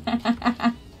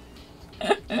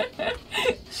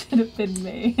 Should have been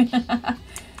me.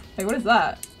 Wait, what is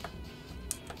that?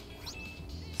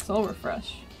 Soul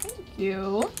refresh. Thank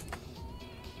you.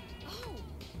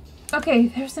 Okay,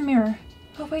 there's the mirror.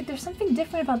 Oh wait, there's something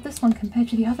different about this one compared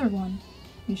to the other one.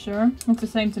 You sure? Looks the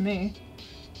same to me.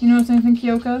 You notice anything,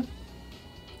 Kyoka?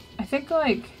 I think,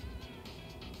 like,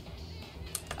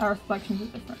 our reflections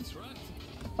are different.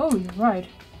 Oh, you're right.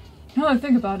 Now that I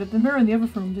think about it, the mirror in the other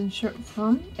room didn't show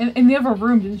in the other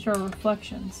room didn't show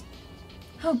reflections.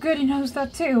 Oh good, he knows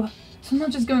that too. So I'm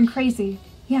not just going crazy.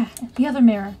 Yeah, the other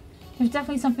mirror. There's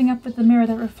definitely something up with the mirror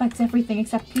that reflects everything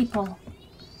except people.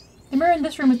 The mirror in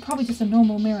this room is probably just a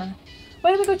normal mirror.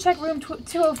 Why don't we go check room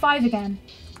 205 again?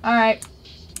 Alright,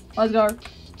 let's go.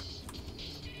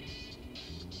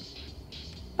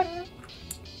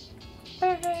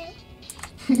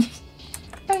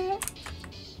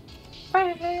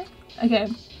 Okay,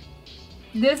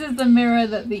 this is the mirror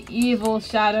that the evil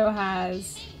shadow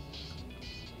has.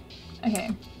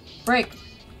 Okay, break.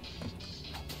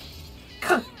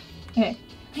 Okay,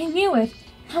 I knew it.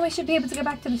 Now we should be able to go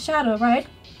back to the shadow, right?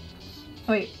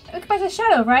 Oh, wait, go back to the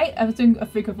shadow, right? I was doing a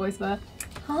freaker voice there.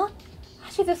 Huh?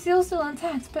 Actually, the seal's still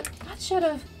intact, but that should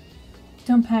have...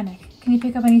 Don't panic. Can you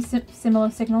pick up any similar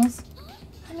signals?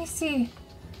 Let me see.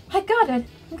 I got it!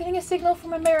 I'm getting a signal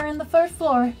from a mirror in the 3rd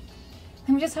floor.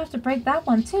 And we just have to break that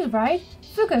one too, right?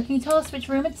 Fuka, can you tell us which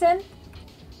room it's in?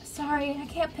 Sorry, I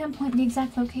can't pinpoint the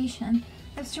exact location.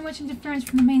 There's too much interference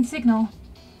from the main signal.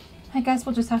 I guess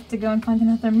we'll just have to go and find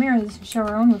another mirror to show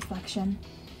our own reflection.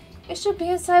 It should be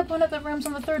inside one of the rooms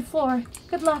on the 3rd floor.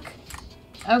 Good luck.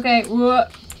 Okay, whoa.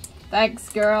 Thanks,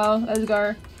 girl. Let's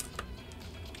go.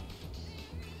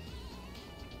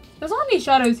 There's not any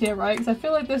shadows here, right? Because I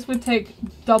feel like this would take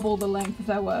double the length if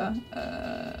there were.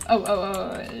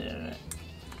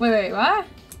 Wait, what?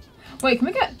 Wait, can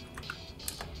we get...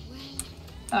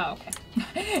 Oh, okay.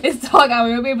 It's dark out,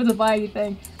 we won't be able to buy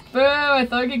anything. Boo, I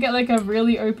thought we could get like a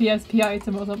really OPSP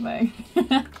item or something.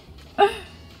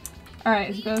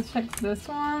 Alright, so let's check this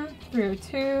one.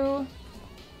 302.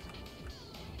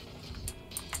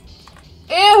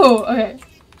 Ew! Okay.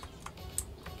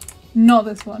 Not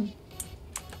this one.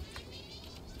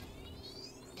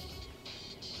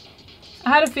 I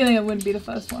had a feeling it wouldn't be the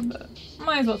first one, but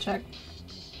might as well check.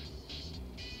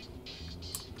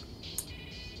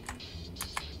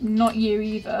 Not you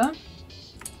either.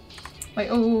 Wait,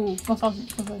 oh, what's on?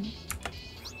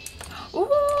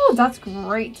 Ooh, that's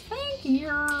great. Thank you.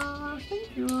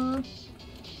 Thank you.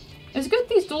 It's good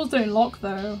these doors don't lock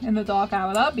though in the dark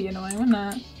hour. That'd be annoying,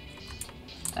 wouldn't it?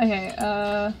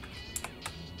 Okay,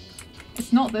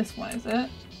 it's not this one, is it?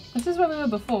 This is where we were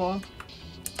before.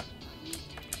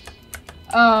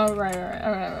 Oh, right.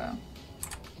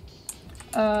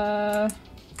 Okay.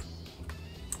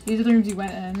 These are the rooms you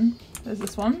went in. There's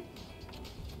this one.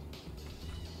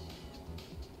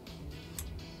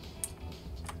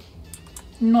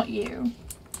 Not you.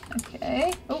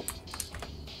 Okay. Oh.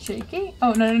 Shaky.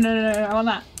 Oh, no. I want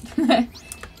that.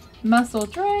 Muscle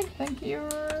drag. Thank you.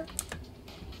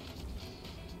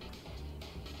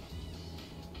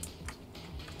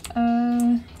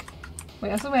 Wait,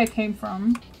 that's the way I came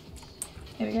from.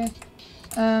 Here we go.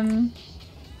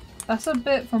 That's a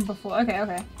bit from before.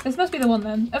 Okay. This must be the one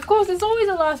then. Of course, it's always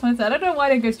the last one. I don't know why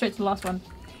they go straight to the last one.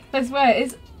 I swear,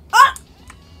 it's... Ah!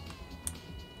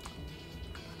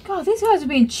 God, these guys are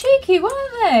being cheeky,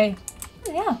 weren't they?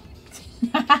 Yeah.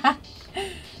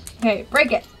 Okay,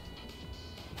 break it.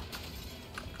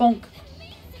 Bonk.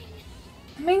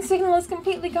 The main signal is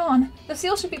completely gone. The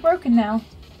seal should be broken now.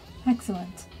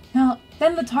 Excellent. Now,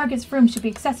 then the target's room should be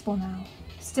accessible now.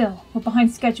 Still, we're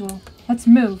behind schedule. Let's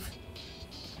move.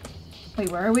 Wait,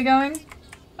 where are we going?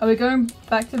 Are we going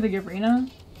back to the arena?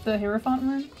 The Hierophant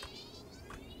room?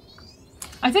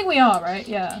 I think we are, right?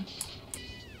 Yeah.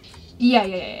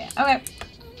 Yeah. Okay.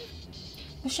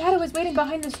 The shadow is waiting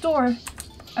behind this door.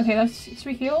 Okay, should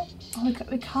we heal? Oh,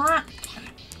 we can't.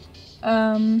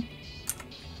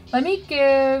 Let me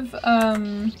give,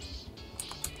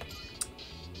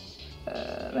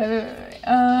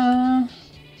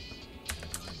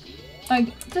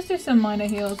 like, just do some minor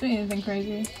heals, don't need anything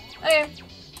crazy. Okay.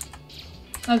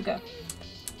 Let's go.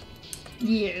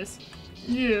 Yes.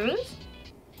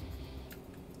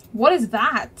 What is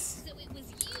that? So it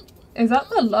was you. Is that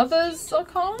the lover's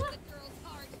arcana? The girl's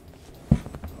heart.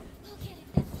 We'll get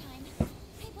it this time.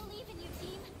 I believe in you,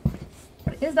 team.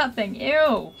 What is that thing?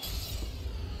 Ew.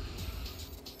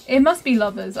 It must be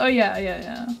lovers. Oh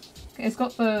yeah. Okay, it's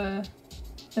got the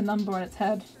number on its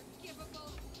head.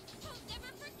 Forgivable. I'll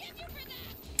never forgive you for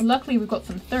that. Luckily we've got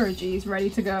some theragies ready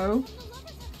to go. The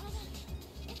lover's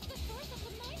arcana. It's the source of the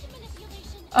mind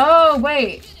manipulation. Oh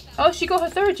wait. Oh, she got her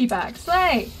theragy back.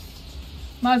 Slay.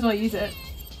 Might as well use it.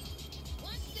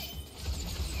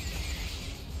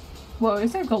 Whoa,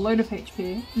 this thing's got a load of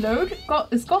HP.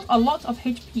 It's got a lot of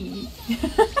HP.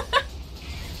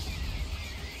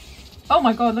 Oh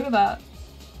my god, look at that.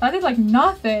 That did like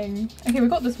nothing. Okay, we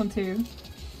got this one too.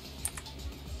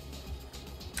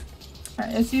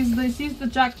 Alright, let's use the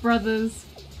Jack Brothers.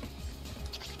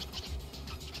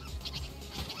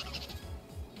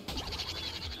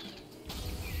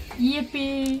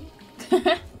 Yippee!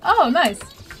 Oh, nice!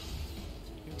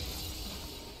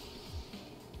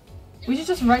 We should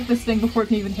just wreck this thing before it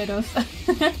can even hit us.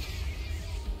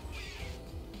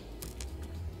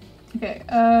 Okay,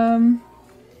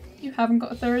 you haven't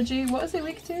got a Theragy. What is it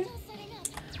weak to?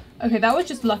 Okay, that was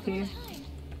just lucky.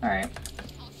 Alright.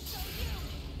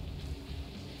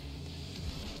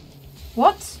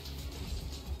 What?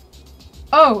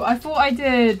 Oh, I thought I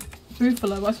did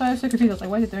Buffalo. That's why I was so confused. I was like,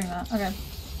 why is it doing that? Okay.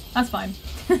 That's fine.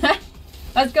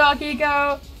 Let's go,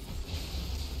 Kiko!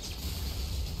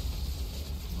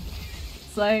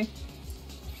 Slay.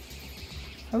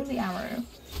 Holy arrow.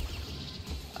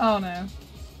 Oh no.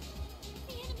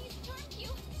 The enemy's charmed you.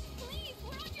 Please,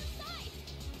 we're on your side.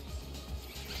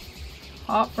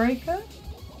 Heartbreaker?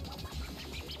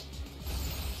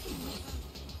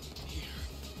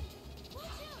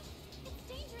 Watch out. It's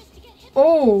dangerous to get hit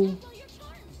Oh. while you're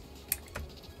charmed.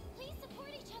 Please support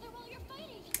each other while you're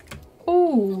fighting.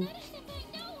 Ooh. Let us if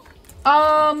I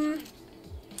know.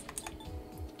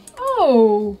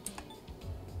 Oh.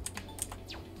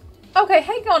 Okay,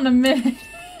 hang on a minute.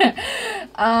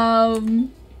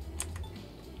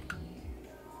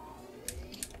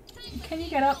 Can you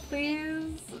get up,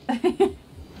 please?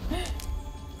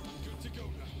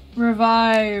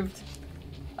 Revived.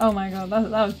 Oh my god,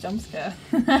 that was jump scare.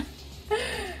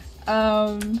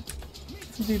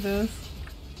 Let's do this.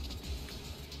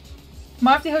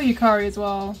 Might have to heal Yukari as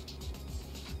well.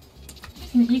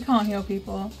 You can't heal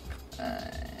people.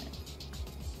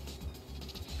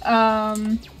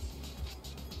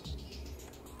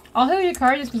 I'll heal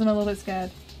Yukari just because I'm a little bit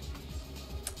scared.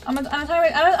 I'm a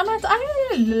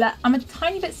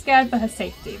tiny bit scared for her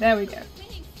safety. There we go.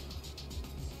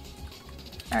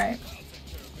 Alright.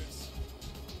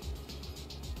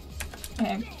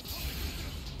 Okay.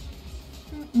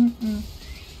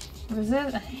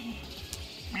 Resist.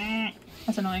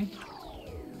 That's annoying.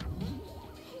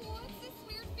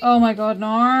 Oh my god, no!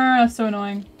 That's so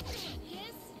annoying.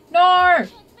 No!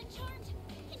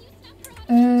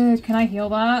 Can I heal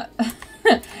that?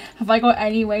 Have I got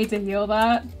any way to heal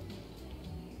that?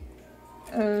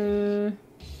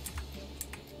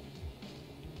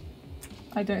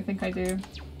 I don't think I do.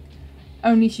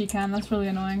 Only she can, that's really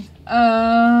annoying.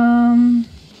 And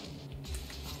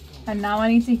now I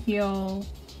need to heal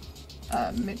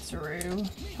Mitsuru.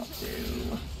 I'll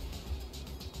do.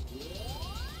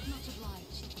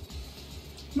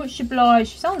 Much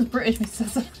obliged. She sounds British,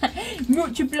 Mr.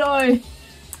 Much obliged.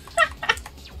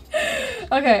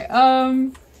 Okay,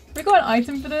 we got an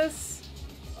item for this.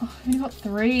 Oh, I only got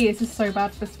 3. This is so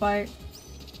bad for this fight.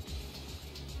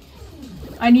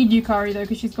 I need Yukari though,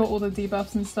 because she's got all the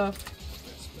debuffs and stuff.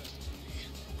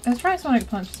 Let's try Sonic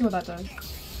Punch, see what that does.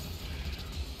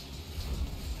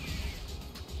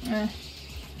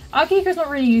 Akiko's not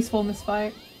really useful in this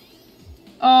fight.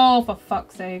 Oh, for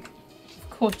fuck's sake. Of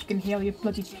course you can heal, you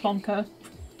bloody plonker.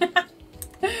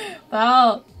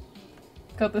 Wow.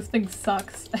 God, this thing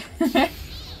sucks.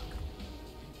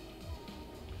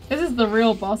 This is the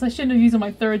real boss. I shouldn't have used all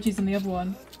my third G's on the other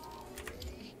one.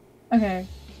 Okay.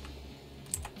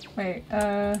 Wait,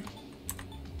 could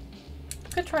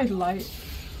try light.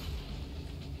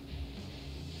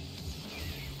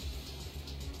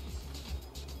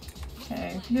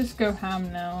 Okay, just go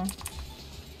ham now.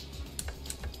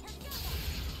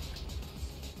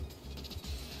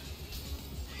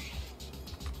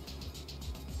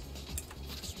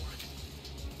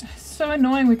 It's so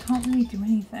annoying, we can't really do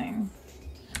anything.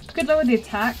 Could lower the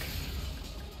attack.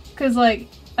 Cause like,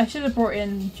 I should have brought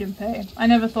in Junpei. I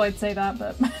never thought I'd say that,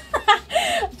 but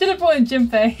I should have brought in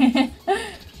Junpei.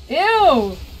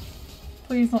 Ew!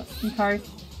 Please not Yukari.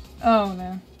 Oh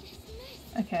no.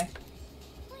 Okay.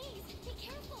 Please, be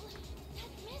careful. That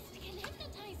mist can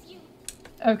hypnotize you.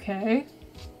 Okay.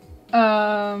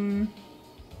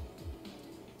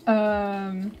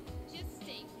 Just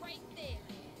stay right there.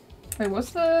 Wait,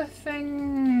 what's the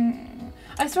thing?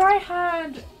 I swear I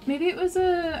had, maybe it was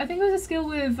I think it was a skill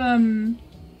with,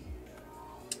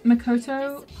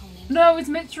 Makoto. No, it's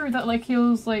Mitsuru that like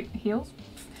heals.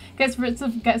 Gets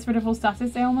rid of all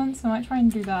status ailments, so I might try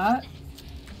and do that.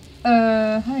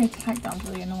 Having attack down's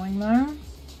really annoying though.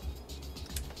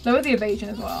 Lower the evasion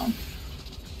as well.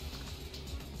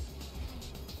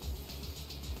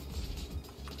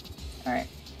 Alright.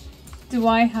 Do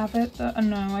I have it? Oh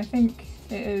no, I think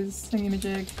it is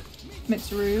Thingamajig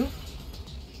Mitsuru.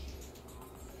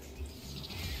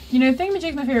 You know,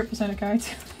 Thingamajig's my favourite Persona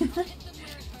character.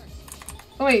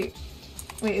 Oh, wait,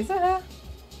 is it her?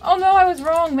 Oh no, I was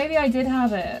wrong. Maybe I did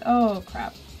have it. Oh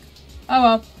crap.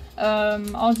 Oh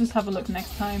well. I'll just have a look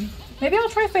next time. Maybe I'll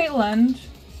try Fatal End.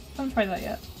 I haven't tried that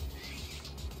yet.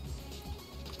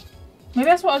 Maybe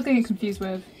that's what I was getting confused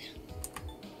with.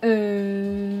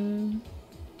 You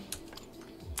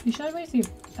should raise the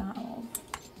battle.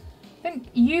 I think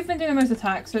you've been doing the most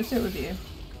attacks, so let's do it with you.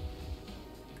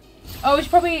 Oh, it's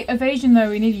probably evasion though.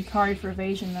 We need Yukari for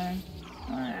evasion though.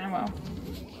 Well.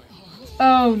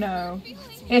 Oh no.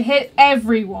 It hit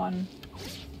everyone.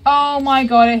 Oh my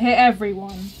god, it hit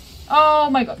everyone. Oh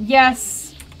my god.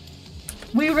 Yes!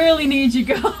 We really need you,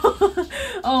 girl.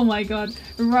 Oh my god.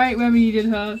 Right when we needed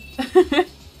her.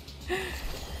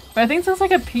 But I think it sounds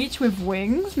like a peach with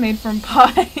wings made from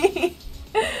pie.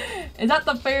 Is that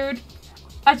the food?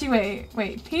 Actually,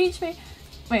 wait. Peach wait.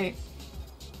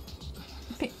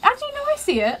 Actually, no, I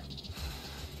see it.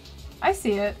 I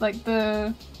see it. Like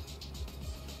the...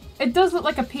 It does look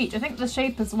like a peach. I think the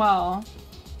shape as well.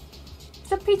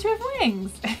 It's a peach with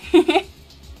wings.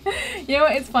 You know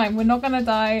what? It's fine. We're not gonna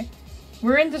die.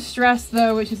 We're in distress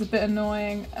though, which is a bit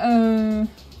annoying.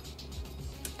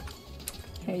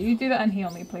 Okay, you do that and heal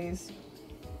me, please.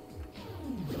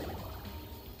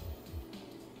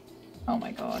 Oh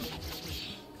my god.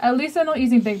 At least they're not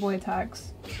using big boy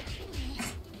attacks.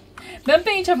 Them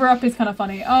beating each other up is kind of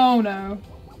funny. Oh no.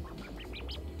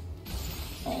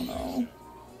 Oh no.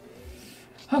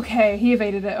 Okay, he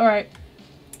evaded it. Alright.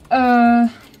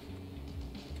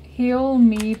 Heal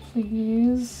me,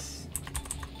 please.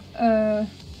 Should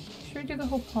we do the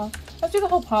whole party? Let's do the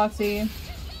whole party.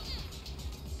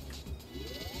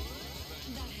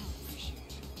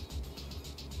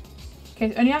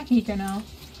 Okay, only Akihiko now.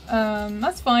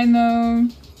 That's fine though.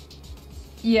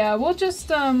 Yeah, we'll just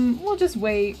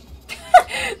wait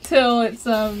till it's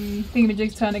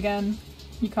Thingamajig's turn again.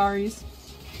 Yukari's.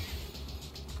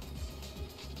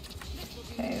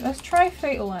 Okay, let's try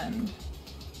Fatal End.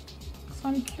 So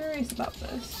I'm curious about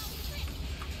this.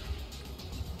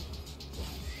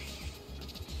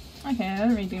 Okay, I don't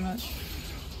really do much.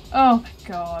 Oh my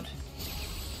god.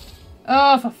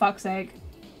 Oh, for fuck's sake.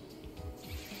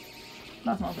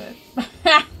 That's not good.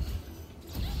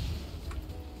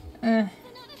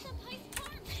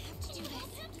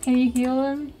 Can you heal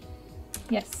him?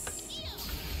 Yes.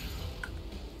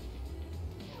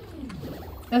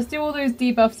 Let's do all those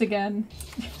debuffs again.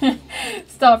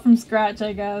 Start from scratch,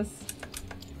 I guess.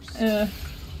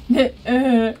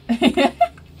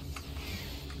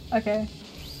 Okay.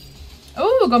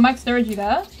 Oh, got max energy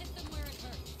there.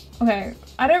 Okay,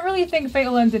 I don't really think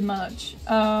Fatal End did much.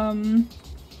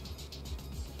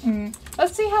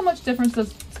 Let's see how much difference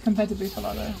does compared to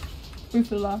Bufala though.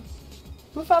 Bufula.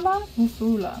 Bufala?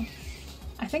 Bufula.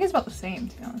 I think it's about the same,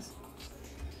 to be honest.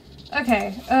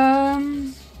 Okay,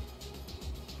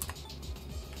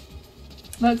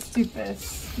 let's do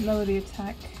this. Lower the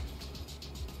attack.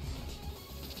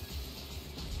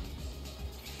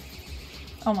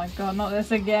 Oh my god, not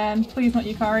this again. Please not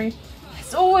Yukari.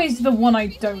 It's always the one I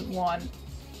don't want.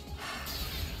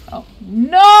 Oh,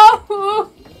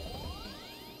 no!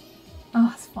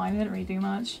 Oh, it's fine. I didn't really do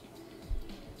much.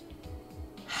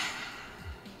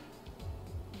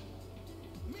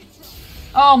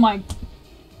 Oh my...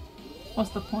 What's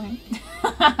the point?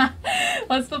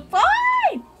 What's the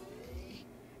point?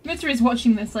 Mitsuri's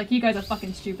watching this like, you guys are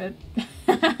fucking stupid.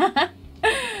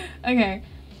 Okay.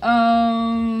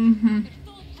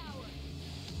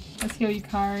 Let's heal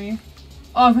Yukari.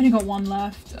 Oh, I've only got one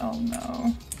left. Oh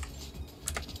no.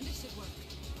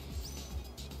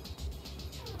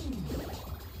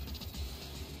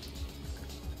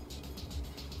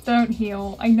 Don't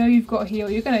heal. I know you've got to heal.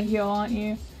 You're gonna heal, aren't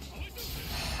you?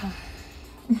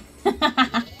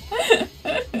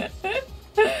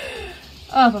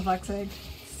 Oh, for fuck's sake.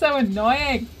 So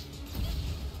annoying!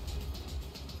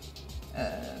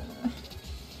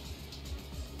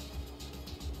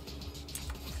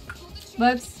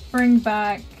 Let's bring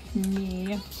back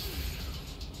me.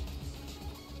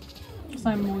 Because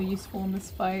I'm more useful in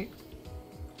this fight.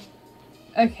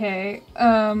 Okay,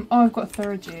 oh, I've got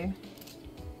Thurgy.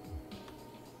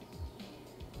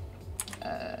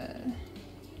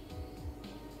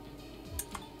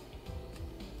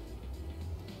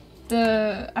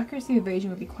 The accuracy evasion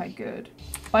would be quite good.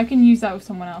 But I can use that with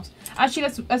someone else.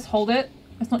 Actually, let's hold it.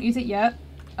 Let's not use it yet.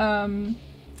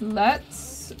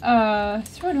 It's so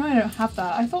annoying I don't have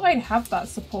that. I thought I'd have that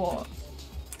support.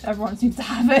 Everyone seems to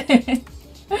have it.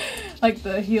 Like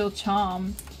the heal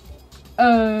charm.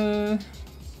 Holy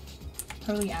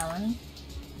arrow.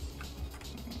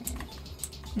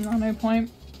 No point.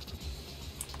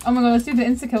 Oh my god, let's do the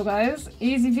insta-kill, guys.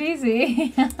 Easy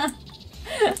peasy.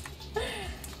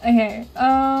 Okay, we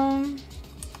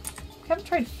haven't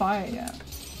tried fire yet.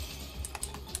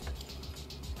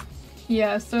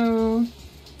 Yeah, so I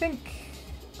think,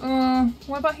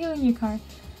 what about healing Yukari?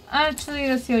 Actually,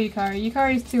 let's heal Yukari.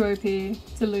 Yukari's too OP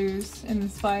to lose in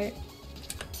this fight.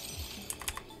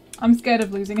 I'm scared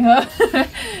of losing her.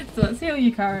 So let's heal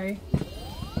Yukari.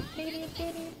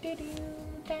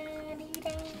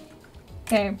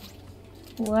 Okay.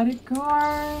 Let it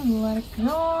go, let it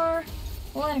go.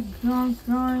 Let it go,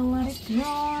 girl, let it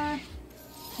go.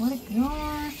 Let it go.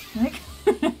 Like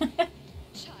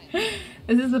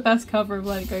this is the best cover of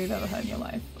Let It Go you've ever heard in your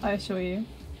life, I assure you.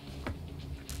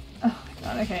 Oh my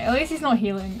god, okay. At least he's not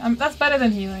healing. That's better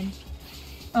than healing.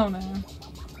 Oh no.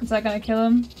 Is that gonna kill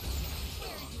him?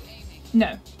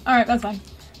 No. Alright, that's fine.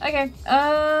 Okay,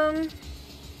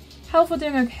 health we're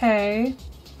doing okay.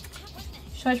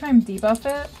 Should I try and debuff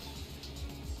it?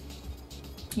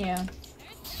 Yeah.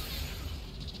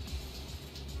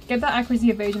 Get that accuracy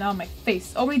evasion out of my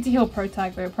face. Oh, we need to heal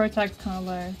Protag though. Protag's kind of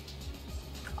low.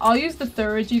 I'll use the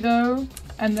Thurgy though,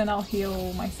 and then I'll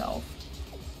heal myself.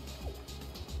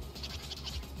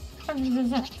 You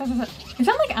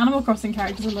sound like Animal Crossing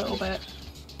characters a little bit.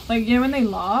 Like, you know when they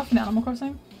laugh in Animal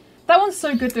Crossing? That one's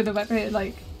so good though, the fact that it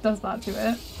like does that to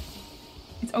it.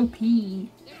 It's OP.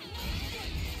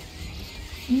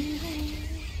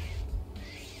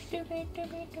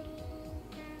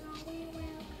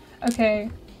 Okay.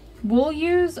 We'll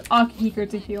use Akihiko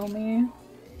to heal me.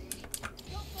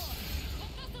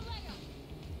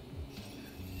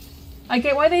 I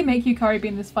get why they make Yukari be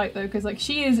in this fight though, because like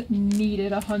she is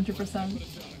needed 100%.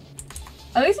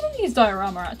 At least I didn't use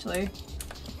diorama actually.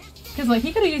 Because like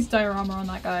he could have used diorama on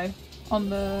that guy, on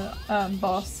the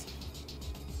boss.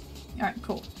 Alright,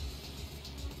 cool.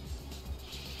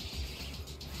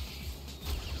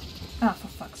 Ah, for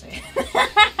fuck's sake.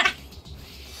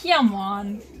 Come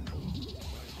on.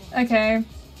 Okay.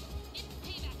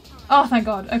 Oh, thank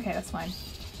god. Okay, that's fine.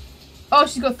 Oh,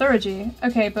 she's got Thurgy.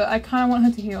 Okay, but I kind of want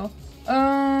her to heal.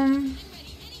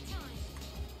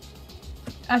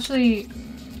 Actually,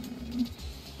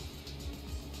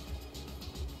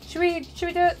 should we do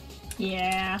it?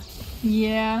 Yeah.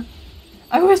 Yeah.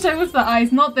 I wish I was the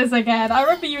ice, not this again. I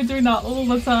remember you were doing that all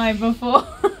the time before.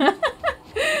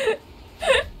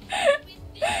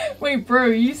 Wait, bro,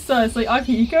 you sus. Like,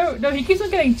 Akihiko? No, he keeps on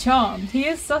getting charmed. He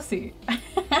is sussy.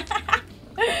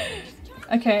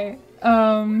 Okay,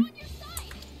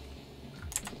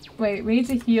 wait, we need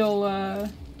to heal,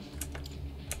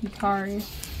 Yukari.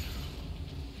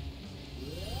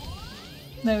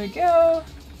 There we go.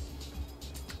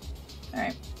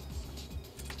 Alright.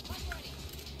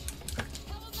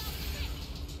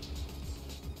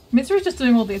 Mitsuru's just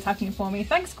doing all the attacking for me.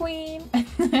 Thanks, Queen!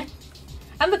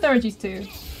 And the Thurgies too.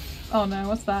 Oh no,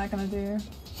 what's that gonna do?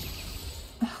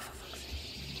 Oh, for fuck's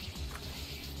sake.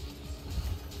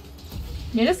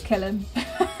 Yeah, just kill him.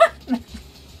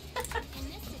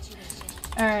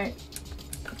 Alright.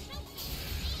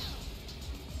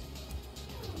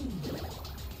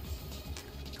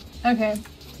 Okay.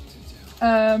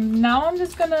 Now I'm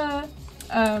just gonna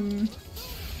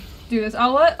do this.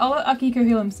 I'll let Akiko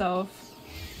heal himself.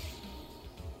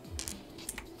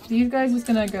 These guys just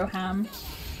gonna go ham.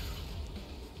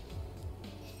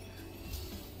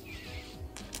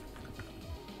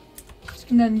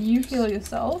 And then you heal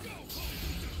yourself.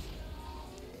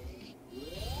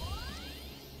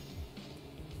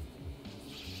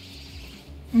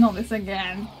 Not this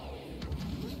again.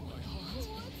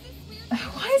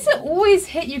 Why does it always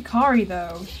hit Yukari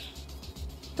though?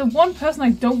 The one person I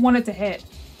don't want it to hit.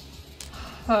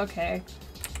 Okay.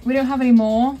 We don't have any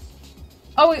more.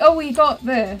 Oh, we got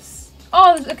this.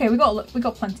 Oh, okay, we got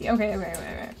plenty.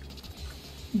 Okay.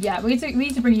 Yeah, we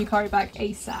need to bring Yukari back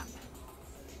ASAP.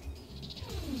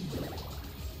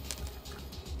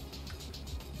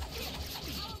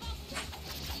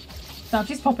 Damn,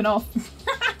 she's popping off.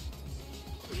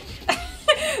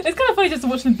 It's kind of funny just to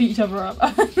watch them beat each other up.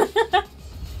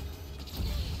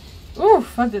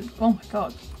 Oof, that did. Oh my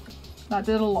god. That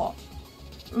did a lot.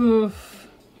 Oof.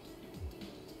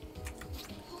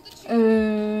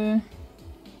 Should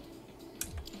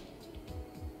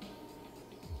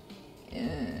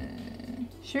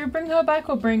we bring her back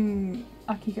or bring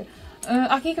Akiko?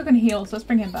 Akiko can heal, so let's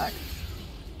bring him back.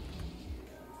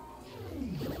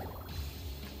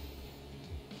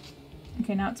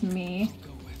 Okay, now it's me.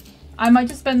 I might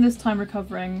just spend this time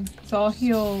recovering, so I'll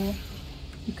heal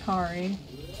Yukari.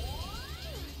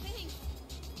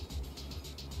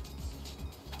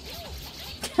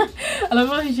 I love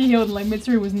how she healed and like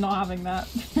Mitsuru was not having that.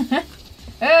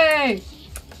 Hey!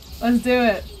 Let's do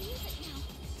it!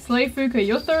 Slave Fuka,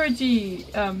 your Thorogy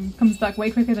comes back way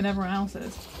quicker than everyone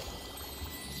else's.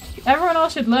 Everyone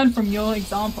else should learn from your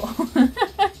example.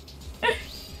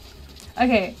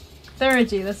 Okay,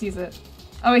 Thorogy, let's use it.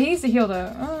 Oh, he needs to heal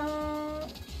though.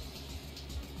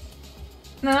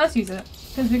 No, let's use it.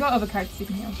 Because we got other characters who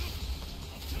can heal.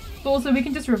 But also, we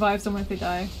can just revive someone if they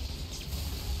die.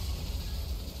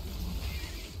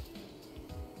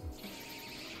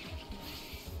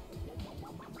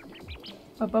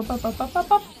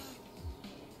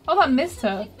 Oh, that missed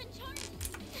her.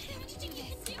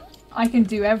 I can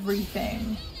do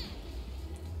everything.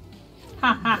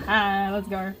 Ha ha ha, let's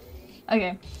go.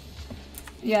 Okay.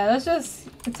 Yeah, let's just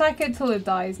attack it till it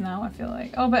dies now, I feel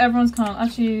like. Oh, but everyone's kind of...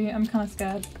 Actually, I'm kind of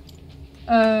scared.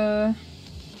 I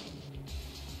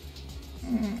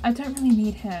don't really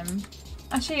need him.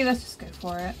 Actually, let's just go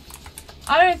for it.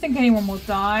 I don't think anyone will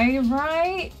die,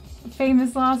 right?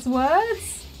 Famous last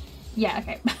words? Yeah,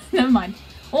 okay. Never mind.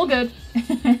 All good.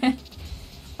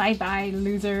 Bye-bye,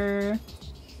 loser.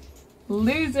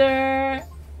 Loser!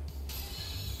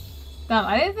 Damn,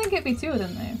 I didn't think it'd be two of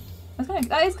them, though.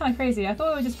 That is kind of crazy. I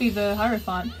thought it would just be the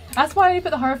Hierophant. That's why I put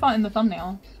the Hierophant in the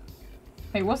thumbnail.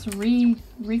 Wait, what's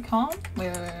recon?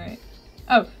 Wait.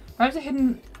 Oh, revives a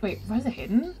hidden. Wait, revives a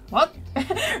hidden? What?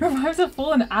 Revives a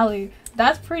fallen ally.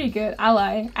 That's pretty good.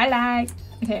 Ally.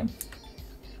 Okay.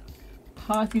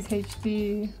 Parties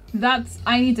HD. That's.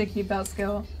 I need to keep that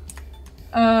skill.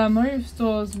 Mario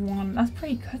restores 1. That's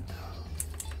pretty good though.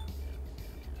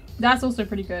 That's also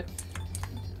pretty good.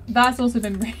 That's also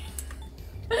been.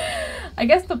 I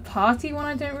guess the party one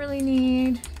I don't really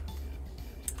need.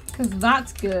 Because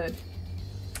that's good.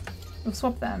 We'll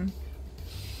swap them.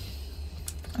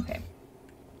 Okay.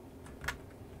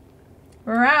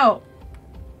 We're out!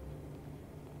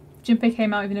 Junpei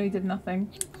came out even though he did nothing.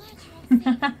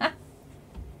 Excellent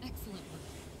work.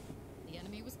 The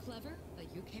enemy was clever,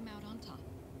 but you came out on top.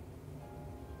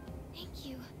 Thank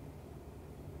you.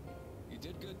 You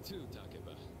did good too,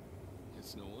 Takeba.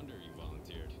 It's no wonder you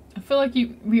volunteered. I feel like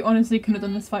we honestly couldn't have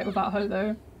done this fight without her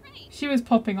though. She was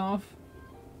popping off.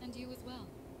 And you as well.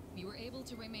 You were able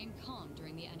to remain calm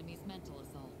during the enemy's mental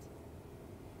assault.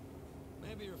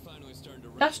 Maybe you're finally starting to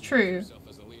That's recognize true. yourself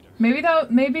as a leader. Maybe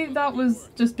that was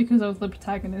just because I was the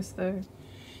protagonist though.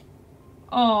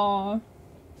 Aww.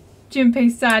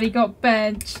 Junpei's sad he got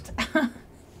benched.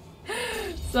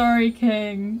 Sorry,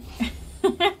 King.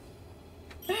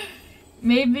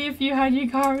 Maybe if you had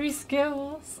Yukari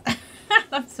skills.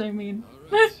 That's so mean.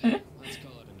 Alright, let's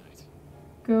call it a night.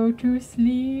 Go to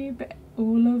sleep,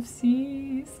 all of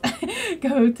seas.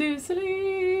 Go to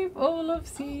sleep, all of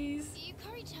seas.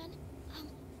 Yukari-chan,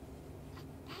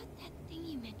 about that thing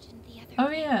you mentioned the other Oh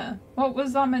day. yeah, what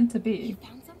was that meant to You be?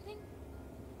 found something?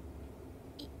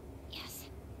 Yes.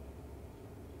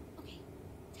 Okay,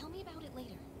 tell me about it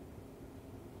later.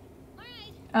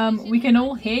 Alright. We can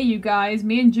all hear you guys.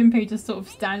 Me and Junpei just sort of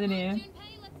standing here.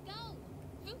 Junpei, let's go.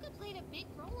 Fuka played a big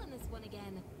role in this one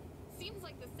again. Seems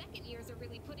like the second years are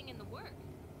really putting in the work.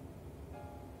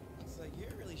 Looks like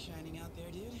you're really shining out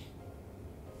there, dude.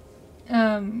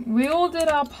 We all did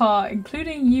our part,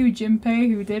 including you, Junpei,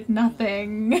 who did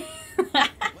nothing. Whatever,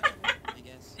 I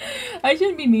guess. I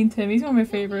shouldn't be mean to him. He's one of my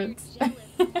favorites. You're jealous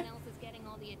someone else is getting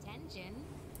all the attention.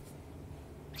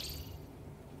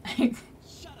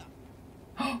 Shut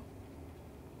up.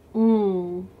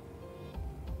 Ooh.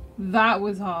 That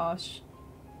was harsh.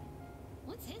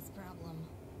 What's his problem?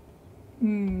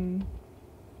 Hmm.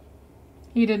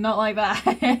 He did not like that.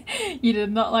 He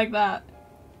did not like that.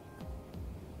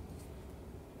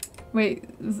 Wait,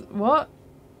 what?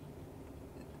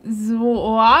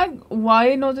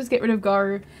 Why not just get rid of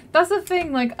Garu? That's the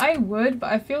thing, like, I would, but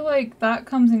I feel like that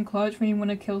comes in clutch when you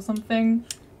want to kill something,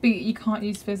 but you can't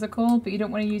use physical, but you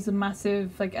don't want to use a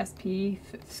massive, like, SP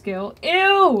skill.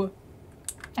 Ew!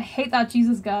 I hate that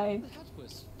Jesus guy. That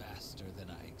was faster than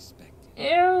I expected.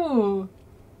 Ew!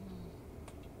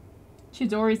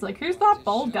 Chidori's like, who's that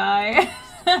bald guy?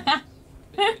 Busy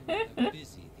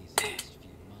these last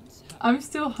few months. I'm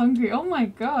still hungry. Oh my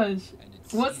gosh. And it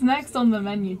What's seems next that on the you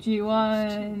menu? Do you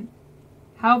understand want...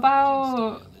 How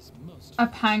about style is most a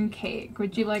fascinating. pancake?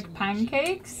 Would you Not like to mention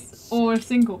pancakes it's or a such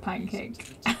single reason pancake? to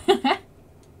continue.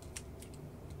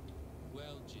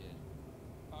 Well, Jin,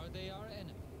 are they our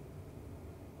enemy?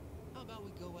 How about we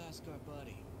go ask our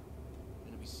buddy?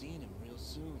 Gonna be seeing him real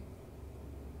soon.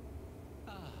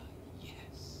 Ah,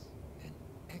 yes. An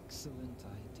excellent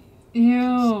idea. Ew.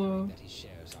 Considering that he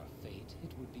shares our fate,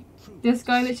 it would be prudent This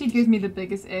guy to literally seize gives me him. the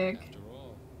biggest ick. After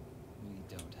all, we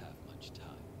don't have much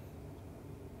time.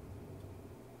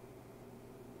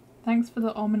 Thanks for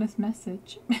the ominous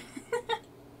message.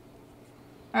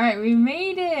 Alright, we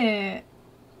made it!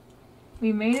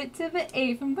 We made it to the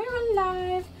 8th and we're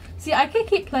alive! See, I could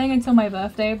keep playing until my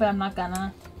birthday, but I'm not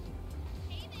gonna.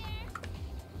 Hey there.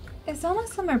 It's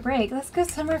almost summer break. Let's go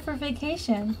somewhere for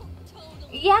vacation.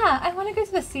 Totally. Yeah, I want to go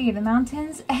to the sea, the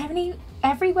mountains,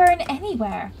 everywhere and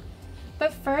anywhere.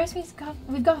 But first, we've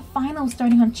got finals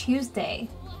starting on Tuesday.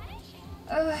 What?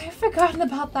 I've forgotten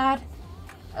about that.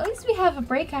 At least we have a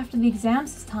break after the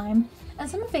exams this time, and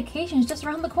summer vacation is just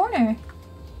around the corner.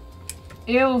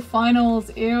 Ew,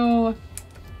 finals, ew.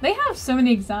 They have so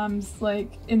many exams,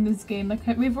 like, in this game. Like,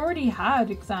 we've already had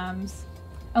exams.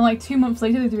 And, like, 2 months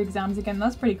later they do exams again.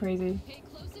 That's pretty crazy. Pay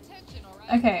close attention,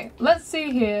 alright? Okay, let's see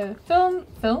here. Films?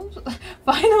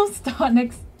 Finals start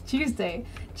next Tuesday.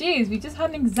 Jeez, we just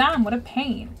had an exam. What a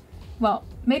pain. Well,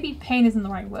 maybe pain isn't the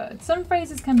right word. Some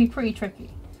phrases can be pretty tricky.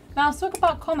 Now let's talk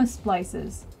about comma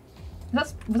splices.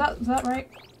 Was that right?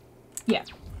 Yeah.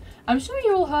 I'm sure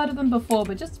you all heard of them before,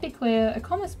 but just to be clear, a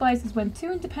comma splice is when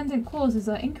two independent clauses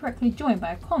are incorrectly joined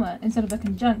by a comma instead of a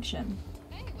conjunction.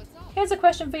 Hey, what's up? Here's a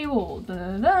question for you all. Dun,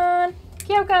 dun, dun.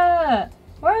 Kyoka!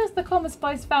 Where is the comma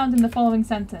splice found in the following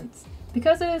sentence?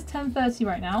 Because it is 10:30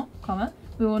 right now, comma,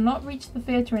 we will not reach the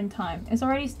theatre in time. It's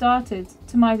already started,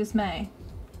 to my dismay.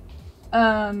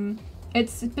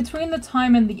 It's between the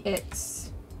time and the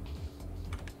it's.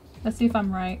 Let's see if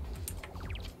I'm right.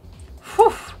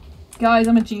 Whew! Guys,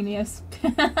 I'm a genius.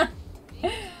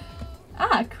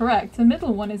 Ah, correct. The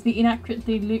middle one is the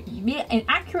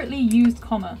inaccurately used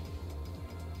comma.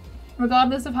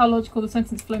 Regardless of how logical the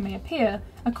sentence flow may appear,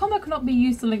 a comma cannot be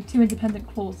used to link two independent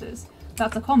clauses.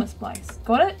 That's a comma splice.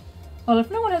 Got it? Well,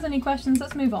 if no one has any questions,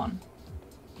 let's move on.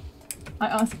 I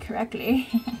answered correctly.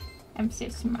 I'm so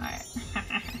smart.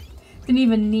 Didn't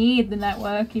even need the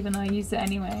network, even though I used it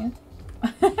anyway.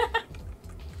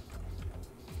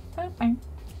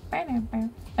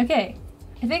 Okay,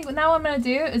 I think now what I'm going to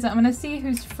do is I'm going to see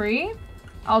who's free.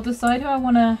 I'll decide who I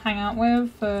want to hang out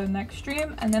with for next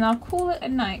stream, and then I'll call it a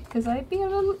night, because I'd be a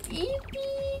little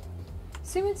eepy.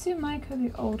 Sumitsu, Maiko,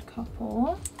 the old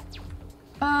couple.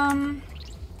 We're going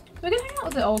to hang out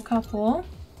with the old couple.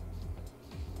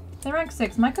 They're rank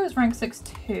 6. Maiko's rank 6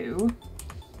 too.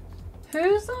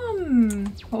 Who's,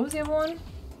 what was the other one?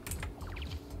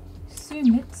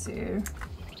 Sumitsu.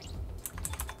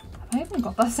 Have I even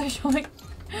got that social link?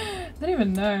 I don't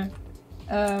even know.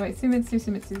 Wait,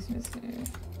 Sumitsu.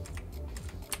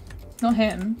 Not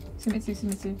him.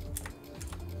 Sumitsu.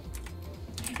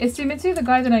 Is Sumitsu the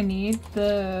guy that I need?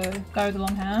 The guy with the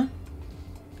long hair?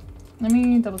 Let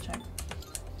me double check.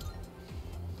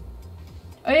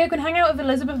 Oh yeah, you can hang out with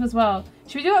Elizabeth as well.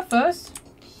 Should we do it first?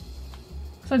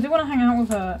 Because I do want to hang out with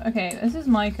her. Okay, this is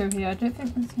Maiko here. I don't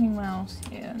think there's anyone else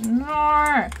here.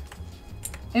 No!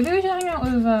 Maybe we should hang out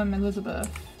with Elizabeth.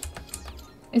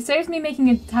 It saves me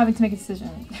having to make a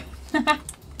decision.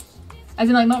 As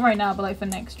in, like, not right now, but like for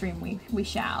next stream we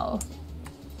shall.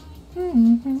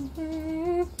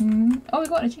 Oh, we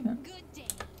got an achievement.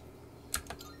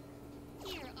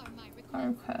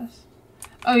 Request.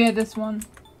 Oh yeah, this one.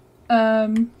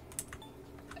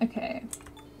 Okay.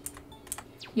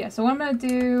 Yeah, so what I'm gonna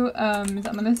do is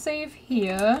I'm gonna save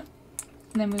here,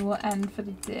 and then we will end for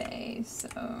the day. So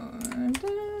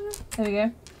there we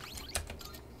go.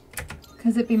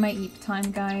 Cause it be my eep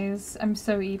time, guys. I'm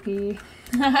so eepy.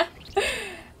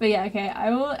 But yeah, okay,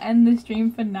 I will end the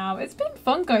stream for now. It's been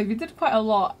fun, guys. We did quite a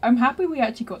lot. I'm happy we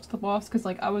actually got to the boss because,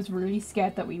 like, I was really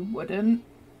scared that we wouldn't.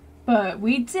 But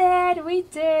we did, we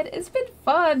did. It's been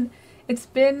fun. It's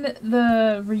been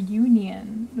the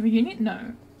reunion. The reunion?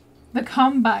 No. The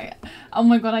comeback. Oh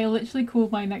my god, I literally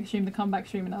called my next stream the comeback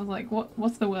stream and I was like,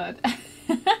 what's the word?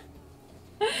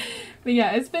 But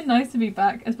yeah, it's been nice to be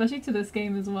back, especially to this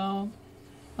game as well.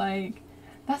 Like,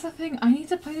 that's the thing, I need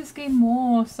to play this game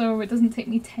more so it doesn't take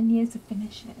me 10 years to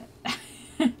finish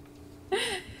it.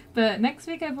 But next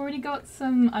week I've already got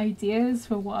some ideas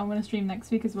for what I want to stream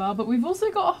next week as well, but we've also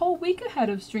got a whole week ahead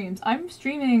of streams. I'm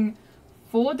streaming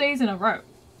 4 days in a row,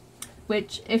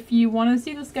 which if you want to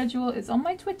see the schedule, it's on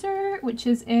my Twitter, which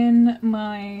is in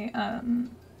my,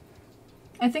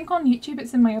 I think on YouTube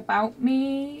it's in my About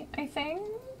Me, I think.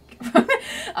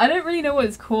 I don't really know what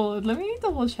it's called. Let me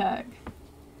double check.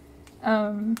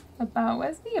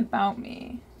 Where's the About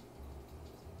Me?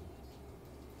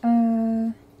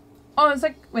 Oh, it's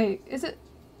like, wait, is it,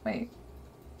 wait.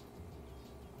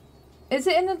 Is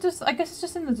it in the, I guess it's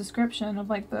just in the description of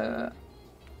like the,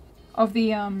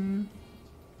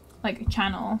 like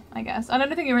channel, I guess. I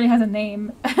don't think it really has a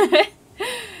name.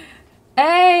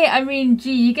 Hey, I mean,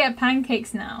 gee, you get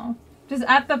pancakes now. Just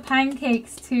add the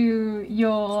pancakes to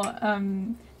your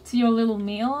little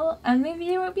meal and maybe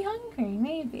you won't be hungry,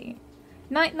 maybe.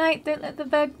 Night night, don't let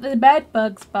the bed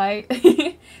bugs bite.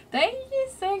 Thank you,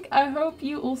 Sync. I hope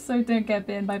you also don't get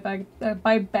bitten by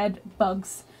bed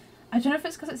bugs. I don't know if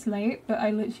it's because it's late, but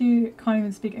I literally can't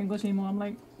even speak English anymore. I'm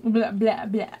like, blah, blah,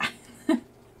 blah.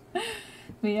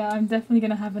 But yeah, I'm definitely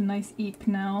gonna have a nice eep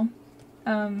now.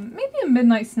 Maybe a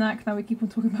midnight snack now we keep on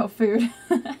talking about food.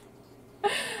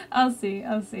 I'll see,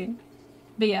 I'll see.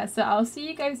 But yeah, so I'll see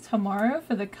you guys tomorrow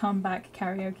for the comeback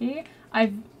karaoke.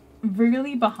 I'm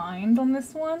really behind on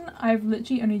this one. I've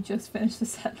literally only just finished the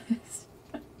set list.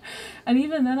 And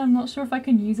even then I'm not sure if I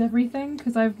can use everything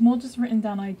because I've more just written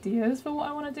down ideas for what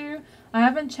I want to do. I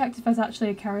haven't checked if there's actually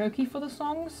a karaoke for the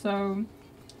song, so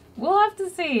we'll have to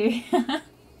see. But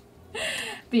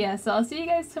yeah, so I'll see you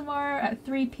guys tomorrow at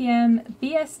 3 PM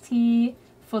BST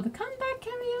for the comeback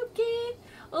karaoke.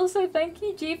 Also, thank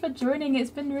you, G, for joining. It's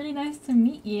been really nice to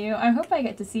meet you. I hope I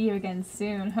get to see you again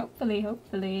soon. Hopefully,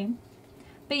 hopefully.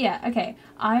 But yeah, okay.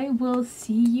 I will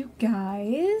see you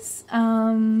guys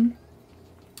tomorrow.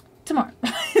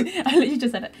 I literally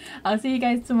just said it. I'll see you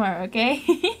guys tomorrow, okay?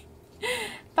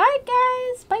 Bye,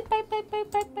 guys. Bye, bye, bye, bye,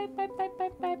 bye, bye, bye, bye, bye,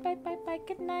 bye, bye, bye, bye.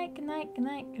 Good night, good night, good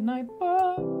night, good night.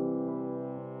 Bye.